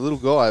 He's only a little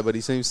guy, but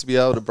he seems to be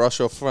able to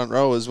brush off front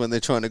rowers when they're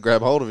trying to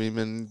grab hold of him.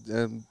 And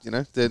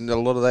then a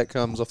lot of that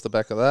comes off the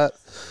back of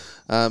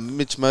that.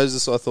 Mitch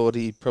Moses, I thought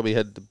he probably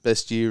had the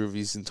best year of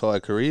his entire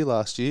career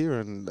last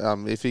year.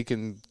 And if he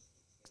can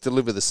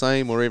deliver the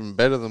same or even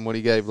better than what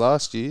he gave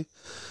last year,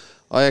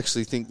 I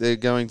actually think they're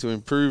going to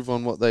improve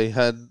on what they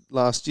had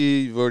last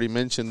year. You've already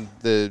mentioned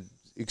the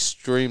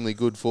extremely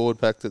good forward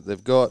pack that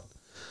they've got.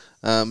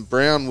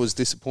 Brown was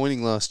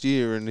disappointing last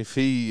year, and if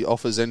he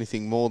offers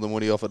anything more than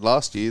what he offered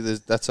last year,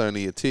 that's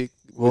only a tick.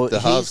 Well,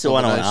 he's the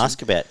one I want to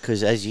ask about,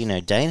 because as you know,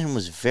 Danon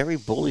was very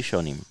bullish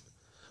on him.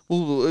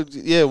 Well,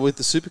 yeah, with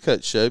the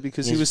Supercoach show,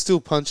 because he was still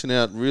punching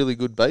out really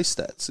good base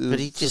stats. But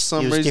he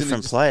was a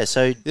different player.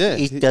 So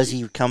does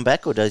he come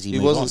back or does he move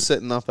on? He wasn't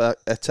setting up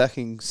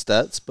attacking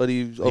stats, but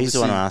he obviously... He's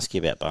the one I ask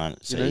you about,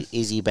 Barnett. So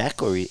is he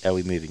back or are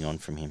we moving on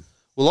from him?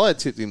 Well, I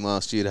tipped him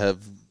last year to have...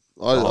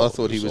 I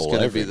thought he was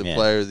going to be the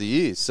player of the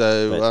year.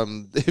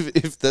 So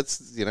if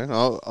that's,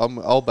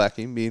 I'll back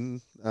him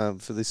in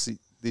for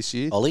this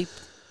year. Ollie,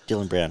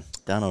 Dylan Brown,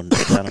 done or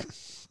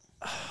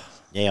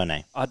yeah or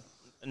nay?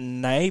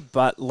 Nay,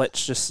 but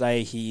let's just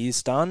say he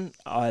is done.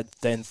 I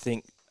then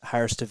think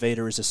Harris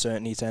Tavita is a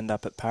certainty to end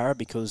up at Para,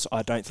 because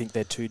I don't think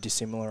they're too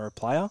dissimilar a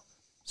player.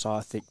 So I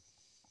think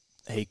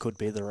he could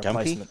be the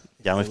replacement.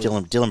 Going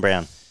with Dylan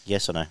Brown,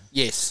 yes or no?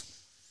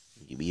 Yes.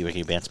 You reckon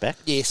he bounce back?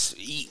 Yes.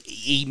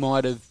 He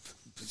might have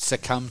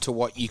succumbed to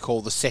what you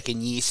call the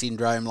second year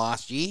syndrome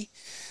last year.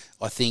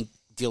 I think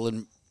I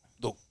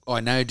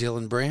know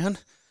Dylan Brown,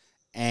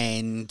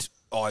 and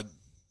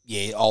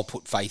I'll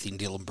put faith in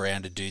Dylan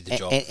Brown to do the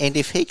job. And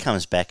if he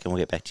comes back, and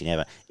we'll get back to you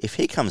now, if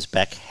he comes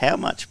back, how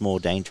much more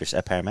dangerous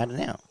are Parramatta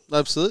now?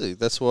 Absolutely.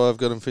 That's why I've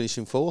got him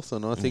finishing fourth,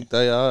 and I think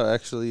they are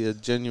actually a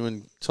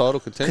genuine title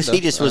contender. Because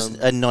he just was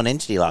a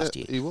non-entity last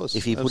year. He was.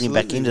 If you put him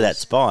back into that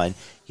spine,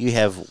 you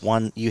have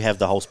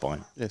the whole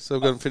spine. Yeah, so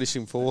I've got him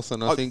finishing fourth,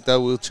 and I think they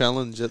will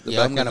challenge at the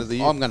back end of the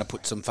year. I'm going to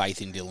put some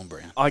faith in Dylan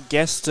Brown. I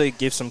guess to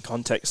give some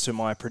context to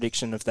my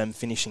prediction of them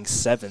finishing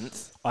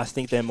 7th, I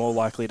think they're more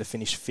likely to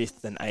finish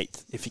 5th than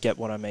 8th, if you get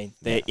what I mean.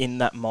 They're in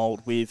that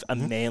mould with a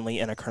Manly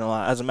and a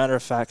Cronulla. As a matter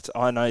of fact,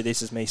 I know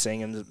this is me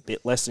seeing them a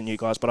bit less than you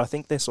guys, but I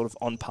think they're sort of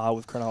on par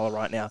with Cronulla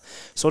right now.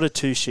 Sort of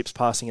two ships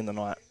passing in the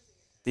night.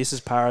 This is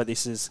Para,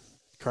 this is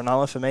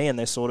Cronulla for me, and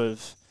they're sort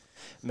of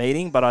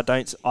meeting, but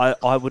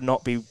I would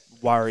not be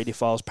worried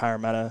if I was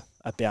Parramatta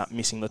about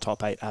missing the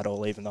top 8 at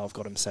all, even though I've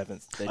got them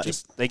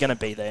 7th. They're going to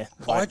be there.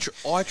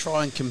 I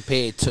try and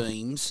compare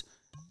teams,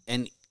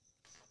 and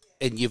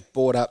you've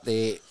brought up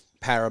there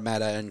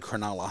Parramatta and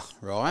Cronulla,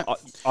 right?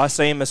 I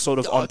see them as sort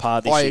of on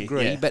par this year. I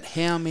agree, but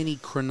how many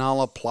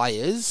Cronulla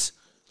players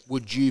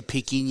would you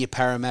pick in your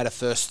Parramatta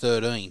first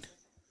 13?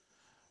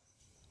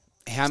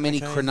 How many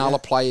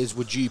Cronulla players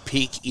would you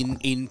pick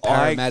in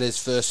Parramatta's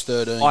first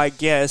 13? I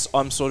guess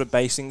I'm sort of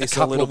basing this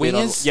a little bit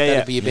on...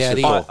 That'd be about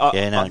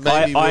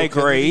it. I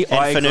agree.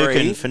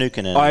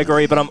 Finucane. I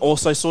agree, but I'm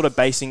also sort of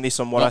basing this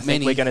on what I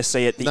think we're going to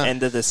see at the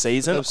end of the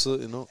season.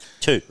 Absolutely not.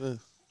 2. Yeah.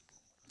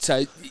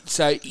 So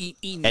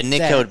and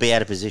Nico would be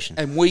out of position.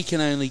 And we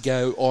can only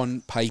go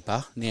on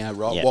paper now,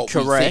 right? Yeah. What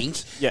we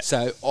think. Yeah.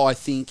 So I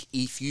think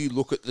if you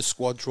look at the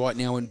squads right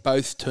now and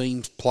both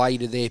teams play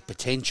to their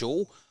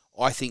potential,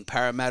 I think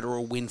Parramatta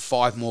will win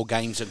 5 more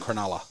games than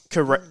Cronulla.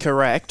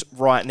 Correct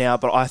right now,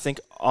 but I think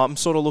I'm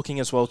sort of looking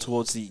as well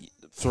towards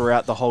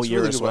throughout the whole year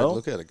really as well.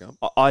 Look at it, Gump.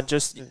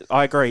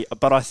 I agree,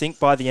 but I think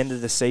by the end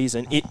of the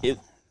season,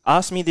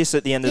 ask me this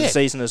at the end of the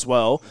season as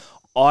well.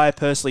 I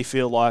personally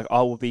feel like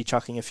I will be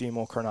chucking a few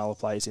more Cronulla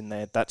players in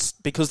there. That's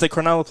because the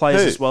Cronulla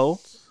players as well.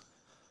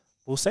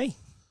 We'll see.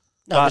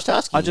 No, I'm just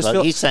asking. I just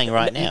feel he's saying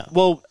right now.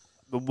 Well,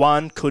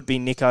 one could be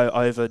Nico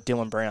over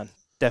Dylan Brown.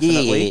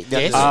 Definitely.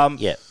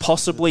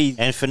 Possibly.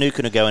 And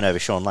Finucane are going over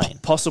Sean Lane.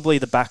 Possibly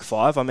the back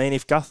 5. I mean,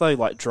 if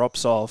Gutho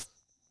drops off,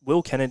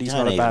 Will Kennedy's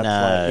not a bad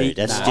player.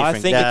 That's different. I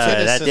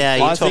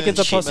think it's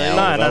a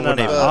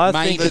possibility. No. I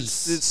think it's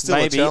still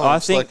maybe. A I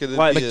think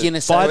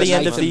McGuinness by the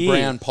end of the year,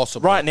 Brown,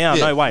 possibly. right now,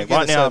 no way,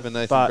 right now.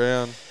 Nathan But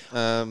Brown,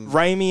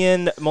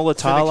 Ramian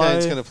Mulatalo.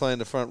 Finnegan's going to play in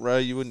the front row.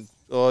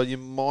 You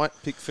might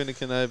pick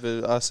Finucane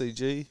over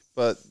RCG,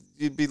 but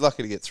you'd be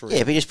lucky to get 3.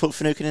 Yeah, but you just put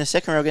Finucane in the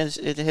second row against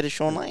ahead of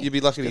Sean Lane. You'd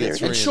be lucky to get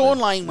 3. And Sean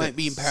Lane won't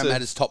be in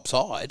Parramatta's top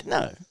side.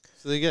 No.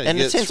 So there you go. And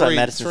it seems like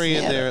Madison's 3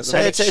 in there at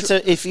the So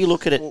if you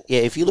look at it,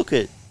 if you look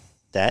at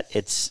that.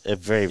 It's a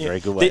very, very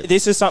good way.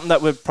 This is something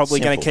that we're probably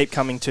going to Simple. keep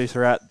coming to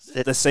throughout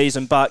the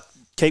season, but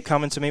keep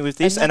coming to me with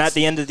this. And at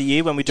the end of the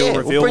year, when we do a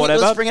review or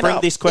whatever, bring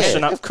up. this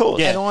question up. Of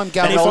course. Yeah. And I'm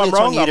going, and if I'm it's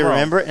wrong, on you I'm to wrong.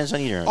 remember it, and it's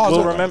on you to remember.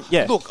 We'll remember.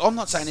 Yeah. Look, I'm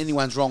not saying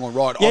anyone's wrong or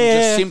right. Yeah, I'm yeah,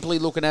 just yeah. simply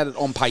looking at it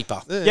on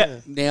paper. Yeah.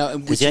 Now,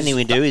 Because the only thing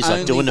we do is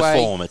like doing the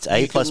form. It's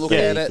A plus B.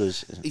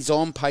 Is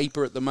on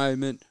paper at the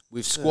moment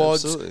with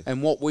squads absolutely.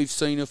 and what we've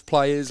seen of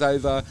players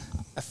over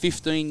a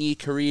 15-year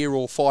career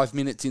or 5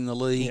 minutes in the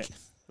league. Yeah.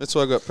 That's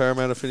why I got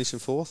Parramatta finishing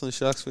 4th and the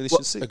Sharks finishing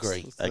 6th.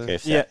 agree. Okay,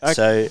 Yeah,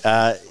 okay.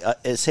 So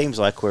it seems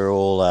like we're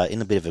all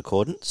in a bit of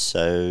accordance.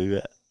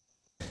 So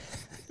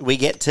we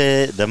get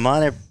to the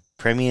minor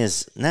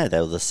premiers. No, they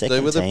were the second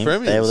They were the team.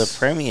 premiers. They were the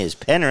premiers.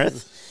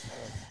 Penrith.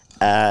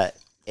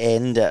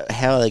 And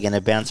how are they going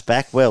to bounce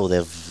back? Well,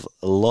 they've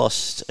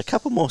lost a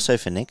couple more so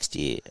for next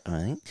year, I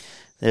think.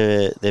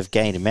 They've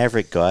gained a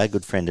Maverick guy, a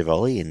good friend of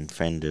Ollie and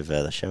friend of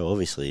the show,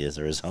 obviously, as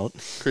a result.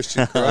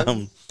 Christian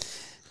Crichton.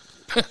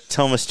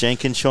 Thomas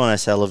Jenkins, Sean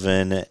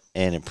O'Sullivan,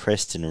 and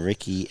Preston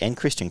Ricky, and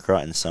Christian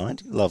Crichton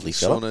signed. Lovely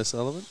Sean fella.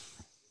 O'Sullivan.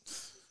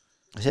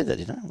 I said that,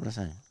 didn't I? What did I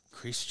say?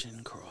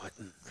 Christian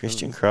Crichton.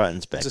 Christian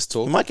Crichton's back. Just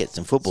talk. He might get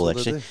some football,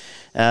 That's what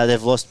actually.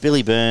 They've lost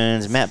Billy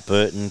Burns, Matt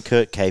Burton,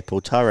 Kurt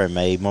Capel, Tyrone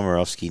May,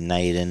 Momorowski,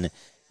 Naden,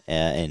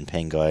 and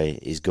Pengai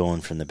is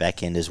gone from the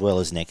back end, as well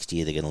as next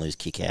year they're going to lose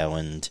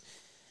Kikau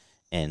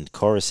and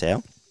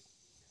Coruscant.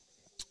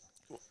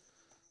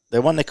 They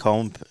won the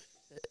comp.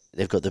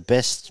 They've got the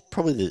best,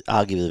 probably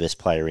arguably the best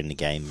player in the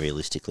game,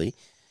 realistically.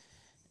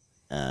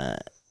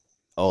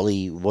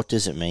 Ollie, what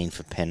does it mean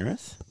for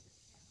Penrith,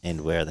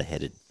 and where are they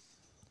headed?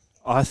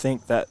 I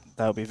think that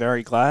they'll be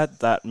very glad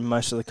that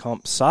most of the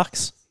comp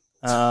sucks.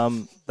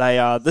 They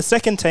are the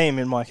second team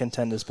in my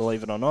contenders,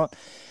 believe it or not.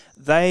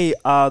 They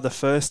are the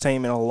first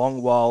team in a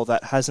long while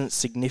that hasn't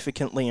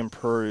significantly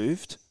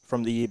improved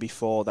from the year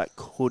before that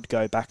could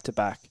go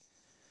back-to-back.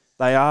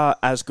 They are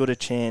as good a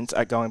chance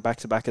at going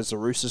back-to-back as the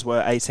Roosters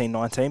were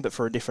 18-19, but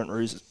for a different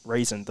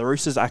reason. The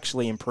Roosters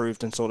actually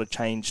improved and sort of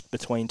changed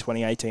between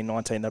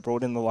 2018-19. They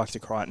brought in the likes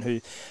of Crichton,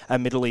 who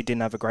admittedly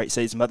didn't have a great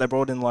season, but they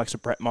brought in the likes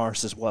of Brett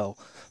Morris as well.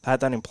 They had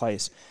that in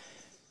place.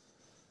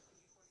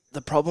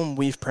 The problem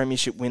with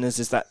premiership winners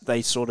is that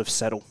they sort of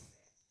settle.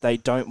 They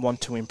don't want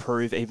to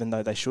improve even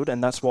though they should,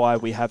 and that's why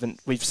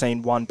we've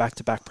seen one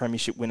back-to-back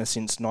premiership winner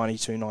since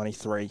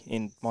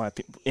 92-93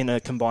 in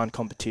a combined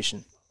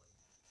competition.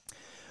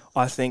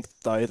 I think,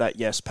 though, that,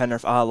 yes,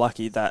 Penrith are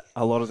lucky that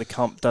a lot of the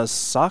comp does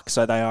suck,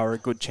 so they are a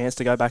good chance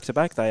to go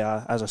back-to-back. They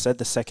are, as I said,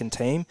 the second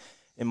team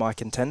in my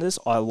contenders.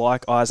 I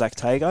like Isaac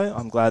Tago.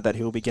 I'm glad that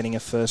he'll be getting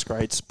a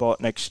first-grade spot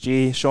next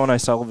year. Sean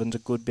O'Sullivan's a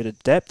good bit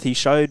of depth. He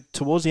showed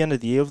towards the end of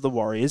the year of the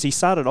Warriors. He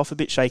started off a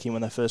bit shaky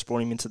when they first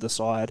brought him into the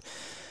side,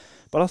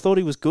 but I thought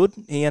he was good.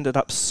 He ended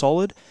up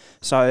solid.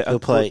 So He'll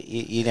play.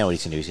 You know what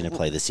he's going to do. He's going to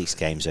play the 6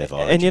 games over.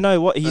 And you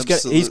know what? He's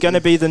going to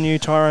be the new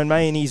Tyrone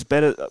May, and he's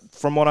better,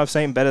 from what I've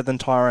seen, better than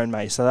Tyrone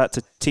May. So that's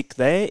a tick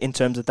there in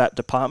terms of that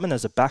department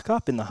as a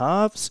backup in the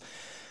halves.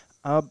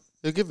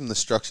 You'll give them the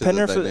structure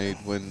Penrith, that they need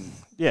when...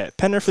 Yeah,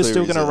 Penrith is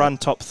still Cleary's going to out. run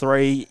top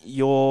 3.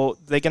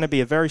 They're going to be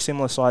a very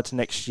similar side to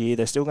next year.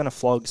 They're still going to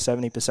flog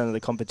 70% of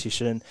the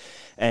competition,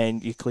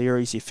 and your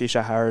Clearys, your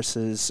Fisher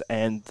Harrises,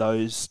 and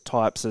those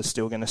types are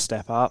still going to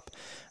step up.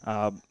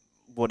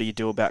 What do you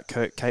do about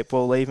Kurt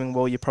Capewell leaving?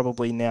 Well, you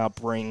probably now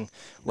bring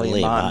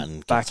Liam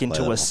Martin back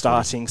into a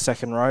starting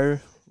second row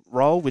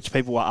role, which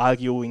people were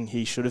arguing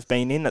he should have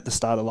been in at the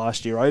start of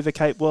last year over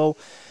Capewell.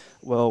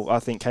 Well, I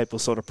think Capewell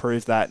sort of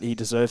proved that he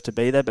deserved to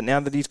be there, but now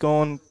that he's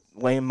gone,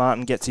 Liam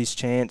Martin gets his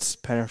chance.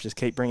 Penrith just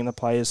keep bringing the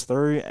players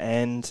through,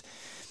 and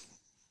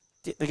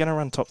they're going to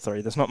run top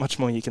 3. There's not much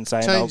more you can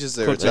say. Changes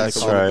their attack a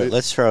little bit.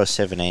 Let's throw a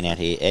 17 out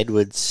here.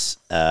 Edwards,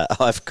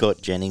 I've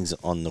got Jennings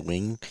on the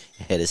wing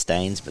ahead of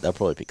Staines, but they'll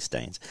probably pick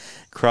Staines.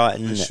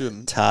 Crichton, They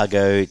shouldn't.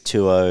 Targo,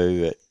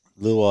 Tuo,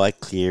 Luai,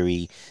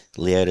 Cleary,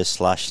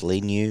 Leota /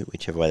 Linu,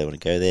 whichever way they want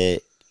to go there.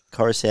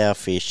 Coruscant,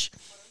 Fish,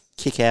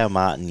 Kikau,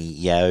 Martin,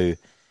 Yeo,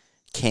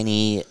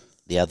 Kenny,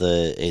 the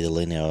other, either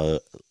Linu or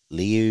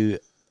Liu,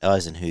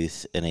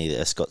 Eisenhuth, and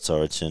either a Scott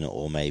Sorensen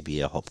or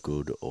maybe a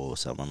Hopgood or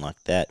someone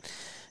like that.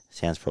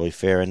 Sounds probably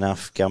fair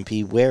enough.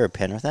 Gumpy, where are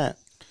Penrith at?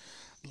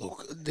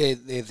 Look, they're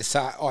the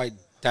same. I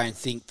don't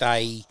think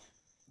they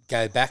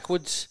go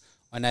backwards.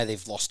 I know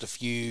they've lost a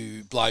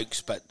few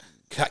blokes, but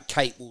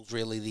Capewell's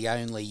really the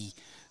only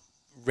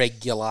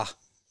regular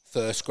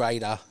first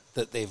grader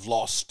that they've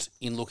lost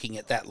in looking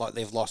at that. Like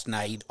they've lost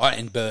Nade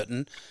and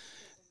Burton,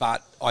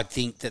 but I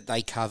think that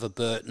they cover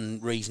Burton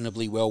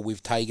reasonably well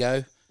with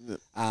Tago.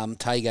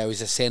 Tago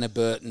is a centre.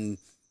 Burton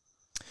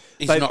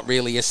is not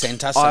really a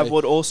centre. So I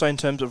would also, in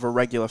terms of a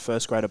regular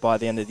first grader, by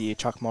the end of the year,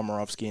 chuck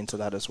Momorowski into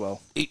that as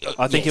well.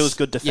 I think he was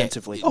good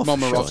defensively. Yeah. Oh, for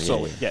Momorowski, sure,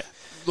 solid. Yeah.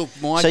 Look,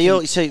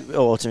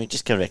 ultimately,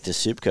 just coming back to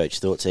Supercoach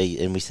thoughts,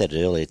 and we said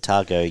it earlier,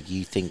 Targo,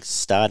 you think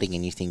starting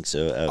and you think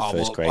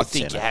first grade I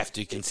think centre. you have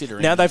to consider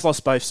it. Now they've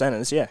lost both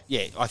centres, yeah.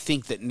 Yeah, I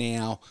think that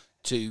now,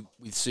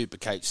 with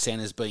Supercoach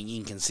centres being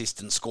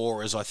inconsistent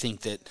scorers, I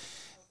think that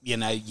you're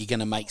going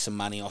to make some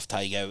money off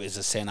Tago as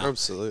a centre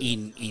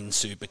in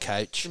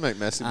Supercoach. You make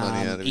massive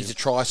money out of him. He's a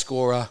try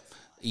scorer.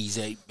 He's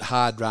a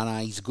hard runner.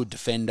 He's a good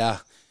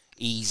defender.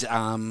 He's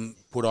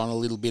put on a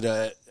little bit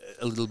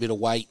of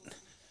weight.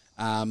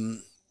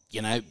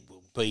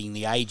 Being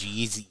the age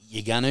he is,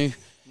 you're going to.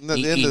 And at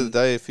the end of the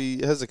day, if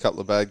he has a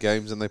couple of bad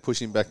games and they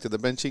push him back to the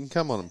bench, he can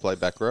come on and play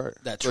back row.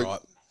 That's right.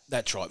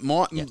 That's right.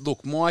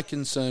 Look, my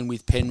concern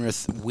with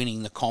Penrith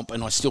winning the comp,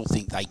 and I still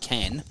think they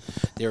can,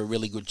 they're a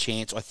really good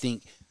chance. I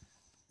think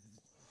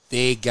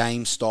their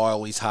game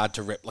style is hard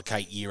to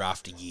replicate year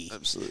after year.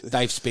 Absolutely.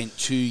 They've spent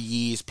 2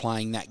 years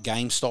playing that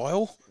game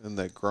style. And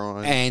that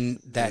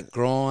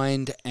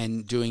grind.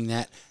 And doing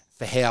that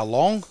for how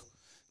long?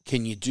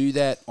 Can you do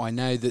that? I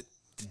know that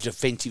the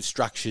defensive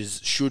structures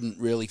shouldn't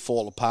really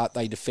fall apart.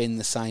 They defend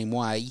the same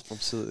way.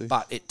 Absolutely.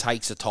 But it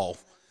takes a toll.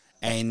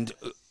 And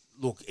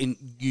look,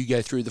 you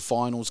go through the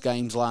finals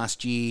games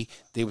last year,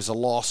 there was a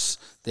loss,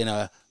 then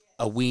a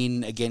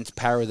win against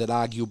Para that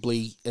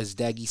arguably, as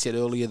Daggy said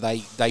earlier,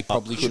 they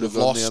probably should have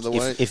lost.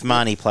 If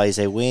Marnie plays,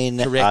 they win.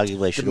 Correct.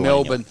 Arguably should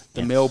have won.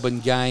 The Melbourne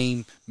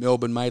game,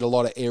 Melbourne made a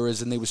lot of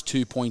errors, and there was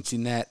 2 points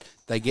in that.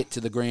 They get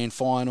to the grand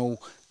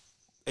final.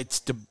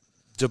 It's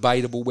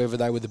debatable whether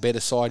they were the better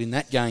side in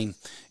that game.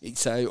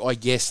 So I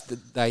guess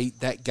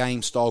that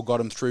game style got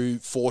them through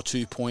 4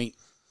 2-point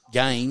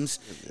games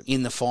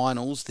in the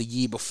finals. The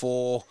year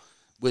before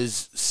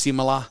was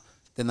similar.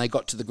 Then they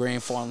got to the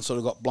grand final and sort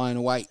of got blown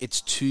away.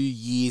 It's 2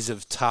 years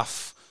of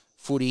tough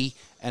footy.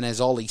 And as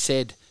Ollie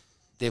said,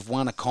 they've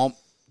won a comp.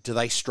 Do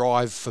they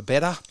strive for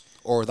better,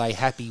 or are they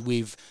happy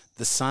with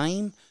the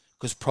same?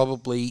 Because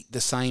probably the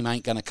same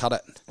ain't going to cut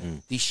it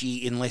this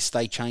year unless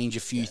they change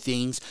a few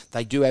things.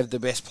 They do have the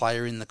best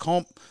player in the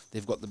comp.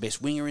 They've got the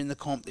best winger in the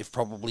comp. They've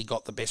probably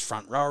got the best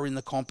front rower in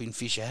the comp in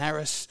Fisher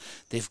Harris.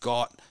 They've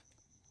got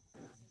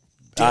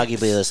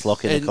arguably let's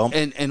lock in the comp.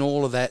 And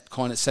all of that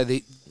kind of... So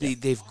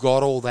they've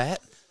got all that.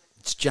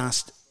 It's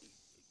just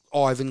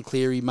Ivan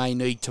Cleary may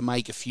need to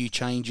make a few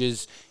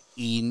changes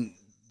in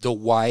the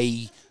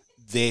way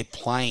they're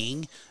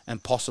playing,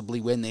 and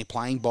possibly when they're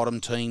playing bottom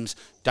teams,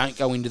 don't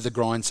go into the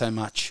grind so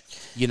much.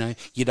 You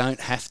don't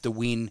have to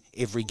win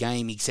every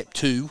game except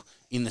 2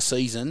 in the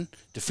season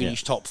to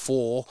finish top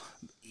 4.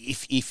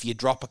 If you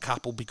drop a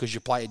couple because you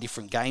play a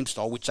different game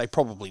style, which they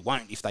probably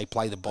won't if they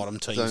play the bottom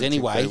teams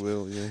anyway. They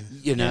will,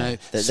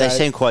 They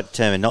seem quite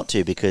determined not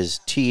to, because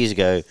 2 years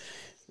ago,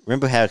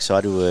 remember how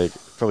excited we were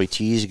probably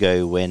 2 years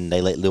ago when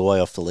they let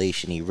Luai off the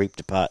leash and he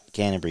ripped apart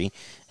Canterbury,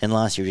 and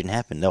last year it didn't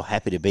happen. They were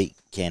happy to beat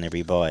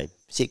Canterbury by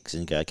 6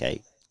 and go,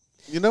 okay.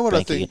 You know what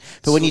I think? Again.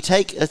 But when you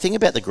take... The thing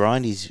about the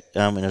grind is,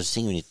 and I was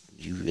thinking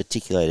you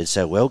articulated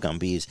so well,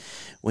 Gumby, is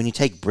when you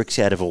take bricks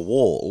out of a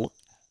wall,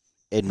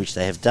 in which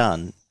they have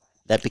done,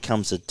 that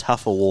becomes a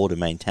tougher wall to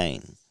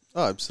maintain.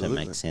 Oh, absolutely.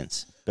 That makes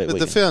sense. But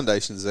the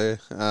foundation's there.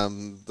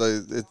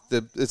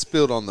 It's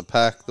built on the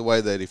pack, the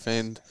way they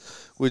defend,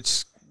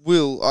 which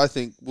I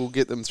think will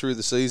get them through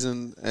the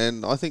season,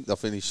 and I think they'll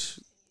finish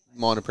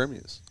minor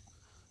premiers.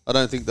 I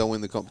don't think they'll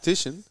win the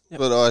competition,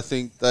 but I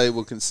think they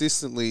will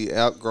consistently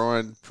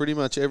outgrind pretty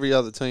much every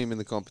other team in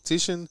the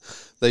competition.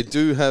 They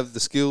do have the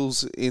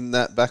skills in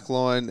that back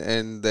line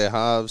and their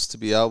halves to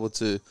be able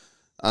to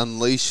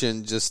unleash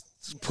and just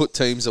put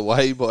teams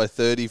away by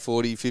 30,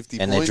 40, 50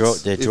 and points. And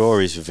their draw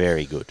is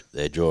very good.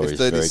 Their draw is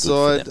very good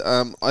for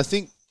them. I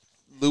think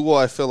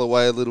Luai fell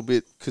away a little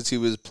bit because he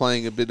was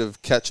playing a bit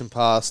of catch and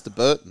pass to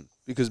Burton,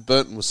 because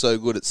Burton was so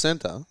good at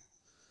centre.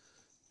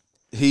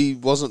 He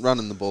wasn't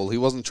running the ball. He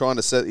wasn't trying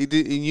to set... He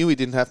knew he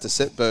didn't have to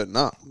set Burton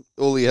up.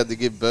 All he had to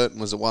give Burton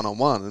was a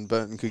one-on-one, and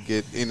Burton could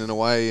get in and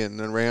away and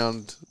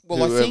around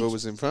whoever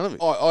was in front of him.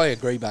 I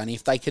agree, Barney.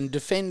 If they can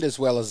defend as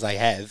well as they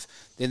have,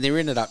 then they're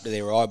in it up to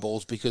their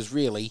eyeballs, because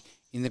really,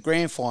 in the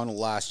grand final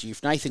last year,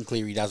 if Nathan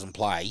Cleary doesn't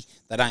play,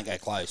 they don't go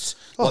close.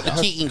 Like the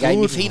kicking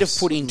game, if he'd have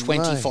put in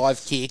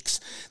 25 kicks,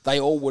 they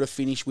all would have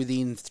finished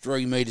within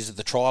 3 metres of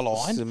the try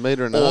line. A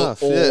metre and a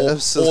half.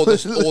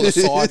 Absolutely. Or the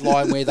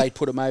sideline where they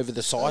put him over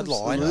the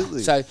sideline.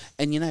 Absolutely. So,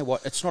 and you know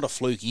what? It's not a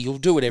fluky. You'll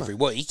do it every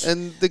week.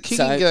 And the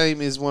kicking game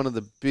is one of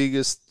the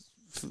biggest,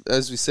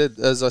 as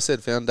I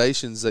said,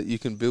 foundations that you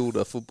can build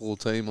a football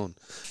team on.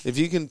 If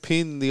you can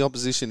pin the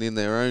opposition in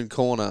their own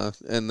corner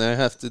and they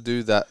have to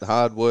do that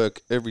hard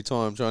work every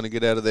time trying to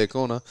get out of their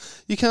corner,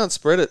 you can't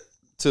spread it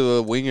to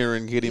a winger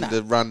and get him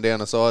to run down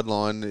a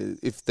sideline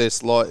if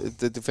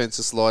the defence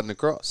is sliding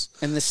across.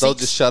 And they'll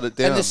just shut it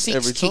down every time.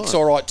 And the 6 kicks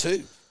all right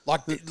too.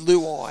 Like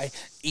Luai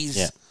is...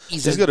 Yeah.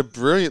 He's got a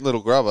brilliant little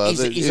grubber.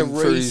 He's a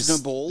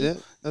reasonable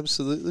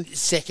absolutely.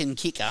 second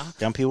kicker.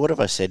 Gumpy, what have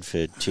I said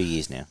for 2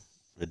 years now?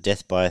 The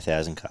death by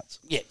 1,000 cuts.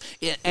 Yeah,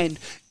 and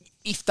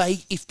if they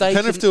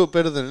Penrith do it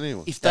better than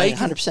anyone. If they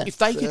 100%. If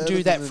they can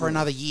do that for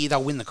another year,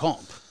 they'll win the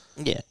comp.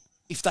 Yeah.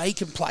 If they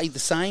can play the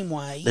same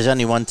way, there's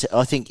only one.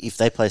 I think if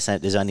they play the same,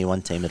 there's only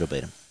one team that'll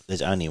beat them.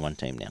 There's only one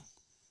team now,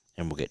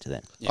 and we'll get to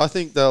that. Yeah. I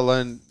think they'll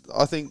learn.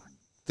 I think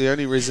the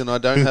only reason I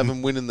don't have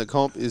them winning the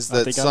comp is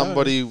that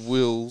somebody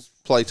will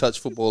play touch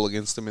football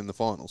against them in the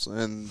finals,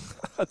 and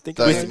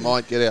they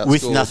might get out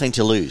with nothing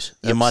to lose.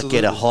 You might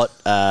get a hot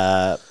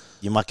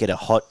you might get a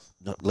hot,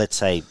 let's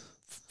say,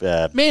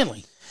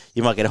 Manly.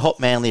 you might get a hot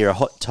Manly or a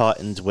hot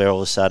Titans where all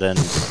of a sudden,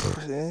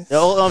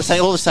 all of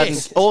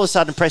a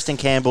sudden, Preston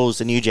Campbell's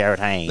the new Jared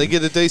Hayne. They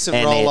get a decent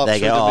And roll up they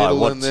through go, the middle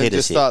what and then hit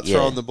just us start here?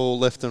 throwing the ball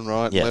left and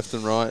right, Yeah.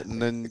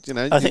 and then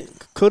I think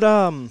Could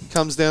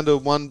comes down to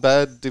one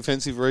bad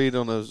defensive read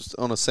on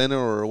a centre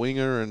or a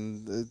winger,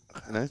 and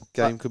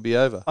game could be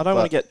over. I don't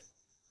want to get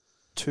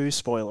too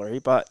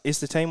spoilery, but is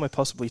the team we're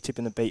possibly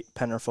tipping to beat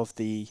Penrith of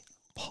the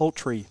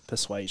poultry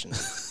persuasion?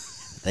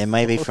 they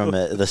may be from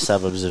the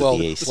suburbs of Well,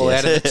 the east. well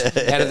yes.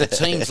 out of the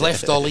teams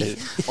left, Ollie,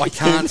 I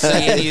can't see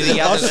any of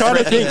the I others. was trying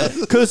to threatening think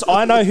because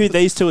I know who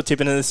these two are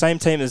tipping in the same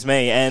team as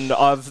me, and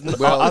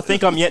I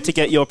think I'm yet to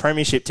get your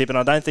premiership tip, and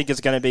I don't think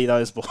it's going to be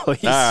those boys. All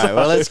right,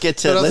 well, let's get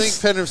to. But I let's-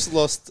 think Penrith's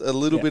lost a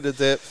little bit of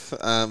depth.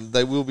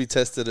 They will be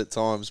tested at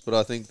times, but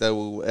I think they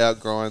will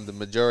outgrind the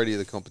majority of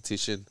the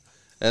competition,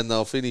 and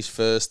they'll finish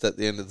first at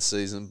the end of the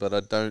season. But I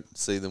don't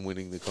see them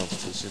winning the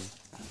competition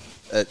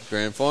at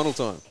grand final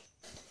time.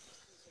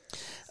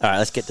 All right,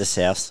 let's get to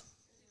South.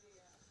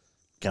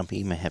 Gumpy,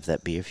 you may have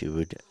that beer if you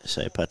would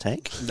so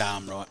partake. Nah,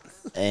 I'm right.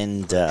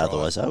 And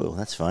otherwise, I will.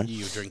 That's fine.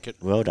 You drink it.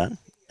 Well done.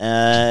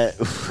 We'll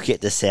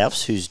get the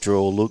Souths, whose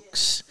draw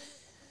looks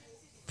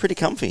pretty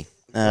comfy.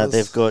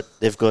 They've got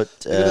They got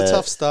a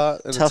tough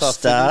start and a tough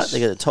start. finish. They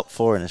got the top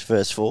four in the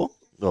first four.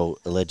 Well,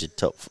 alleged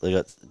top. They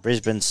got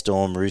Brisbane,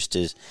 Storm,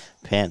 Roosters,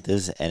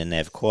 Panthers, and then they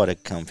have quite a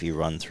comfy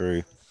run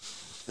through.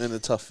 And a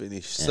tough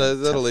finish. And So a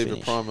that'll tough either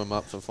finish. prime them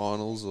up for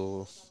finals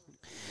or...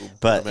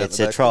 But come out it's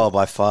the a back trial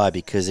door. by fire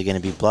because they're going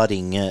to be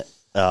blooding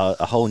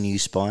a whole new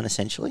spine,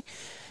 essentially.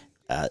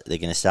 They're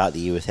going to start the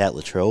year without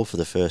Latrell for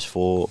the first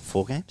four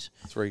games.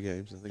 3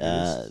 games, I think it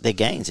is. Their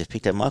gains. They've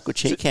picked up Michael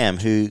Cheekham,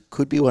 who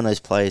could be one of those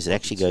players that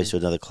actually goes to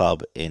another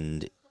club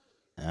and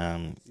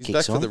He's kicks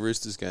back for on. the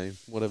Roosters game,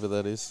 whatever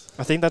that is.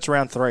 I think that's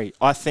round 3.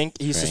 I think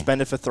he's 3.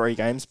 suspended for 3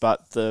 games,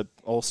 but the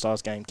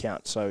All-Stars game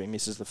counts, so he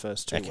misses the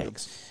first 2 Okay.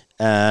 weeks.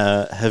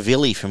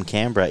 Havili from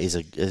Canberra is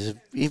a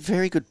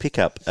very good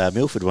pickup.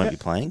 Milford won't be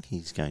playing.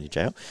 He's going to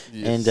jail.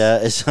 Yes. And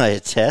Isaiah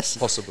Tass.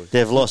 Possibly.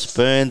 They've lost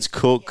Burns,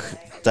 Cook,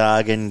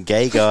 Dargan,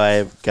 Gay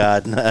Guy,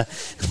 Gardner,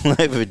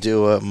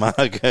 Lavadua,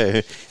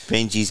 Margot,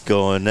 Benji's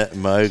gone,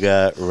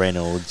 Moga,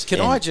 Reynolds. Can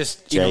and I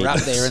just Jay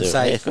interrupt there and Sue.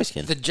 say Yeah, of course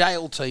you can. the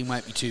jail team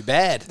won't be too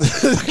bad.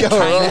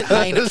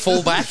 Kane at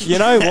fullback. You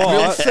know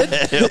what?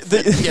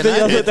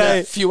 the other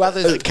day, a few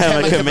others.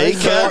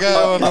 Kamika.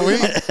 Go on the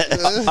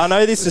wing. I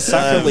know this is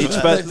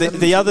sacrilege, but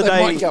the other They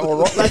day, might go all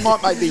right. They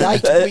might make the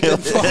 8. We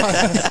can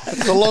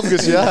try. The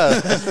longest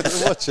yard.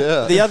 Watch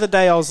out. the other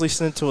day I was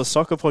listening to a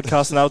soccer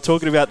podcast and they were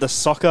talking about the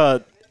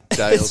soccer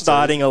Jail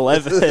starting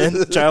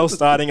 11, jail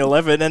starting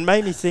 11, and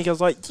made me think, I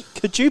was like,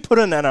 could you put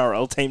an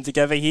NRL team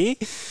together here?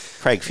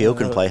 Craig Field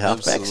can play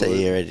halfback, so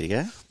absolutely. you're ready to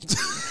go.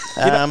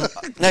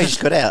 No, he just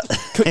got out.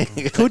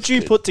 Could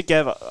you put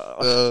together...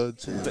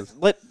 Jesus.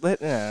 I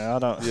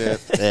don't... Yeah.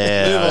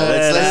 Yeah,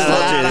 let's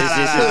not do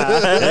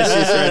this. Let's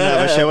just for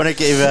another show. I want to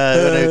give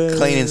want to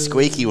clean and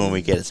squeaky when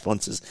we get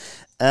sponsors.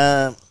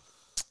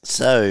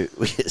 So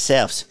we get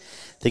Souths.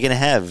 They're going to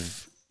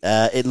have.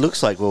 It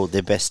looks like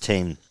their best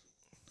team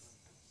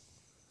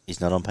is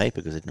not on paper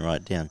because they didn't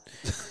write it down.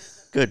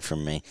 Good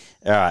from me.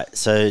 All right,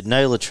 so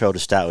no Latrell to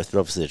start with, but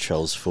obviously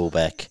Latrell's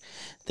fullback.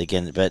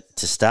 But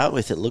to start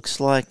with, it looks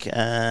like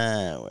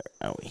where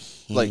are we?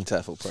 Here? Blake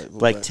Taff will play.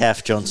 Blake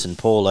Taff, Johnson,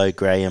 Paulo,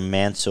 Graham,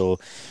 Mansell,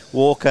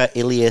 Walker,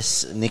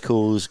 Ilias,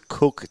 Nichols,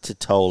 Cook,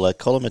 Totola,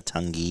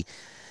 Colomatungi,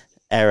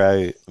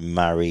 Arrow,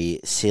 Murray,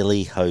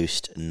 Silly,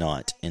 Host,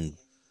 Knight, and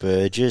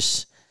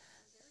Burgess.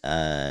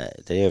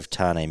 They have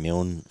Tane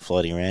Milne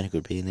floating around, who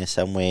could be in there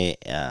somewhere.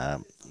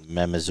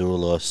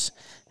 Mamazulos,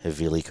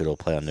 Havili could all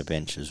play on the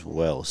bench as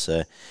well.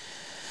 So,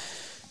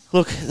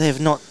 look, they have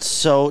not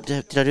sold.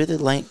 Did I do the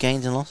late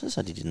gains and losses?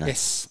 I didn't know.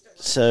 Yes.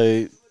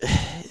 So,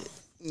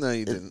 No,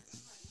 you didn't.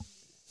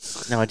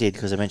 no, I did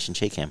because I mentioned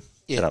Cheekham.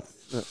 Yeah. Shut up.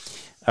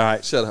 All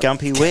right, Shut up.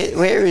 Gumpy.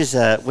 Where is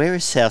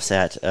Souths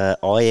at?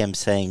 I am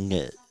saying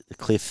the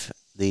cliff,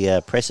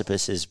 the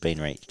precipice has been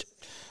reached.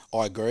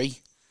 I agree.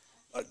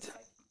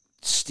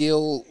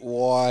 Still,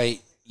 why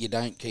you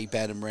don't keep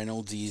Adam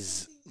Reynolds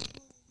is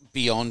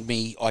beyond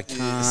me. I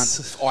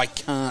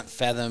can't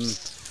fathom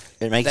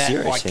It makes that.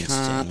 zero I sense.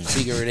 can't to me.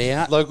 figure it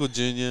out. Local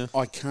junior.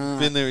 I can't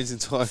Been there his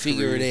entire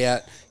figure career. it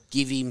out.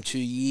 Give him 2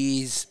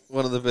 years.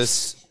 One of the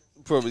best,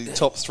 probably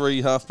top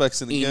 3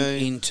 halfbacks in the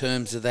game. In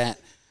terms of that,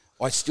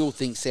 I still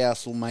think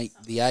South will make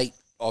the 8.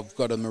 I've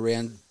got them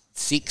around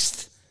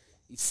 6th,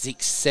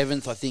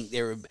 7th. I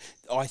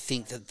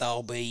think that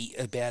they'll be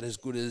about as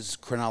good as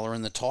Cronulla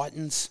and the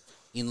Titans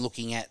in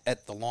looking at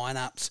the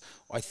lineups.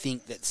 I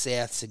think that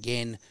Souths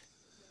again,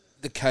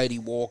 the Cody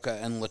Walker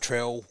and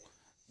Latrell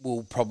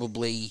will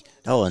probably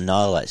They'll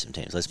annihilate some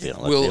teams. Let's be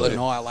honest. will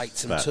annihilate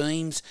some But-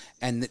 teams,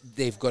 and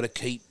they've got to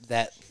keep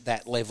that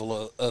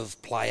level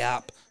of play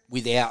up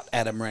without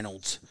Adam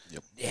Reynolds.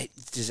 Yep.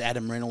 Does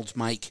Adam Reynolds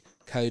make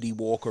Cody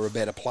Walker a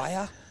better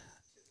player?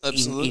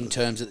 Absolutely. In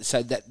terms of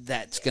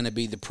that's going to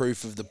be the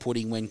proof of the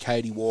pudding when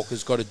Cody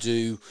Walker's got to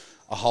do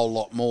a whole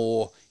lot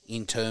more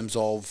in terms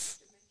of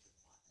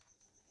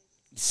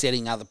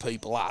setting other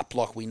people up.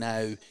 Like we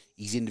know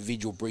his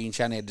individual brilliance,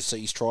 you only had to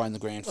see his try in the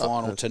grand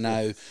final to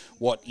know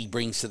what he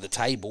brings to the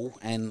table,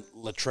 and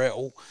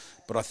Latrell.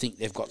 But I think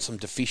they've got some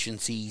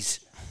deficiencies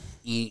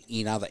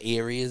in other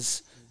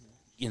areas.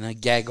 You know,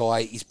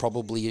 Gagai is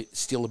probably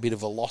still a bit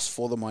of a loss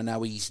for them. I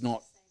know he's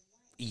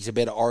a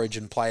better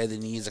Origin player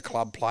than he is a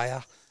club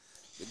player.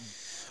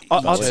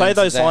 I'd say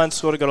those lines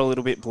sort of got a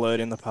little bit blurred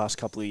in the past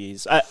couple of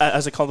years.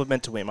 As a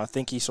compliment to him, I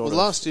think he sort of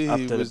last year upped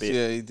he it was, a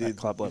bit he did. at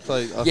club level.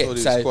 I thought he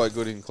was quite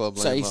good in club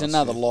level. So he's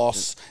another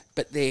loss,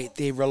 but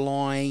they're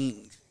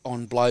relying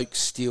on blokes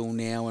still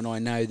now, and I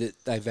know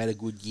that they've had a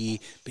good year,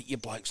 but your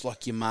blokes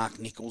like your Mark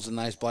Nichols and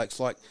those blokes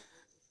like...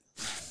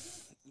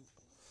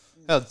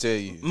 How dare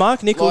you?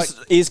 Mark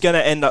Nichols is going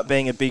to end up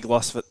being a big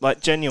loss for,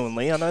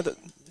 genuinely. I know that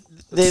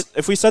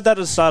if we said that at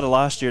the start of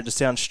last year, it'd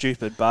sound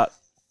stupid, but...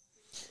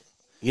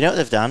 You know what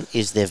they've done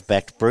is they've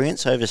backed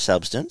brilliance over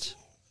substance,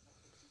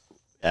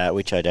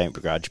 which I don't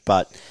begrudge,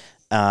 but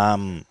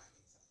they're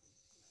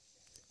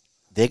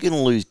going to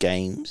lose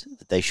games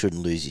that they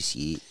shouldn't lose this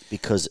year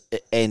because,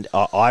 and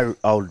I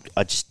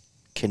just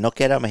cannot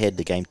get out of my head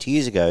the game 2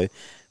 years ago,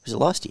 was it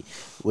last year,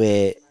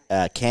 where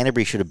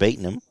Canterbury should have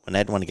beaten them when they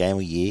had won a game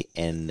a year,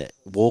 and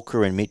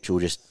Walker and Mitchell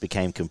just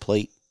became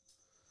complete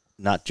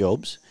nut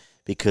jobs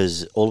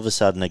because all of a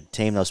sudden a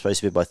team that was supposed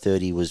to be by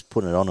 30 was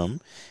putting it on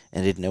them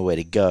and didn't know where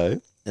to go.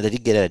 And they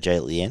did get out of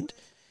jail at the end,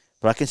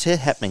 but I can see it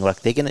happening.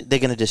 Like they're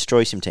gonna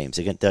destroy some teams.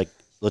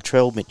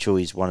 Latrell Mitchell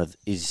is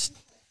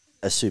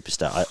a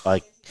superstar.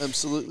 I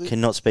absolutely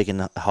cannot speak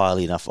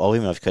highly enough of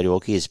him. Of Cody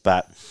Walker is,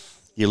 but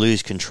you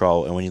lose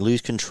control, and when you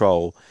lose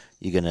control,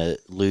 you're gonna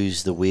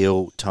lose the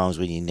wheel times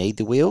when you need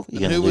the wheel.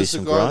 You're gonna lose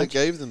some grind. Who was the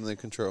guy that gave them the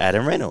control?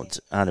 Adam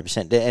Reynolds,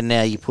 100%. And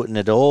now you're putting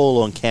it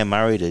all on Cam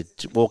Murray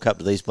to walk up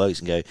to these blokes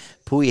and go,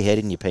 pull your head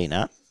in, your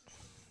peanut.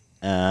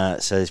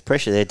 So there's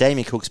pressure there.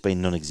 Damien Cook's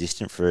been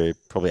non-existent for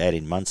probably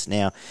 18 months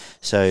now.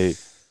 So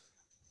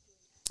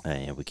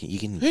yeah, you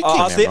can.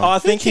 I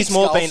think he's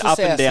more been up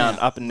and down,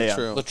 now? up and down.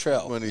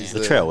 Latrell.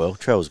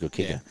 Latrell's a good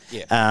kicker.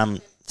 Yeah.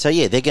 So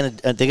yeah, they're gonna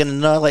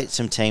annihilate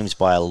some teams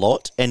by a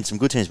lot, and some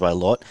good teams by a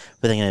lot.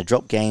 But they're gonna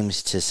drop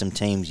games to some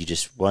teams you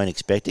just won't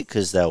expect it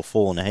because they'll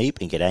fall in a heap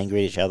and get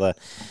angry at each other,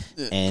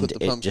 and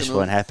it just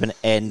won't happen.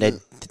 And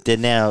they're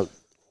now,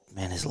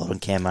 man, there's a lot on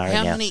Cam Murray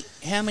now.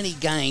 How many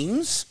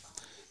games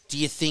do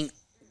you think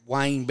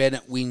Wayne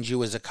Bennett wins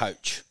you as a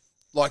coach?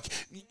 Like,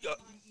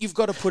 you've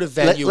got to put a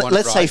value on it,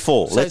 let's say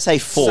four. Let's say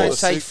four. Let's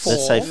say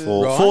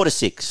four. Right? 4 to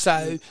 6.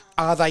 So,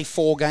 are they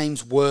 4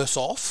 games worse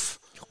off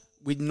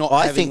with not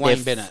having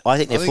Wayne Bennett? I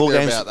think they're 4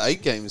 games. About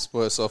 8 games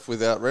worse off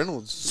without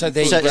Reynolds. So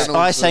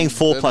I'm saying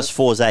 4 plus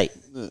 4 is 8.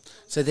 Yeah.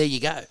 So there you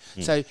go.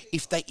 So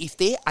if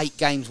they're 8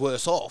 games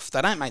worse off,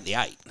 they don't make the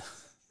 8.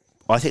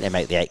 I think they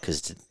make the 8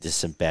 because there's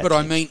some bad. But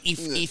teams. I mean,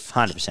 if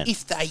 100%,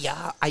 if they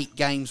are 8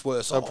 games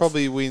worse They'll off,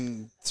 probably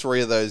win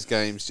 3 of those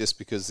games just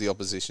because the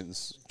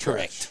opposition's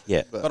correct. trash.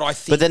 Yeah, but I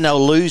think. But then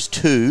they'll lose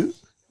 2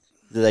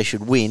 that they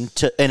should win,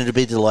 and it'll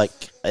be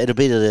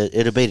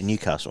to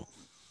Newcastle,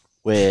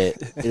 where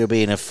it'll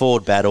be in a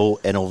forward battle,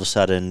 and all of a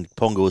sudden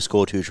Ponga will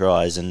score 2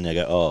 tries, and they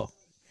go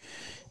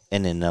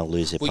and then they'll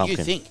lose their pumpkin.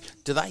 You think,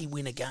 do they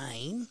win a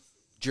game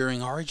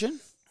during Origin?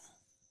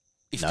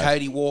 If No.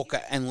 Cody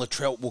Walker and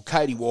Latrell... Well,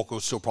 Cody Walker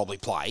will still probably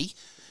play.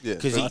 Yeah,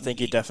 I think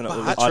he definitely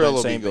but will. I don't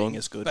Latrell see will him be being gone.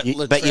 as good. But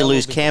But Latrell you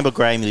lose will be Campbell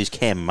Graham, you lose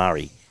Cam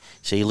Murray,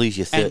 so you lose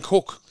your third And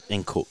Cook.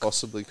 and Cook.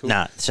 Possibly Cook.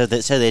 Nah, so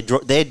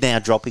they're now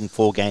dropping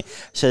 4 games.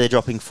 So they're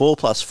dropping 4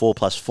 plus 4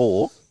 plus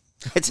 4.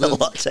 It's a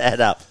lot to add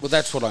up. Well,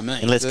 that's what I mean.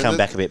 And let's come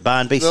back a bit.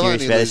 Barn, be They'll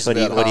serious only about this.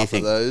 lose What do you half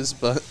think? of those,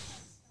 but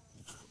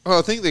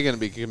I think they're going to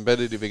be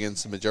competitive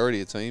against the majority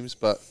of teams,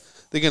 but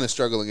they're going to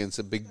struggle against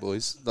the big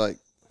boys. Like,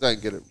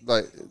 don't get it.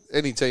 Like,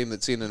 any team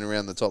that's in and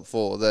around the top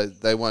 4,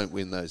 they won't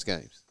win those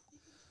games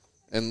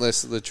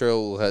unless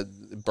Latrell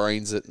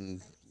brains it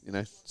and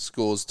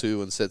scores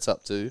 2 and sets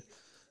up 2.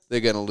 They're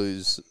going to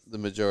lose the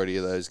majority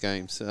of those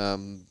games.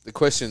 The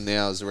question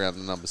now is around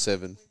the number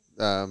 7,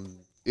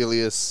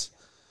 Ilias.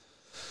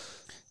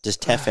 Does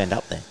Taff end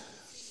up there?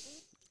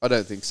 I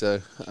don't think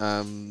so.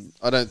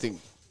 I don't think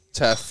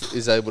Taff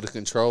is able to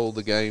control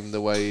the game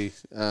the way...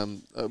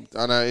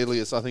 I know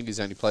Ilias, I think he's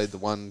only played the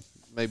 1,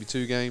 maybe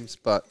 2 games,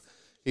 but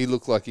he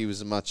looked like he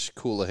was a much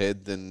cooler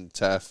head than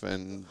Taff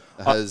and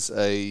has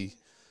a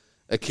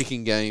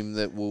kicking game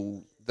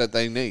that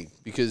they need,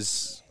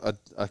 because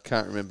I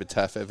can't remember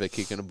Taff ever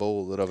kicking a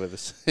ball that I've ever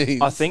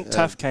seen. I think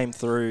Taff came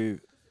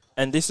through,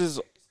 and this is...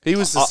 He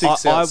was the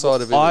 6th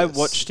outside of Ilias. I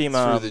watched him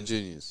through the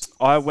juniors.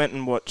 I went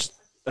and watched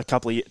a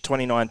couple of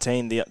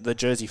 2019, the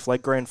Jersey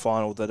Flegg Grand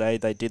Final, the day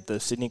they did the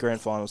Sydney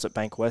Grand Finals at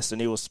Bankwest, and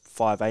he was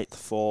 5'8"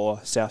 for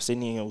South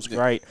Sydney, and it was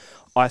great.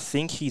 I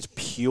think he's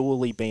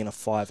purely been a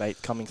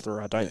 5'8" coming through.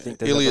 I don't think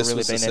there's Ilias ever really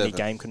was the been any 7.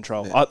 game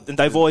control. Yeah. And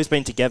they've always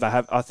been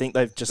together. I think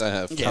they've just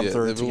come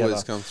through they've together.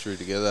 always come through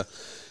together.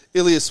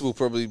 Ilias will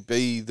probably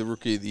be the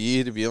Rookie of the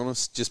Year, to be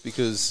honest, just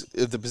because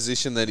of the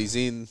position that he's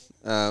in.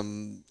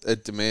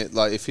 At demand,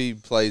 like if he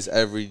plays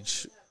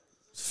average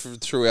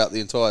throughout the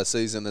entire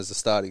season as a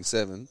starting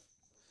 7,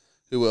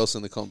 who else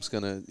in the comp's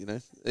going to,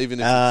 even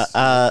if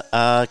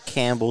it's...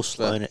 Campbell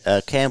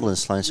and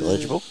Sloan still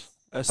eligible?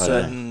 A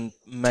certain,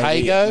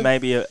 Tago?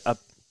 maybe a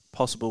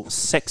possible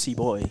sexy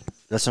boy.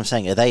 That's what I'm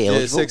saying. Are they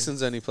eligible?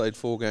 Sexton's only played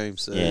 4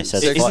 games. So Yeah, so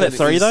Isn't it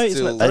 3 though?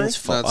 Isn't it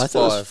 3? I thought it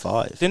was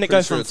 5. Didn't it Pretty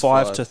go sure from it's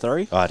 5 5. to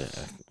 3? I don't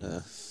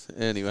know.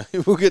 Anyway,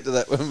 we'll get to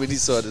that when we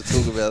decide to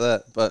talk about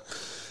that. But,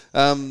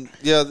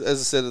 as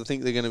I said, I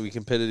think they're going to be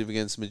competitive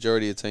against the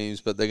majority of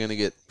teams, but they're going to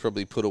get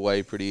probably put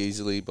away pretty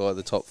easily by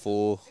the top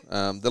 4.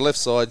 The left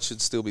side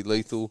should still be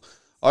lethal.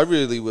 I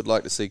really would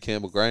like to see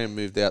Campbell Graham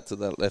moved out to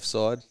that left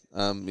side.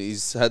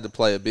 He's had to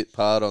play a bit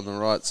part on the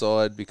right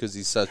side because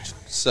he's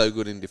so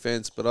good in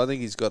defence, but I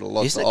think he's got a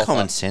lot Isn't to it offer.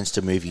 common sense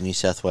to move your New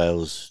South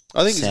Wales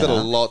I think centre? he's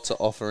got a lot to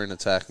offer in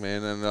attack,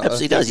 man. And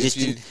Absolutely I does.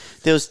 think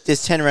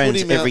There's 10 rounds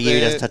put him every out year he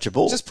there, doesn't touch a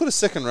ball. Just put a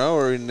second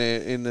rower in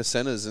there in the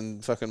centres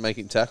and fucking make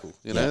him tackle.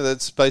 Yeah.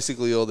 That's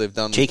basically all they've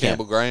done with Cheekham.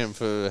 Campbell Graham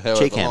for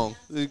however Cheekham. long.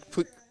 They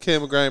put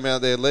Campbell Graham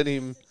out there, let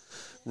him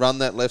run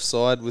that left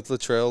side with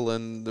Latrell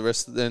and the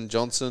rest, then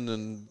Johnson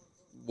and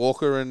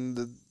Walker,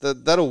 and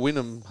that'll win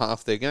them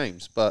half their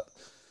games. But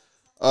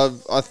I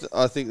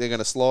think they're going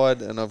to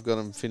slide, and I've got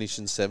them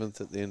finishing 7th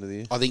at the end of the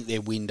year. I think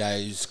their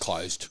window's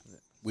closed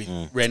with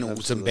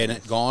Reynolds and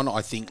Bennett gone.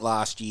 I think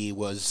last year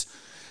was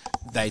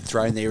they'd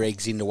thrown their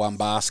eggs into one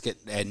basket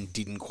and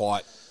didn't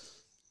quite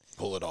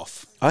pull it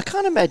off. I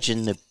can't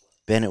imagine that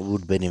Bennett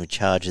would have been in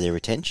charge of their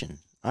retention.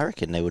 I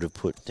reckon they would have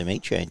put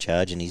Demetrio in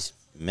charge, and he's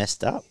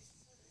messed up.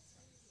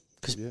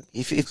 Because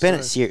if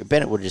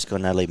Bennett would have just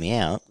gone, no, leave me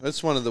out.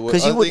 That's one of the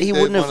Because he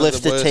wouldn't have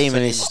left the team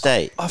in his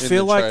state. I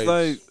feel like,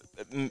 though,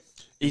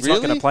 he's not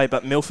going Really? to play,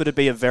 but Milford would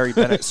be a very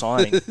Bennett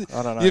signing.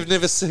 I don't know. You've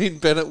never seen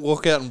Bennett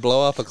walk out and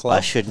blow up a club.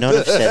 I should not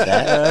have said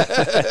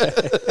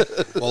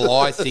that. Well,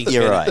 I think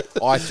You're right.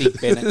 I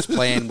think Bennett's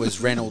plan was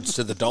Reynolds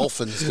to the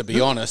Dolphins, to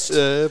be honest.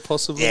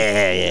 Possibly.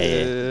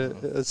 Yeah.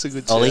 That's a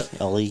good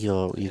Ollie,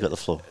 you got the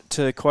floor.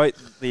 To quote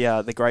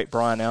the great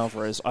Brian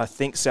Alvarez, I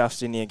think South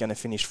Sydney are going to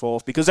finish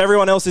 4th because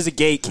everyone else is a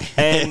geek,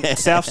 and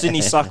South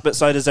Sydney suck, but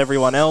so does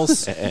everyone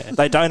else.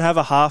 They don't have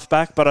a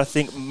halfback, but I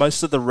think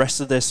most of the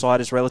rest of their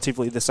side is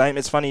relatively the same.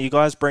 It's funny, you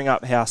guys bring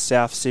up how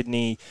South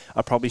Sydney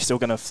are probably still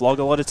going to flog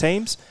a lot of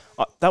teams.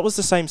 That was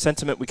the same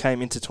sentiment we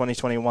came into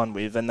 2021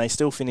 with, and they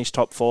still finished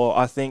top 4.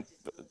 I think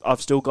I've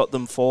still got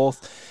them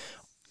 4th.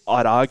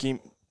 I'd argue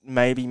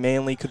maybe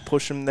Manly could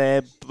push them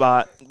there,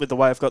 but with the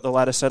way I've got the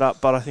ladder set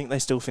up, but I think they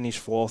still finish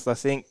 4th. I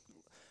think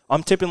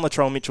I'm tipping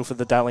Latrell Mitchell for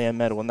the Dally M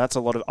medal, and that's a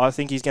lot of. I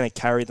think he's going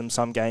to carry them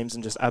some games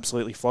and just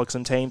absolutely flog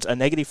some teams. A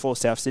 -4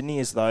 South Sydney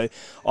is, though,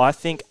 I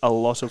think a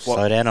lot of what.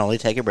 Slow down, Ollie.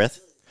 Take a breath.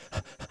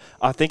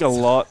 I think a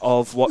lot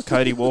of what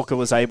Cody Walker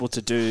was able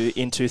to do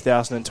in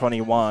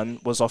 2021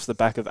 was off the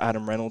back of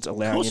Adam Reynolds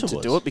allowing him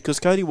to do it, because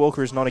Cody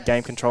Walker is not a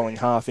game-controlling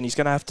half, and he's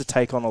going to have to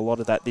take on a lot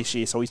of that this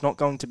year, so he's not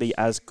going to be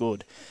as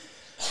good.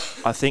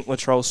 I think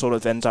Latrell sort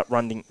of ends up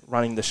running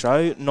the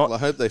show. Well, I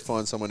hope they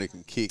find someone who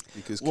can kick,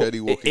 because Cody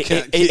Walker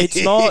can't kick.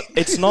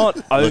 It's not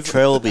over.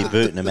 Latrell will be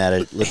booting him out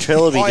of. Latrell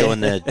will be doing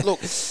the.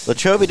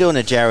 Latrell will be doing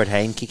the Jared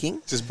Hayne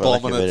kicking. Just for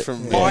lack bombing of it a-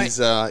 from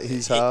Yeah.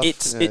 his half.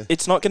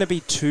 It's not going to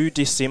be too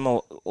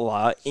dissimilar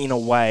in a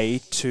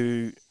way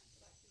to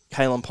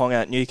Kalen Pong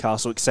out at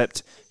Newcastle,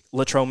 except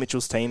Latrell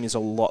Mitchell's team is a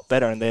lot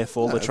better, and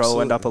therefore Latrell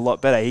will end up a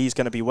lot better. He's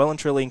going to be well and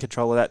truly in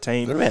control of that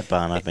team. What about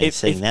Barn? I've been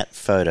seeing that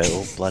photo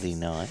all bloody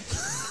night.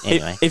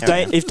 Anyway,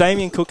 if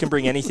Damien Cook can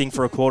bring anything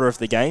for a quarter of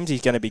the games,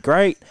 he's going to be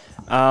great.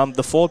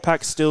 The forward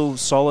pack's still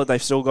solid.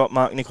 They've still got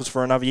Mark Nichols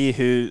for another year,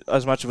 who,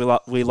 as much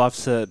as we love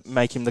to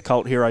make him the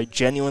cult hero,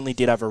 genuinely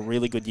did have a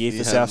really good year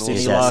for South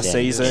Sydney last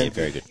season. Yeah,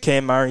 very good.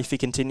 Cam Murray, if he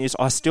continues,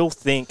 I still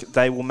think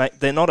they will make.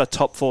 They're not a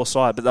top 4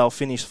 side, but they'll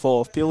finish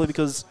 4th purely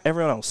because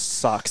everyone else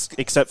sucks,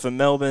 except for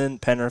Melbourne,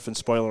 Penrith, and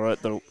spoiler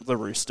alert, the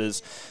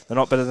Roosters. They're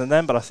not better than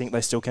them, but I think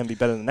they still can be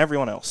better than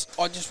everyone else.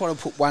 I just want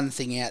to put one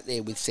thing out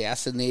there with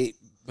South, and they're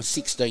my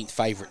 16th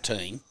favourite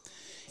team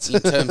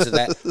in terms of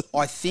that.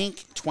 I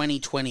think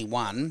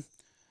 2021,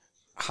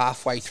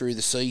 halfway through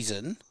the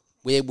season,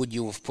 where would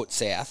you have put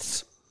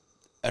Souths?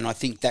 And I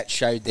think that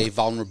showed their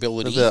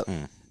vulnerability. About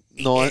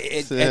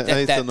At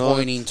that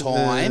point in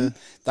time,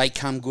 they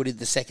come good in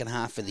the second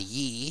half of the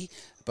year.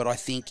 But I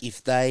think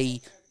if they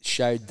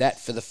showed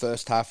that for the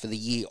first half of the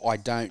year, I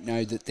don't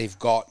know that they've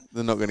got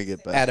They're not going to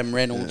get back. Adam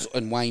Reynolds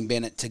and Wayne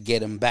Bennett to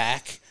get them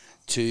back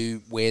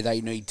to where they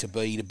need to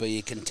be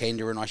a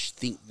contender. And I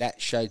think that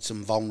showed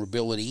some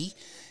vulnerability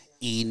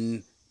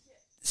in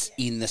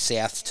the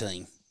South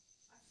team.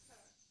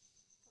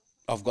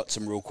 I've got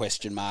some real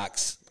question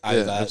marks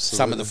over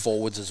some of the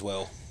forwards as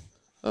well.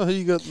 Oh, who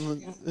you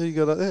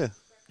got up there?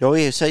 Oh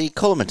yeah, so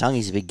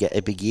Colomatungi's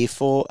a big year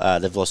for.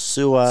 They've lost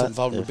Sewer. Some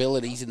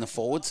vulnerabilities in the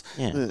forwards.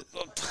 Yeah.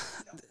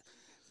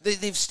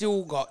 They've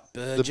still got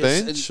Burgess. The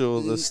bench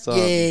or the start?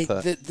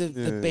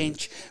 The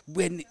bench.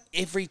 When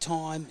every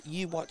time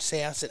you watch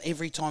South and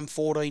every time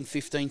 14,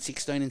 15,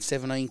 16 and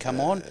 17 come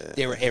on,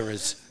 there are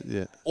errors.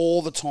 Yeah.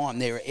 All the time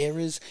there are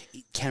errors.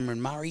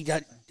 Cameron Murray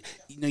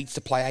needs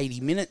to play 80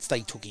 minutes.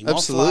 They took him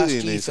Absolutely off last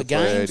year needs for to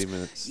play games. 80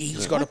 minutes.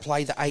 He's got to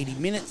play the 80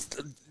 minutes.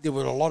 there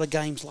were a lot of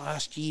games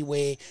last year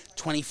where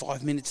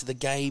 25 minutes of the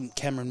game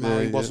Cameron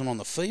Murray wasn't on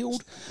the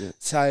field. Yeah.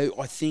 So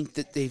I think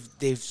that they've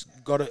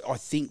got I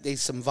think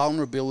there's some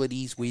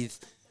vulnerabilities with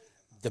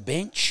the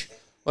bench.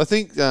 I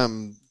think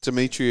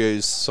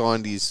Demetriou's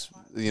signed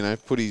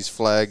put his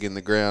flag in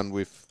the ground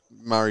with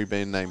Murray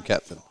being named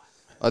captain.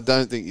 I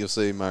don't think you'll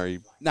see Murray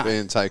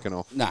being taken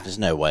off. No. There's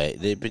no way.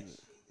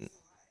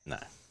 No.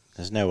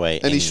 There's no way.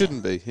 And he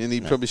shouldn't be. And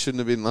he probably shouldn't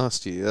have been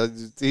last year.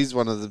 He's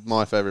one of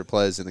my favourite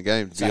players in the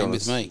game, to be Same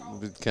honest. with me.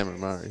 With Cameron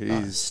Murray.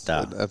 He's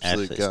Star. an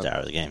absolute gun. Star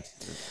of the game.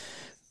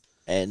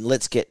 And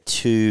let's get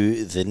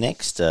to the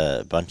next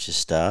bunch of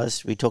stars.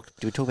 Did we talk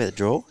about the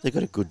draw? They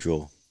got a good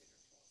draw.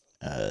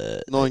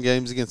 9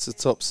 games against the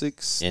top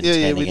 6. And Yeah,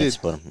 10 we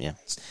against did. the bottom, yeah.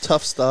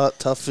 Tough start,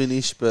 tough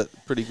finish, but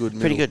pretty good.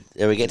 Pretty good.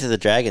 There we get to the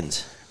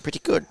Dragons. Pretty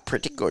good.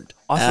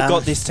 I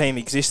forgot this team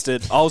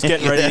existed. I was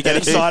getting ready to get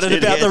excited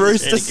about the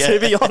Roosters, to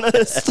be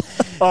honest.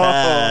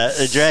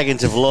 The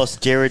Dragons have lost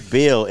Jared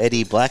Beale,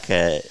 Eddie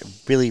Blacker,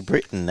 Billy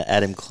Britton,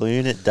 Adam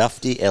Clune,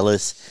 Dufty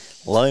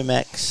Ellis,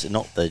 Lomax,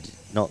 not the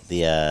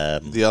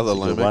other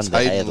Lomax,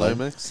 Hayden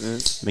Lomax.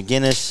 Yeah.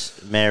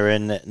 McGuinness,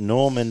 Marin,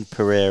 Norman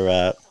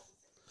Pereira,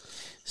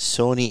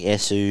 Sawney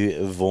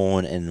Esu,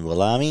 Vaughan, and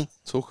Walami.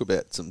 Talk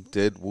about some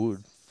dead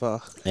wood.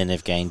 Fuck. And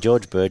they've gained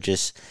George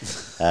Burgess,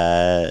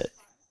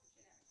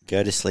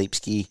 Go to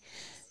Sleepski,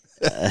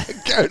 Go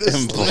to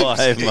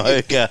Mbai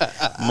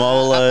Moka,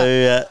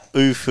 Molo,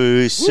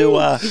 Ufu,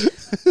 Sua,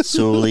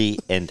 Sully,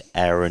 and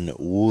Aaron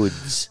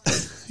Woods.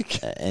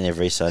 And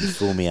every side,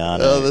 Fulmiano.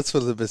 Oh, that's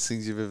one of the best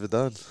things you've ever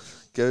done.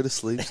 Go to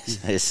sleep.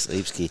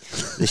 Sleepski.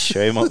 This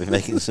show might be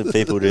making some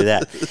people do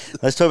that.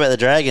 Let's talk about the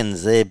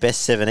Dragons. Their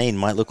best 17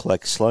 might look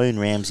like Sloan,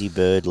 Ramsey,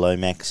 Bird,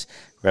 Lomax,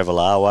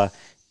 Ravalawa,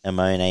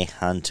 Amone,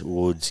 Hunt,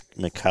 Woods,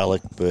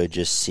 McCulloch,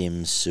 Burgess,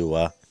 Sims,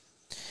 Sua,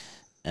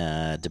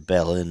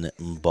 DeBellin,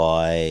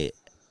 Mbai,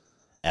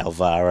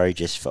 Alvaro,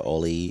 just for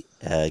Ollie,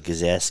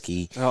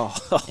 Gazowski,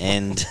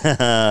 and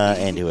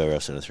whoever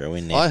else I'm going to throw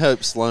in there. I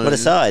hope Sloan What a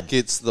side.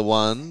 gets the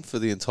one for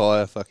the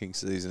entire fucking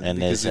season. And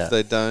because there's, if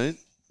they don't,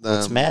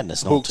 it's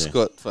madness not Hook's to.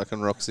 got fucking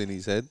rocks in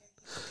his head.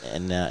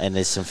 And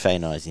there's some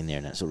Fane eyes in there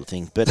and that sort of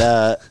thing.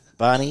 But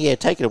Barney, yeah,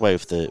 take it away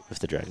with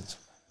the Dragons.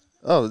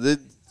 Oh,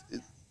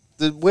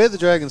 where the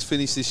Dragons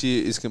finish this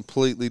year is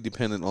completely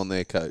dependent on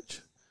their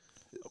coach.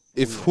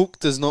 If Hook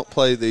does not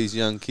play these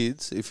young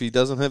kids, if he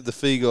doesn't have the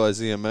fee guys,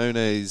 the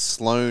Amones,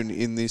 Sloan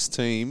in this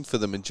team for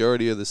the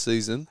majority of the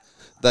season,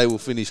 they will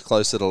finish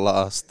closer to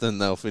last than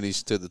they'll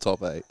finish to the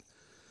top 8.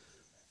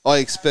 I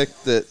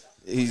expect that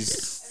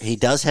He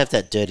does have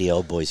that dirty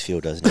old boys feel,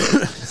 doesn't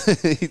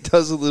he? he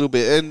does a little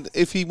bit. And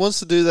if he wants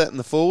to do that in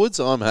the forwards,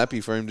 I'm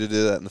happy for him to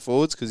do that in the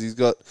forwards because he's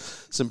got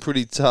some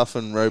pretty tough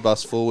and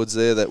robust forwards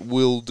there that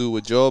will do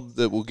a job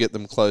that will get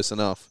them close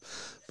enough.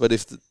 But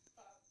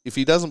if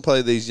he doesn't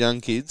play these young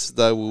kids,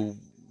 they will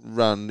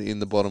run in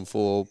the bottom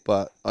 4.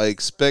 But I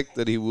expect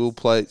that he will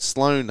play.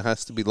 Sloan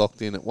has to be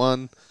locked in at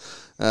 1.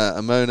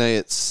 Amone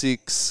at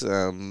 6.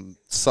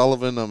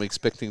 Sullivan, I'm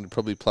expecting to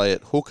probably play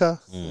at hooker.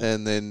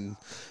 And then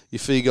your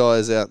fee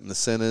guys out in the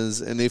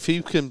centres. And if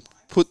he can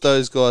put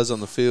those guys on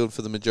the field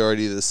for the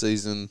majority of the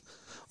season,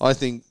 I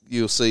think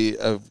you'll see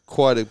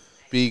quite a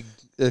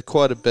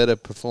better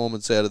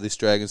performance out of this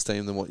Dragons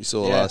team than what you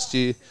saw last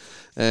year.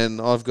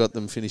 And I've got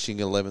them finishing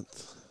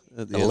 11th.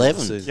 At the end of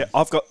the season. Yeah,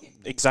 I've got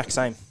exact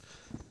same.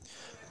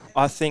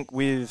 I think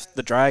with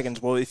the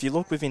Dragons, well, if you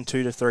look within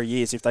 2 to 3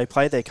 years, if they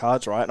play their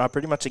cards right, and I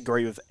pretty much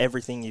agree with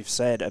everything you've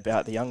said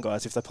about the young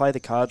guys, if they play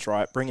the cards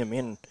right, bring them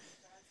in,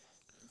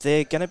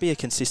 they're going to be a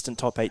consistent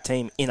top 8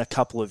 team in a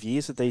couple of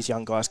years with these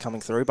young guys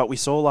coming through. But we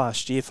saw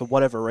last year, for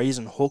whatever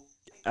reason, Hook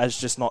has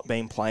just not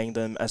been playing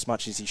them as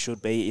much as he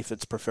should be, if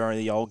it's preferring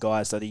the old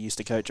guys that he used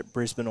to coach at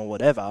Brisbane or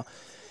whatever.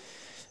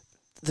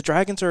 The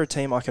Dragons are a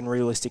team I can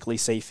realistically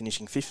see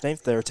finishing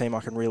 15th. They're a team I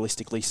can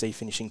realistically see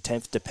finishing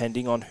 10th,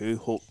 depending on who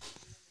Hook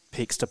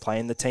picks to play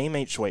in the team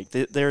each week.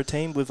 They're a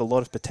team with a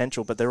lot of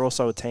potential, but they're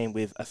also a team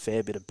with a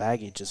fair bit of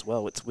baggage as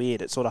well. It's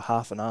weird. It's sort of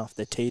half and half.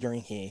 They're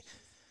teetering here.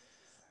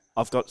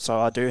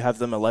 I do have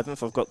them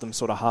 11th. I've got them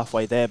sort of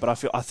halfway there, but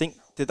I think,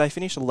 did they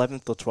finish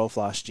 11th or 12th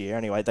last year?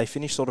 Anyway, they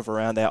finished sort of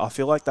around there. I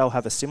feel like they'll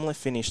have a similar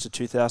finish to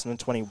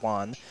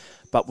 2021,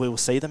 but we'll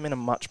see them in a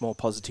much more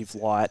positive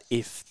light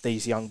if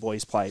these young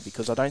boys play,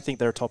 because I don't think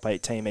they're a top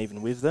 8 team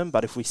even with them,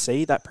 but if we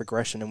see that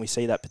progression and we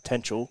see that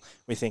potential,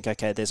 we think,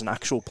 okay, there's an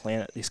actual plan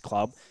at this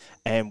club,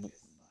 and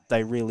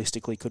they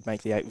realistically could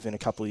make the 8 within a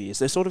couple of years.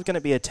 They're sort of going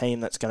to be a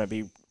team that's going to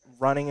be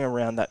running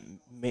around that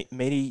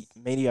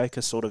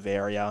mediocre sort of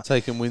area,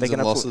 taking wins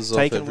and losses off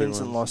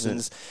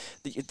everyone.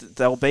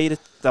 Yeah.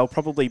 They'll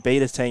probably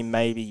beat a team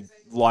maybe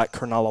like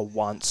Cronulla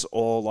once,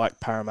 or like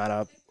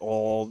Parramatta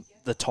or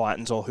the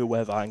Titans or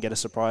whoever, and get a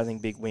surprising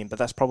big win. But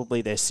that's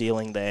probably their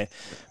ceiling there.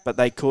 But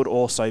they could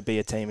also be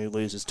a team who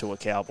loses to a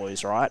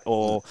Cowboys, right?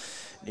 Or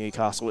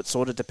Newcastle. It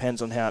sort of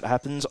depends on how it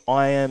happens.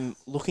 I am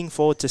looking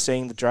forward to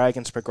seeing the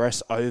Dragons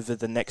progress over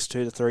the next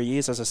 2 to 3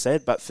 years, as I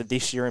said. But for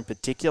this year in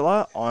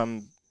particular,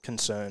 I'm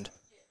concerned.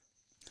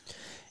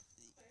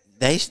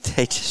 They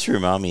just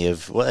remind me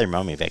of what they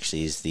remind me of.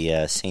 Actually, is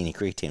the senior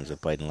cricket teams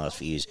I've played in the last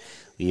few years.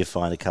 Where you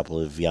find a couple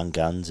of young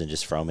guns and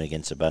just throw them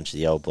against a bunch of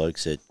the old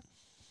blokes that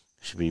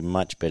should be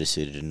much better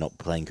suited to not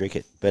playing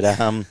cricket. But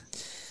I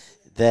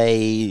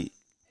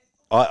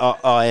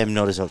am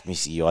not as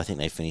optimistic as you. I think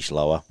they finish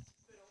lower.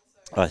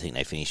 I think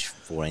they finish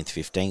 14th,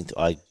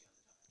 15th.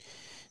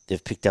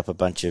 They've picked up a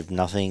bunch of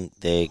nothing.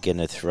 They're going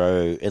to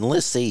throw,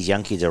 unless these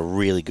young kids are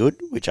really good,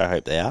 which I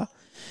hope they are,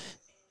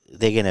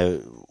 they're going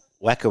to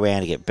whack around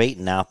and get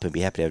beaten up and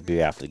be happy to have a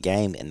beer after the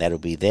game, and that'll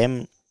be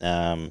them.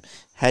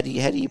 How do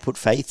you put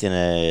faith in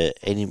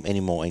any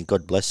more? And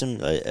God bless them,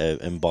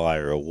 Mbai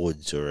or a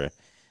Woods or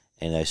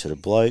and those sort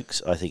of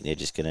blokes. I think they're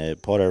just going to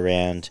potter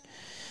around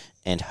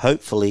and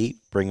hopefully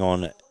bring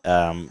on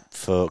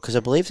because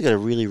I believe they've got a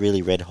really,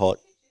 really red hot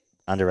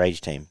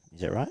underage team.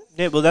 Is that right?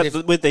 Yeah, well,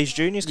 with these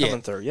juniors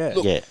coming through, yeah.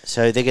 Look, yeah,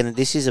 so they're gonna.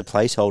 This is a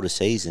placeholder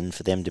season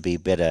for them to be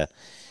better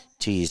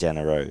 2 years down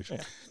the road.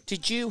 Yeah.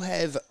 Did you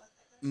have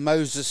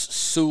Moses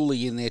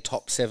Suley in their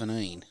top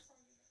 17?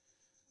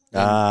 Did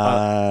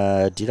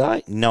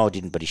I? No, I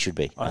didn't, but he should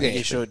be. I think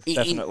he should,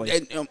 definitely.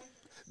 I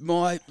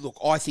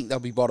think they'll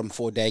be bottom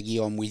 4,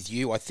 Daggy. I'm with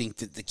you. I think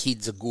that the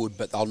kids are good,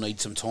 but they'll need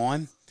some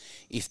time.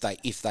 If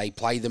they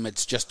play them,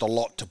 it's just a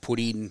lot to put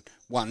in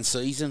one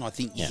season. I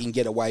think you can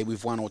get away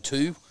with 1 or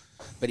 2.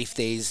 But if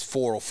there's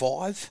 4 or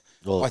 5,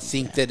 I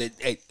think that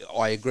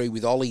I agree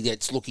with Ollie that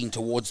it's looking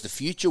towards the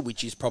future,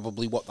 which is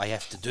probably what they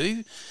have to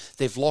do.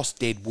 They've lost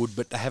Deadwood,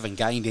 but they haven't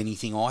gained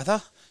anything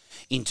either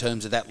in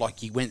terms of that.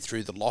 Like you went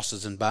through the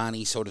losses and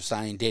Barney sort of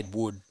saying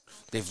Deadwood,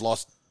 they've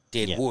lost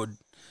Deadwood.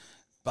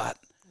 But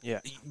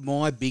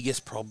my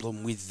biggest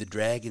problem with the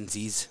Dragons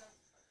is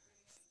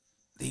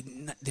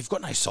they've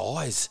got no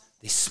size.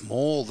 They're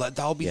small.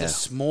 They'll be the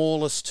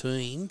smallest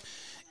team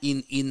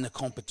in the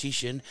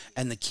competition,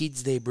 and the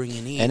kids they're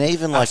bringing in, and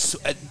even like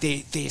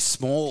they're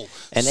small.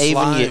 And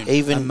Sloan,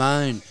 even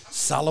Amon,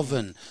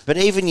 Sullivan, but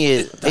even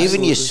your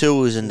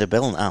Sewers and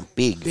DeBellin aren't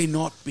big. They're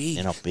not big.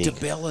 Big.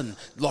 DeBellin,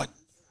 like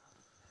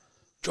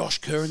Josh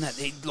Kerr and that,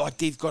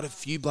 they've got a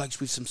few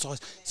blokes with some size.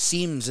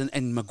 Sims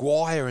and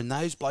Maguire and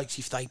those blokes,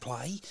 if they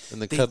play,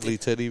 and the cuddly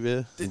teddy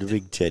bear, the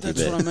big teddy bear.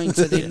 That's what I mean.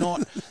 So they're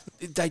not.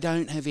 They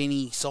don't have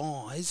any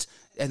size,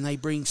 and they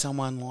bring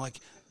someone like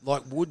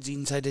Woods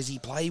in. So does he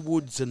play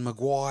Woods and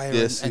Maguire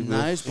and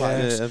those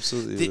blokes? Yeah,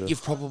 absolutely. That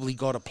you've probably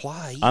got to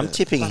play. I'm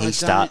tipping he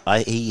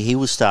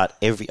will start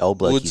every old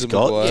bloke Woods he's and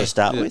got Maguire. to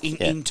start with.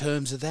 In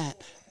terms of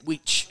that,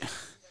 which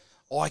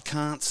I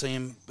can't see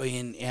him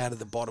being out of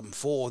the bottom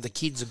 4. The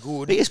kids are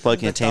good. Biggest bloke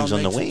in the team's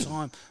on the wing.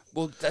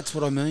 Well, that's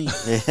what I mean.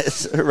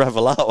 Yes,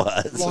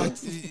 Ravalawa. Like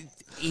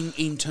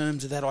in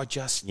terms of that, I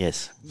just their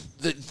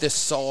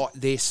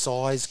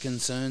size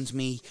concerns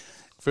me.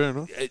 Fair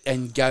enough.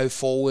 And go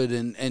forward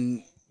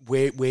and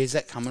where's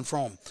that coming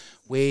from?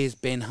 Where's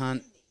Ben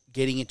Hunt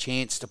getting a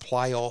chance to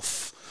play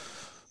off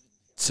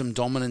some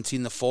dominance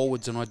in the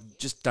forwards? And I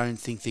just don't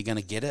think they're going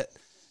to get it.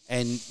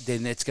 And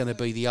then it's going to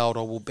be the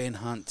old, Ben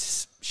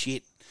Hunt's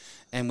shit,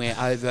 and we're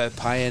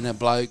overpaying a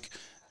bloke.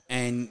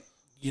 And,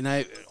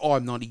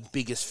 I'm not his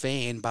biggest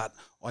fan, but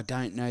I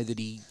don't know that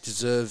he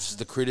deserves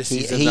the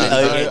criticism. He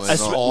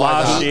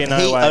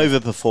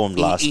overperformed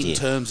last year. In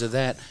terms of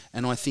that.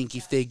 And I think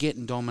if they're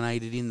getting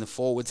dominated in the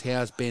forwards,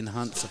 how's Ben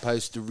Hunt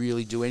supposed to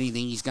really do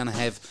anything? He's going to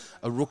have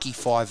a rookie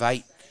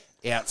 5'8"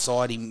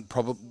 outside him,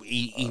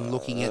 probably in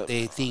looking at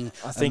their thing.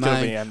 I think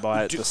it'll be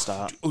Mbai at the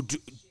start.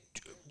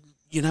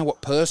 You know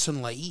what?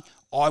 Personally,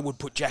 I would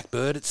put Jack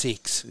Bird at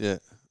 6. Yeah,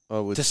 I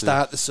would to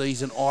start the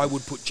season. I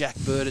would put Jack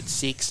Bird at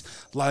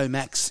 6,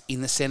 Lomax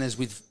in the centres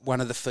with one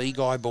of the Fee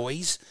Guy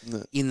boys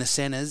in the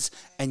centres,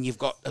 and you've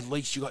got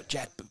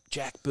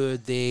Jack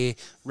Bird there,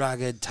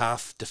 rugged,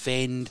 tough,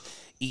 defend.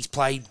 He's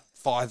played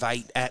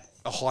 5'8" at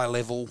a high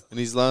level. And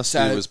his last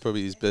year was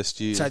probably his best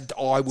year. So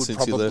I would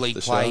probably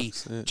play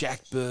Sharks, yeah.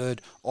 Jack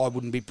Bird. I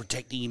wouldn't be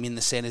protecting him in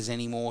the centres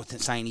anymore,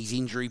 saying he's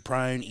injury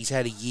prone. He's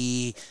had a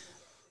year.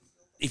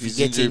 If he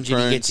gets injured,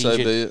 he gets injured.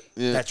 So be it.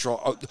 Yeah. That's right.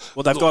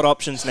 Well, they've got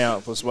options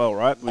now as well,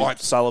 right?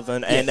 With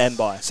Sullivan and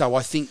Mbai. So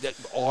I think that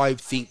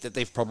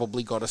they've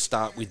probably got to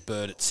start with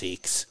Bird at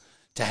 6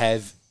 to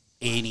have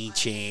any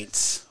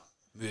chance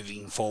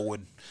moving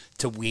forward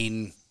to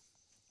win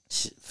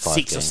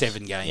 6 or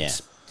 7 games. Yeah.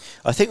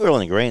 I think we're all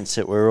in agreement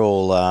that we're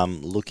all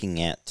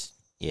looking at.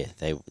 Yeah,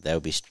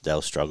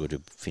 they'll struggle to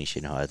finish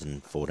in higher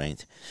than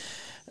 14th.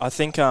 I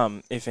think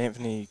if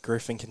Anthony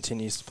Griffin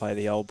continues to play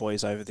the old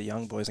boys over the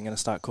young boys, I'm going to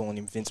start calling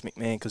him Vince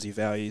McMahon because he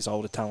values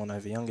older talent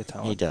over younger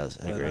talent. He does,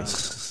 I agree.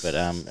 But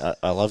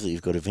I love that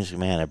you've got a Vince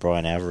McMahon and a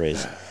Brian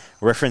Alvarez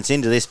reference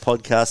into this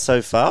podcast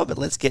so far. But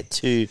let's get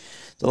to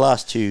the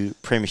last 2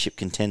 premiership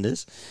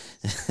contenders.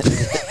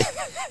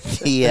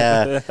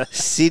 The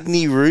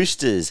Sydney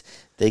Roosters.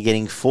 They're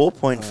getting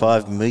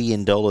 $4.5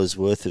 million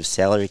worth of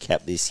salary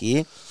cap this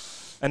year.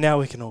 And now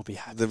we can all be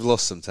happy. They've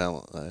lost some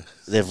talent, though.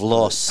 They've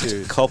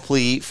lost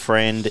Copley,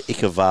 Friend,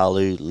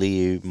 Ikavalu,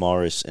 Liu,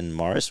 Morris,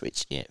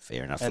 which,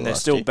 fair enough. And they're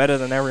still better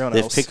than everyone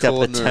else. They've picked up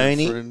a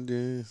Tony.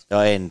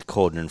 And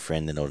Cordner and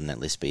Friend, they're not on that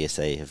list, but yes,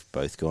 they have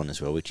both gone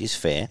as well, which is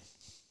fair.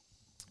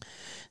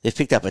 They've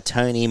picked up a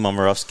Tony,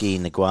 Momorowski,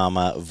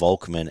 Nguama,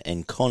 Volkman,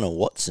 and Connor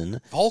Watson.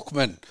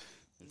 Volkman.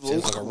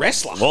 Sounds like a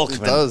wrestler.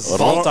 Volkman. It does.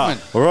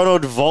 Volkman.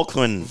 Ronald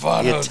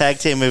Volkman. You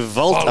tagged him with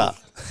Volta.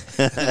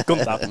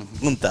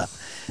 Gunther.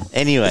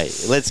 Anyway,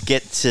 let's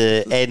get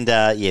to... And,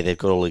 they've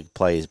got all the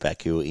players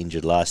back who were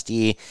injured last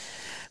year.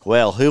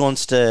 Well, who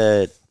wants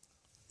to...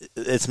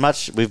 It's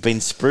much... We've been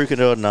spruiking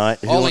all night.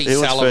 Who wants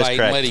first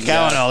crack? Let him Go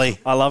on, Ollie.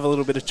 I love a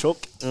little bit of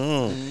chook.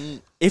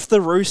 If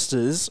the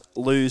Roosters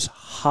lose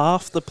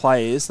half the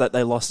players that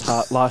they lost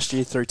last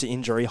year through to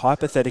injury,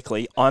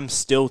 hypothetically, I'm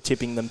still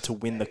tipping them to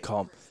win the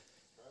comp.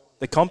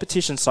 The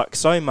competition sucks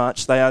so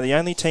much. They are the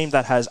only team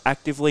that has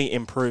actively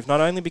improved,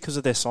 not only because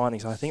of their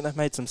signings. I think they've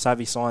made some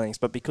savvy signings,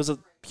 but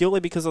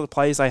purely because of the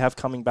players they have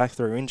coming back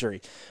through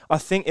injury. I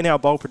think in our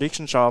bold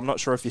prediction show, I'm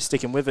not sure if you're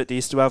sticking with it, do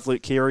you still have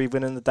Luke Keary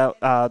winning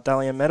the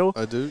Dally M medal?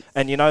 I do.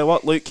 And you know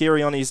what? Luke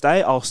Keary on his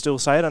day, I'll still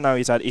say it. I know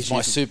he's had issues. My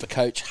super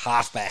coach,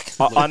 halfback.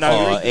 I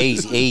know.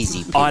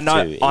 Easy. I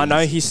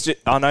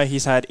know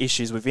he's had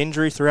issues with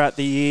injury throughout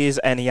the years,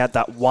 and he had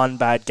that one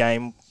bad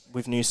game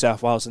with New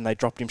South Wales, and they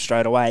dropped him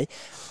straight away.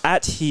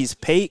 At his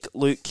peak,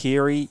 Luke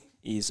Keary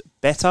is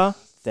better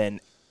than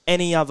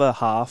any other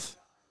half.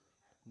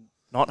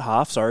 Not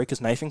half, sorry,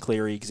 because Nathan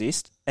Cleary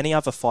exists. Any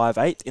other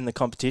 5'8" in the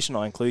competition,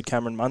 I include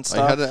Cameron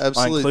Munster. I had an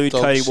absolute include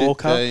dog Cody shit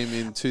Walker. game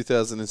in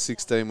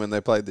 2016 when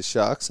they played the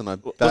Sharks, and I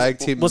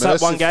bagged him Was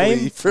that one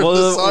game? from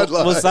the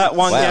sideline. Was that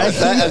one Wow,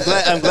 game?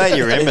 I'm glad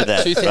you remember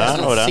that.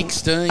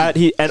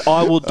 2016. And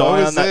I will die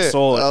was on that there.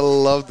 sword. I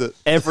loved it.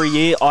 Every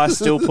year, I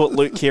still put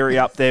Luke Keary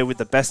up there with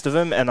the best of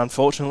them, and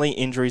unfortunately,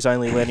 injuries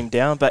only let him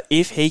down. But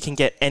if he can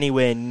get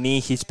anywhere near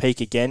his peak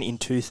again in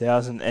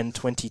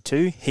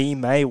 2022, he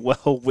may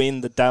well win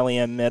the Dally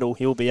M medal.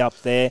 He'll be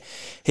up there.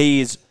 He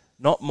is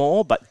not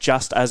more, but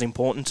just as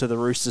important to the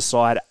Roosters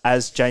side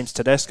as James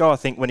Tedesco. I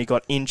think when he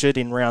got injured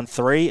in round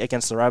 3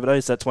 against the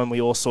Rabbitohs, that's when we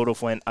all sort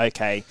of went,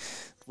 okay,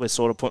 we're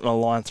sort of putting a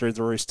line through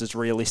the Roosters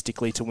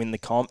realistically to win the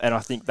comp, and I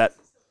think that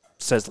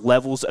says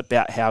levels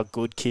about how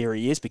good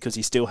Keary is because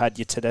he still had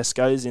your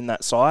Tedescos in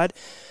that side.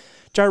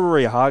 Joe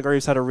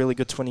Rory-Hargreaves had a really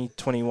good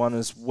 2021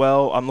 as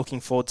well. I'm looking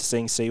forward to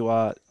seeing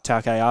Siwa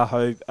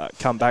Taukei'aho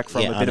come back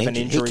from a bit of an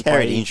injury. He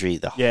carried injury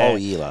the whole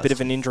year last. Bit of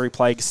an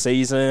injury-plagued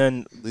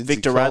season. Lindsay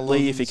Victor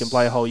Radley, if he can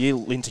play a whole year.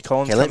 Lindsay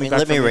Collins let me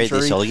read injury.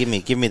 this. Ollie.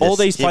 Give me this. All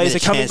these players are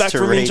coming back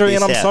from injury,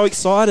 and I'm so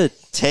excited.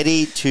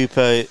 Teddy,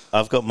 Tupou,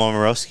 I've got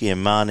Momorowski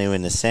and Manu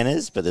in the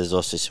centres, but there's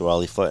also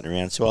Suwali floating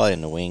around. Suwali on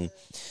the wing.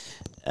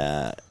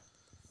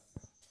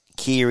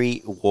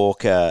 Keary,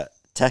 Walker,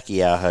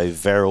 Taukei'aho,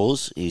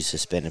 Verrills, who's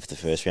suspended for the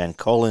first round,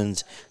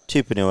 Collins,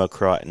 Tupanua,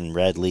 Crichton,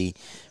 Radley,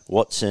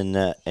 Watson,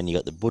 and you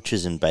got the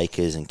Butchers and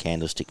Bakers and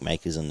Candlestick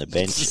Makers on the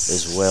bench,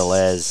 as well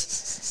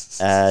as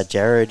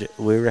Jared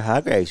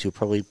Rory-Hargreaves, who'll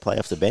probably play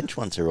off the bench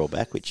once they're all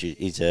back, which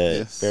is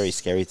a very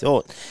scary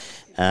thought.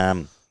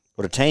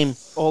 What a team.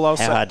 How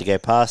hard to go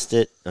past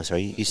it. Oh,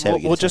 sorry, you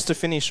said Well, just to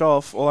finish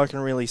off, all I can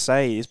really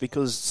say is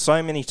because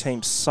so many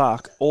teams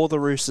suck, all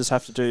the Roosters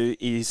have to do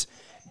is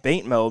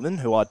beat Melbourne,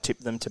 who I'd tip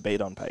them to beat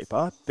on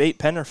paper, beat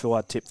Penrith, who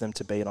I'd tip them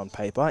to beat on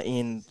paper,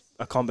 in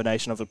a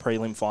combination of a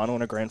prelim final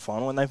and a grand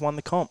final, and they've won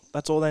the comp.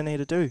 That's all they need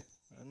to do.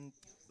 And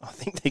I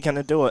think they're going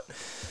to do it.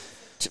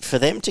 For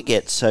them to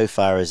get so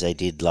far as they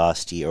did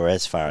last year, or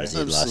as far as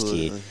they did last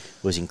year,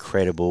 was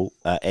incredible,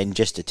 and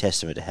just a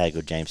testament to how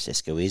good James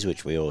Tedesco is,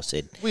 which we all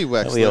said. We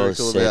waxed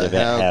lyrical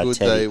about how good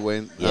Teddy, they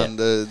went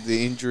under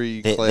the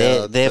injury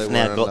cloud. They've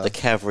now got the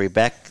cavalry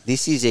back.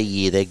 This is a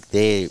year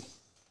they're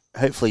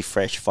hopefully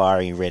fresh,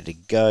 firing, ready to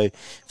go.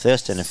 If they're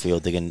still in the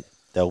field,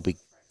 they'll be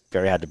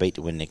very hard to beat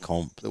to win their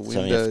comp. The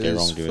window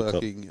is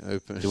fucking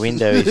open. The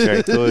window is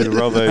very good.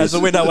 Robbo has the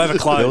window ever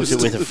closed?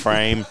 Built it with a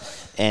frame,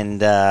 and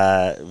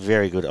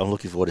very good. I'm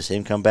looking forward to seeing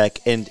him come back.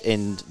 And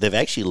they've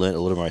actually learnt a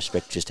little more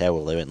respect just how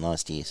well they went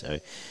last year. So,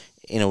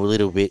 in a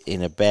little bit,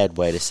 in a bad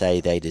way to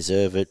say they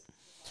deserve it.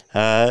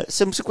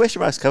 Some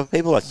question marks cover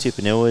people like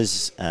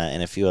Tupanua's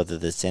and a few other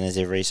the centres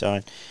they've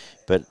re-signed.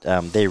 But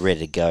they're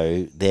ready to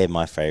go. They're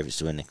my favourites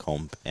to win the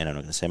comp, and I'm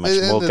not going to say much more.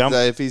 At the end of the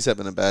day, if he's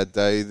having a bad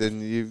day,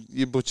 then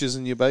your Butchers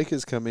and your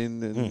Bakers come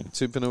in, and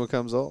Tupanua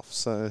comes off.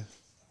 So,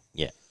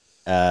 yeah,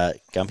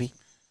 Gumpy.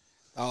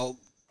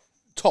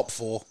 Top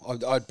 4.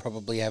 I'd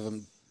probably have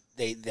them.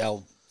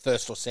 They'll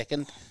first or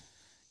second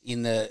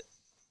in the.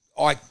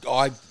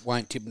 I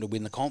won't tip them to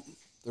win the comp.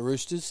 The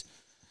Roosters.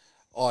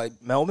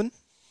 Melbourne.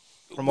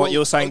 From what you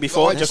were saying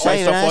before, just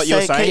based off what you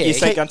were saying, you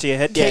said gun to your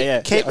head.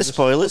 Keep the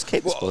spoilers.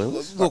 Keep the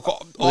spoilers. Look,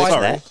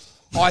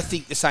 I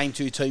think the same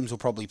two teams will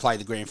probably play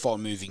the grand final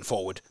moving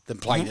forward than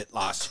played it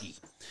last year.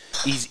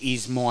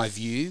 Is my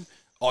view.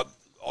 I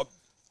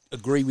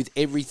agree with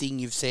everything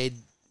you've said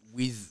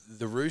with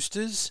the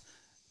Roosters.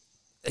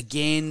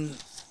 Again,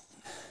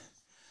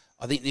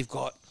 I think they've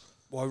got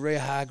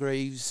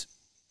Rory-Hargreaves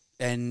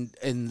and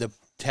the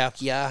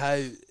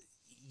Taukei'aho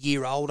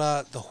year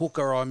older. The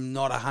hooker, I'm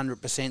not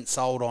 100%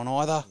 sold on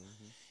either.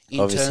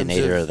 Obviously,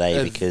 neither are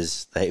they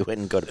because they went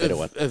and got a better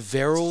one. Of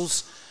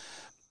Verrills,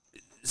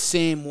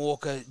 Sam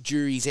Walker,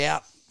 jury's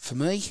out for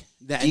me.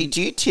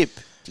 Do you tip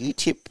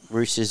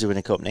Roosters to win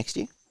a comp next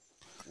year?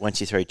 Once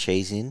you throw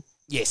cheese in,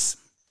 Yes.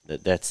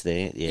 that's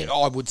there. Yeah.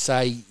 I would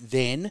say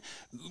then.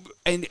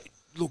 And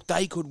look,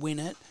 they could win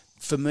it.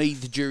 For me,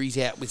 the jury's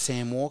out with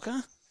Sam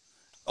Walker.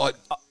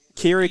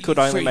 Kiri could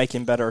only Free- make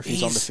him better if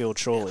he's on the he's- field,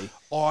 surely.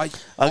 I've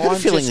got a I'm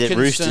feeling just that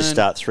Roosters concerned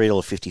start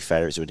 $3.50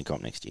 favourites to win the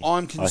comp next year.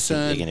 I'm I think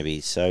concerned they're going to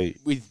be so.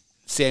 with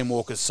Sam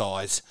Walker's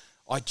size.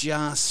 I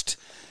just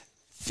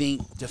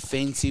think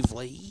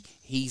defensively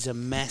he's a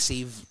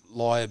massive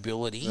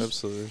liability.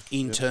 Absolutely.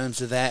 In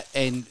terms of that,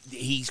 and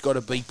he's got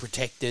to be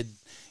protected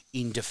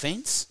in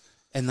defence,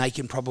 and they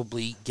can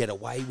probably get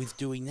away with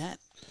doing that.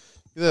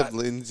 You have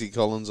Lindsay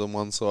Collins on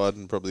one side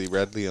and probably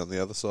Radley on the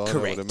other side,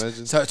 Correct. I would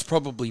imagine. So it's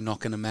probably not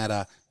going to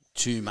matter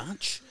too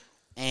much.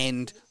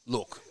 And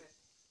look,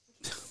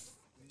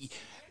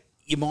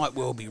 you might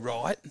well be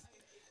right.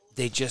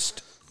 They're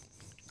just,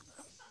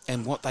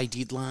 and what they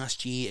did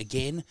last year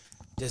again,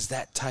 does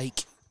that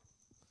take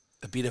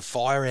a bit of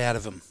fire out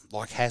of them?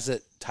 Like, has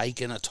it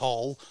taken a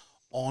toll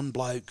on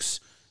blokes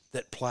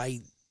that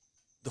played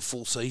the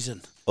full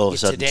season? All of a Your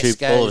sudden,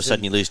 Tedesco's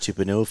you lose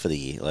Tupanua for the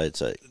year. Like,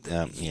 so,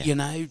 yeah. You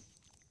know,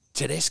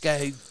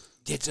 Tedesco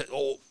gets it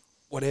or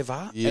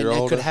whatever, Year and that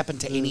older. could happen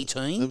to any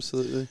team.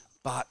 Absolutely.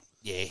 But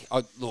yeah,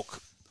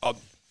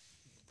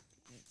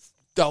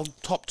 they'll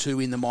top 2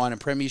 in the minor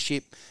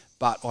premiership,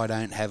 but I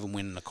don't have them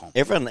winning the comp.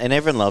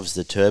 Everyone loves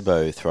the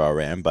turbo throw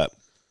around, but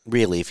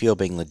really, if you're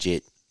being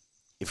legit,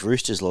 if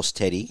Roosters lost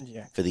Teddy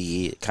for the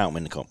year, can't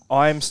win the comp.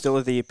 I'm still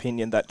of the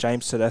opinion that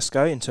James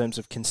Tedesco, in terms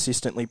of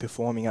consistently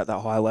performing at that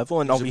high level,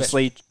 and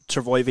obviously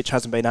Trbojevic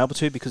hasn't been able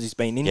to because he's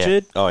been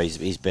injured. Yeah. Oh,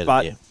 he's better.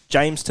 But yeah.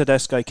 James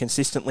Tedesco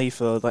consistently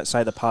for, let's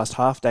say, the past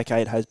half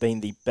decade has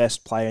been the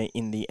best player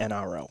in the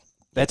NRL.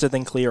 Better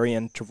than Cleary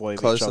and Trbojevic,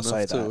 Close I'll say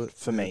enough to that, it.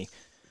 for me.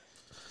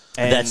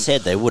 And that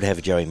said, they would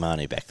have Joey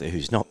Manu back there,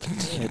 who's not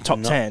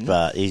top 10.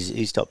 but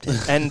he's top 10.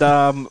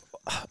 And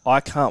I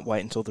can't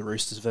wait until the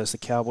Roosters versus the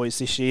Cowboys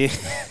this year.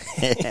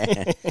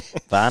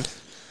 Barn?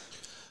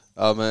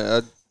 I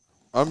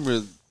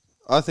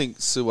think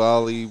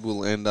Suwali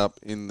will end up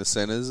in the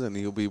centres and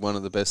he'll be one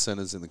of the best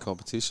centres in the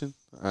competition.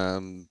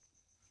 I'm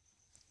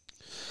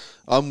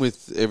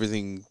with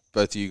everything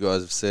both of you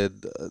guys have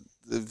said.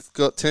 They've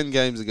got 10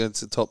 games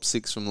against the top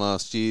 6 from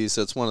last year,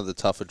 so it's one of the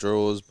tougher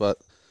draws, but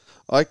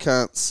I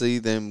can't see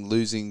them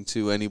losing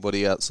to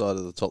anybody outside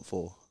of the top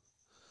 4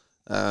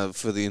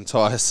 for the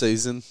entire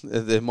season.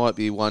 There might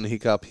be one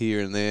hiccup here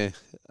and there,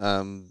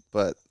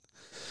 but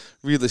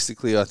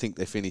realistically, I think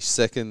they finish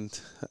second.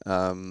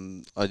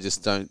 I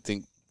just don't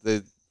think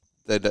they've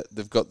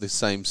got the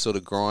same sort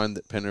of grind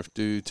that Penrith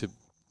do to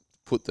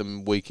put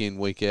them week in,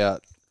 week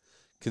out,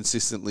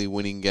 consistently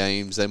winning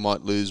games. They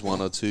might lose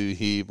 1 or 2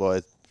 here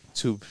by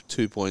 2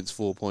 points,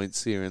 4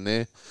 points here and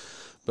there.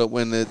 But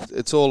when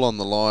it's all on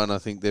the line, I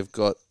think they've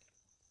got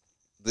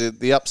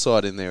the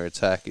upside in their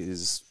attack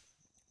is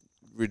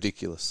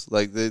ridiculous.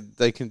 Like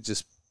they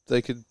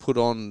could put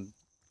on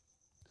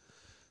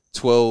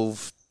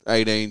 12,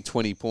 18,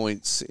 20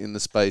 points in the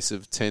space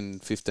of 10,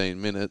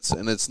 15 minutes,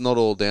 and it's not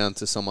all down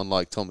to someone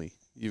like Tommy.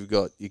 You've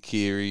got your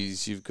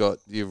Kearys, you've got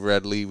your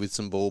Radley with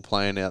some ball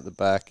playing out the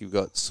back, you've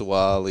got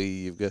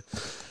Suwali, you've got...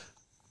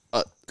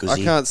 I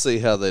can't see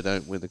how they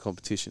don't win the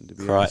competition, to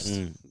be honest.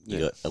 Crichton, you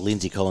got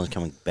Lindsay Collins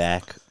coming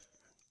back.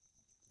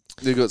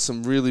 They've got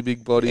some really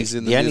big bodies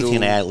in the only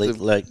middle.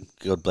 thing they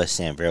God bless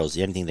Sam Verrills,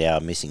 the only thing they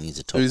are missing is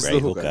a top Who's grade the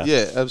hooker? hooker.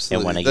 Yeah, absolutely.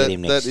 And when they get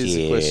him next that is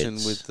year, the question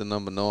it's- with the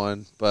number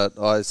 9, but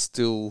I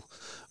still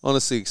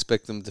honestly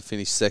expect them to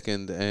finish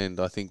second, and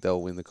I think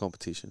they'll win the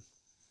competition.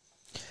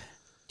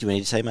 Do we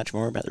need to say much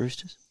more about the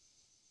Roosters?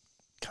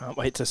 Can't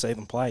wait to see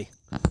them play.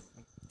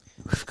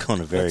 We've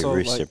gone a very That's all,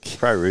 Rooster, like-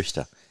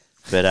 pro-Rooster.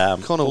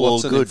 But Connor all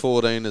Watson good. in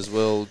 14 as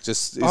well.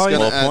 Just he's Oh,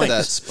 going yeah. to add Points.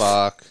 that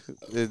spark.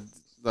 If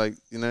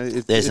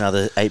There's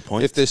another 8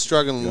 points. If they're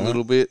struggling a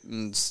little bit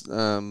and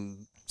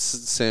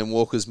Sam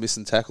Walker's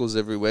missing tackles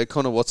everywhere,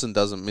 Connor Watson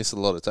doesn't miss a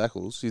lot of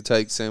tackles. You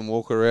take Sam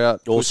Walker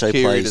out, Also push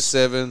Keary to plays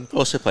 7,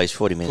 Also plays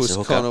 40 minutes push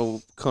of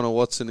hooker. Connor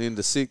Watson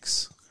into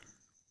 6.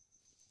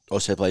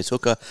 Also plays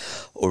hooker.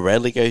 Or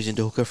Radley goes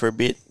into hooker for a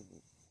bit.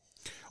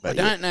 I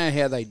don't know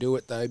how they do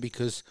it, though,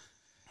 because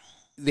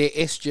their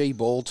SG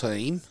ball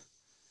team,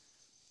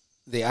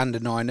 their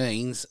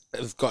under-19s,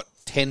 have got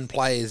 10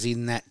 players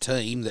in that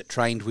team that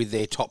trained with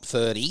their top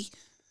 30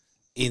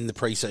 in the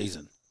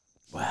pre-season.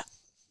 Wow.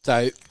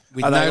 So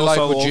with Are they no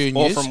also local all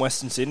juniors, from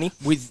Western Sydney?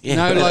 with Yeah.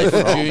 no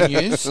local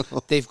juniors,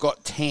 they've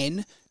got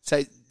 10.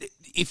 So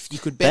if you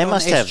could bet They on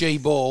must have- SG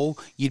ball,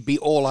 you'd be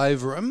all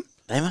over them.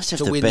 They must have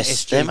To the win the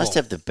best. SG They must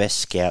ball. have the best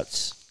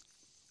scouts.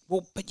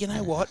 Well, but you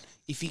know what?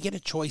 If you get a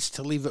choice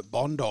to live at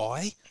Bondi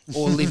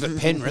or live at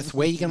Penrith,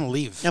 where are you going to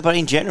live? No, but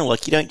in general,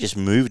 like you don't just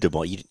move to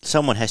ball.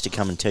 Someone has to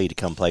come and tell you to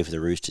come play for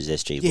the Roosters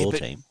SG ball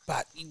team.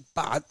 But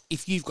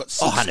if you've got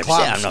 6 Oh, 100%.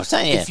 clubs, I'm not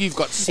saying if you've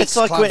got 6 it's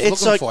like clubs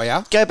it's looking like for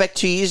you, go back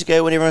 2 years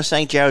ago when everyone was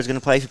saying Jared's going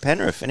to play for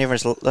Penrith, and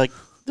everyone's like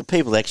the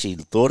people actually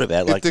thought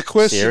about like If the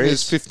question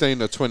serious? is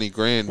 15 or 20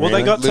 grand, Well,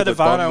 they got live at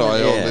Tedevano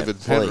Bondi in or Yeah, live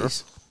at Penrith.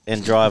 please.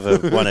 And drive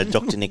one of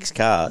Dr. Nick's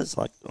cars.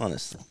 Like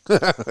honestly,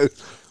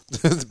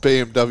 the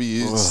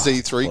BMW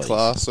C3 please.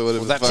 class or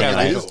whatever. Well, the that's fuck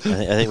how it they is. do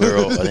I think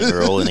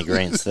we're all in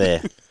agreement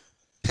there.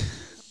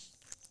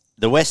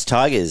 The West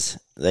Tigers,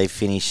 they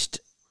finished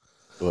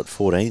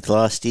 14th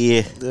last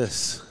year.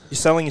 Yes. You're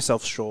selling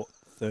yourself short.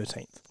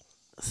 13th.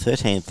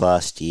 13th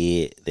last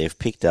year. They've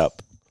picked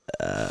up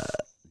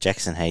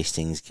Jackson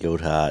Hastings,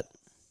 Guildhart,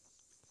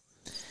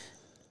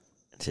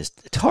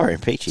 just Tyrone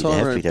Peachy. They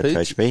have picked up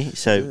Coach B.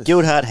 So Yes.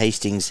 Guildhart,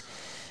 Hastings,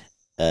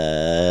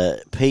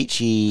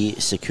 Peachy,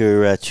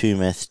 Sakura,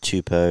 Tumeth,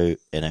 Tupou,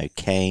 and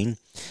O'Kane.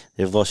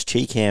 They've lost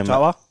Cheekham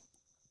Toa.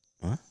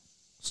 What?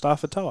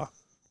 Stafford Toa.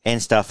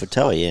 and Stafford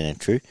Toa. Yeah, no,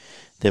 true.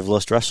 They've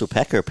lost Russell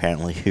Packer,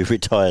 apparently, who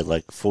retired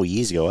like 4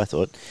 years ago, I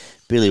thought.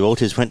 Billy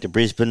Walters went to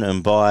Brisbane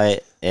and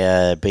by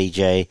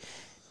BJ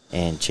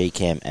and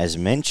Cheekham, as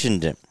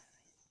mentioned.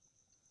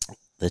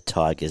 The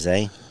Tigers,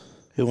 eh?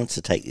 Who wants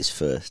to take this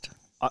first?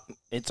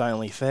 It's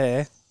only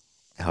fair.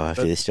 Oh,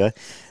 after this, Joe.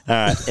 All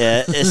right.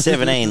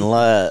 17,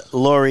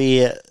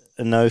 Laurie,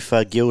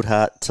 Nofa,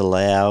 Guildhart,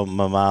 Talau,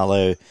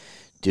 Mamalo,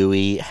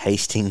 Dewey,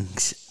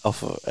 Hastings,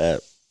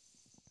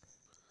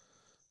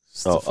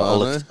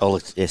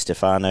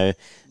 Stefano,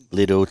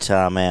 Little,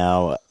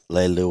 Tarmau,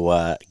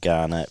 Leilua,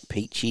 Garner,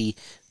 Peachy.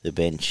 The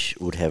bench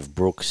would have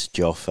Brooks,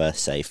 Joffa,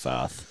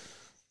 Seyfarth,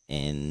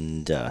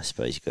 and I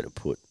suppose you've got to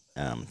put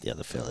the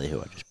other fella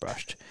who I just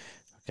brushed. I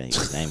can't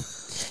get his name.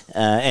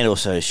 And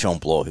also Sean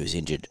Bloor, who's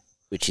injured,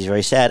 which is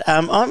very sad.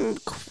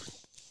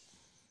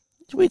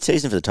 It's a weird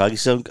season for the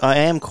Tigers, so I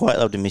am quite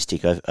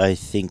optimistic. I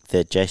think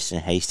that Jason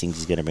Hastings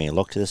is going to bring a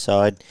lock to the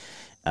side.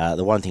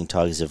 The one thing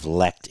Tigers have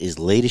lacked is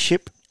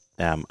leadership.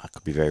 I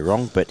could be very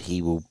wrong, but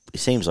it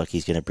seems like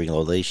he's going to bring a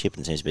lot of leadership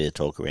and seems to be the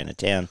talk around the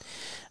town.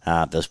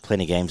 There was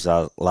plenty of games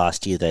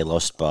last year they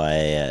lost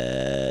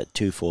by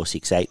 2, 4,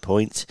 6, 8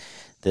 points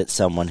that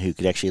someone who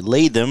could actually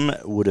lead them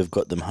would have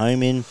got them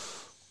home in.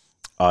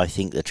 I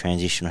think the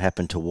transition will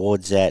happen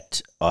towards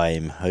that.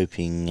 I'm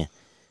hoping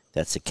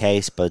that's the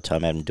case. By the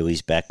time Adam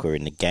Dewey's back, we're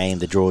in the game.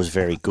 The draw is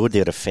very good.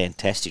 They got a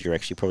fantastic draw,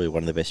 actually probably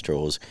one of the best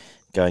draws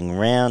going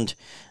around.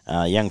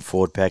 Young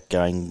forward pack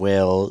going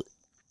well.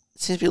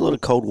 Seems to be a lot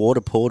of cold water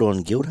poured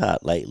on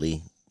Guildhart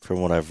lately, from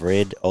what I've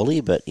read,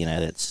 Ollie, but,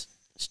 that's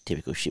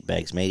typical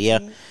shitbags media.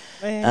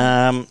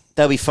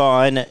 They'll be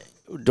fine.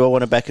 Do I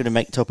want to back them to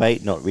make top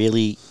 8? Not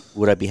really.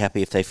 Would I be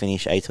happy if they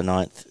finish 8th or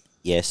 9th?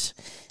 Yes.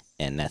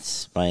 And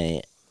that's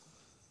my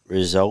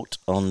result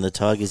on the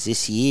Tigers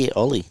this year,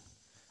 Ollie.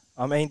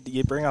 I mean,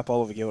 you bring up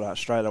Oliver Guildhart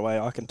straight away.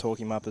 I can talk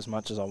him up as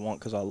much as I want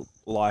because I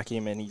like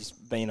him and he's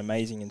been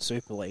amazing in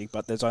Super League,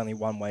 but there's only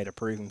one way to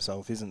prove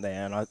himself, isn't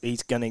there? And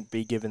he's going to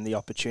be given the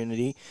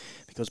opportunity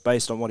because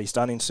based on what he's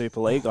done in Super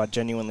League, I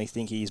genuinely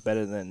think he's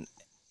better than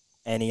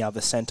any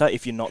other centre,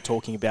 if you're not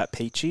talking about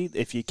Peachy,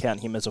 if you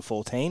count him as a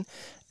 14,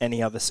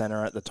 any other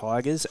centre at the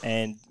Tigers,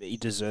 and he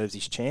deserves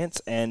his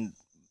chance. And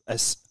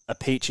as a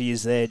Peachy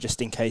is there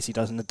just in case he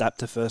doesn't adapt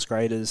to first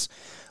grade as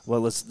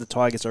well as the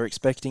Tigers are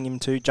expecting him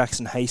to.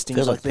 Jackson Hastings,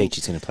 Feels like I think.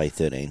 Peachy's going to play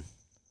 13.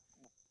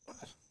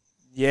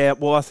 Yeah,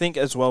 well, I think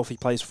as well if he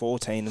plays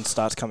 14 and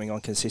starts coming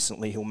on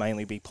consistently, he'll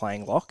mainly be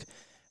playing lock.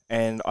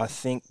 And I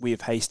think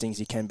with Hastings,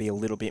 he can be a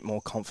little bit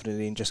more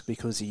confident in just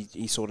because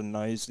he sort of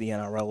knows the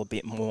NRL a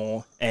bit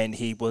more. And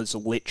he was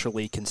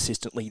literally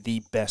consistently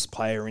the best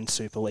player in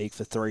Super League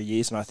for 3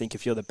 years. And I think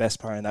if you're the best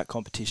player in that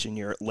competition,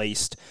 you're at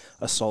least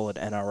a solid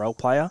NRL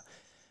player.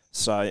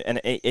 So, and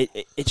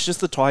it's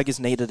just the Tigers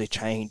needed a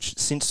change.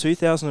 Since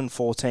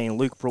 2014,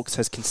 Luke Brooks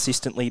has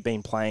consistently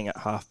been playing at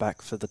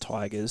halfback for the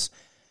Tigers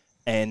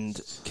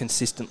and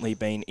consistently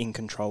been in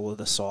control of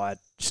the side.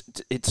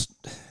 It's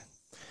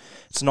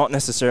not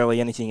necessarily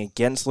anything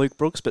against Luke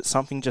Brooks, but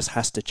something just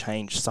has to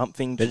change.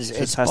 Something But just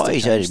it's has to by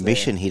change his own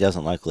admission there. he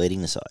doesn't like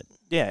leading the side.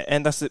 Yeah,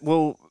 and that's it.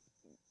 Well,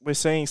 we're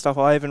seeing stuff.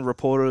 I even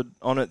reported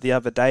on it the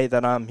other day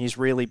that he's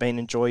really been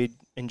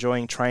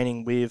enjoying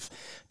training with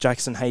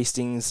Jackson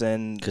Hastings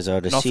and Because I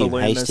would assume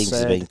Nofaluma Hastings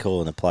has been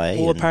calling the play.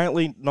 Well, and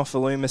apparently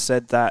Nofaluma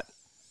said that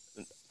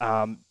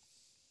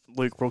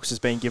Luke Brooks has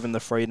been given the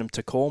freedom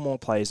to call more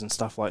plays and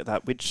stuff like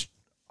that, which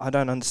I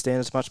don't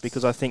understand as much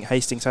because I think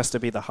Hastings has to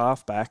be the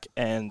halfback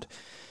and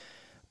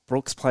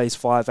Brooks plays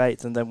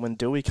 5'8", and then when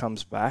Dewey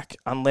comes back,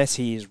 unless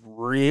he is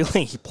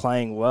really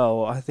playing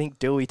well, I think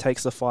Dewey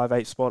takes the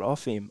 5'8" spot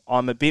off him.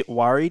 I'm a bit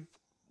worried,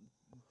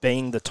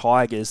 being the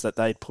Tigers, that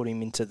they'd put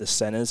him into the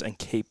centres and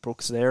keep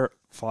Brooks there at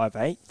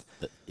 5'8"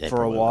 they for a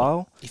probably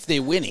while. If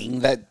they're winning,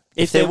 that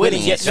If they're they're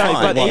winning, winning, it's no,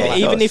 fine. but Oh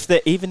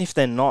my even if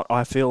they're not,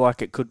 I feel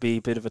like it could be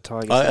a bit of a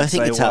Tigers. I thing to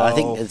think say, it's hard.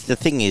 I well, think the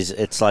thing is,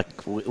 it's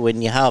like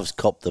when your halves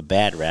cop the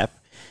bad rap.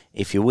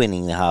 If you're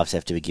winning, the halves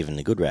have to be given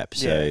the good rap.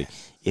 So Yeah.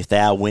 if they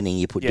are winning,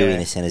 you put Dewey Yeah. in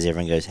the centres.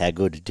 Everyone goes, "How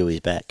good? Dewey's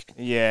back."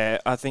 Yeah,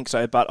 I think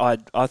so. But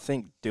I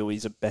think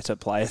Dewey's a better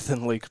player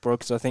than Luke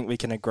Brooks. I think we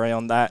can agree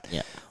on that.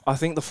 Yeah. I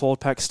think the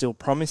forward pack's still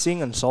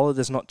promising and solid.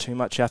 There's not too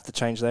much you have to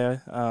change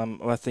there.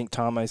 I think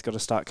Tamo's got to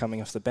start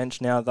coming off the bench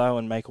now, though,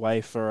 and make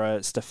way for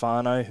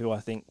Stefano, who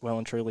I think well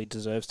and truly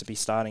deserves to be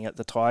starting at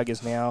the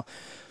Tigers now.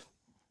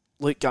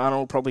 Luke Garner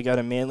will probably go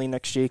to Manly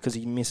next year because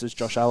he misses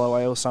Josh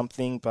Alloway or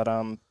something. But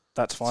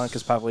that's fine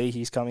because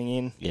Pavliki's coming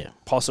in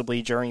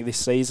possibly during this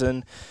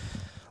season.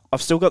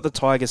 I've still got the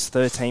Tigers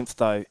 13th,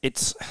 though.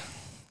 It's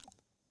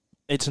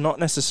not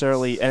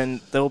necessarily...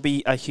 And there'll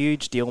be a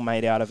huge deal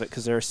made out of it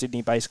because they're a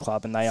Sydney-based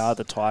club and they are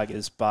the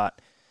Tigers, but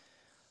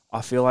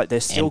I feel like there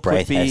still and could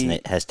Braith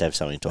be... has to have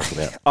something to talk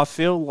about. I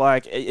feel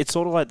like it's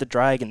sort of like the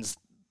Dragons.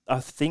 I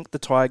think the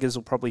Tigers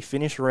will probably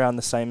finish around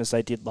the same as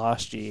they did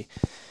last year,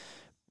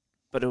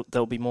 but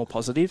there'll be more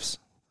positives.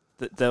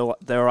 There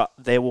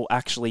will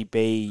actually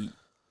be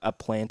a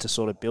plan to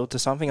sort of build to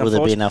something. Will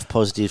there be enough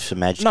positives for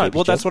Madge? No,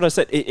 well, that's what I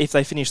said. If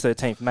they finish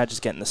 13th, Madge is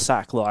getting the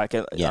sack,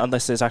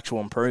 unless there's actual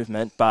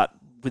improvement. But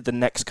with the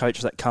next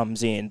coach that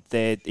comes in,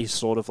 there is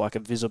sort of like a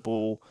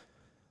visible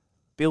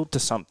build to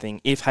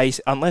something.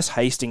 Unless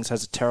Hastings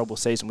has a terrible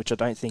season, which I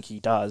don't think he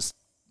does,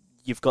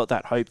 you've got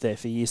that hope there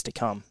for years to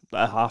come,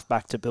 a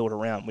halfback to build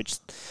around, which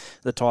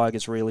the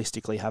Tigers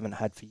realistically haven't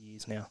had for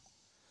years now.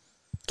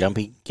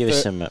 Gumpy, give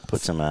us some, put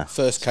some...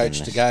 first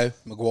coach to go,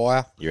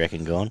 Maguire. You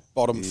reckon gone?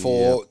 Bottom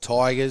 4,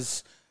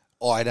 Tigers.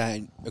 I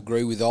don't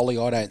agree with Ollie.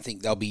 I don't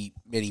think there'll be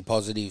many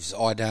positives.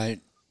 I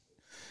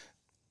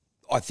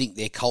think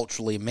they're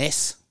culturally a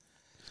mess.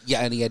 You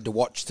only had to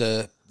watch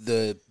the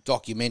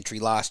documentary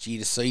last year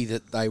to see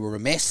that they were a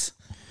mess.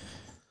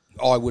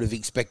 I would have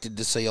expected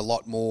to see a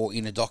lot more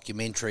in a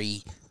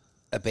documentary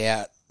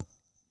about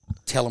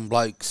telling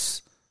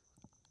blokes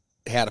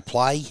how to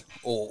play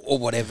or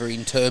whatever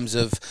in terms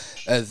of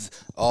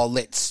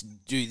let's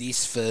do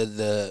this for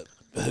the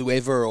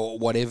whoever or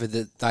whatever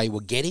that they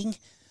were getting.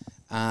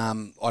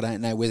 I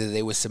don't know whether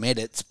there were some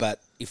edits, but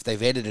if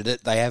they've edited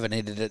it, they haven't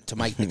edited it to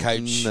make the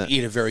coach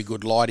in a very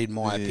good light, in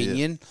my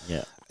opinion.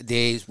 Yeah.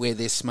 Where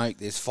there's smoke,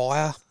 there's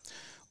fire.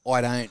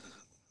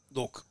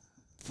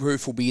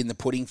 Proof will be in the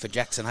pudding for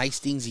Jackson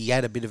Hastings. He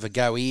had a bit of a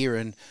go here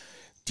and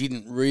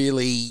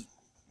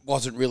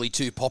wasn't really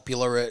too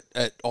popular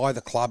at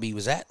either club he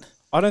was at.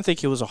 I don't think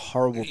he was a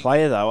horrible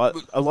player, though.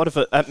 A lot of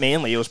it at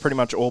Manly, it was pretty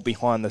much all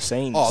behind the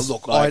scenes. Oh,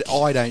 look,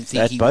 I don't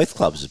think... At both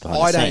clubs behind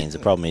the scenes. The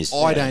problem is...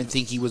 I don't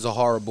think he's a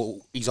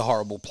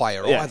horrible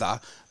player either,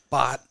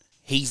 but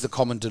he's the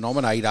common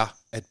denominator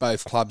at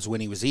both clubs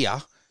when he was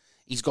here.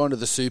 He's gone to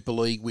the Super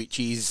League, which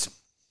is,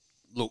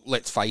 look,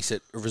 let's face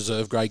it, a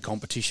reserve-grade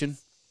competition.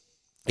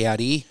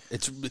 Out here,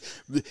 it's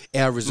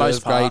our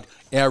reserve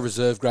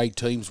grade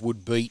teams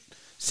would beat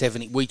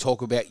 70.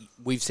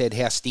 We've said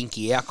how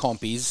stinky our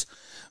comp is.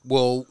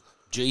 Well,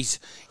 geez,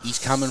 he's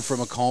coming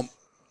from a comp.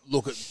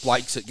 Look at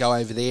Blakes that go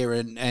over there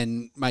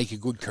and make a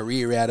good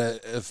career out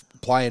of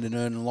playing and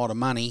earning a lot of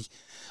money.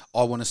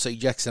 I want to see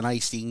Jackson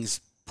Hastings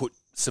put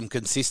some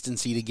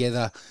consistency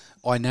together.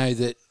 I know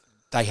that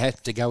they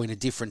have to go in a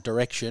different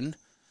direction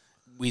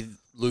with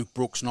Luke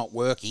Brooks not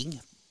working.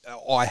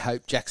 I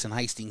hope Jackson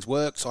Hastings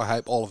works. I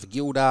hope Oliver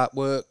Gildart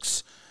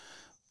works.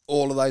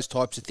 All of those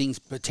types of things.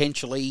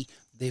 Potentially,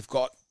 they've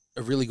got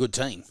a really good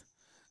team.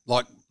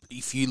 Like,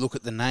 if you look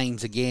at the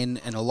names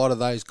again, and a lot of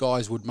those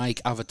guys would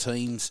make other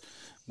teams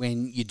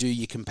when you do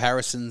your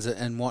comparisons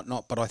and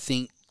whatnot. But I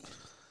think,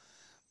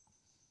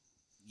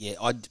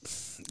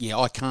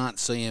 I can't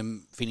see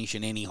them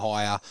finishing any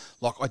higher.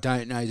 Like, I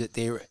don't know that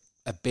they're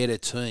a better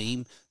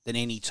team than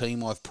any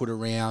team I've put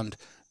around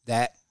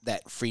that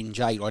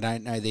fringe 8. I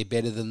don't know they're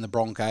better than the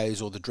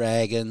Broncos or the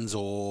Dragons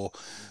or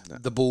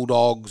the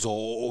Bulldogs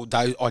or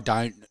those.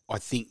 I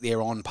think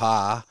they're on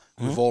par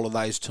with all of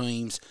those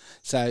teams.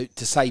 So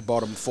to say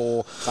bottom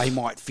 4, they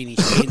might finish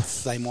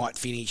 10th, they might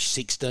finish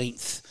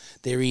 16th.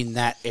 They're in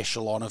that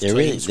echelon of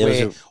teams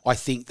where I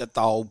think that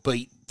they'll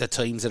beat the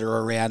teams that are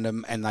around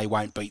them and they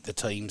won't beat the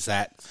teams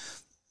that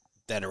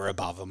are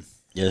above them.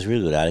 Yeah, there's a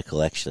really good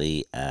article,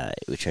 actually,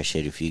 which I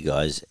shared with you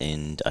guys,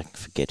 and I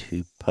forget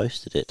who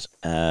posted it.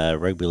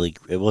 Rugby League,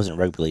 it wasn't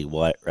Rugby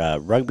League,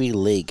 Rugby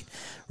League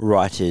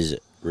writers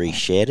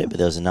reshared it, but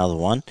there was another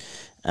one,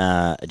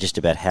 just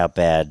about how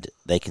bad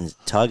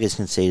Tigers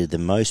conceded the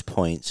most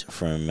points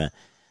from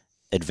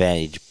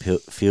advantage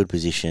field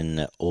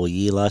position all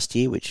year last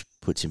year, which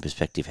puts in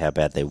perspective how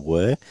bad they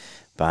were.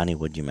 Barney,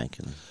 what do you make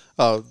of them?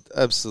 Oh,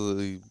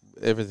 absolutely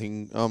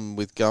everything. I'm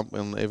with Gump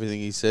on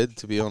everything he said,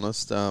 to be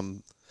honest.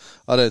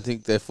 I don't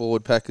think their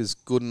forward pack is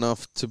good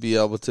enough to be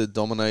able to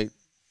dominate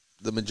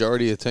the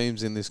majority of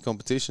teams in this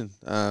competition.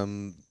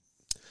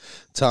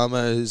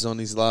 Tamo is on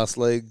his last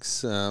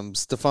legs.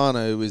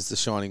 Stefano is the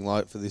shining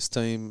light for this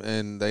team,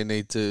 and they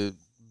need to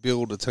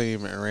build a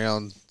team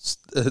around.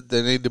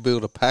 They need to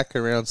build a pack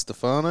around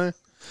Stefano,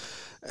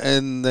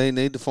 and they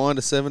need to find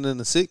a 7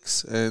 and a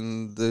 6.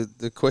 And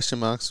the question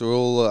marks are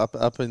all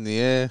up in the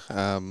air.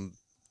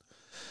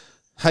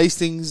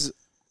 Hastings,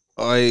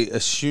 I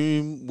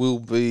assume, will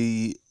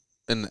be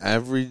an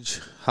average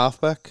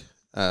halfback.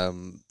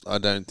 I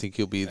don't think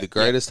he'll be the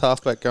greatest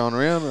halfback going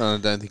around, and I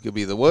don't think he'll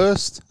be the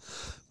worst,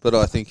 but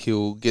I think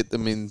he'll get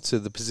them into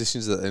the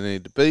positions that they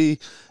need to be.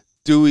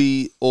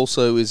 Dewey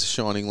also is a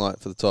shining light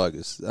for the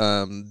Tigers.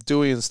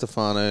 Dewey and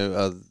Stefano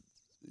are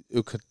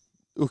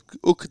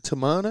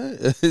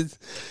Ukatamano.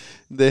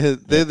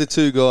 They're the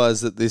two guys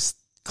that this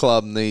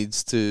club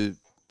needs to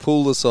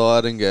pull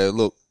aside and go,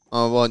 look,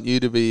 I want you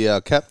to be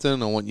our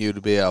captain. I want you to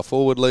be our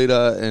forward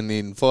leader. And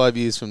in 5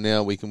 years from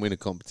now, we can win a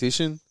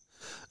competition.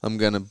 I'm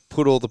going to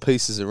put all the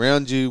pieces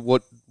around you.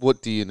 What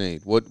do you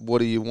need? What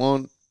do you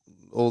want?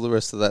 All the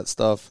rest of that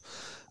stuff.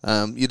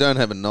 You don't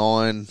have a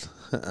 9.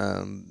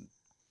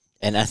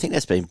 And I think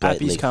that's been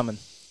blatantly...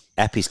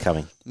 Appy's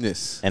coming.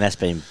 Yes. And that's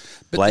been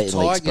But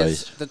blatantly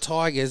exposed. the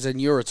Tigers,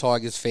 and you're a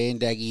Tigers fan,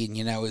 Daggy, and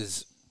you know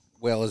as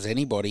well as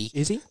anybody.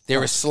 Is he?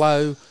 They're a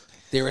slow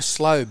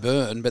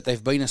burn, but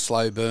they've been a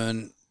slow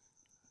burn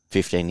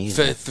 15 years.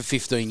 for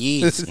 15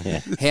 years. Yeah.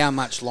 How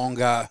much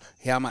longer,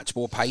 how much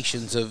more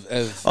patience have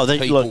they-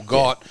 people look,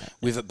 got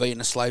with it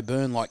being a slow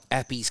burn? Like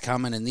Appy's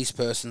coming and this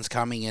person's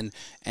coming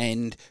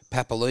and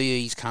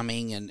Papalui's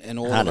coming and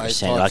all of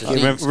those 100%. types Like,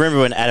 of things. remember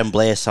when Adam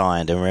Blair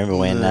signed, and remember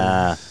when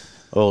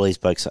all these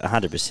blokes,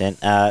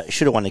 100%,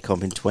 should have won the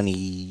comp in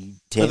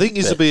 2010. I think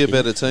you will be a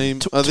better team.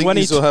 I think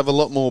 20 you will have a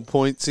lot more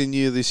points in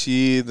you this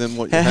year than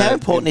what you had. How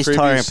important in is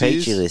Tyrone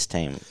previous Peachey years. this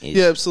team?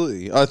 Yeah,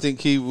 absolutely. I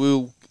think he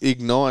will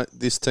ignite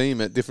this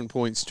team at different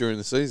points during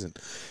the season.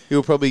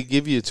 He'll probably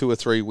give you 2 or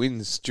 3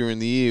 wins during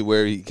the year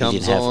where he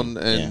comes on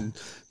and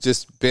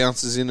just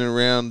bounces in and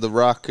around the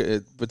ruck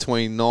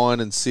between 9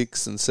 and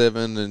 6 and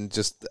 7 and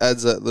just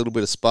adds that little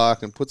bit of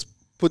spark and puts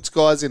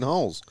guys in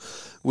holes,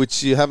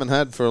 which you haven't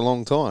had for a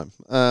long time.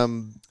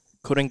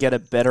 Couldn't get a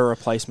better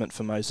replacement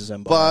for Moses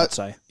Mbye, But I'd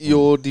say.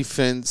 your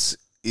defence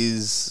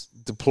is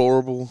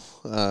deplorable.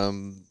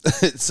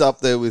 It's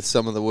up there with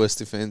some of the worst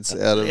defence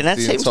out of And that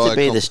the seems entire to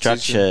be the competition.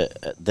 structure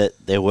that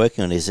they're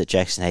working on, is that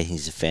Jackson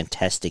Hastings is a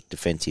fantastic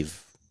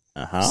defensive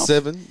half.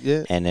 7,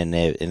 yeah. And then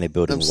they're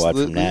building wide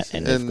from that,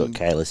 and they've got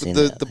Kalis in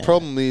The there.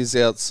 problem is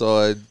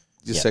outside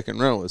your Yeah. second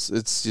rowers.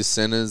 It's your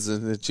centres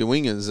and it's your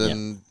wingers.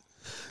 And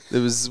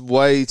there was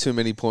way too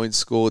many points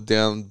scored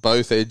down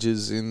both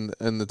edges in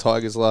the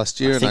Tigers last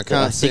year. And I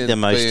can't see it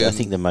being, I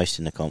think the most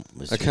in the comp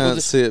was. I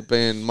can't see it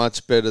being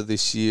much better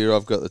this year.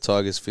 I've got the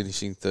Tigers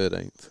finishing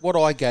 13th. What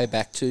I go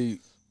back to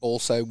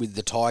also with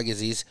the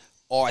Tigers is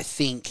I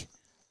think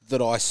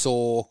that I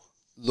saw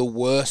the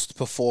worst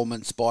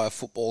performance by a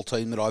football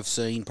team that I've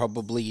seen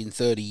probably in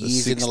 30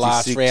 years in the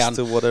last 66 round.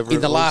 to whatever In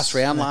it the was. last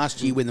round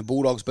last year when the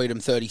Bulldogs beat them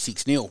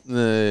 36-0.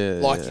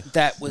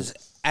 That was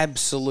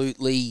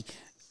absolutely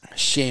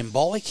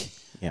shambolic.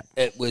 Yeah.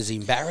 It was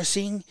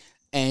embarrassing,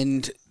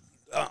 and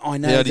I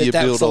know How do you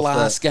that was build the off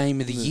last that?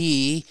 game of the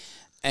year,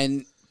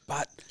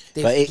 but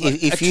But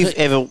if you've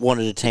ever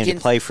wanted a team to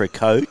against- play for a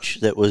coach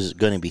that was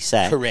going to be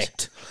sacked,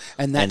 correct,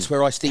 and that's And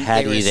where I think how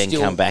there do you is then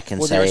still, come back and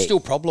well, there are say- still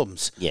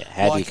problems. yeah,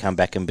 how do you come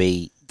back and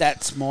be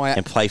That's my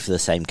and play for the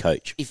same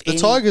coach? if The any-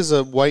 Tigers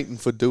are waiting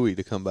for Dewey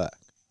to come back.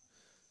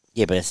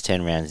 Yeah, but it's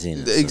 10 rounds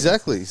in. so-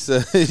 Exactly.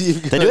 So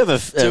you've got They do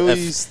have Dewey,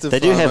 they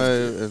do have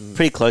Stefano, and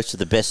pretty close to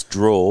the best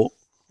draw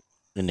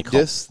in the comp.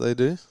 yes, they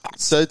do.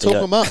 So talk Yeah.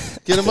 them up.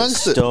 Get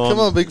amongst it. Storm. Come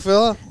on, big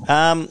fella.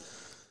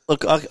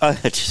 Look, I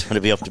just want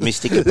to be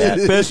optimistic about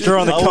Best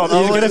draw on the comp.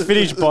 You're going to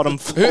finish bottom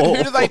 4.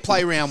 who do they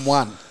play round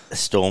one?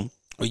 Storm.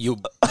 Well,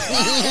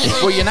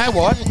 you know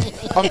what?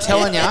 I'm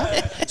telling you,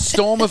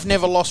 Storm have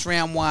never lost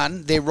round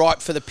one. They're ripe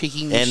for the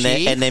picking this And they're,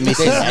 year. and they're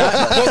missing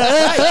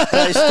 8.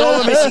 No,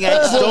 Storm are missing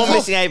 8. Storm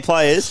missing 8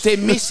 players. They're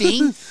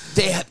missing.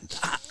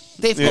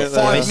 They've got Yeah, they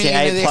 $5 are.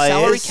 million of their Eight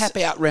salary players. cap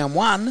out round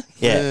one.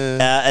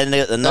 Yeah, and they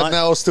got the And Knights, now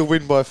I'll still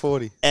win by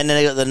 40. and then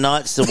they got the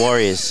Knights, the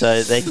Warriors,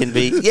 so they can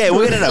be. Yeah,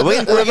 we're gonna know.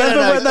 We're gonna Remember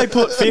know. when they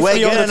put 50 We're on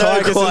the gonna know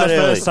Tigers in the quite early.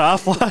 first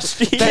half last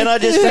year? Can I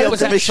just be That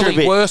was optimistic a actually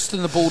bit? worse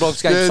than the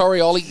Bulldogs game. Yeah.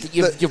 Sorry, Ollie,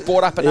 you've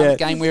brought up another Yeah.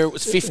 game where it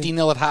was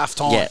 50-0 at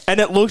halftime. Yeah. And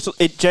it looked,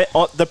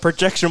 the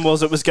projection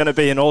was it was going to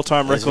be an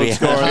all-time Yes, record we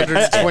score. had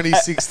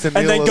 126 to And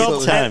nil then, or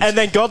God, something. and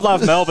then God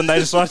love Melbourne. They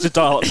decided to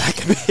dial it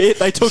back a bit.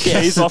 They took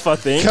keys off, I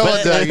think. Come on,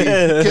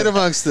 Dougie. Get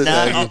amongst it,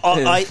 No,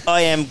 Dougie.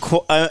 I am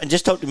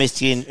just optimistic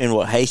in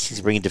what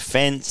Hastings bringing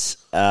defence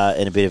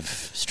and a bit of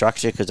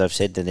structure, because I've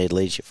said they need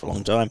leadership for a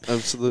long time.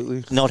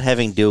 Absolutely. Not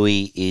having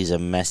Dewey is a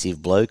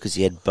massive blow, because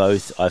he had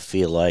both. I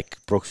feel like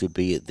Brooks would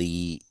be at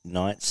the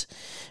Knights.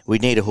 We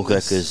need a hooker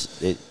because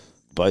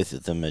both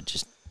of them are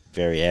just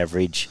very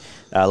average.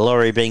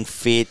 Laurie being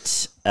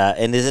fit,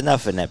 and there's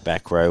enough in that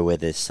back row where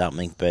there's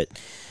something, but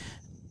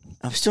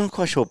I'm still not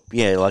quite sure.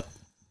 Yeah, like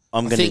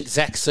I'm I going think to.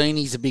 Zach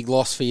Seeney's a big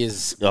loss for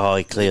his. Oh,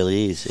 he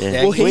clearly is.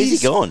 Yeah. Well, Where's he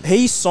gone?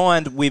 He's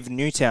signed with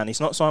Newtown. He's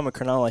not signed with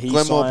Cronulla. He's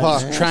Glenmore signed,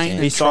 Park. Trained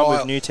and He's signed trial.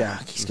 with Newtown.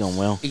 He's gone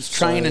well. He's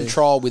train and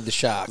trial with the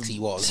Sharks. He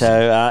was. So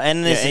and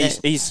Yeah, there's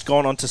he's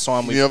gone on to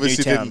sign with You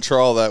obviously Newtown. didn't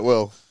trial that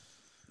well.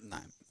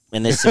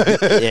 and there's some,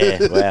 yeah.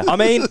 Wow. I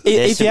mean,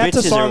 There's if some you had to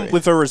bits as sign a-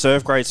 with a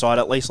reserve grade side,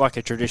 at least like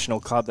a traditional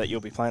club that you'll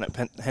be playing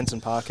at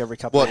Henson Park every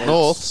couple What, of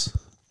Norths?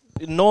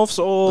 Norths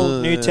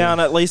or Newtown,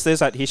 at least there's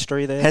that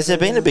history there. Has there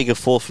been a bigger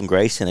fall from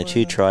grace than a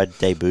 2-try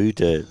debut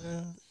to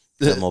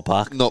Glenmore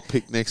Park? Not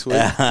picked next week.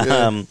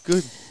 Yeah,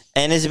 good.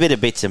 And there's a bit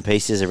of bits and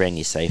pieces around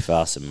your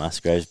Safehouse and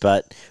Musgroves,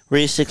 but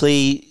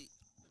realistically,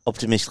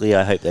 optimistically,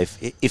 I hope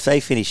if they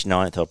finish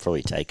 9th, I'll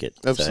probably take it.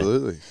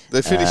 Absolutely.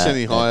 They finish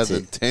any higher that's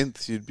than it.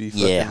 10th, you'd be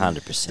Yeah,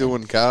 fucking 100%.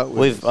 doing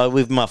cartwheels.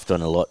 We've muffed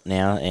on a lot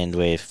now, and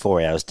we're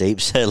 4 hours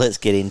deep. So let's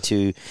get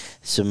into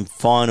some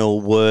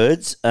final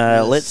words.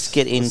 Let's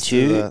get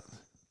into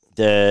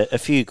a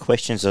few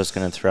questions I was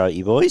going to throw at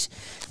you boys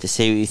to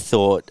see what you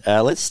thought.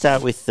 Let's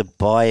start with the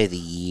buy of the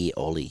year,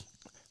 Ollie.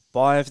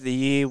 Buy of the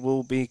year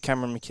will be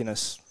Cameron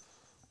McInnes.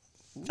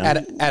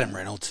 Adam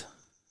Reynolds.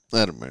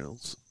 Adam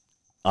Reynolds.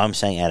 I'm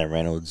saying Adam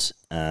Reynolds,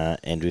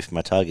 and with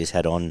my Tigers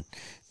hat on,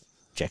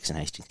 Jackson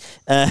Hastings.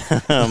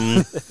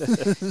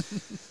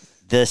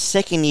 The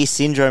second year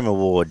syndrome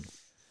award.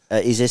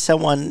 Is there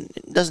someone?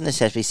 It doesn't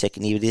necessarily have to be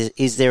second year. But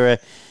is there a?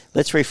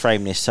 Let's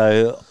reframe this.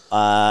 So,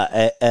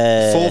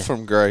 Fall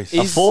from grace.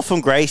 a fall from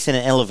grace and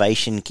an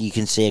elevation you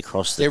can see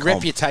across the Their comp.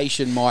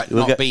 reputation might We'll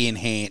not go- be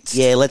enhanced.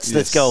 Yeah, let's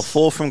Yes. go a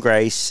fall from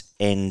grace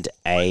and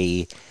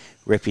a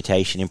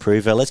reputation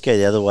improver. Let's go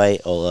the other way.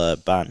 Or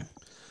Bun.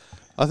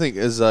 I think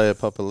Isaiah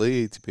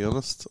Papali'i, to be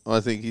honest. I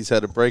think he's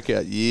had a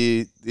breakout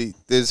year.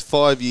 There's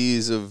 5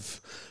 years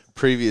of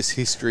previous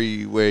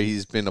history where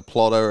he's been a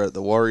plotter at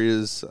the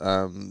Warriors.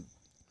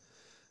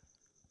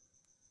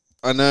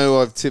 I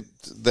know I've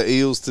tipped the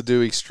Eels to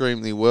do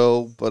extremely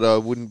well, but I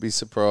wouldn't be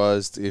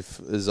surprised if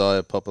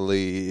Isaiah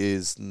Papali'i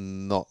is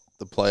not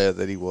the player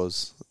that he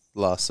was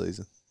last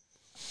season.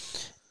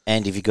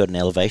 And have you got an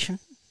elevation?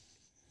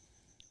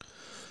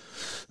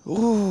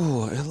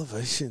 Ooh,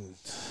 elevation.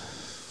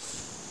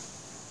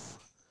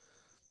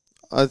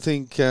 I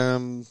think.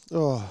 I've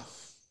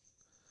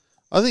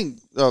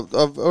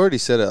already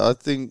said it. I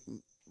think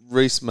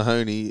Reece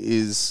Mahoney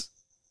is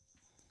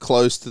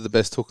close to the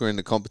best hooker in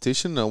the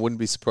competition. I wouldn't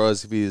be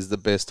surprised if he is the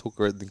best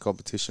hooker in the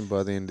competition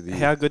by the end of the year.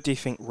 How good do you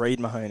think Reid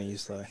Mahoney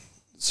is, though?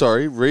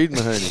 Sorry, Reid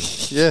Mahoney.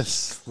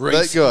 Yes,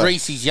 Reece, that guy.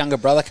 Reece's younger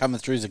brother coming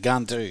through as a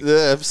gun too.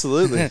 Yeah,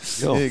 absolutely.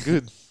 Yeah,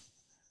 good.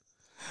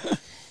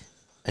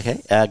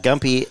 Okay.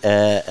 Gumpy,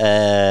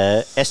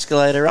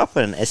 escalator up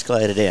and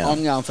escalator down.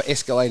 I'm going for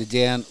escalator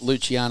down,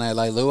 Luciano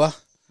Leilua.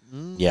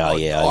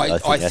 I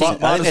think I that's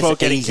think- Might as that's well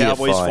get in easy to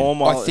Cowboys find.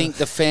 form. I think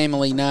the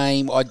family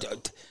name, I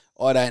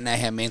don't know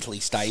how mentally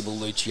stable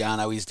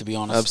Luciano is, to be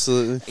honest.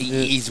 Absolutely.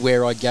 He is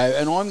where I go.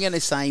 And I'm going to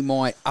say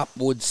my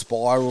upward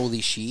spiral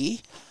this year,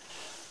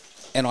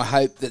 and I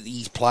hope that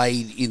he's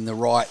played in the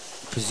right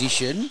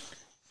position,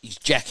 is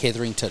Jack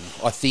Hetherington.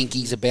 I think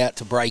he's about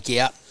to break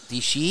out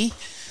this year.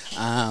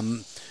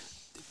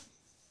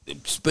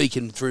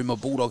 Speaking through my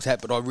Bulldogs hat,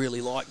 but I really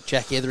like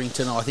Jack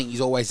Etherington. I think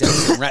he's always had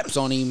some raps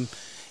on him.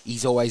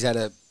 He's always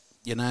had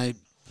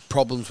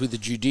problems with the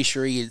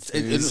judiciary. He's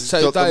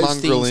got the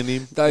mongrel in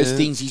him. Those Yeah.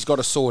 things he's got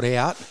to sort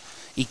out.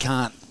 He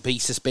can't be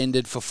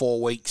suspended for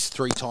 4 weeks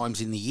 3 times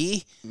in the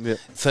year Yep.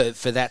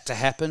 for that to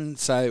happen.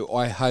 So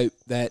I hope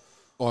that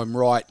I'm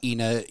right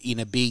in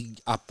a big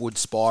upward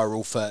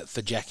spiral for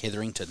Jack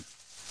Hetherington.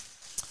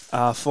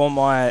 For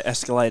my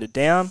escalator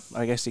down,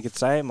 I guess you could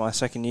say, my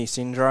second year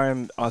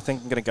syndrome, I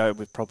think I'm going to go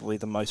with probably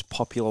the most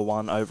popular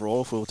one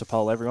overall if we were to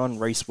poll everyone.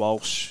 Reece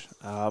Walsh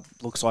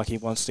looks like he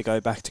wants to go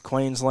back to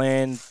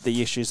Queensland.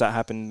 The issues that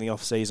happened in the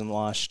off-season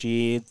last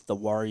year, the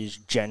Warriors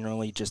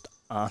generally just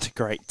aren't a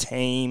great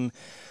team.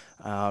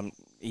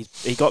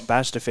 He got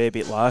bashed a fair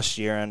bit last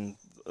year, and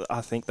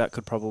I think that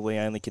could probably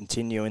only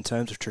continue in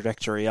terms of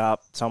trajectory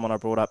up. Someone I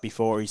brought up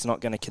before, he's not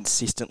going to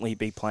consistently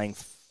be playing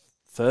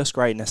first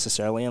grade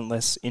necessarily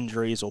unless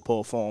injuries or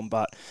poor form,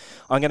 but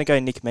I'm going to go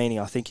Nick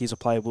Meaney. I think he's a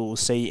player we will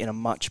see in a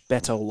much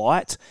better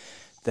light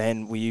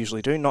than we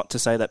usually do. Not to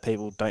say that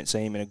people don't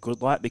see him in a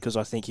good light, because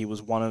I think he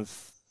was one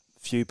of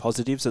few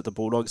positives at the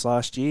Bulldogs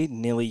last year.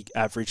 Nearly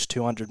averaged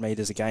 200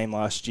 metres a game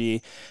last year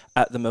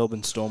at the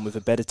Melbourne Storm with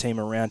a better team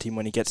around him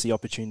when he gets the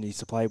opportunity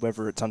to play,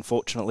 whether it's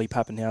unfortunately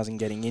Pappenhausen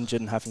getting injured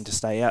and having to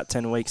stay out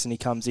 10 weeks and he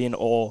comes in,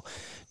 or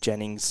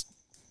Jennings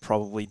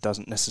probably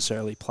doesn't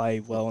necessarily play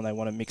well and they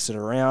want to mix it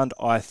around.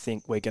 I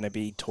think we're going to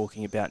be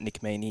talking about Nick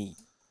Meaney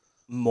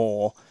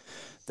more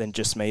than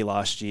just me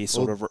last year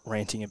sort of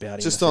ranting about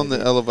him. Just on the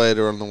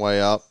elevator on the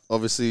way up,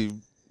 obviously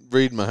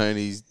Reid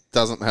Mahoney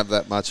doesn't have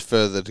that much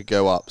further to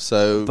go up.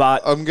 So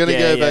But, I'm going to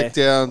yeah, go back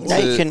down No,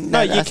 to you can. No,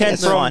 No, you I think can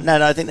that's from- fine.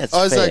 No, I think that's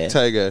Isaac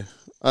fair. Tago.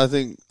 I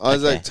think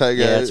Isaac Okay.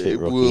 Yeah, that's a bit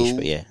Tago rookie-ish, will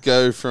but yeah.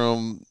 go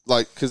from,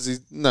 because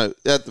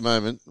at the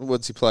moment,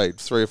 what's he played?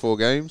 3 or 4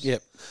 games?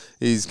 Yep.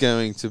 He's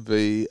going to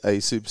be a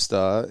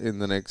superstar in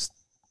the next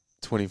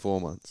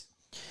 24 months.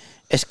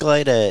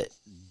 Escalator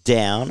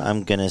down.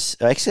 I'm going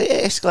to actually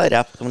escalate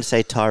up. I'm going to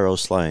say Tyrell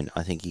Sloan.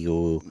 I think he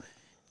will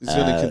He's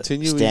going to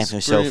continue stamp his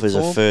himself brilliant as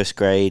a form. first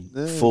grade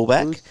Yeah,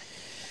 fullback. good.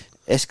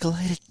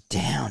 Escalator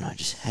down. I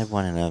just had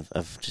one and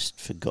I've just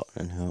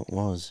forgotten who it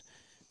was.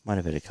 Might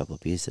have had a couple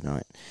of beers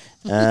tonight.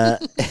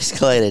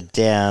 Escalator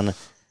down.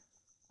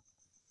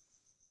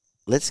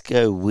 Let's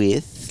go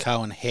with.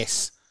 Cohen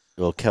Hess.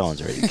 Well,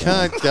 Cohen's already gone.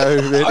 Can't go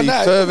any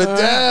know. further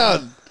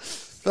down.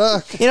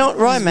 Fuck. You know what,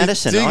 Ryan He's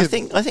Madison?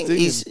 digging, I think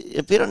digging. he's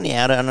a bit on the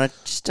outer, and I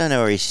just don't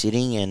know where he's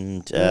sitting.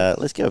 And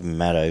let's go with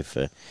Maddo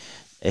for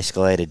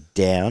escalated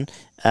down.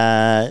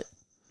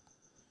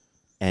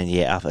 And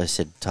yeah, up I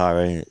said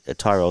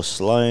Tyrell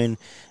Sloan.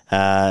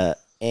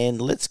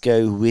 And let's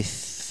go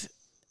with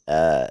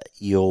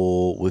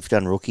we've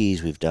done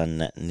rookies, we've done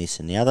that and this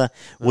and the other.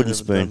 Wooden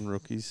Spoon. Done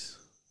rookies.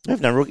 We've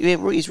done rookies. Yeah,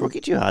 rookies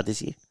rookie too hard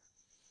this year.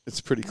 It's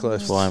pretty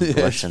close. Well, I'm it's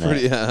questioning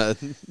pretty hard.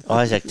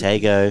 Isaac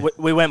Tago.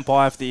 We went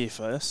buy of the year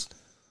first.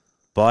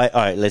 All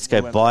right, let's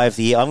go went buy of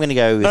the year. I'm going to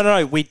go with...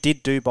 No, we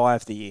did do buy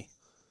of the year.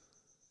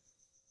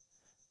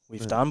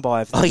 We've done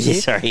buy of the Oh, year.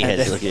 yeah, sorry.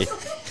 Yeah, look at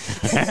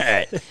All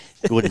right.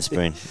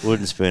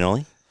 Wooden Spoon,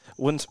 Ollie.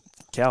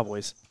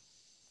 Cowboys.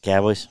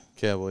 Cowboys.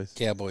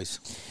 Cowboys.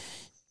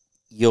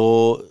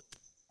 Your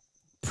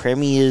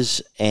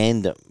premiers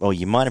and...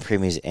 your minor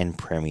premiers and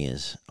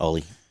premiers,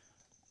 Ollie.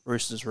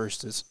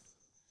 Roosters.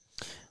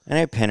 I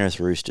know Penrith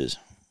Roosters.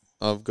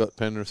 I've got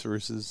Penrith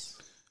Roosters.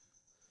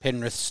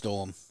 Penrith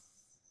Storm.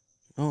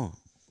 Oh,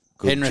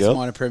 good Penrith job.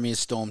 minor premier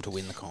Storm to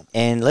win the comp.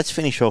 And let's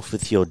finish off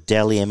with your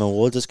Dally M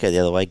Awards. Let's go the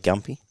other way.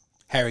 Gumpy.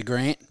 Harry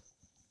Grant.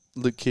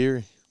 Luke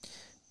Keary.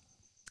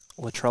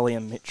 Latrelli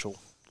and Mitchell.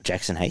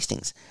 Jackson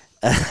Hastings.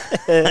 I'll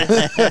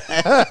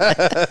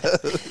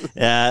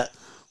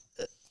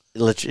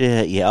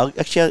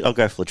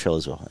go for Latrell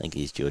as well. I think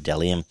he's due a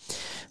Dally M.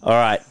 All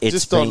right.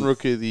 On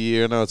Rookie of the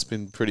Year, I know it's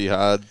been pretty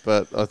hard,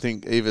 but I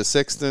think either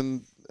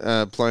Sexton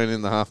playing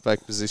in the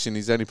halfback position,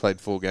 he's only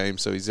played 4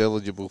 games, so he's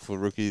eligible for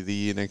Rookie of the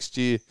Year next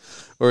year,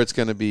 or it's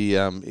going to be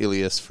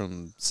Ilias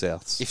from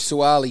Souths. If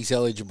Suwali's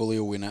eligible,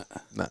 he'll win it.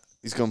 No,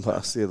 he's gone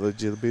past the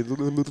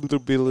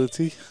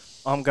eligibility.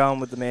 I'm going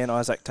with the man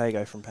Isaac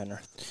Tago from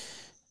Penrith.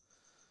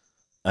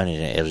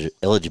 Only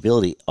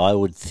eligibility, I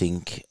would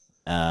think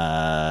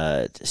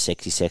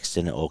Sexy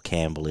Sexton or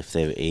Campbell if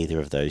they're either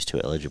of those two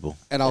eligible.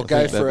 And I'll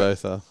They go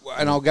both are.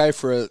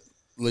 for a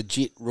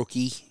legit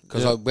rookie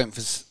because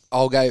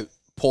I'll go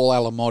Paul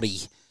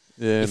Alamotti.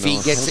 Yeah, if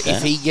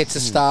nice. he gets a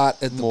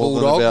start at the More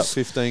than Bulldogs, about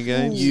 15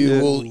 games.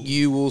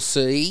 you will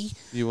see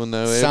You will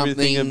know everything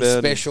something about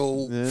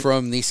special him. Yeah.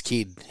 from this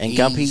kid. And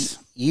Gumpy,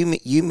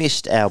 you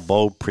missed our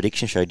bold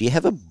prediction show. Do you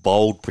have a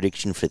bold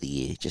prediction for the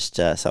year? Just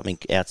something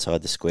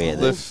outside the square.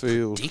 Left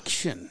field.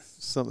 Diction.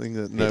 Something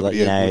that Like, nobody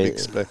would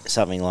expect.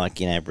 something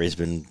like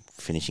Brisbane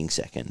finishing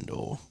second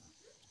or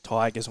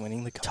Tigers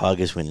winning the comp.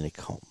 Tigers winning the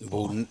comp.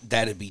 Well,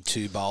 that'd be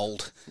too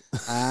bold.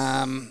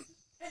 Don't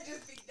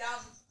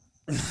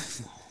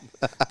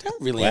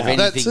really have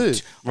That anything.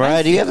 too.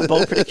 Right, do you have a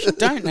bold prediction?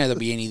 Don't know there'll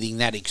be anything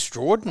that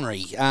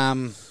extraordinary.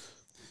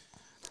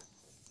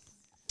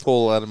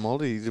 Paul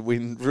Adamoldi to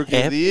win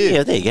Rookie of the Year.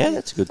 Yeah, there you go.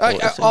 That's a good thought.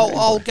 That's a very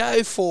I'll good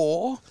go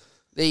for.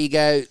 There you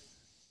go.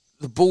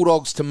 The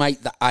Bulldogs to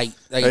make the 8.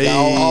 There you go.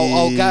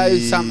 I'll go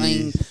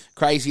something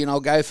crazy, and I'll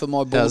go for my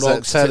How's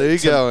Bulldogs. that tattoo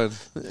going?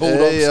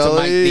 Bulldogs to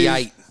make the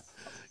 8.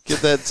 Get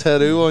that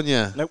tattoo on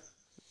you. Nope.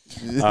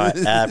 All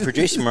right,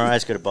 producer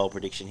Mariah's got a bold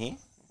prediction here.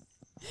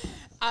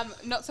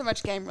 Not so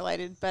much game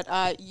related,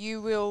 but you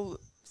will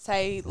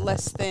say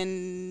less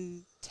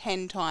than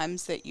 10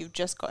 times that you've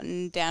just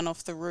gotten down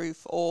off the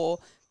roof or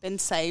been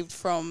saved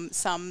from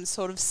some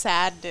sort of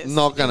sadness.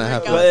 Not going to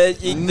happen.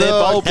 They're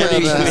bold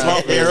predictions,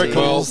 not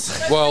miracles.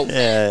 Well,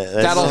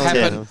 that'll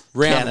happen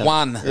round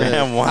 1.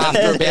 Round 1.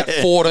 After about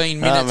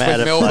 14 minutes I'm out when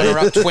of Melbourne play. are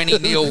up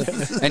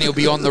 20-0 and he'll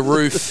be on the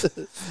roof.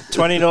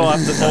 20-0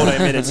 after 14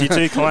 minutes. You're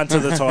too kind to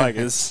the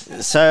Tigers.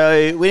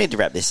 So we need to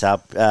wrap this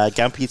up.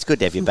 Gumpy, it's good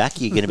to have you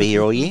back. You're going to be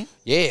here all year.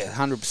 Yeah,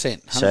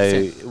 100%.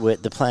 So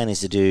the plan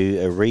is to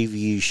do a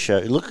review show.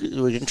 Look, we're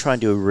going to try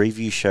and do a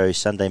review show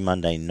Sunday,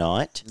 Monday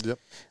night. Yep.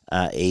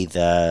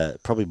 Either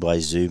probably by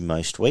Zoom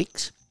most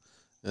weeks.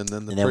 And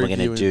then We're going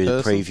to do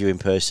the preview in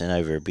person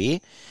over a beer,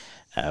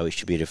 which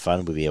should be the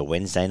fun. Will be a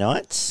Wednesday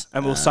nights.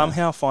 And we'll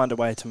somehow find a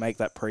way to make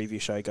that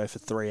preview show go for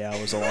 3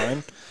 hours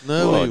alone.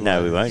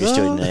 No, we won't. Just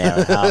do it in an hour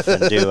and a half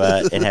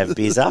and and have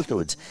beers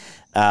afterwards.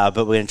 But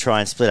we're going to try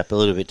and split up a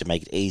little bit to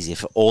make it easier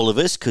for all of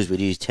us because we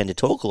do tend to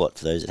talk a lot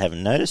for those that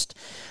haven't noticed.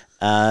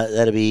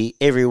 That'll be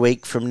every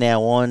week from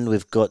now on.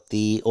 We've got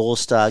the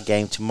All-Star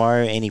game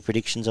tomorrow. Any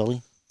predictions,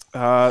 Ollie?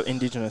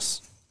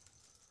 Indigenous.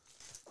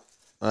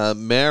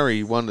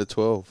 Maori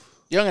 1-12.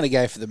 Yeah, I'm going to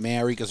go for the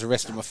Maori because the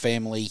rest of my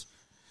family,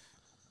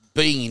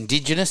 being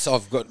Indigenous,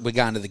 we're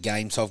going to the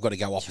game, so I've got to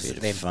go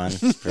opposite them. Fun.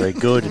 Very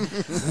good.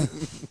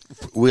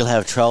 We'll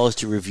have trials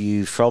to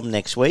review from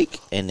next week,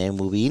 and then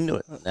we'll be into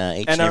it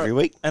each and every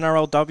week.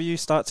 NRLW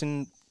starts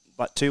in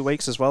 2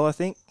 weeks as well, I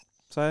think.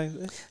 So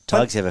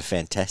Tigers have a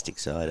fantastic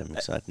side. I'm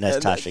excited. No, it's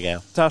Tasha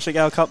Gale. Tasha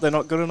Gale Cup, they're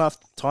not good enough.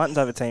 Titans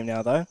have a team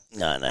now, though.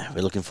 No,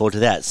 we're looking forward to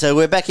that. So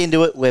we're back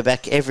into it. We're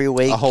back every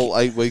week. A whole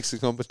 8 weeks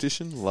of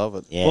competition. Love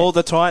it. Yeah. Well,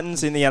 the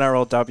Titans in the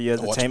NRLW are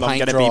the Watch team I'm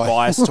paint going to be dry.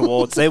 biased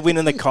towards. They're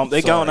winning the comp.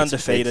 They're going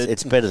undefeated.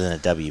 It's better than a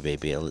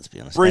WBBL, let's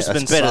be honest.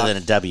 Brisbane it's better suck. than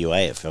a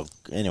WAFL.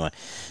 Anyway,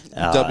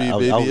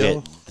 WBBL? I'll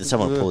get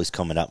someone pull his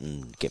comment up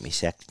and get me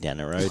sacked down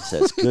the road,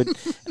 so that's good.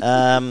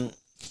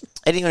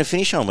 Anything you want to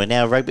finish on? We're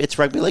now it's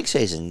rugby league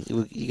season.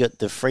 You got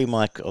the free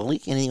mic,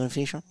 Ollie. Anything you want to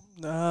finish on?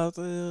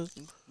 The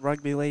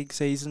rugby league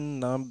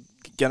season, I'm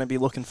going to be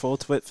looking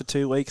forward to it for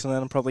 2 weeks, and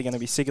then I'm probably going to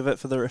be sick of it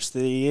for the rest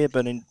of the year,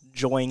 but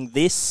enjoying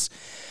this.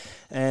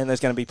 and there's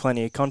going to be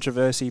plenty of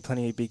controversy,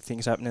 plenty of big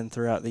things happening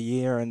throughout the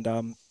year, and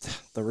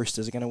the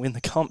Roosters are going to win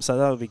the comp, so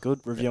that'll be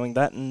good, reviewing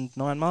that in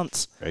 9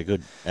 months. Very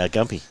good.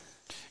 Gumpy.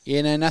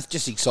 Yeah, no, nothing.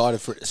 Just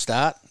excited for it to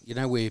start. You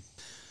know, we've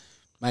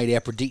made our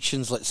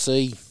predictions. Let's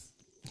see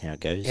How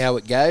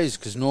it goes.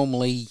 because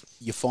normally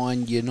you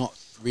find you're not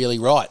really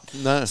right.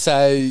 No,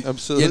 So,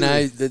 absolutely. you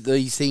know,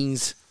 these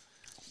things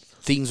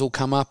will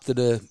come up that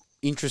are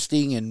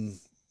interesting and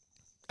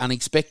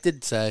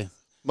unexpected. So,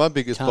 My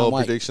biggest Can't bold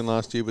wait. prediction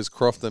last year was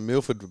Croft and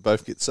Milford would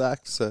both get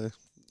sacked, so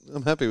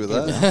I'm happy with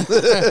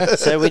that.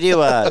 So we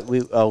do.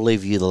 I'll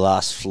leave you the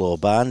last floor,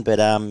 Barn. But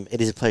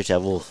it is a pleasure to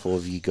have all four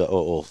of you,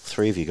 or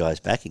three of you guys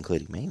back,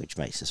 including me, which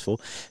makes us four.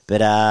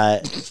 But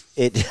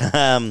it's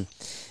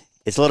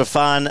a lot of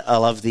fun. I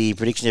love the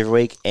predictions every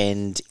week,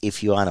 and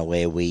if you aren't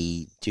aware,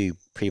 we do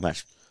pretty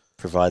much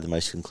provide the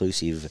most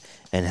conclusive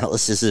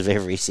analysis of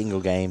every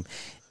single game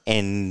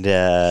and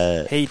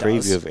preview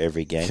does. of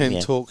every game. Can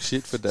yeah. talk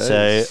shit for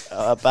days.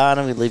 So,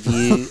 Barnum, we leave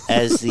you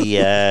as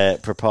the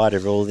proprietor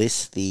of all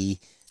this, the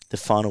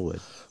final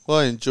word. Well,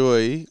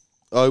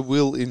 I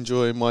will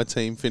enjoy my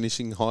team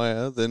finishing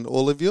higher than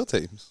all of your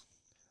teams.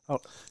 Oh.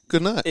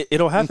 Good night.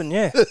 It'll happen,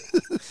 yeah.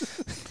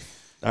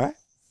 All right.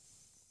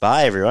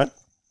 Bye, everyone.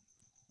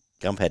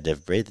 Gump had to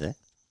breathe there.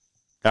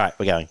 All right,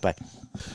 we're going. Bye.